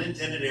some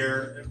unintended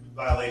error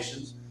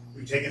violations.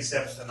 We've taken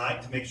steps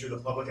tonight to make sure the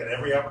public had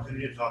every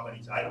opportunity to talk on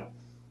each item.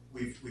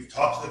 We've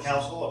talked to the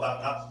council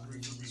about not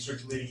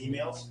recirculating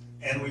emails,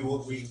 and we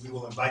will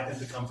invite them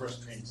to come for a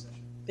training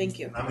session. Thank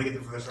you. And I'm going to get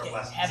them for this our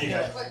last. Have See you you-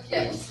 guys.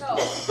 Thanks, Phil.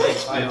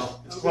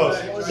 It's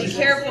close. Be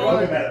careful. Don't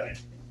get mad at me.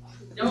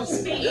 Don't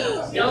speak.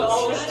 Don't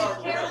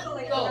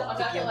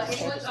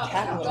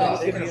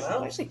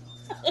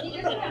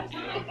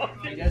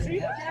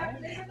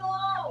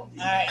All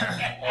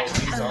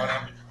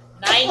right.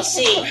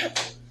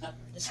 9C.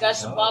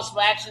 Discuss some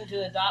possible action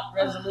to adopt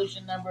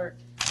resolution number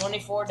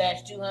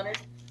 24-200,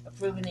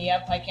 approving the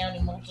Yavapai County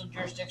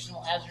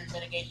multi-jurisdictional hazard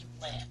mitigation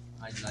plan.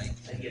 I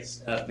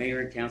guess,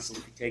 Mayor and Council,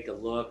 if you take a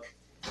look,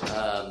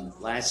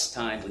 last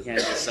time we had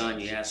this on,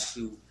 you asked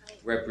who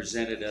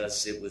represented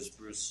us. It was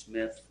Bruce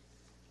Smith.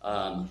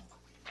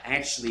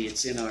 Actually,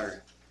 it's in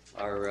our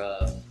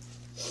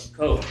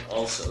code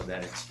also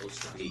that it's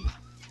supposed to be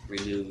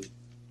renewed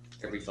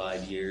every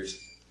 5 years.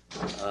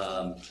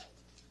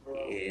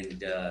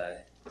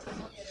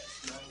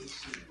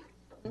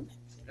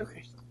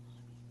 Okay.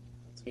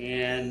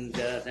 And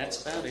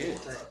that's about it.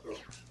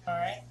 All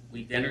right.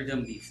 We've entered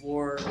them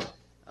before.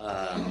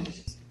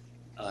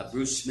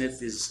 Bruce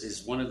Smith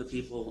is one of the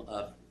people.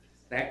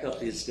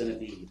 Backup is going to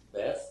be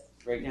Beth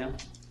right now.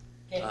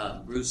 Okay.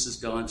 Bruce is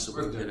gone, so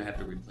we're going to have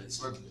to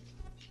replace him.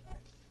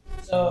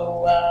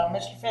 So,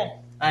 Mr. Finn.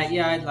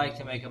 Yeah, I'd like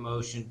to make a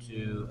motion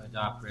to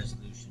adopt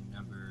resolution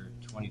number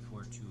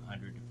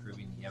 24-200,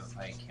 approving the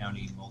Yavapai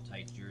County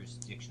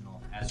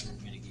multi-jurisdictional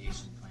hazard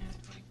mitigation plan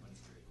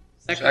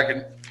 2023.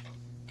 Second.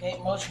 Okay,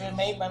 motion been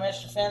made by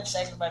Mr. Finn,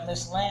 seconded by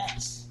Ms.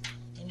 Lance.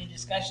 Any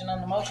discussion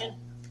on the motion?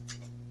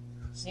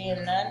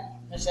 Seeing none.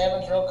 Ms.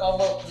 Evans, roll call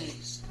vote,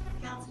 please.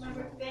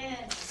 Councilmember Finn.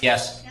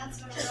 Yes.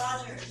 Councilmember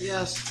Rogers.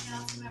 Yes.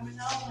 Councilmember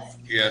Nolan.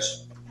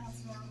 Yes.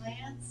 Councilmember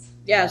Lance.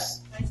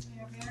 Yes. Vice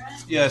Mayor Barron.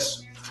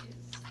 Yes. Mayor Hughes.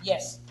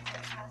 Yes.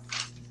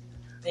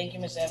 Thank you,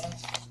 Ms.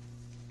 Evans.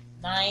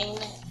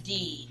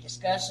 9D,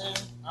 discussion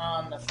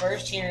on the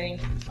first hearing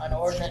on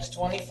ordinance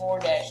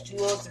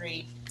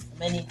 24-203,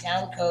 amending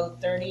Town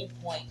Code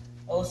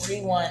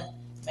 30.031,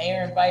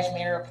 mayor and vice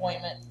mayor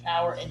appointment,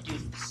 power and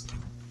duties.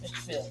 Mr.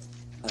 Field.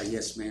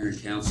 Yes, Mayor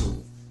and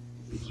Council,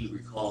 if you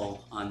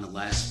recall on the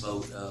last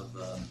vote of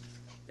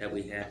that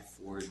we had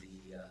for the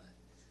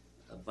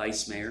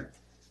vice mayor,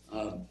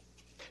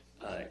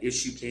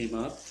 issue came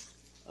up,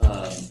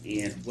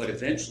 and what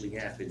eventually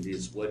happened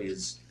is what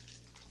is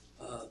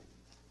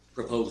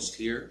proposed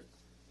here.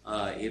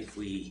 If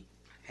we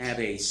have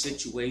a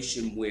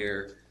situation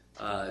where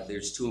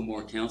there's two or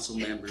more council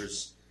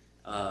members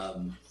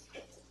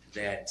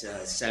that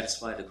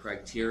satisfy the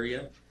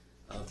criteria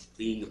of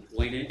being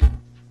appointed,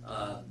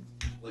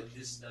 what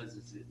this does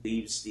is it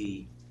leaves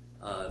the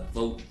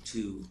vote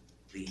to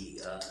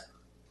the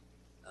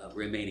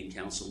remaining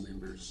council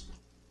members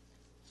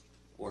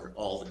or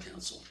all the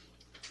council.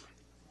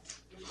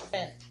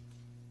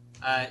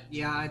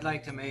 Yeah, I'd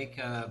like to make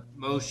a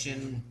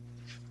motion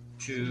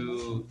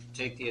to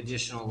take the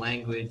additional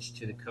language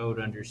to the code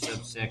under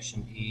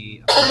subsection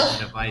E,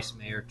 appointment of vice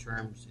mayor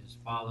terms as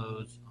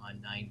follows on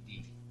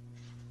 9D.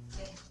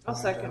 I'll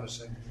second.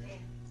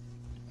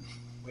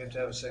 We have to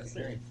have a second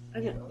hearing.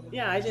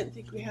 I didn't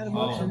think we had a Oh.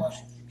 motion. Oh,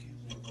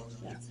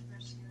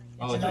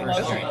 It's it's a the no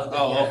first motion. hearing.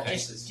 Oh, okay.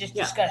 Just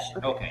Yeah.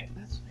 discussion. Okay.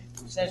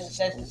 Says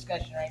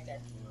discussion right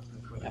there.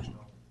 Gotcha.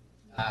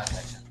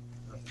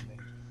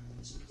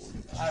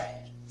 All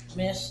right.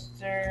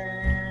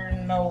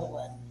 Mr.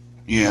 Nolan.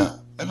 Yeah,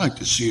 I'd like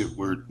to see it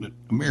where the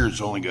mayor's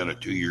only got a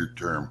 2-year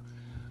term.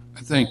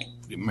 I think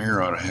the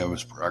mayor ought to have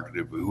his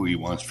prerogative of who he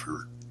wants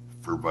for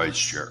for vice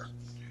chair.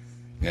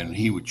 And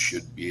he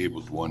should be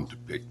able to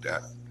pick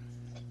that,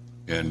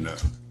 and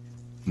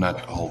not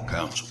the whole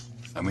council.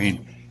 I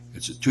mean,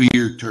 it's a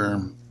 2-year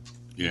term,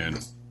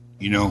 and,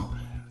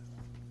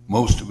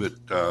 most of it,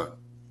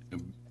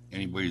 if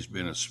anybody's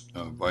been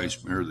a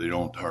vice mayor, they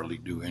don't hardly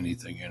do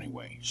anything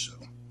anyway, so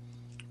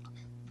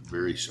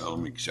very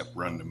seldom except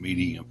run the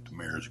meeting if the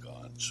mayor's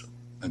gone. So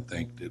I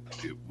think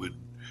that it would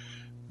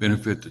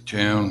benefit the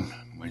town,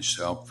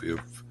 myself,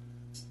 if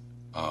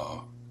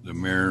the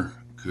mayor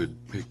could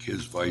pick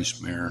his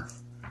vice mayor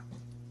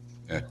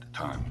at the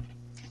time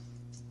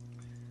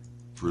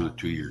for the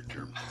 2-year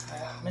term.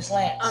 Ms.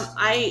 Lance?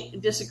 I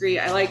disagree.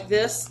 I like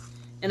this,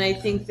 and I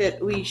think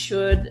that we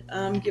should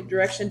give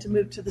direction to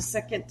move to the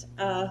second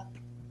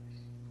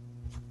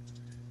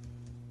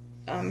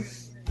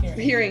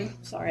hearing.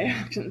 Sorry,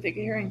 I couldn't think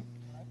of hearing.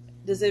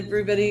 Does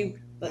everybody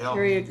let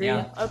Terry agree?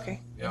 Yeah.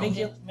 Okay. Yeah. Thank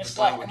you. Ms. The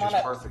Clark, language come on is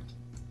up. perfect.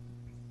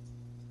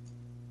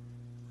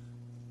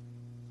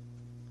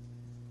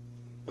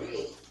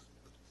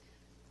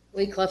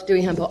 Lee Clough,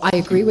 Dewey Humble. I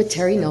agree with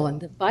Terry Nolan.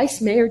 The vice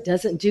mayor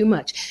doesn't do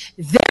much.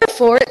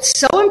 Therefore, it's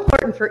so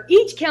important for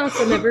each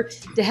council member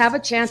to have a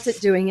chance at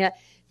doing it,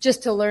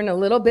 just to learn a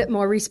little bit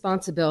more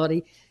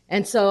responsibility.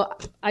 And so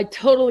I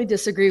totally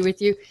disagree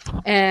with you.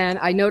 And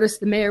I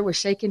noticed the mayor was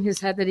shaking his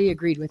head that he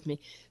agreed with me.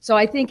 So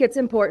I think it's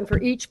important for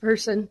each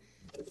person,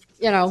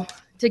 to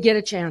get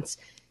a chance.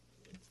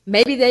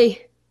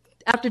 Maybe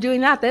after doing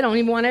that, they don't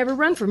even want to ever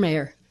run for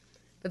mayor.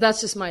 But that's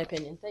just my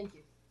opinion. Thank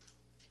you.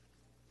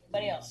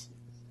 Anybody else?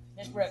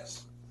 Ms.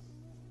 Brooks?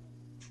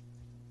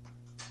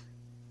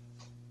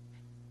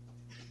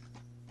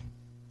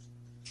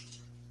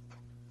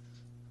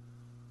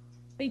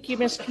 Thank you,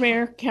 Mr.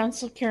 Mayor.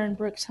 Council Karen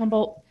Brooks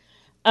Humboldt.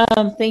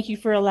 Thank you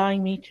for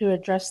allowing me to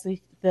address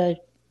the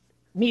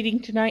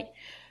meeting tonight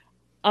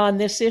on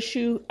this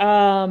issue.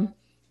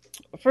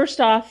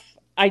 First off,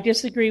 I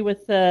disagree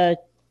with the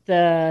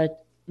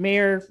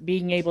mayor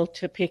being able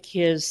to pick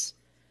his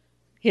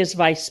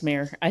vice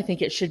mayor. I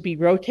think it should be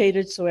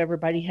rotated so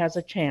everybody has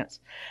a chance.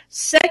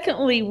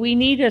 Secondly, we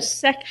need a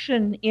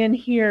section in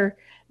here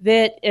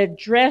that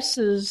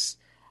addresses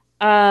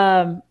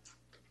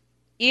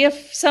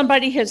if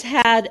somebody has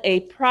had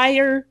a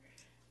prior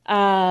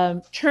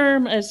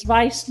term as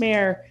vice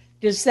mayor,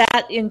 does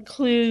that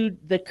include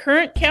the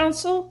current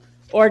council,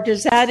 or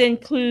does that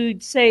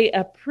include, say,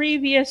 a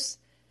previous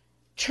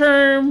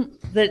term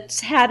that's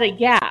had a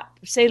gap?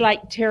 Say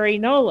like Terry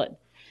Nolan.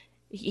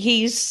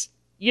 He's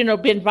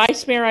been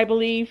vice mayor, I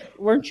believe.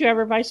 Weren't you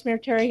ever vice mayor,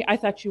 Terry? I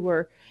thought you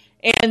were.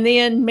 And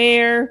then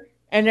mayor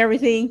and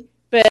everything.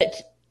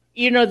 But,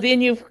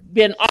 then you've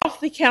been off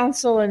the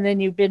council and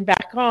then you've been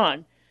back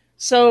on.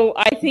 So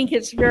I think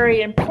it's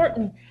very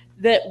important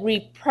that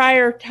we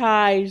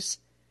prioritize,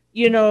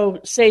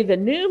 say the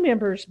new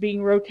members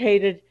being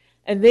rotated.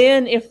 And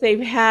then if they've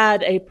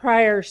had a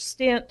prior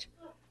stint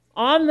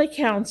on the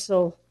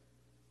council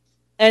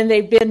and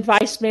they've been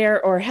vice mayor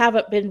or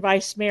haven't been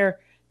vice mayor,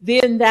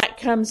 then that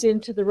comes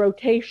into the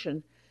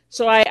rotation.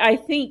 So I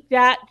think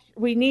that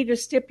we need a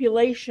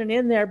stipulation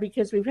in there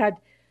because we've had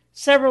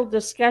several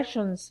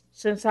discussions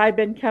since I've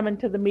been coming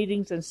to the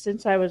meetings and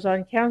since I was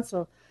on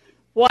council.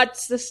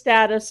 What's the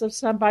status of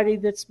somebody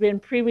that's been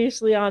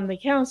previously on the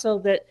council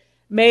that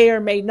may or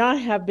may not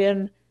have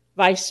been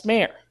vice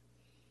mayor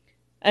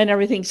and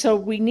everything? So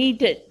we need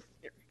to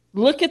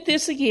look at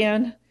this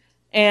again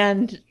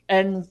and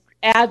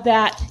add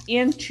that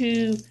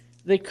into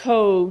the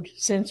code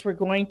since we're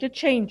going to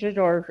change it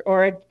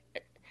or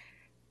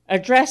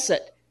address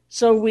it.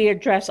 So we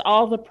address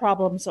all the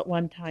problems at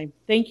one time.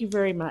 Thank you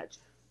very much.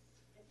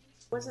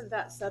 Wasn't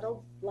that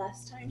settled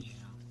last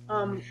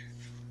time?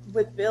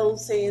 With Bill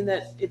saying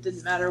that it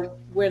didn't matter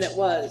when it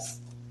was.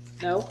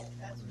 No?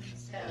 That's what he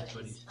said. It's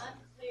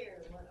unclear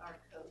what our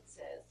code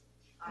says.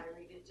 I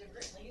read it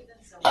differently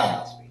than someone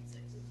else reads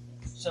it.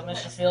 So,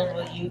 Mr. Field,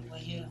 will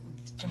you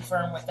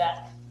confirm with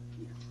that?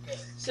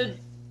 So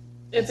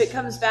if it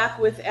comes back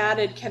with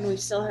added, can we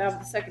still have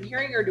the second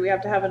hearing or do we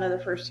have to have another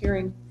first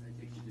hearing? I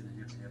think you're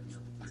going to have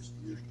another first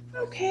hearing.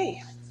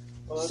 Okay.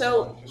 Well, that's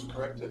So- fine. Just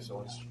correct it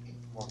so it's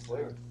more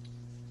clear.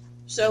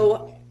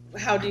 So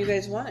how do you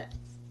guys want it?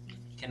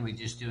 Can we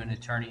just do an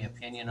attorney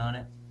opinion on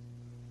it?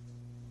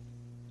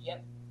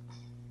 Yep.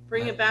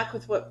 Bring it back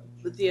with what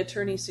the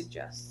attorney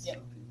suggests.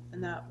 Yep.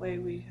 And that way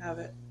we have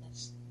it.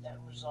 That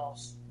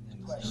resolves the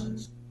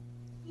questions.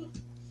 And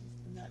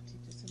that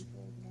teaches him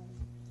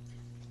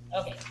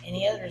further. Okay,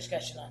 any other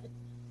discussion on it?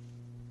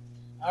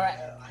 All right.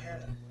 I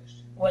had a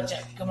question. What's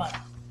that? Come on.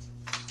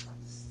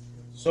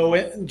 So,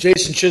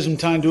 Jason Chisholm,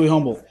 Town Dewey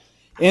Humboldt.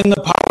 In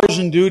the powers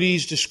and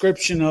duties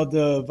description of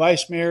the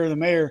vice mayor or the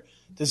mayor,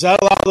 does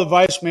that allow the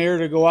vice mayor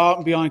to go out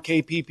and be on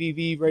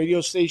KPPV radio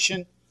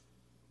station?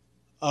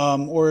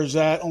 Or is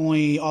that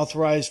only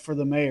authorized for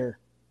the mayor?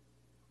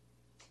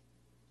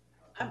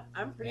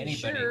 I'm pretty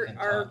Anybody sure can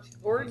our talk to the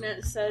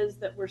ordinance says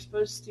that we're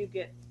supposed to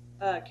get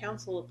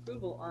council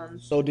approval on.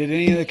 So did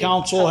any of the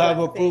council have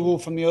approval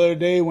from the other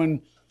day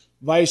when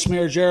Vice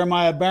Mayor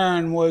Jeremiah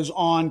Barron was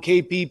on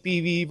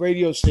KPPV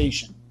radio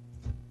station?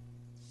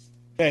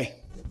 Okay,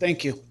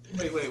 thank you.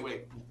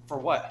 Wait. For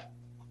what?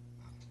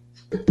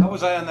 How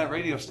was I on that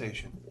radio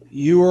station?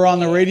 You were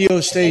on the radio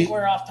I think station.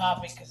 we're off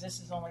topic because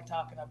this is only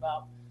talking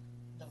about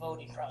the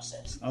voting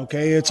process.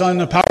 Okay, it's on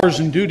the powers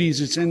and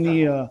duties. It's in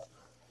the,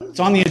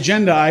 it's on the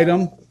agenda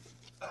item.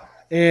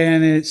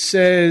 And it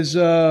says,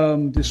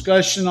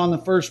 discussion on the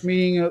first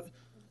meeting of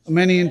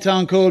amending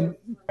town code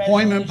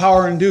appointment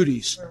power and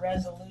duties. For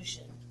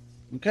resolution.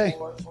 Okay.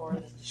 For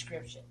the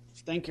description.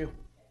 Thank you.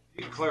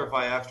 You can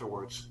clarify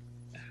afterwards.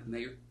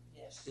 Mayor?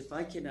 Yes. If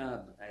I can, I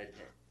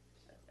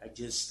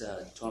just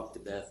talked to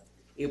Beth.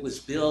 It was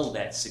Bill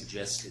that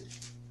suggested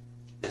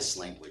this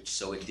language,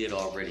 so it did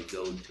already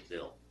go to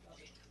Bill.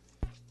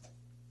 All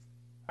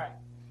right.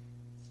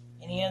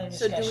 Any other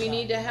So discussion? do we on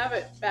need it? to have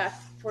it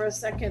back for a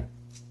second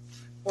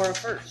or a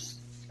first?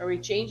 Are we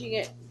changing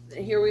it?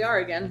 Here we are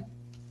again.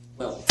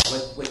 Well,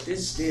 what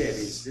this did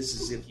is, this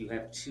is if you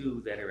have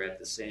two that are at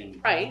the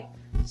same Right.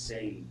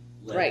 same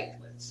level, Right.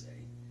 let's say,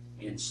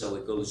 and so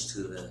it goes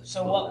to the.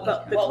 So what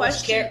the was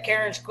question-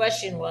 Karen's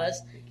question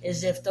was,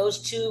 is if those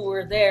two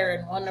were there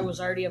and one was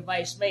already a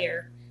vice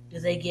mayor, do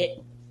they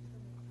get?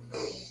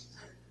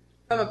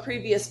 From a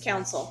previous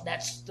council.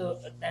 That's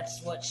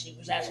what she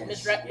was asking.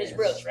 Ms.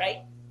 Brooks,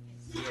 right?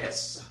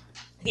 Yes.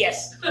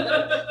 Yes.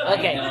 I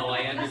Okay. know, I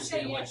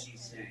understand what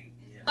she's saying.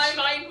 Yes. My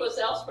mind was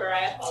elsewhere.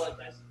 I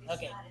apologize.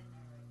 Okay.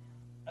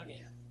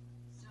 Okay.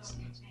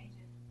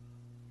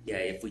 Yeah,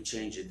 if we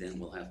change it, then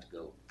we'll have to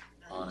go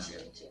on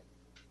it.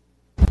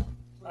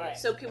 All right.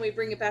 So can we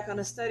bring it back on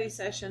a study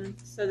session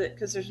so that,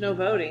 because there's no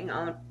voting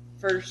on the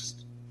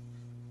first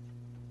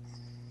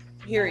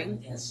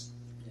hearing? Yes.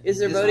 Is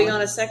there As voting long-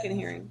 on a second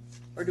hearing?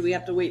 Or do we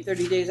have to wait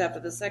 30 days after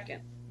the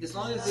second? As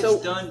long as So-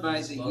 it's done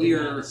by the Voting on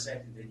year. the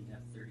second, then you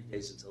have 30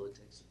 days until it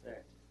takes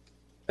effect.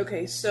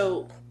 Okay,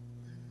 so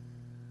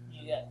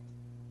You got.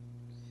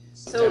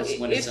 That's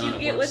when it's if on you a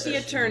get work with the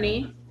session.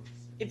 attorney,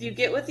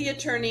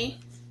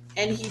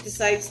 and he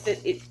decides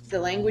that the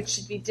language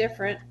should be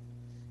different,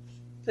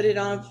 put it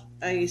on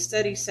a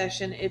study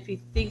session. If he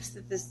thinks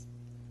that this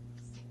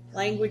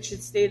language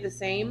should stay the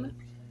same,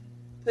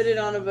 put it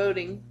on a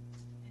voting.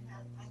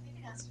 I think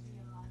it has to be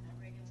on a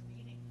regular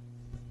meeting.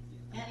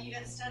 And you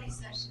got a study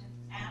session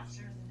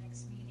after the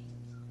next meeting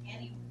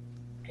anyway.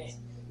 Okay.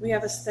 We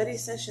have a study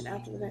session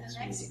after the The next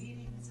next meeting.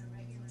 meeting is a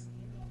regular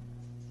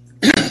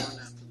meeting.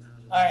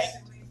 All right.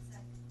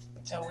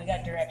 So we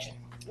got direction.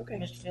 Okay.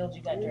 Mr. Fields,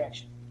 you got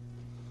direction.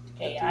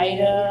 Okay,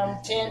 item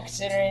 10,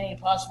 consider any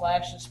possible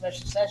action,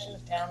 special session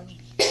of town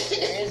meeting.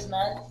 There is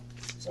none,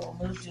 so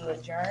we'll move to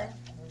adjourn,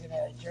 and we're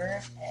gonna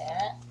adjourn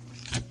at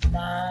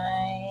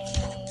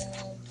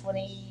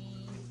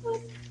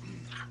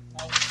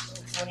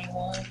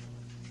 9:21.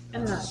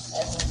 That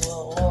was a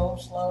little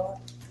slow.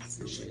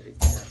 Appreciate it.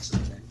 That's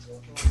okay.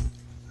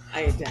 I